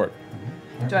 Okay, go for it.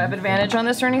 Do I have advantage on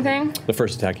this or anything? The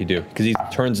first attack you do, because he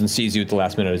turns and sees you at the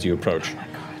last minute as you approach.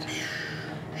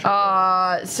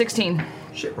 16.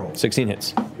 Shit roll. 16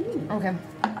 hits. Okay.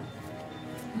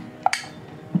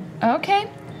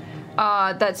 Okay.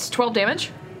 That's 12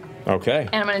 damage. Okay.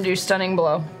 And I'm gonna do stunning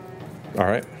blow. All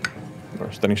right.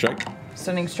 Or stunning strike.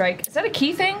 Stunning strike. Is that a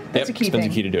key thing? That's a key spends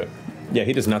thing. a key to do it. Yeah,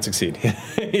 he does not succeed.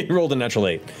 He rolled a natural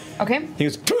 8. Okay. He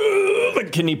goes,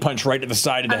 like kidney punch right to the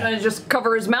side of the I'm head. gonna just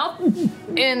cover his mouth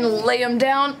and lay him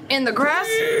down in the grass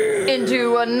and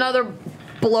do another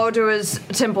blow to his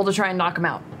temple to try and knock him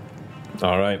out.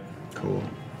 All right. Cool.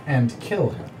 And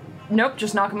kill him. Nope,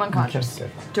 just knock him unconscious.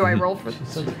 Do I roll for?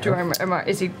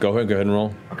 Is he? Go ahead and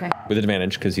roll. Okay. With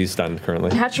advantage, because he's stunned currently.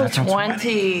 Natural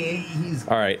 20.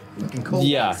 All right. Cool.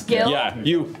 Yeah. Skill? Yeah.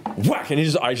 You whack, and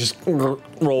I just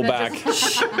roll back.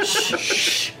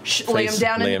 Lay him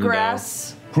down in the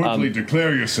grass. Quickly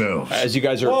declare yourselves. As you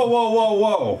guys are.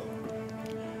 Whoa.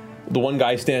 The one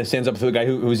guy stands up to the guy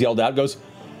who's yelled out, goes,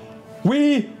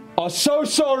 We are so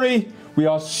sorry. We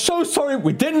are so sorry.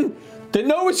 We didn't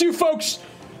know it was you folks.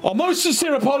 Our most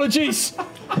sincere apologies.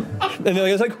 And the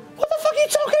guy's like, what the fuck are you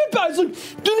talking about? It's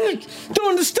like, don't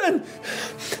understand.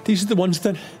 These are the ones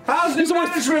that... How's the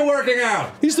management working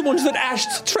out? These are the ones that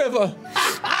ashed Trevor.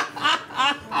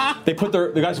 The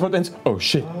guys put their hands, oh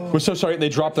shit, we're so sorry. They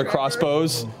drop their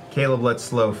crossbows. Caleb lets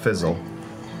slow fizzle.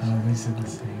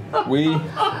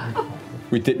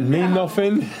 We didn't mean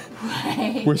nothing.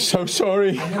 We're so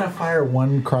sorry. I'm gonna fire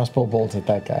one crossbow bolt at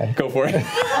that guy. Go for it.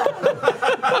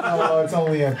 Oh, it's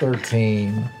only a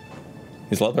 13.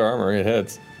 His leather armor, it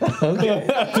hits. Okay.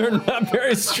 They're not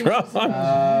very strong.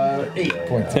 8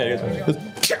 points.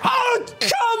 Oh,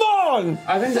 come on!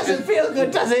 I think doesn't feel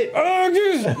good, does it?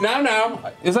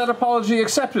 Now. Is that apology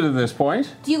accepted at this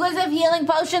point? Do you guys have healing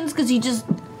potions? Because you just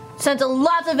sent a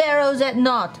lot of arrows at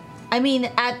naught.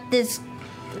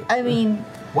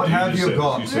 What have you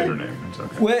got? You said her name. It's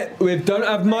okay. We don't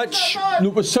have much.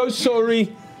 Look, we're so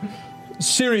sorry.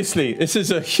 Seriously, this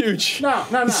is a huge... No.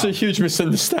 This is a huge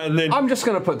misunderstanding. I'm just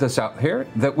going to put this out here,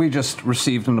 that we just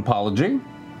received an apology.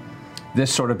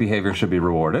 This sort of behavior should be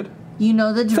rewarded. You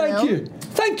know the drill.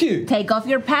 Thank you. Take off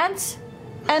your pants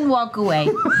and walk away.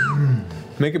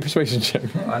 Make a persuasion check.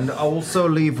 And also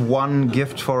leave one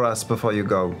gift for us before you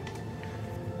go.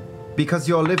 Because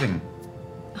you're living.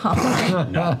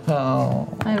 No.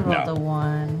 I rolled a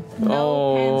 1.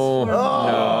 No.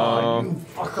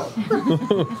 Fuck up.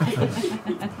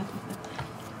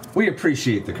 We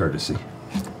appreciate the courtesy.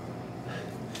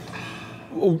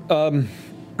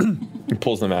 He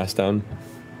pulls the mask down.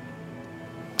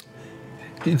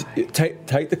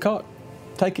 Take the cart.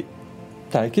 Take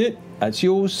it. That's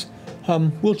yours.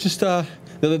 We'll just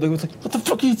they was like, what the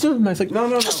fuck are you doing, man? It's like, no.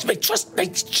 Trust me.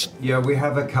 Yeah, we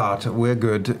have a cart. We're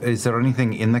good. Is there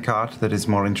anything in the cart that is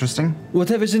more interesting?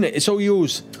 Whatever's in it, it's all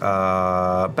yours.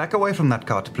 Back away from that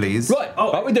cart, please. Right.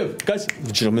 What we do, guys?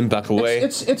 Gentlemen, back away.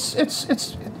 It's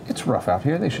rough out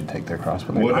here. They should take their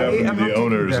crossbow. What happened to the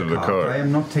owners of the cart? I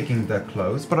am not taking their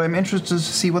clothes, but I'm interested to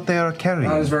see what they are carrying.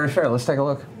 That is very fair. Let's take a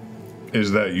look.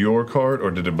 Is that your cart, or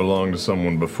did it belong to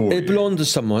someone before? It belonged to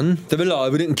someone. They're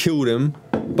alive. We didn't kill them,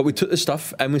 but we took the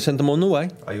stuff and we sent them on the way.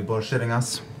 Are you bullshitting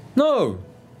us? No.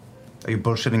 Are you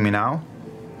bullshitting me now?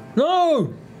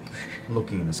 No.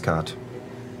 Looking in his cart.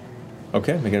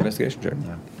 Okay, make an investigation check.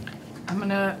 Yeah. I'm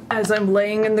gonna, as I'm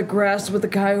laying in the grass with the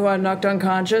guy who I knocked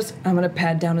unconscious, I'm gonna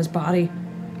pad down his body.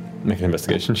 Make an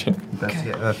investigation check.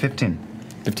 That's 15.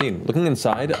 15. Looking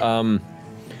inside,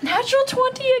 Natural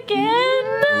 20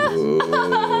 again?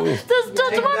 That's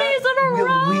 20s in a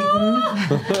row.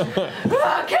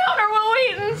 Counter Will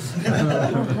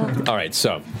Wheaton. all right,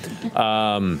 so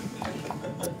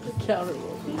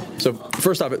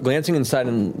first off, glancing inside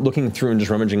and looking through and just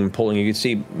rummaging and pulling, you can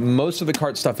see most of the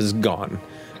cart stuff is gone.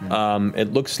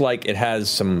 It looks like it has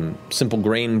some simple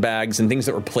grain bags and things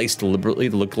that were placed deliberately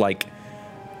to look like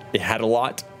it had a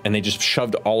lot, and they just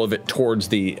shoved all of it towards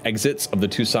the exits of the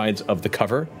two sides of the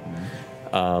cover.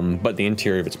 But the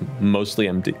interior of it's mostly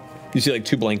empty. You see like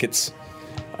 2 blankets.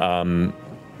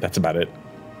 That's about it.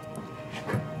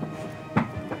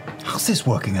 How's this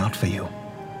working out for you?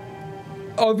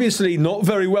 Obviously not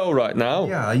very well right now.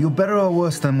 Yeah, are you better or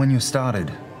worse than when you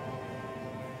started?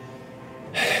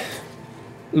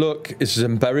 Look, it's as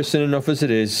embarrassing enough as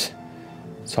it is.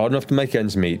 It's hard enough to make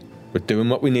ends meet. We're doing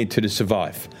what we need to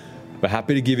survive. We're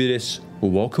happy to give you this.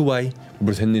 We'll walk away. We'll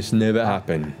pretend this never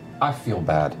happened. I feel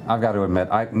bad. I've got to admit,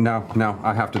 no,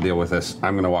 I have to deal with this.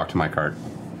 I'm going to walk to my cart.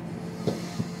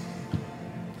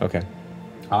 Okay.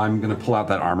 I'm going to pull out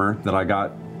that armor that I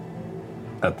got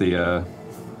at the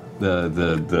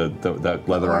that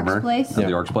leather armor place? at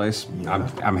the orc's place.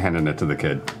 I'm handing it to the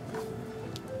kid.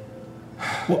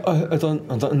 Well, I don't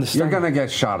understand. You're going to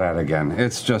get shot at again.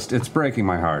 It's breaking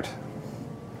my heart.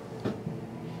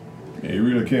 Yeah, you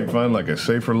really can't find like a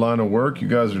safer line of work? You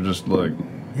guys are just like...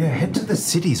 Yeah, head to the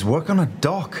cities, work on a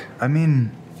dock. I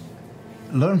mean,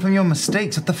 learn from your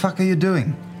mistakes. What the fuck are you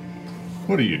doing?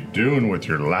 What are you doing with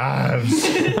your lives?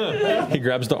 He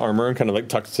grabs the armor and kind of like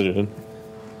tucks it in.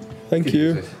 Thank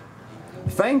you.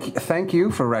 Thank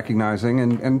you for recognizing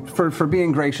and for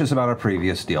being gracious about our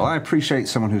previous deal. I appreciate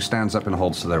someone who stands up and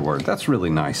holds to their word. That's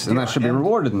really nice, and that should be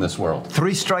rewarded in this world.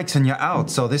 3 strikes and you're out,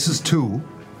 so this is 2.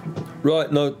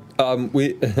 Right, no,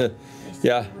 we,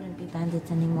 yeah. Wouldn't be bandits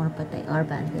anymore, but they are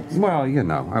bandits. Well,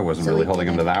 I wasn't really holding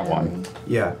him to that one.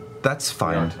 Yeah, that's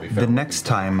fine. The next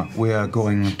time we are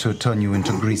going to turn you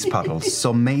into grease puddles,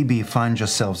 so maybe find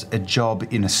yourselves a job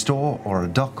in a store or a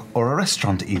dock or a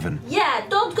restaurant even. Yeah,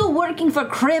 don't go working for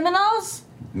criminals.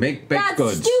 Make baked That's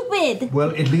goods. stupid.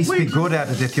 Well, at least be good at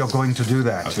it if you're going to do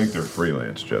that. I think they're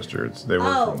freelance, Jester. They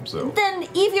work for themselves. Then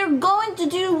if you're going to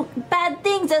do bad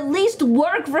things, at least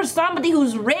work for somebody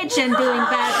who's rich and doing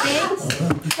bad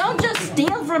things. Don't just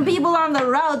steal from people on the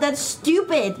road. That's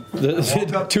stupid.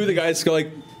 Two of the guys go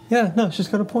like, yeah, no, she's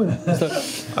got a point.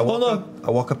 I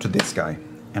walk up to this guy,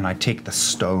 and I take the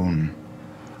stone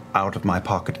out of my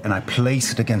pocket, and I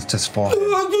place it against his forehead,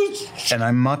 and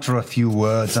I mutter a few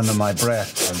words under my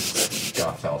breath.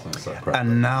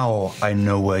 And now I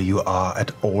know where you are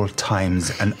at all times,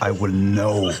 and I will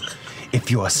know if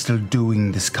you are still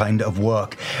doing this kind of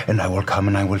work, and I will come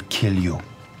and I will kill you.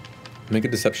 Make a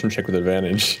deception check with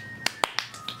advantage.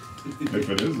 If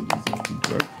it is a deception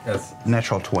check. Yes.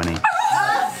 Natural 20.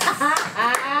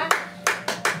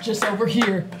 Just over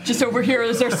here. Just over here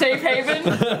is our safe haven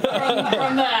from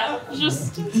that.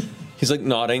 Just. He's like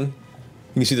nodding. You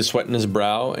can see the sweat in his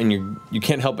brow, and you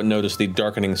can't help but notice the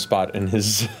darkening spot in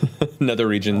his nether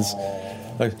regions.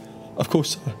 Like, of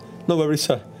course, sir. No worries,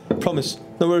 sir. Promise.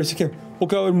 No worries again. We'll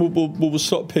go and we'll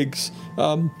slaughter pigs.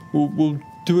 We'll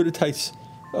do it at taste.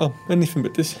 Anything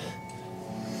but this.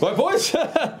 Right, boys?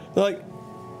 They're like,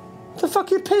 the fuck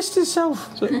you pissed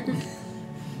yourself?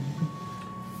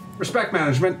 Respect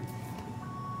management.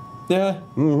 Yeah.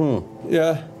 Mm-hmm.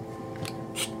 Yeah.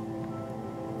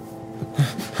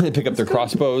 They pick up their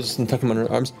crossbows and tuck them under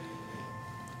their arms.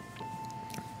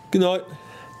 Good night.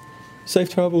 Safe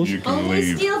travels. You can Only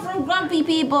leave. steal from grumpy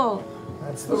people.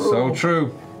 That's the so rule.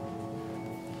 True.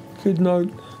 Good night.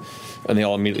 And they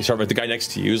all immediately start with the guy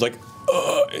next to you. Is like,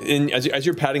 and as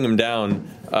you're patting him down,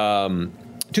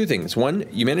 two things. One,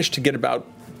 you managed to get about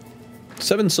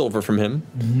 7 silver from him.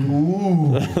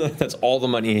 Ooh. That's all the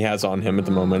money he has on him at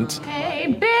the moment.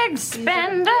 Hey, big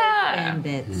spender!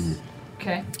 Bandits.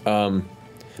 Okay.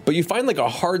 But you find like a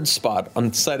hard spot on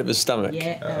the side of his stomach.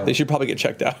 Yeah. They should probably get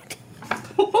checked out.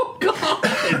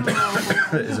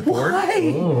 Is it bored?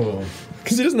 Why?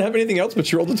 Because he doesn't have anything else, but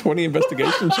you rolled a 20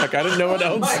 investigation check. I didn't know what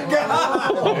else. Oh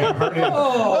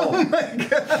my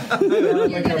god! You're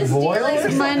gonna steal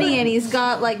his money and he's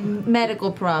got like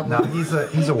medical problems. No,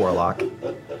 he's a warlock.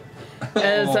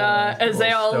 As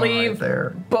they all Stone leave, right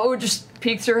there. Bo just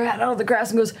peeks her head out of the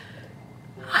grass and goes,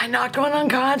 I knocked one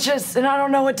unconscious and I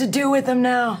don't know what to do with him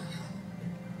now.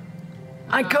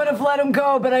 I could have let him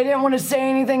go, but I didn't want to say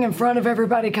anything in front of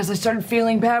everybody because I started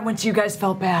feeling bad once you guys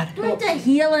felt bad. Do we have to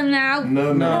heal him now?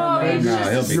 No, he's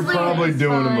just You're asleep. probably It's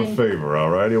doing him a fine. favor, all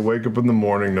right? He'll wake up in the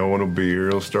morning, no one will be here,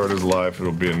 he'll start his life,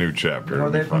 it'll be a new chapter. No,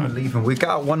 It'll be they're going to fine. leave him. We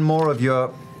got one more of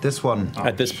your. This one.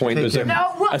 At this point, there's Take him.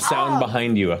 a sound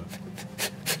behind you.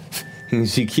 You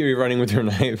see Kiri running with her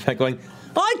knife, back going,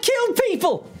 I killed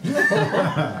people!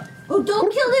 Oh,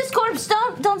 don't kill this corpse.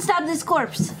 Don't stab this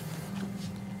corpse.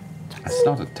 It's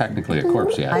not technically a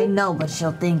corpse yet. I know, but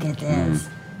she'll think it is.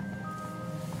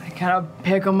 I kind of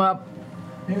pick him up.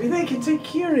 Maybe they can take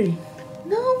Kiri.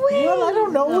 No way. Well, I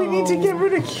don't know. We need to get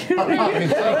rid of Kiri.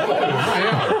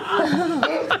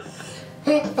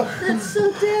 That's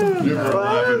so terrible. Give her a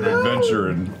life of adventure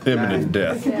and imminent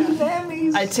death.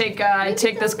 I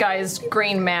take this guy's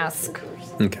green mask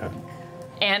Okay.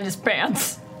 and his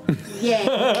pants.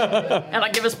 Yeah. And I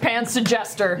give his pants to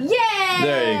Jester. Yeah.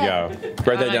 There you go.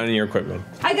 Write that down in your equipment.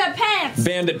 I got pants.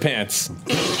 Bandit pants.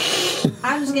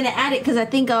 I'm just gonna add it because I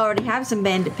think I already have some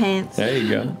bandit pants. There you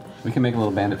go. We can make a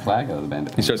little bandit flag out of the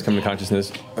bandit. He starts coming to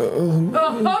consciousness. Oh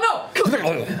no!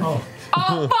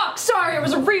 Oh fuck! Sorry, it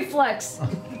was a reflex.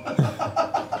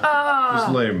 Just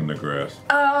lay him in the grass.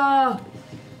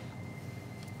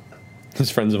 His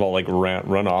friends have all like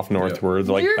run off northwards,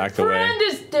 like Your backed away. friend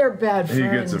is their bad He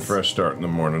friends. gets a fresh start in the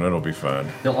morning, it'll be fine.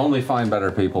 You'll only find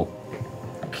better people.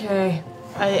 Okay,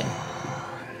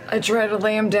 I try to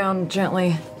lay him down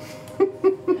gently,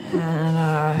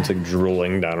 and It's like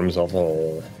drooling down himself.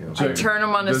 Oh. I turn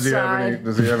him on his side.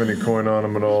 Does he have any coin on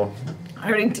him at all? I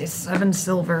already did 7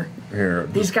 silver. Here.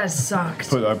 These guys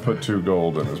sucked. I put 2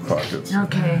 gold in his pockets.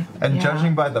 Okay. And yeah.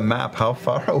 judging by the map, how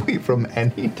far are we from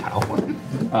any town?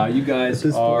 You guys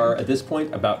are at this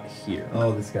point about here.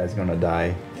 Oh, this guy's gonna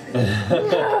die.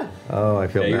 Oh, I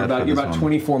feel Yeah, bad. you're for about this one.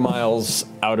 24 miles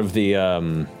out of the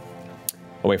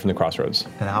away from the crossroads.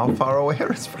 And how far away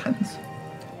are his friends?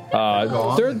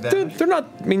 They're not.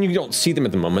 I mean, you don't see them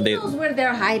at the moment. He knows where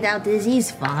their hideout is. He's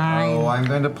fine. Oh, I'm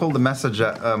going to pull the message,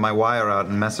 my wire out,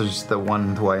 and message the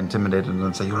one who I intimidated,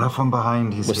 and say, "You left one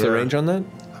behind. He's What's here." the range on that?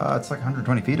 It's like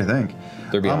 120 feet, I think.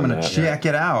 They're beyond I'm going to that, check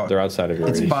it out. They're outside of your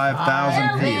It's reach.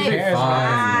 5,000 feet. He's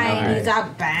fine. He's a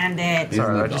bandit.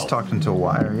 Sorry, I just talked into a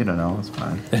wire. You don't know. It's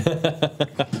fine.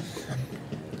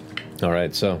 All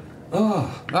right, so.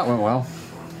 Oh, that went well.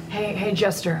 Hey,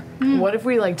 Jester. What if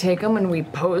we like take them and we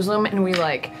pose them and we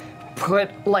like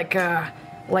put like a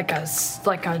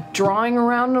drawing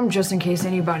around them just in case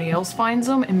anybody else finds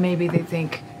them and maybe they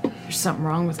think there's something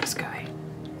wrong with this guy.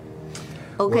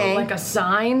 Okay. Like a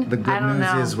sign. The good I don't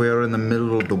know. news is we're in the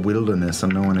middle of the wilderness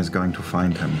and no one is going to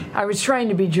find him. I was trying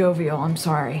to be jovial. I'm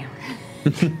sorry.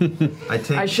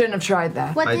 I shouldn't have tried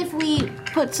that. What if we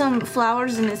put some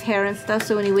flowers in his hair and stuff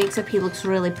so when he wakes up he looks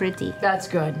really pretty? That's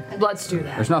good. Let's do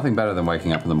that. There's nothing better than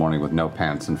waking up in the morning with no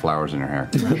pants and flowers in your hair.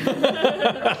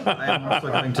 I am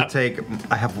also going to take.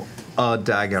 I have a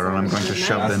dagger and I'm going to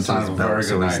shove it into his belt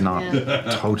so he's not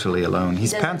totally alone.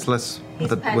 He's pantsless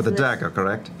with a dagger,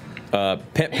 correct?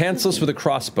 Pantsless with a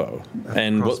crossbow,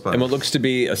 and what looks to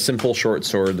be a simple short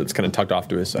sword that's kind of tucked off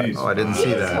to his side. Oh, I didn't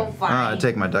see that. I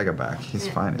take my dagger back. He's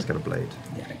fine. He's got a blade.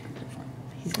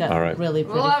 He's got All right. really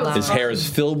pretty flowers. His hair is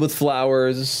filled with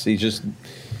flowers. He's just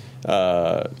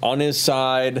on his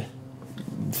side,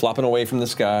 flopping away from the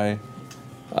sky.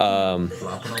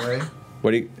 Flopping away?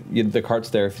 What do you, the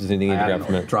cart's there if there's anything you need to grab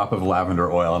from it. Drop of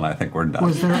lavender oil, and I think we're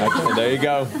done. There you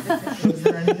go. Is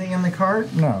there anything in the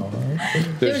cart? No.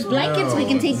 There's blankets. We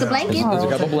can take the blankets. There's a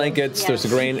couple blankets. There's a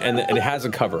grain, and it has a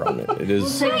cover on it. It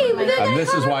is. And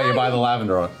this is why you buy the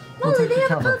lavender oil. Oh, they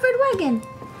have a covered wagon.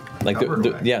 Like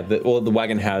the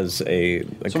wagon has a.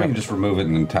 So we can just remove it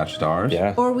and attach to ours.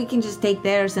 Yeah. Or we can just take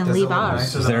theirs and leave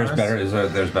ours. Is theirs better? Is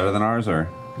theirs better than ours, or?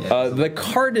 The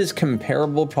cart is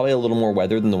comparable, probably a little more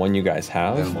weathered than the one you guys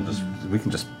have. Then we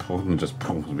can just pull and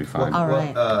it'll be fine. All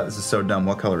right. This is so dumb.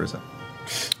 What color is it?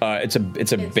 It's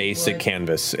a basic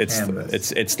canvas.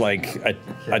 It's like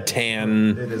a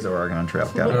tan. It is Oregon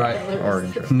Trail. Got it. Right.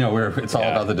 Oregon Trail. No, it's all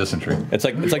about the dysentery. It's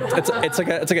like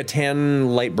a tan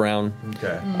light brown.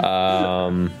 Okay.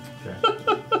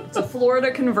 It's a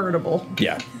Florida convertible.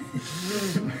 Yeah.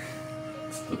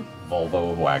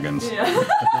 Volvo of wagons.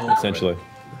 Essentially.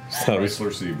 So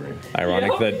Chrysler Sebring.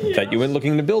 Ironic that you went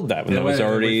looking to build that when that was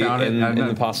already in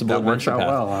the possible that works adventure out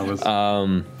path. well. I was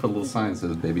put a little sign that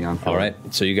says "baby on." All right,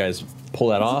 so you guys pull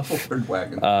that off. Take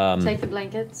the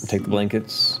blankets. Take the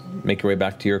blankets. Make your way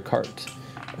back to your cart.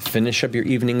 Finish up your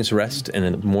evening's rest, and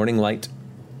in the morning light,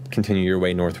 continue your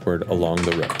way northward along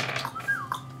the road.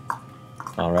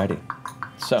 Alrighty.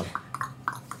 So.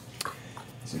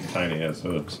 Some tiny ass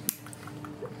hooves.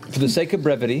 For the sake of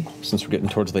brevity, since we're getting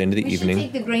towards the end of the We should evening,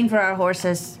 take the grain for our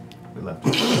horses. We left.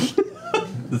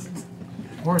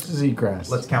 Horses eat grass.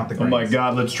 Let's count the grains. Oh my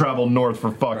God! Let's travel north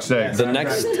for fuck's sake.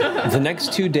 the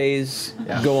next 2 days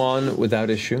go on without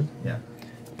issue. Yeah.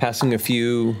 Passing a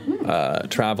few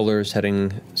travelers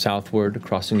heading southward,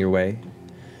 crossing your way,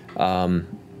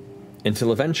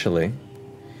 until eventually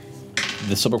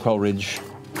the Silver Quell Ridge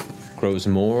grows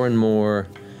more and more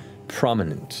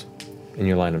prominent in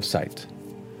your line of sight.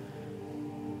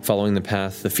 Following the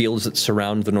path, the fields that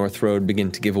surround the North Road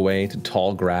begin to give way to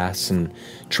tall grass and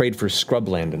trade for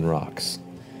scrubland and rocks.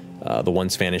 The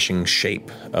once vanishing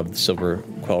shape of the Silver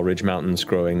Quell Ridge Mountains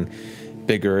growing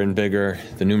bigger and bigger,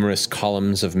 the numerous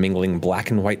columns of mingling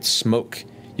black and white smoke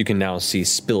you can now see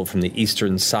spill from the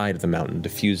eastern side of the mountain,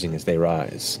 diffusing as they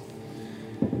rise.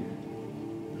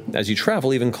 As you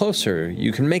travel even closer,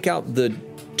 you can make out the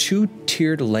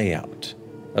two-tiered layout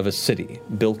of a city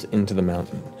built into the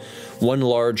mountain. One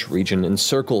large region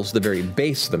encircles the very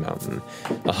base of the mountain,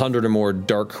 100 or more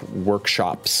dark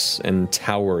workshops and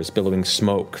towers billowing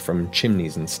smoke from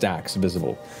chimneys and stacks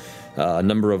visible. A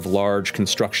number of large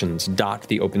constructions dot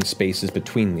the open spaces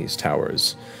between these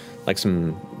towers, like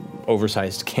some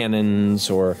oversized cannons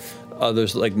or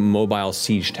others like mobile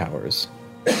siege towers.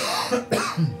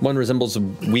 One resembles a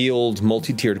wheeled,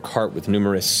 multi-tiered cart with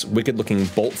numerous wicked-looking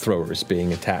bolt throwers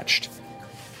being attached.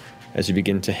 As you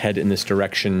begin to head in this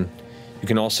direction, you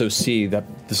can also see that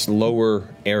this lower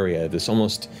area, this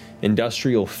almost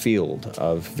industrial field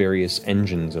of various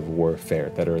engines of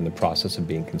warfare that are in the process of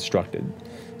being constructed.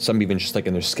 Some even just like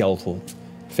in their skeletal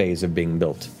phase of being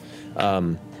built.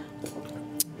 To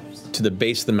the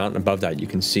base of the mountain above that, you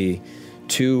can see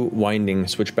two winding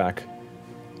switchback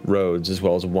roads, as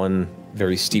well as one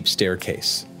very steep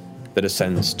staircase that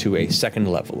ascends to a second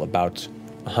level, about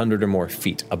 100 or more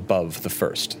feet above the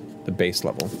first, the base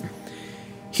level.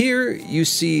 Here you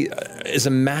see is a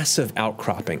massive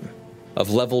outcropping of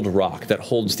leveled rock that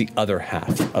holds the other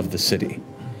half of the city.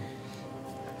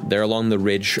 There along the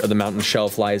ridge of the mountain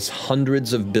shelf lies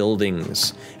hundreds of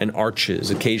buildings and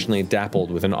arches, occasionally dappled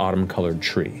with an autumn-colored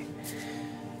tree.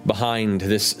 Behind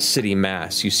this city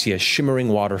mass, you see a shimmering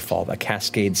waterfall that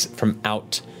cascades from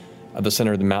out of the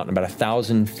center of the mountain about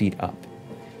 1,000 feet up.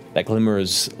 That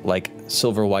glimmers like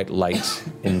silver-white light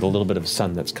in the little bit of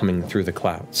sun that's coming through the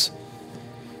clouds.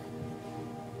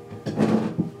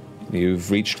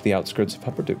 You've reached the outskirts of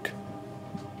Hupperduke.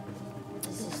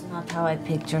 This is not how I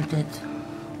pictured it.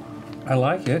 I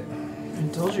like it. I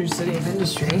told you, city of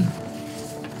industry.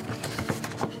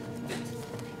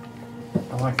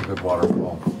 I like a good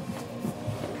waterfall.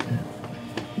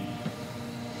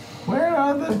 Where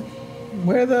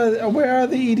are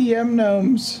the EDM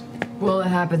gnomes? Well, it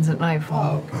happens at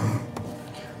nightfall.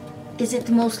 Is it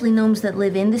mostly gnomes that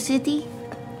live in the city?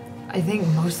 I think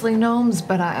mostly gnomes,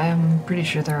 but I'm pretty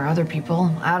sure there are other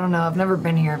people. I don't know. I've never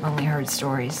been here. I've only heard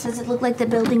stories. Does it look like the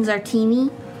buildings are teeny?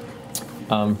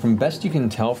 From best you can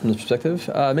tell from this perspective,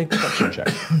 make a perception check.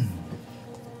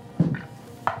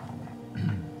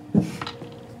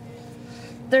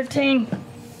 13.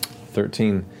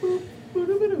 13.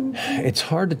 It's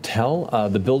hard to tell.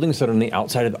 The buildings that are on the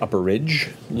outside of the upper ridge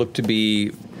look to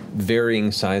be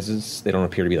varying sizes. They don't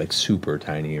appear to be like super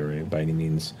tiny or by any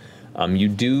means. You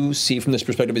do see from this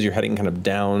perspective as you're heading kind of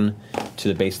down to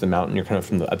the base of the mountain, you're kind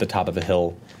of at the top of a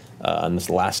hill on this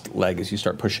last leg as you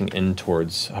start pushing in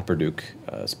towards Hupperduke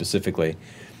specifically.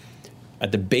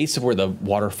 At the base of where the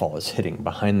waterfall is hitting,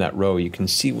 behind that row, you can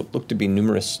see what look to be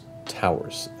numerous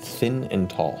towers, thin and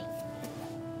tall.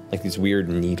 Like these weird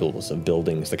needles of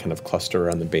buildings that kind of cluster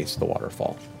around the base of the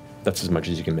waterfall. That's as much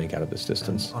as you can make out of this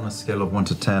distance. On a scale of 1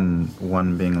 to 10,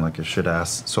 1 being like a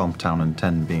shit-ass swamp town and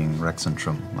 10 being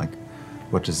Rexentrum, like,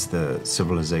 what does the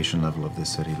civilization level of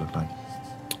this city look like?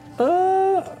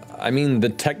 I mean, the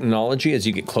technology, as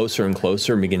you get closer and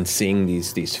closer and begin seeing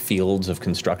these fields of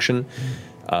construction,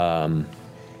 the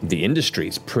industry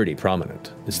is pretty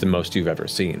prominent. It's the most you've ever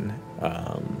seen.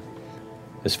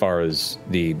 As far as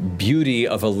the beauty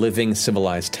of a living,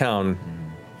 civilized town,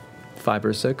 5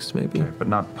 or 6, maybe. Okay, but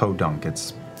not podunk.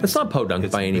 It's not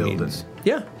podunk by any means.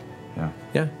 Yeah.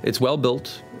 It's well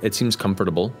built. It seems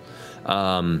comfortable.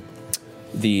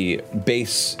 The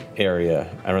base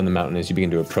area around the mountain as you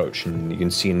begin to approach, and you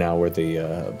can see now where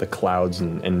the clouds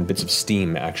and bits of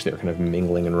steam actually are kind of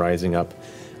mingling and rising up,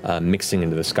 mixing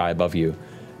into the sky above you.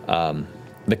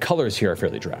 The colors here are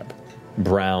fairly drab.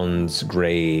 Browns,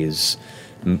 grays,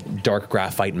 dark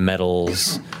graphite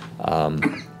metals,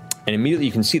 and immediately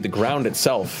you can see the ground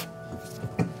itself.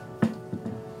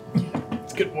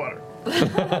 It's good water.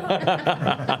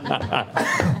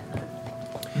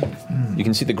 You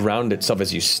can see the ground itself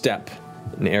as you step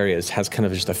in areas has kind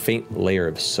of just a faint layer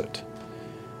of soot,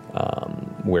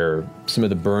 where some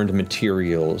of the burned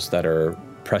materials that are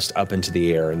pressed up into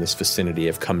the air in this vicinity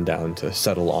have come down to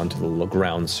settle onto the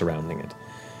ground surrounding it.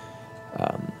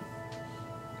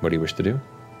 What do you wish to do?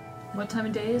 What time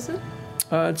of day is it?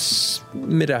 It's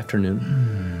mid-afternoon.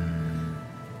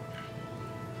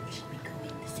 Should we go in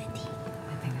the city?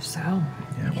 I think so. I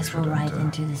guess we'll ride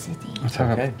into the city. Let's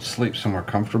have sleep somewhere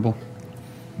comfortable.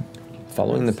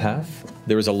 Following the path,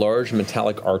 there is a large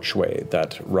metallic archway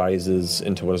that rises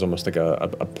into what is almost like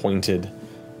a pointed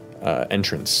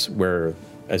entrance where,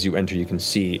 as you enter, you can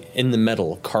see in the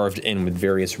metal, carved in with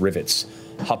various rivets,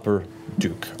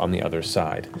 Hupperduke on the other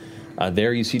side.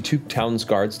 There you see 2 town's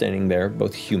guards standing there,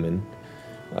 both human,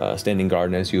 standing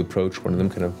guard, and as you approach, one of them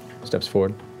kind of steps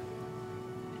forward.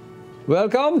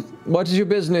 Welcome. What is your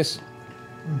business?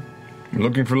 I'm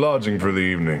looking for lodging for the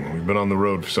evening. We've been on the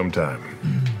road for some time.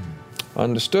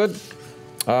 Understood.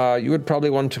 You would probably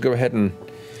want to go ahead and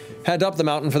head up the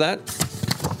mountain for that.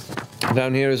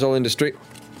 Down here is all industry.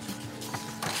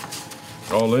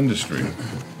 All industry?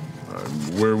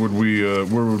 Where would we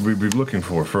be looking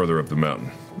for further up the mountain?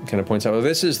 Kind of points out, well,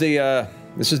 this is the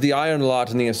iron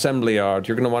lot in the assembly yard.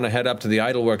 You're going to want to head up to the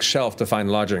idlework shelf to find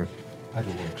lodging.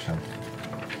 Idlework shelf.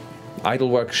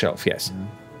 Idlework shelf, yes.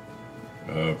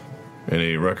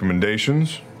 Any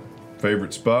recommendations?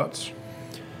 Favorite spots?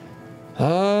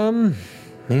 The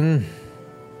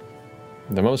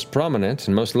most prominent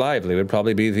and most lively would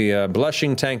probably be the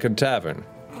Blushing Tankard Tavern.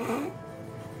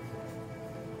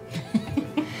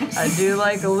 I do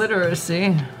like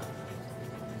illiteracy.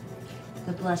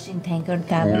 The Blushing Tankard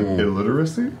Tavern.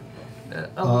 Illiteracy?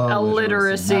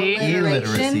 Illiteracy.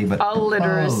 Illiteracy, but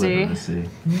illiteracy.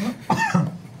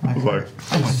 Like,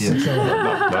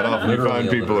 not often you find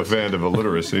people a fan of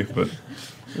illiteracy, but...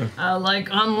 I like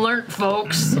unlearned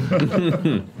folks.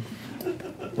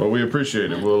 Well, we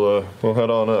appreciate it. We'll head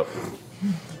on up.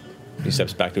 He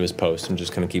steps back to his post and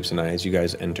just kind of keeps an eye as you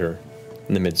guys enter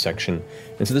in the midsection.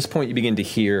 And so at this point, you begin to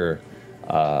hear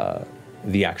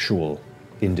the actual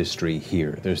industry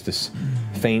here. There's this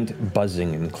faint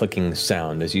buzzing and clicking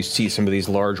sound as you see some of these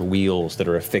large wheels that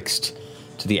are affixed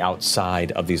to the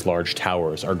outside of these large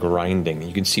towers are grinding.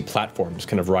 You can see platforms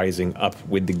kind of rising up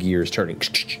with the gears turning.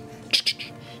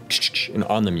 And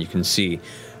on them you can see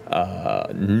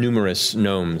numerous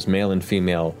gnomes, male and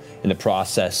female, in the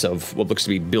process of what looks to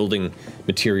be building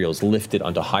materials lifted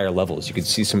onto higher levels. You can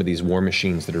see some of these war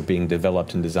machines that are being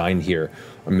developed and designed here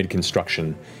are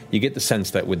mid-construction. You get the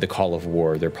sense that with the call of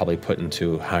war, they're probably put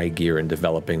into high gear and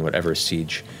developing whatever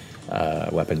siege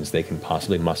weapons they can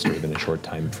possibly muster within a short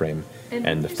time frame,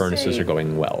 and the furnaces are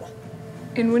going well.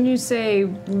 And when you say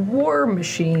war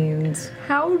machines,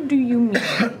 how do you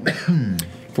mean?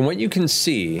 From what you can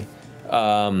see,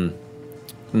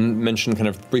 mentioned kind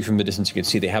of brief from the distance, you can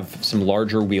see they have some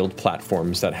larger wheeled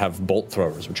platforms that have bolt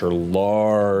throwers, which are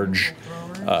large,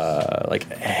 like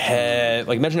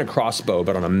imagine a crossbow,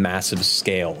 but on a massive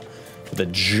scale, with a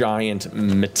giant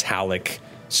metallic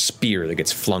spear that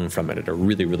gets flung from it at a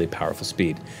really, really powerful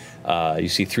speed. You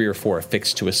see 3 or 4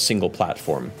 affixed to a single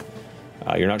platform.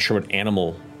 You're not sure what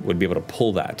animal would be able to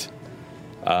pull that.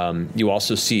 You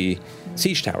also see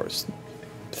siege towers,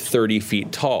 30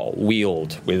 feet tall,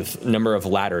 wheeled, with a number of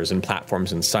ladders and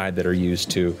platforms inside that are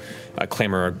used to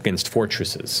clamor against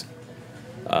fortresses.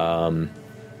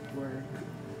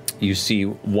 You see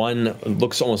one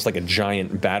looks almost like a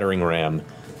giant battering ram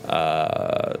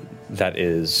that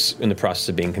is in the process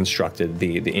of being constructed.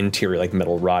 The interior, like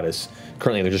metal rod, is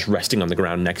currently they're just resting on the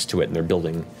ground next to it, and they're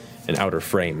building an outer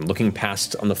frame. Looking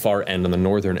past on the far end, on the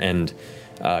northern end,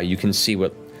 you can see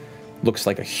what looks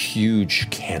like a huge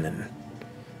cannon.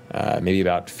 Maybe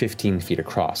about 15 feet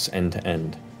across, end to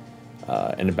end,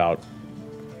 and about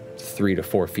 3 to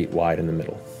 4 feet wide in the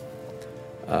middle.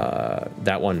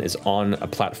 That one is on a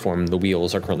platform. The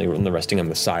wheels are currently resting on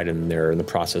the side, and they're in the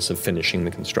process of finishing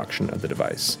the construction of the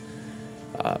device.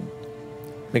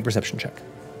 Make a perception check.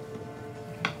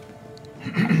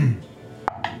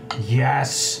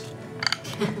 Yes.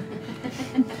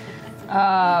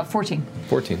 14.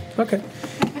 14. Okay.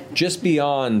 Just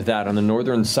beyond that, on the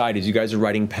northern side, as you guys are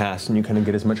riding past, and you kind of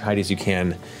get as much height as you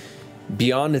can,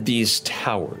 beyond these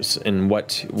towers, and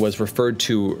what was referred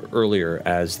to earlier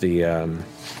as the,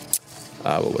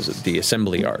 the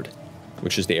assembly yard,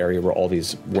 which is the area where all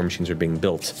these war machines are being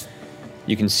built,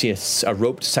 you can see a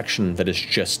roped section that is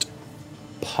just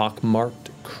pockmarked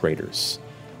craters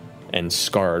and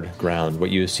scarred ground,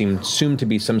 what you assume to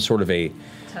be some sort of a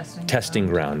testing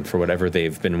ground for whatever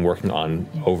they've been working on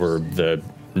over the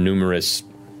numerous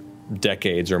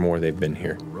decades or more they've been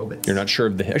here. Robots. You're not sure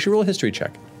of the... Actually, roll a history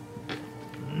check.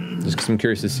 Just because I'm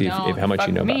curious to see if how much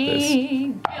you know about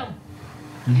this.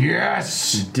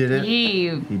 Yes! He did it. He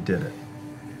did it.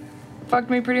 Fucked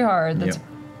me pretty hard. That's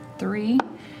 3.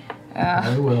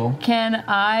 I will. Can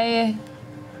I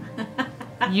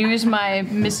use my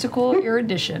mystical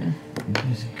erudition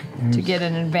to get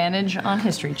an advantage on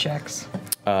history checks?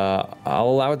 I'll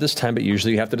allow it this time, but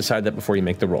usually you have to decide that before you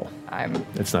make the roll. I'm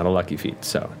It's not a lucky feat,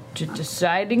 so. just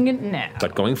deciding it now.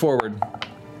 But going forward.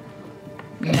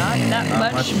 Not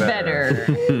that much better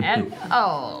at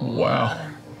all. Wow.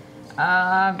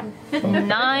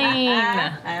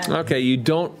 9. Okay, you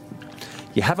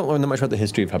haven't learned that much about the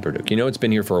history of Hubbarduk. You know it's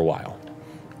been here for a while.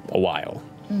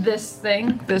 This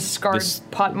thing, this scarred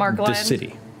potmark land? The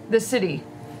city. The city.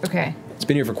 Okay. It's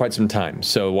been here for quite some time.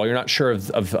 So while you're not sure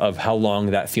of how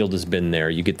long that field has been there,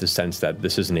 you get the sense that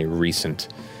this isn't a recent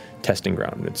testing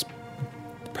ground. It's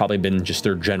probably been just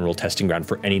their general testing ground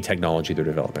for any technology they're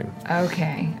developing.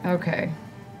 Okay.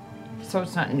 So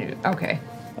it's not new. Okay.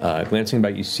 Glancing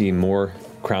about, you see more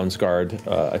Crownsguard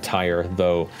attire,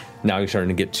 though now you're starting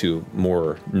to get to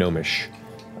more gnomish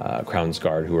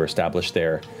Crownsguard who are established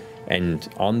there. And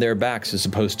on their backs, as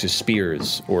opposed to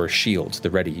spears or shields, the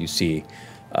ready, you see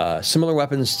similar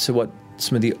weapons to what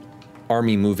some of the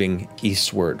army moving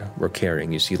eastward were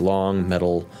carrying. You see long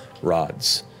metal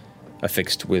rods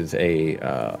affixed with a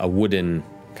wooden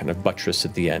kind of buttress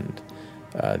at the end.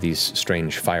 These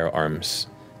strange firearms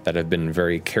that have been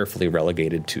very carefully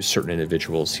relegated to certain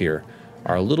individuals here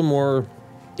are a little more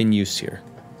in use here.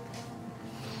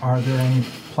 Are there any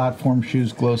platform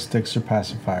shoes, glow sticks, or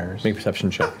pacifiers? Make a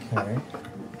perception check. Okay.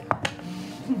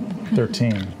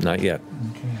 13. Not yet.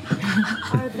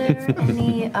 Are there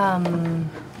any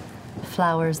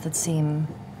flowers that seem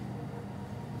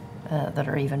that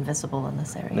are even visible in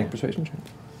this area? Make a persuasion check.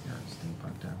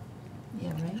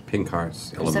 Yeah, right. Pink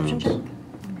hearts, yellow Perception moons.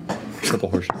 check. Purple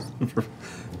horses.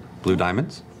 Blue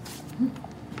diamonds.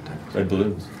 Red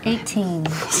balloons. 18.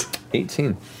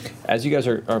 18. As you guys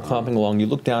are clomping along, you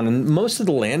look down, and most of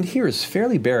the land here is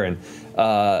fairly barren.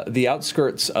 The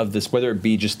outskirts of this, whether it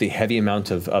be just the heavy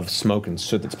amount of smoke and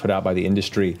soot that's put out by the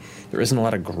industry, there isn't a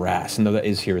lot of grass, and though that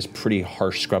is here is pretty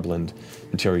harsh scrubland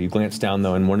material. You glance down,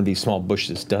 though, and one of these small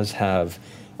bushes does have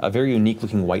a very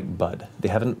unique-looking white bud. They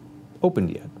haven't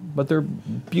opened yet, but they're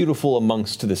beautiful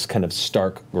amongst this kind of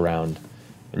stark ground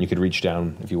And you could reach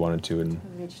down if you wanted to and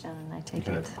Reach down and I take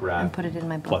kind it of grab, and put it in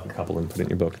my book. pluck a couple and put it in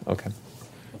your book. Okay.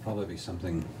 There'll probably be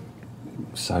something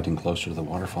siding closer to the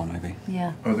waterfall, maybe.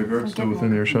 Yeah. Are the guards still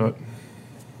within earshot?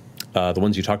 The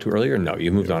ones you talked to earlier? No,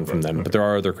 you moved on from them, but there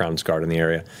are other Crown's Guard in the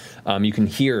area. You can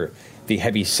hear the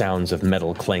heavy sounds of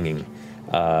metal clanging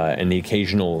and the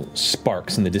occasional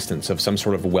sparks in the distance of some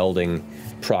sort of welding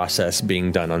process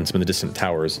being done on some of the distant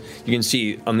towers. You can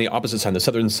see on the opposite side, the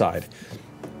southern side,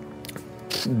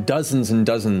 dozens and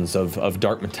dozens of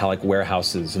dark metallic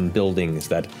warehouses and buildings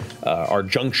that are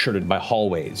junctured by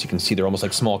hallways. You can see they're almost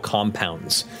like small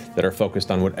compounds that are focused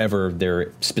on whatever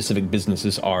their specific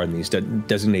businesses are in these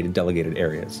designated delegated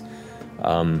areas.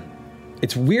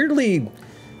 It's weirdly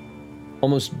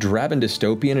almost drab and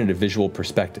dystopian in a visual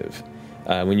perspective.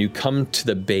 When you come to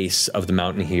the base of the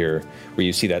mountain here, where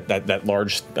you see that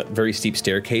large, that very steep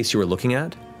staircase you were looking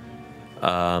at,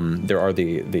 there are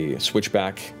the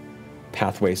switchback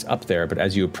pathways up there, but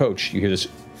as you approach, you hear this.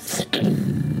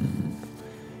 And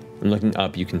looking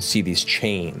up, you can see these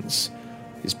chains.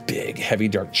 These big, heavy,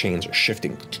 dark chains are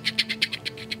shifting.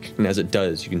 And as it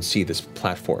does, you can see this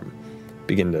platform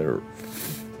begin to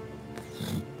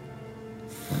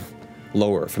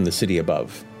lower from the city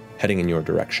above, heading in your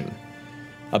direction.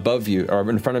 Above you, or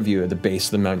in front of you, at the base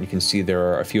of the mountain, you can see there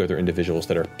are a few other individuals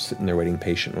that are sitting there waiting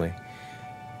patiently.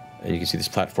 And you can see this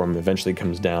platform eventually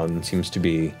comes down and seems to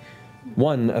be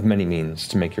one of many means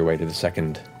to make your way to the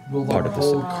second part of the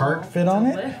city. Will the whole cart fit on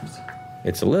it?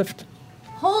 It's a lift.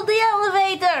 Hold the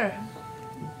elevator.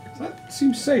 That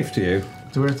seems safe to you.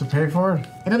 Do we have to pay for it?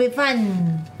 It'll be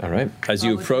fun. All right. As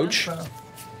you approach,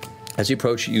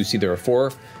 you see there are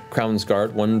 4 Crown's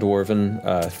Guard, 1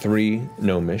 Dwarven, 3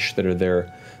 Gnomish that are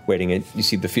there waiting. You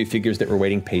see the few figures that were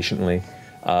waiting patiently.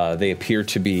 They appear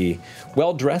to be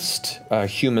well-dressed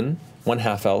human, 1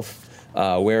 half-elf,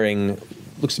 wearing,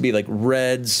 looks to be like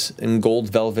reds and gold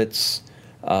velvets,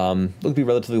 look to be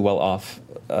relatively well-off,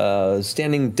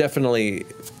 standing definitely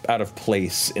out of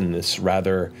place in this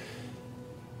rather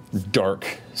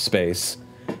dark space.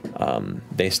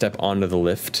 They step onto the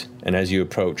lift, and as you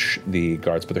approach, the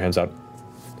guards put their hands out.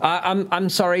 I'm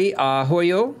sorry, who are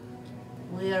you?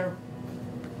 We're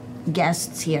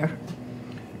guests here.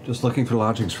 Just looking for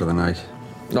lodgings for the night.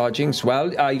 Lodgings?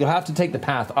 Well, you'll have to take the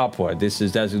path upward. This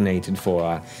is designated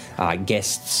for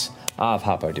guests of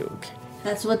Hopperduke.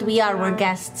 That's what we are. We're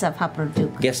guests of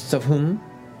Hopperduke. Guests of whom?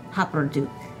 Hopperduke.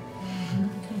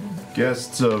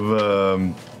 Guests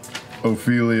of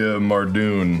Ophelia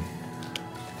Mardoon.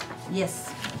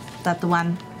 Yes, that's the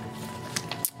one.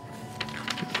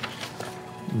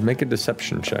 Make a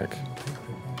deception check.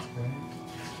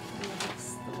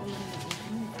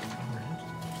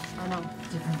 Oh no,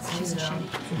 different city.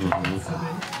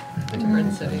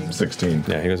 Different city. 16.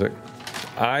 Yeah, he goes like,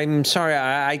 I'm sorry,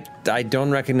 I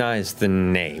don't recognize the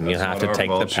name. You'll have to take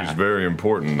the path. She's very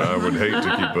important. I would hate to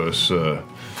keep us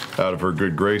out of her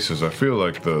good graces. I feel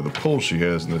like the pull she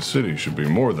has in this city should be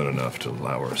more than enough to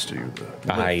allow us to use the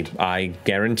lift. I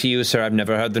guarantee you, sir, I've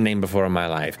never heard the name before in my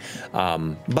life.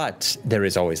 But there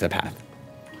is always a path.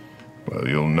 Well,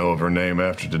 you'll know of her name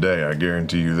after today, I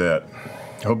guarantee you that.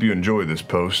 Hope you enjoy this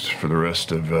post for the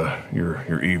rest of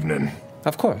your evening.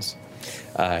 Of course.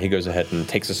 He goes ahead and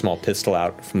takes a small pistol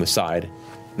out from the side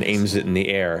and aims it in the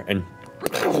air, and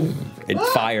it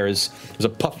fires. There's a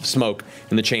puff of smoke,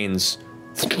 and the chains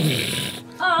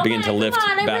begin to lift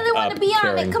Come on, back I really want up, to be on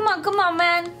carrying- it. Come on,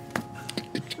 man.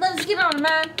 Let's get on,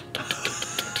 man.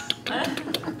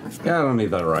 Yeah, I don't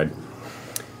need that ride.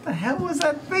 The hell was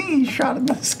that thing he shot in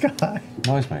the sky?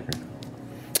 Noisemaker.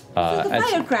 The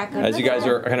firecracker. As you guys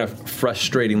are kind of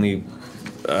frustratingly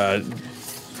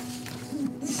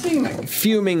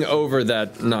fuming over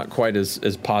that not quite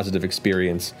as positive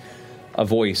experience, a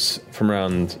voice from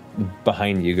around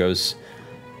behind you goes,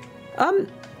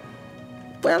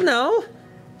 well, no.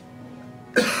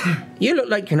 You look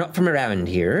like you're not from around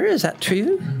here. Is that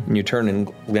true? And you turn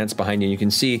and glance behind you, and you can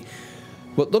see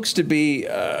what looks to be,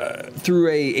 through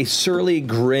a surly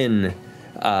grin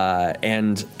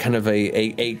and kind of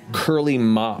a curly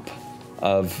mop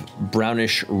of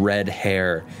brownish red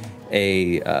hair,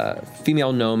 a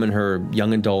female gnome in her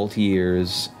young adult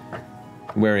years,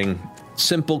 wearing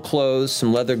simple clothes,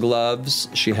 some leather gloves.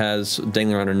 She has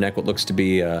dangling around her neck what looks to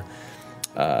be a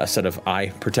set of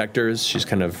eye protectors. She's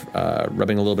kind of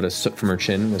rubbing a little bit of soot from her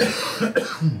chin.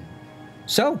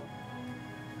 So,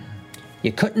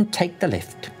 you couldn't take the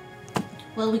lift.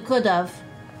 Well, we could have,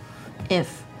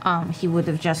 if he would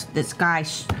have just, this guy,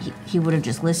 he would have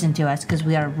just listened to us, because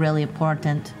we are really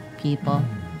important people.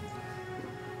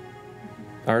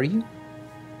 Are you?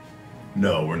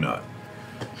 No, we're not.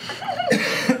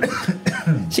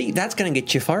 See, that's going to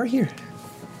get you far here.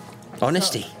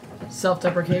 Honesty.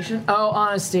 Self-deprecation? Oh,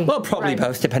 honesty. Well, probably Right.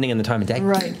 both, depending on the time of day.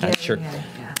 Right. Yeah, Sure.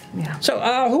 Yeah. So,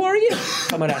 who are you?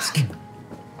 I might ask.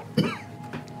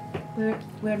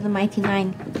 We're the Mighty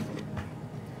Nine.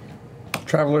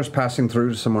 Travelers passing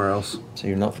through somewhere else. So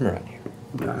you're not from around here.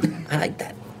 I like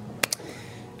that.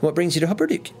 What brings you to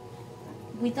Hupperduke?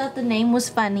 We thought the name was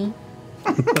funny.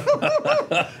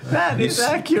 That is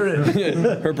accurate.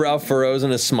 Her brow furrows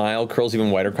and a smile curls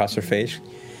even wider across her face.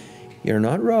 You're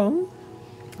not wrong.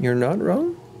 You're not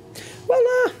wrong.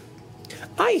 Well,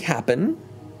 I happen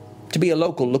to be a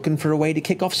local looking for a way to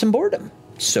kick off some boredom.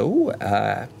 So,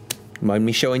 mind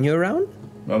me showing you around?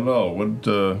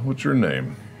 No. What's your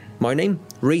name? My name?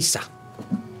 Risa.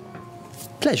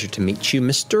 Pleasure to meet you,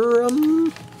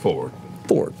 Mr. Ford.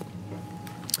 Ford.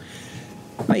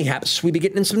 Perhaps we be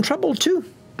getting in some trouble, too.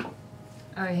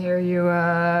 I hear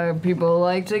you, people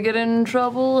like to get in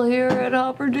trouble here at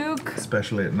Hopperduke.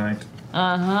 Especially at night.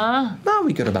 Uh-huh. Well,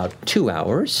 we got about 2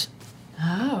 hours.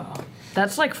 Oh,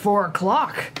 that's like 4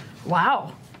 o'clock.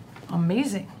 Wow.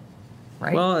 Amazing.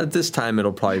 Right? Well, at this time,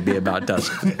 it'll probably be about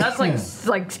dusk. That's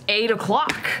like 8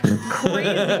 o'clock.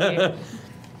 Crazy.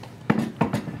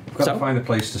 We've got to find a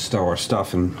place to stow our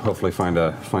stuff and hopefully find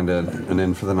an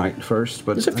inn for the night first.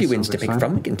 But There's a few inns to pick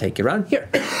from. We can take you around. Here,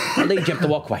 I'll lead you up the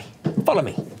walkway. Follow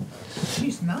me.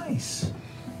 She's nice.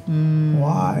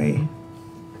 Why?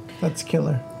 Let's kill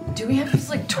her. Do we have this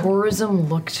like tourism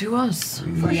look to us?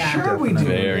 For sure we do.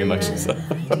 Very much so.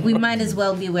 We might as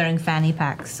well be wearing fanny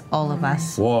packs, all of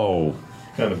us. Whoa.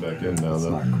 Kind of back in now, though.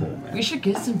 Not cool, man. We should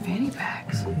get some fanny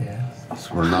packs.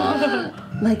 Yes, we're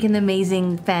not. Like an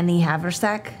amazing fanny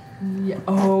haversack. Yeah.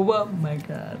 Oh my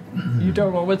god. You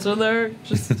don't know what's in there?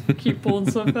 Just keep pulling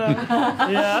stuff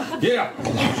out. Yeah. Yeah.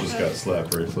 Just got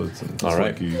slap bracelets and All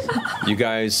right. slinkies. You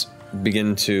guys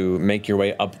begin to make your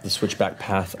way up the switchback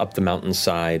path, up the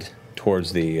mountainside,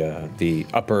 towards the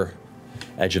upper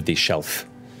edge of the shelf.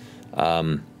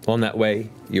 On that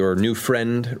way, your new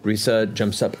friend, Risa,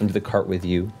 jumps up into the cart with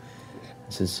you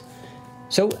and says,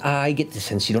 so, I get the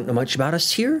sense you don't know much about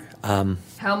us here.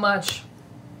 How much?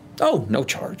 Oh, no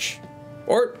charge.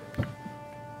 Or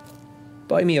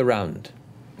buy me a round.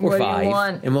 Or What do you 5,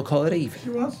 want? and we'll call it even. She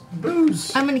wants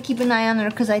booze. I'm gonna keep an eye on her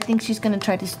because I think she's gonna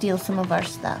try to steal some of our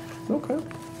stuff. Okay.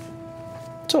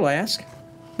 That's all I ask.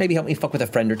 Maybe help me fuck with a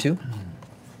friend or two.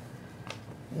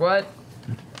 What?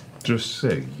 Just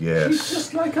say yes. She's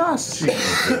just like us.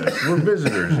 We're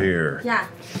visitors here. Yeah.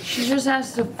 She just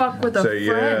has to fuck with a Say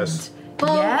friend. yes.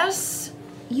 Well, Yes?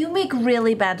 You make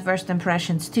really bad first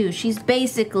impressions too. She's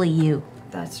basically you.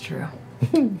 That's true.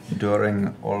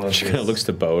 During all of She this. kind of looks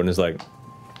to Bo and is like,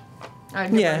 I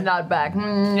Yeah. nod back.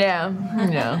 Yeah.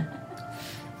 Yeah.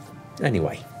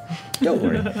 anyway, don't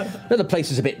worry. The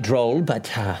place is a bit droll, but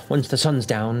once the sun's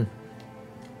down,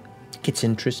 it gets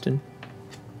interesting.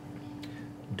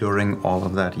 During all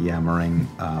of that yammering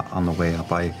on the way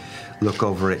up, I look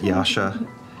over at Yasha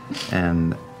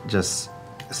and just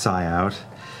sigh out.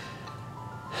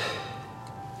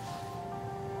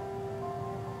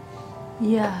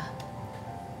 Yeah.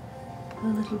 A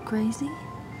little crazy?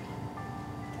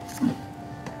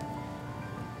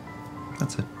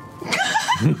 That's it.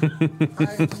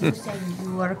 Are you saying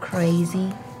you are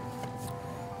crazy?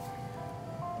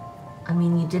 I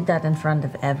mean, you did that in front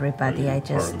of everybody. I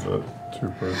just. Part of it. 2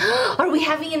 parts. Are we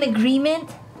having an agreement?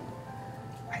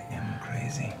 I am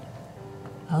crazy.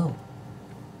 Oh.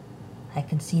 I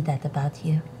can see that about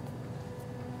you.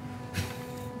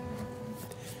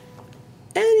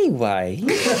 Anyway.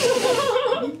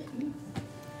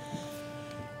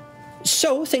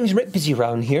 So, things are a bit busy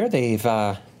around here.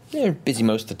 They're busy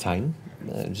most of the time.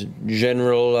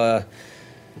 General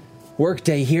work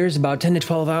day here is about 10 to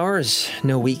 12 hours.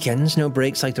 No weekends, no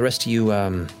breaks like the rest of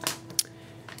you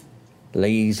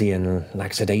lazy and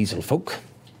lackadaisical folk.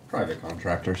 Private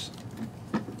contractors.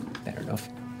 Fair enough.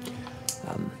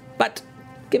 But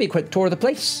give you a quick tour of the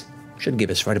place. Should give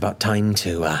us right about time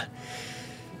to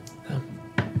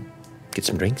get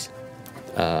some drinks.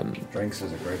 Drinks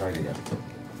is a great idea.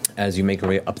 As you make your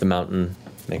way up the mountain,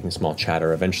 making small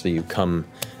chatter, eventually you come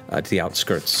to the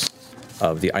outskirts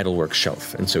of the Idleworks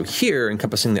shelf. And so here,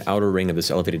 encompassing the outer ring of this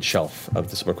elevated shelf of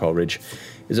the Silverclaw Ridge,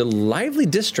 is a lively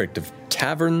district of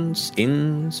taverns,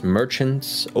 inns,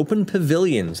 merchants, open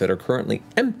pavilions that are currently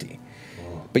empty.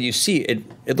 But you see,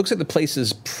 it looks like the place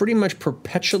is pretty much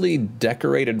perpetually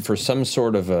decorated for some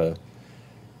sort of an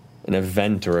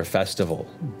event or a festival,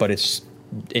 but it's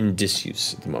in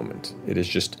disuse at the moment. It is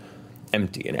just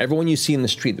empty. And everyone you see in the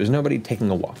street, there's nobody taking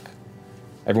a walk.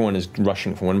 Everyone is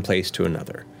rushing from one place to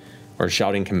another or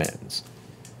shouting commands.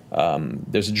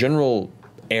 There's a general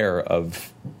air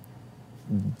of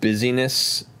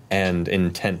busyness and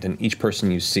intent in each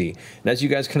person you see. And as you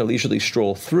guys kind of leisurely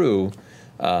stroll through,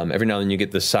 every now and then you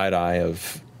get the side eye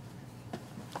of,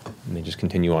 and they just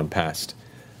continue on past.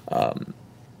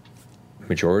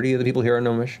 Majority of the people here are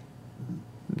Gnomish.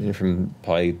 From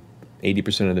probably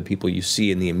 80% of the people you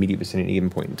see in the immediate vicinity at any given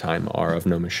point in time are of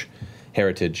Gnomish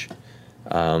heritage.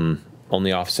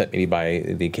 Only offset maybe by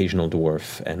the occasional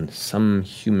dwarf and some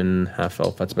human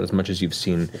half-elf. That's about as much as you've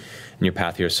seen in your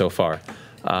path here so far.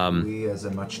 We, as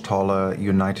a much taller,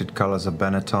 United Colors of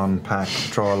Benetton pack,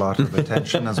 draw a lot of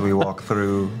attention as we walk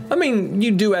through. I mean,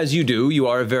 you do as you do. You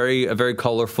are a very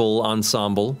colorful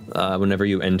ensemble whenever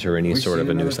you enter any sort of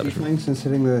a new establishment. Since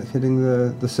hitting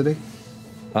the city?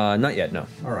 Not yet, no.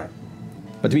 All right.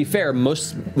 But to be fair,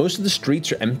 most of the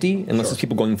streets are empty unless it's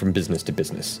people going from business to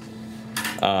business.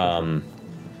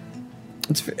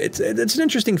 It's an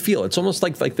interesting feel. It's almost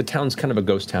like the town's kind of a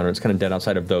ghost town, or it's kind of dead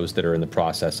outside of those that are in the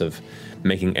process of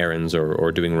making errands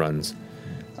or doing runs.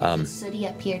 Is the city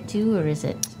up here too, or is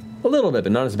it? A little bit,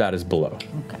 but not as bad as below.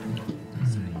 Okay.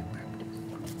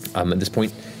 At this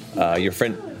point, your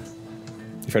friend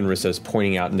Rissa is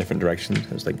pointing out in different directions.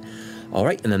 I was like, all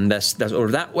right, and then that's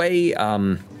over that way.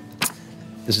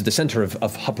 This is the center of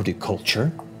Hupperdy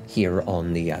culture here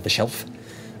on the shelf,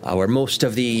 where most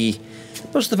of the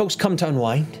folks come to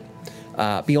unwind.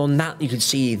 Beyond that, you can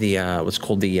see the what's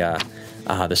called the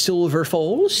Silver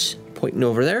Falls, pointing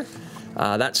over there.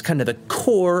 That's kind of the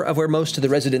core of where most of the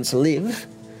residents live,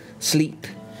 sleep,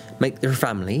 make their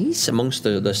families amongst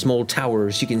the small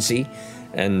towers you can see.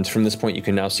 And from this point, you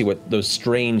can now see what those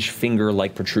strange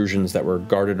finger-like protrusions that were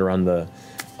guarded around the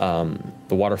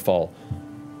waterfall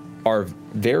are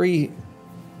very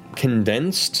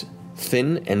condensed,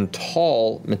 thin, and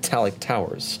tall metallic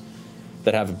towers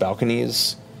that have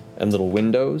balconies and little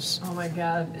windows. Oh my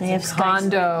god. They have a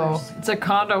condo. It's a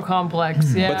condo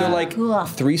complex, yeah. But they're like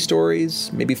 3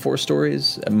 stories, maybe 4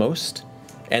 stories at most.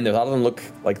 And a lot of them look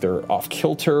like they're off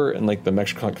kilter, and like the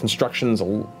Mexican constructions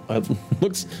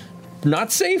looks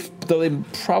not safe, though they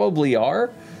probably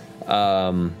are.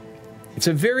 It's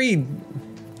a very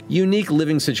unique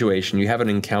living situation you haven't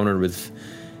encountered with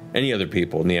any other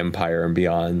people in the Empire and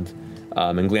beyond.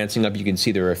 And glancing up, you can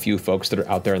see there are a few folks that are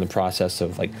out there in the process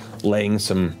of like laying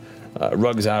some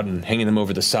rugs out and hanging them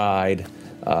over the side.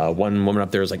 One woman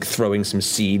up there is like throwing some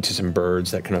seed to some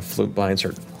birds that kind of float by and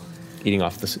start eating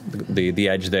off the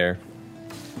edge there.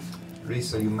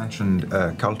 Risa, you mentioned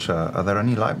culture. Are there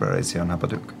any libraries here on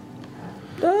Habaduke?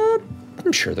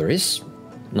 I'm sure there is.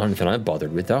 Not anything I've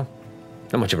bothered with, though.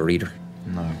 Not much of a reader.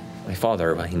 No. My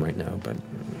father, well, he might know, but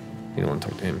you don't want to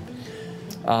talk to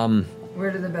him.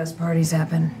 Where do the best parties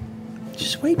happen?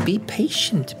 Just wait, be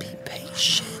patient, be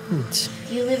patient.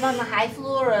 Do you live on the high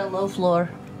floor or a low floor?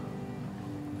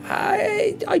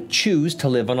 I choose to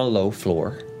live on a low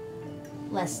floor.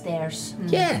 Less stairs.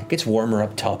 Yeah, it gets warmer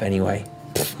up top anyway.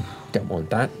 Don't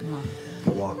want that.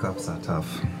 The walk-ups are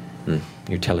tough.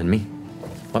 You're telling me.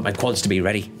 Want my quads to be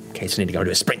ready in case I need to go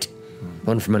to a sprint.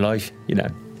 Run for my life, you know.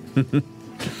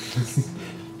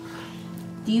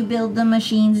 Do you build the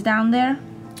machines down there?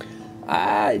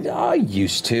 I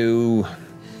used to.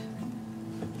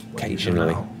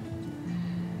 Occasionally.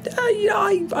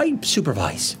 I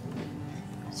supervise.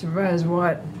 Supervise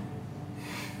what?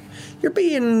 You're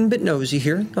being a bit nosy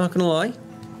here, not gonna lie.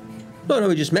 No,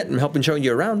 we just met and helping showing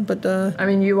you around, but I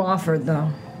mean, you offered,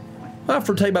 though. I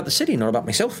offered to tell you about the city, not about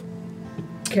myself.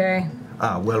 Okay.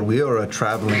 Well, we are a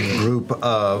traveling group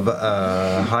of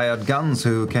hired guns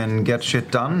who can get shit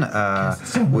done.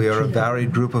 We are a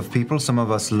varied group of people. Some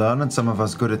of us learned, some of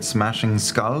us good at smashing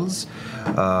skulls.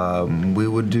 We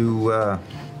would do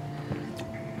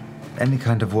any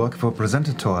kind of work if it were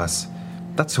presented to us.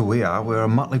 That's who we are. We're a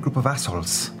motley group of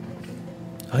assholes.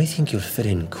 I think you'll fit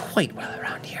in quite well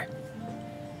around here.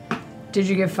 Did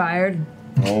you get fired?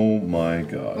 Oh my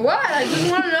god. What? I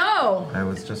just want to know. I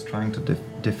was just trying to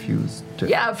diffuse.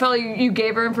 Yeah, I felt like you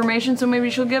gave her information, so maybe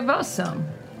she'll give us some.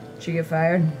 Did she get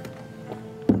fired?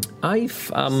 I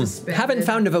haven't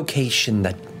found a vocation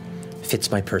that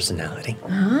fits my personality.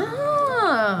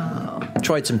 Oh.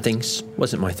 Tried some things.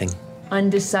 Wasn't my thing.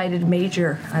 Undecided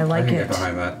major. I like can it. get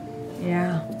behind that.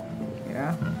 Yeah.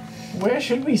 Where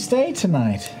should we stay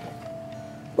tonight?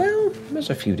 Well, there's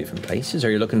a few different places.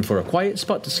 Are you looking for a quiet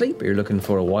spot to sleep, or are you looking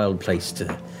for a wild place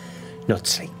to not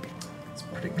sleep? It's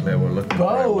pretty clear we're looking for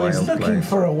a Bo wild is looking place.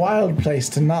 for a wild place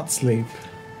to not sleep.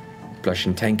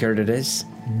 Blushing Tankard it is.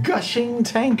 Gushing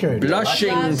Tankard.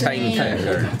 Blushing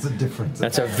Tankard. That's a difference.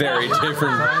 That's a very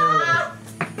different...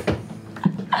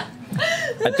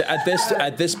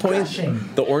 At this point,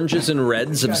 the oranges and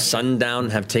reds of sundown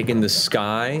have taken the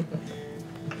sky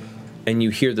and you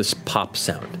hear this pop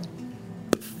sound.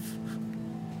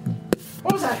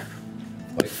 What was that?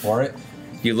 Wait for it.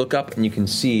 You look up and you can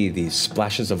see these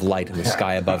splashes of light in the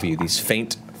sky above you. These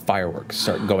faint fireworks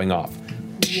start going off.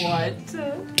 What?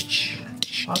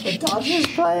 Are the Dodgers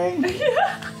playing?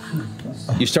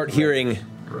 You start hearing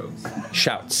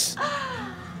shouts,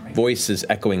 voices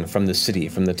echoing from the city,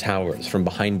 from the towers, from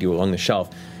behind you along the shelf.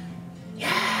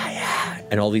 Yeah.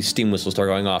 And all these steam whistles start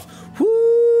going off.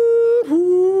 Whoo,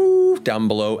 whoo, down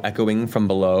below, echoing from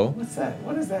below. What's that?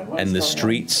 What is that? And the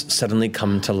streets suddenly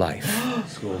come to life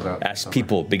as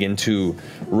people begin to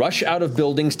rush out of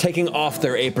buildings, taking off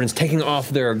their aprons, taking off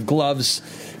their gloves,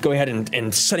 going ahead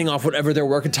and setting off whatever their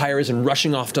work attire is and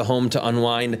rushing off to home to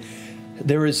unwind.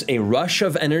 There is a rush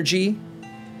of energy,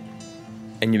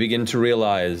 and you begin to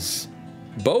realize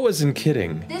Bo isn't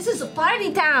kidding. This is a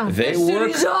party town. They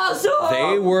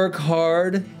work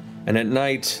hard, and at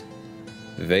night,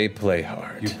 they play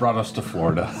hard. You brought us to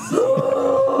Florida.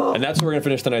 And that's where we're going to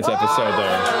finish tonight's episode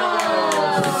there.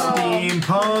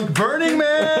 Steampunk Burning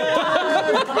Man!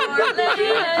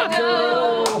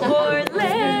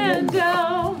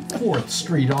 Orlando. 4th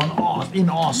Street in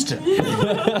Austin.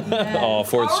 Oh,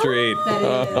 4th Street.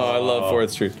 Oh, I love 4th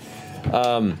Street.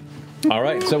 All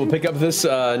right, so we'll pick up this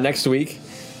next week.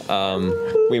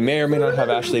 We may or may not have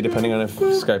Ashley, depending on if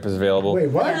Skype is available. Wait,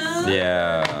 what?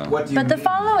 Yeah. But the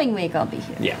following week I'll be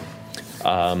here. Yeah.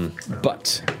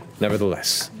 But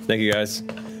nevertheless, thank you guys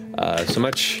so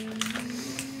much.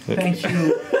 Thank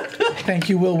you. Thank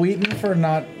you, Will Wheaton, for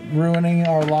not ruining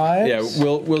our lives. Yeah,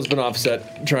 Will's been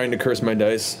offset trying to curse my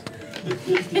dice.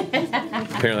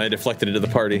 Apparently I deflected it to the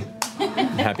party.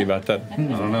 I'm happy about that. I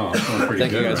don't know.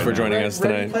 Thank you guys for joining us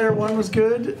Ready tonight. Player 1 was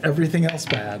good. Everything else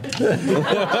bad.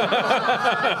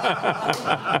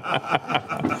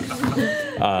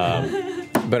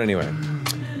 But anyway,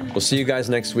 we'll see you guys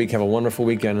next week. Have a wonderful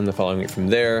weekend and the following week from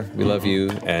there. We love you,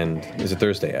 and is it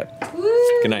Thursday yet?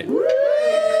 Good night.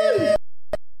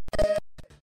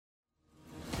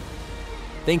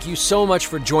 Thank you so much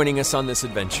for joining us on this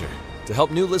adventure. To help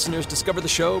new listeners discover the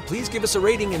show, please give us a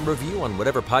rating and review on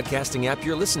whatever podcasting app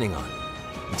you're listening on.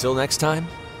 Until next time,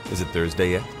 is it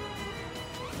Thursday yet?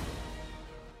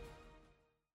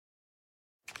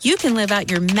 You can live out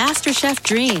your MasterChef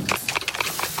dreams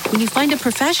when you find a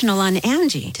professional on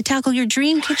Angie to tackle your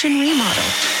dream kitchen remodel.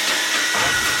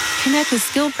 Connect with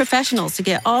skilled professionals to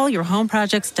get all your home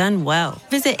projects done well.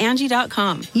 Visit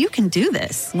Angie.com. You can do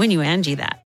this when you Angie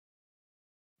that.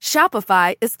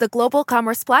 Shopify is the global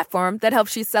commerce platform that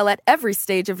helps you sell at every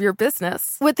stage of your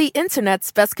business. With the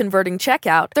internet's best converting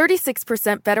checkout,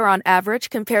 36% better on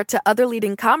average compared to other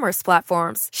leading commerce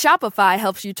platforms, Shopify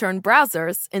helps you turn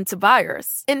browsers into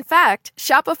buyers. In fact,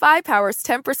 Shopify powers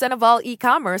 10% of all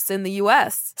e-commerce in the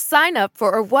U.S. Sign up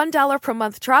for a $1 per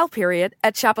month trial period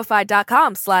at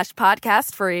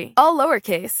shopify.com/podcastfree. All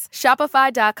lowercase,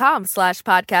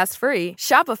 shopify.com/podcastfree,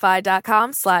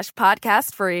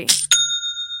 shopify.com/podcastfree.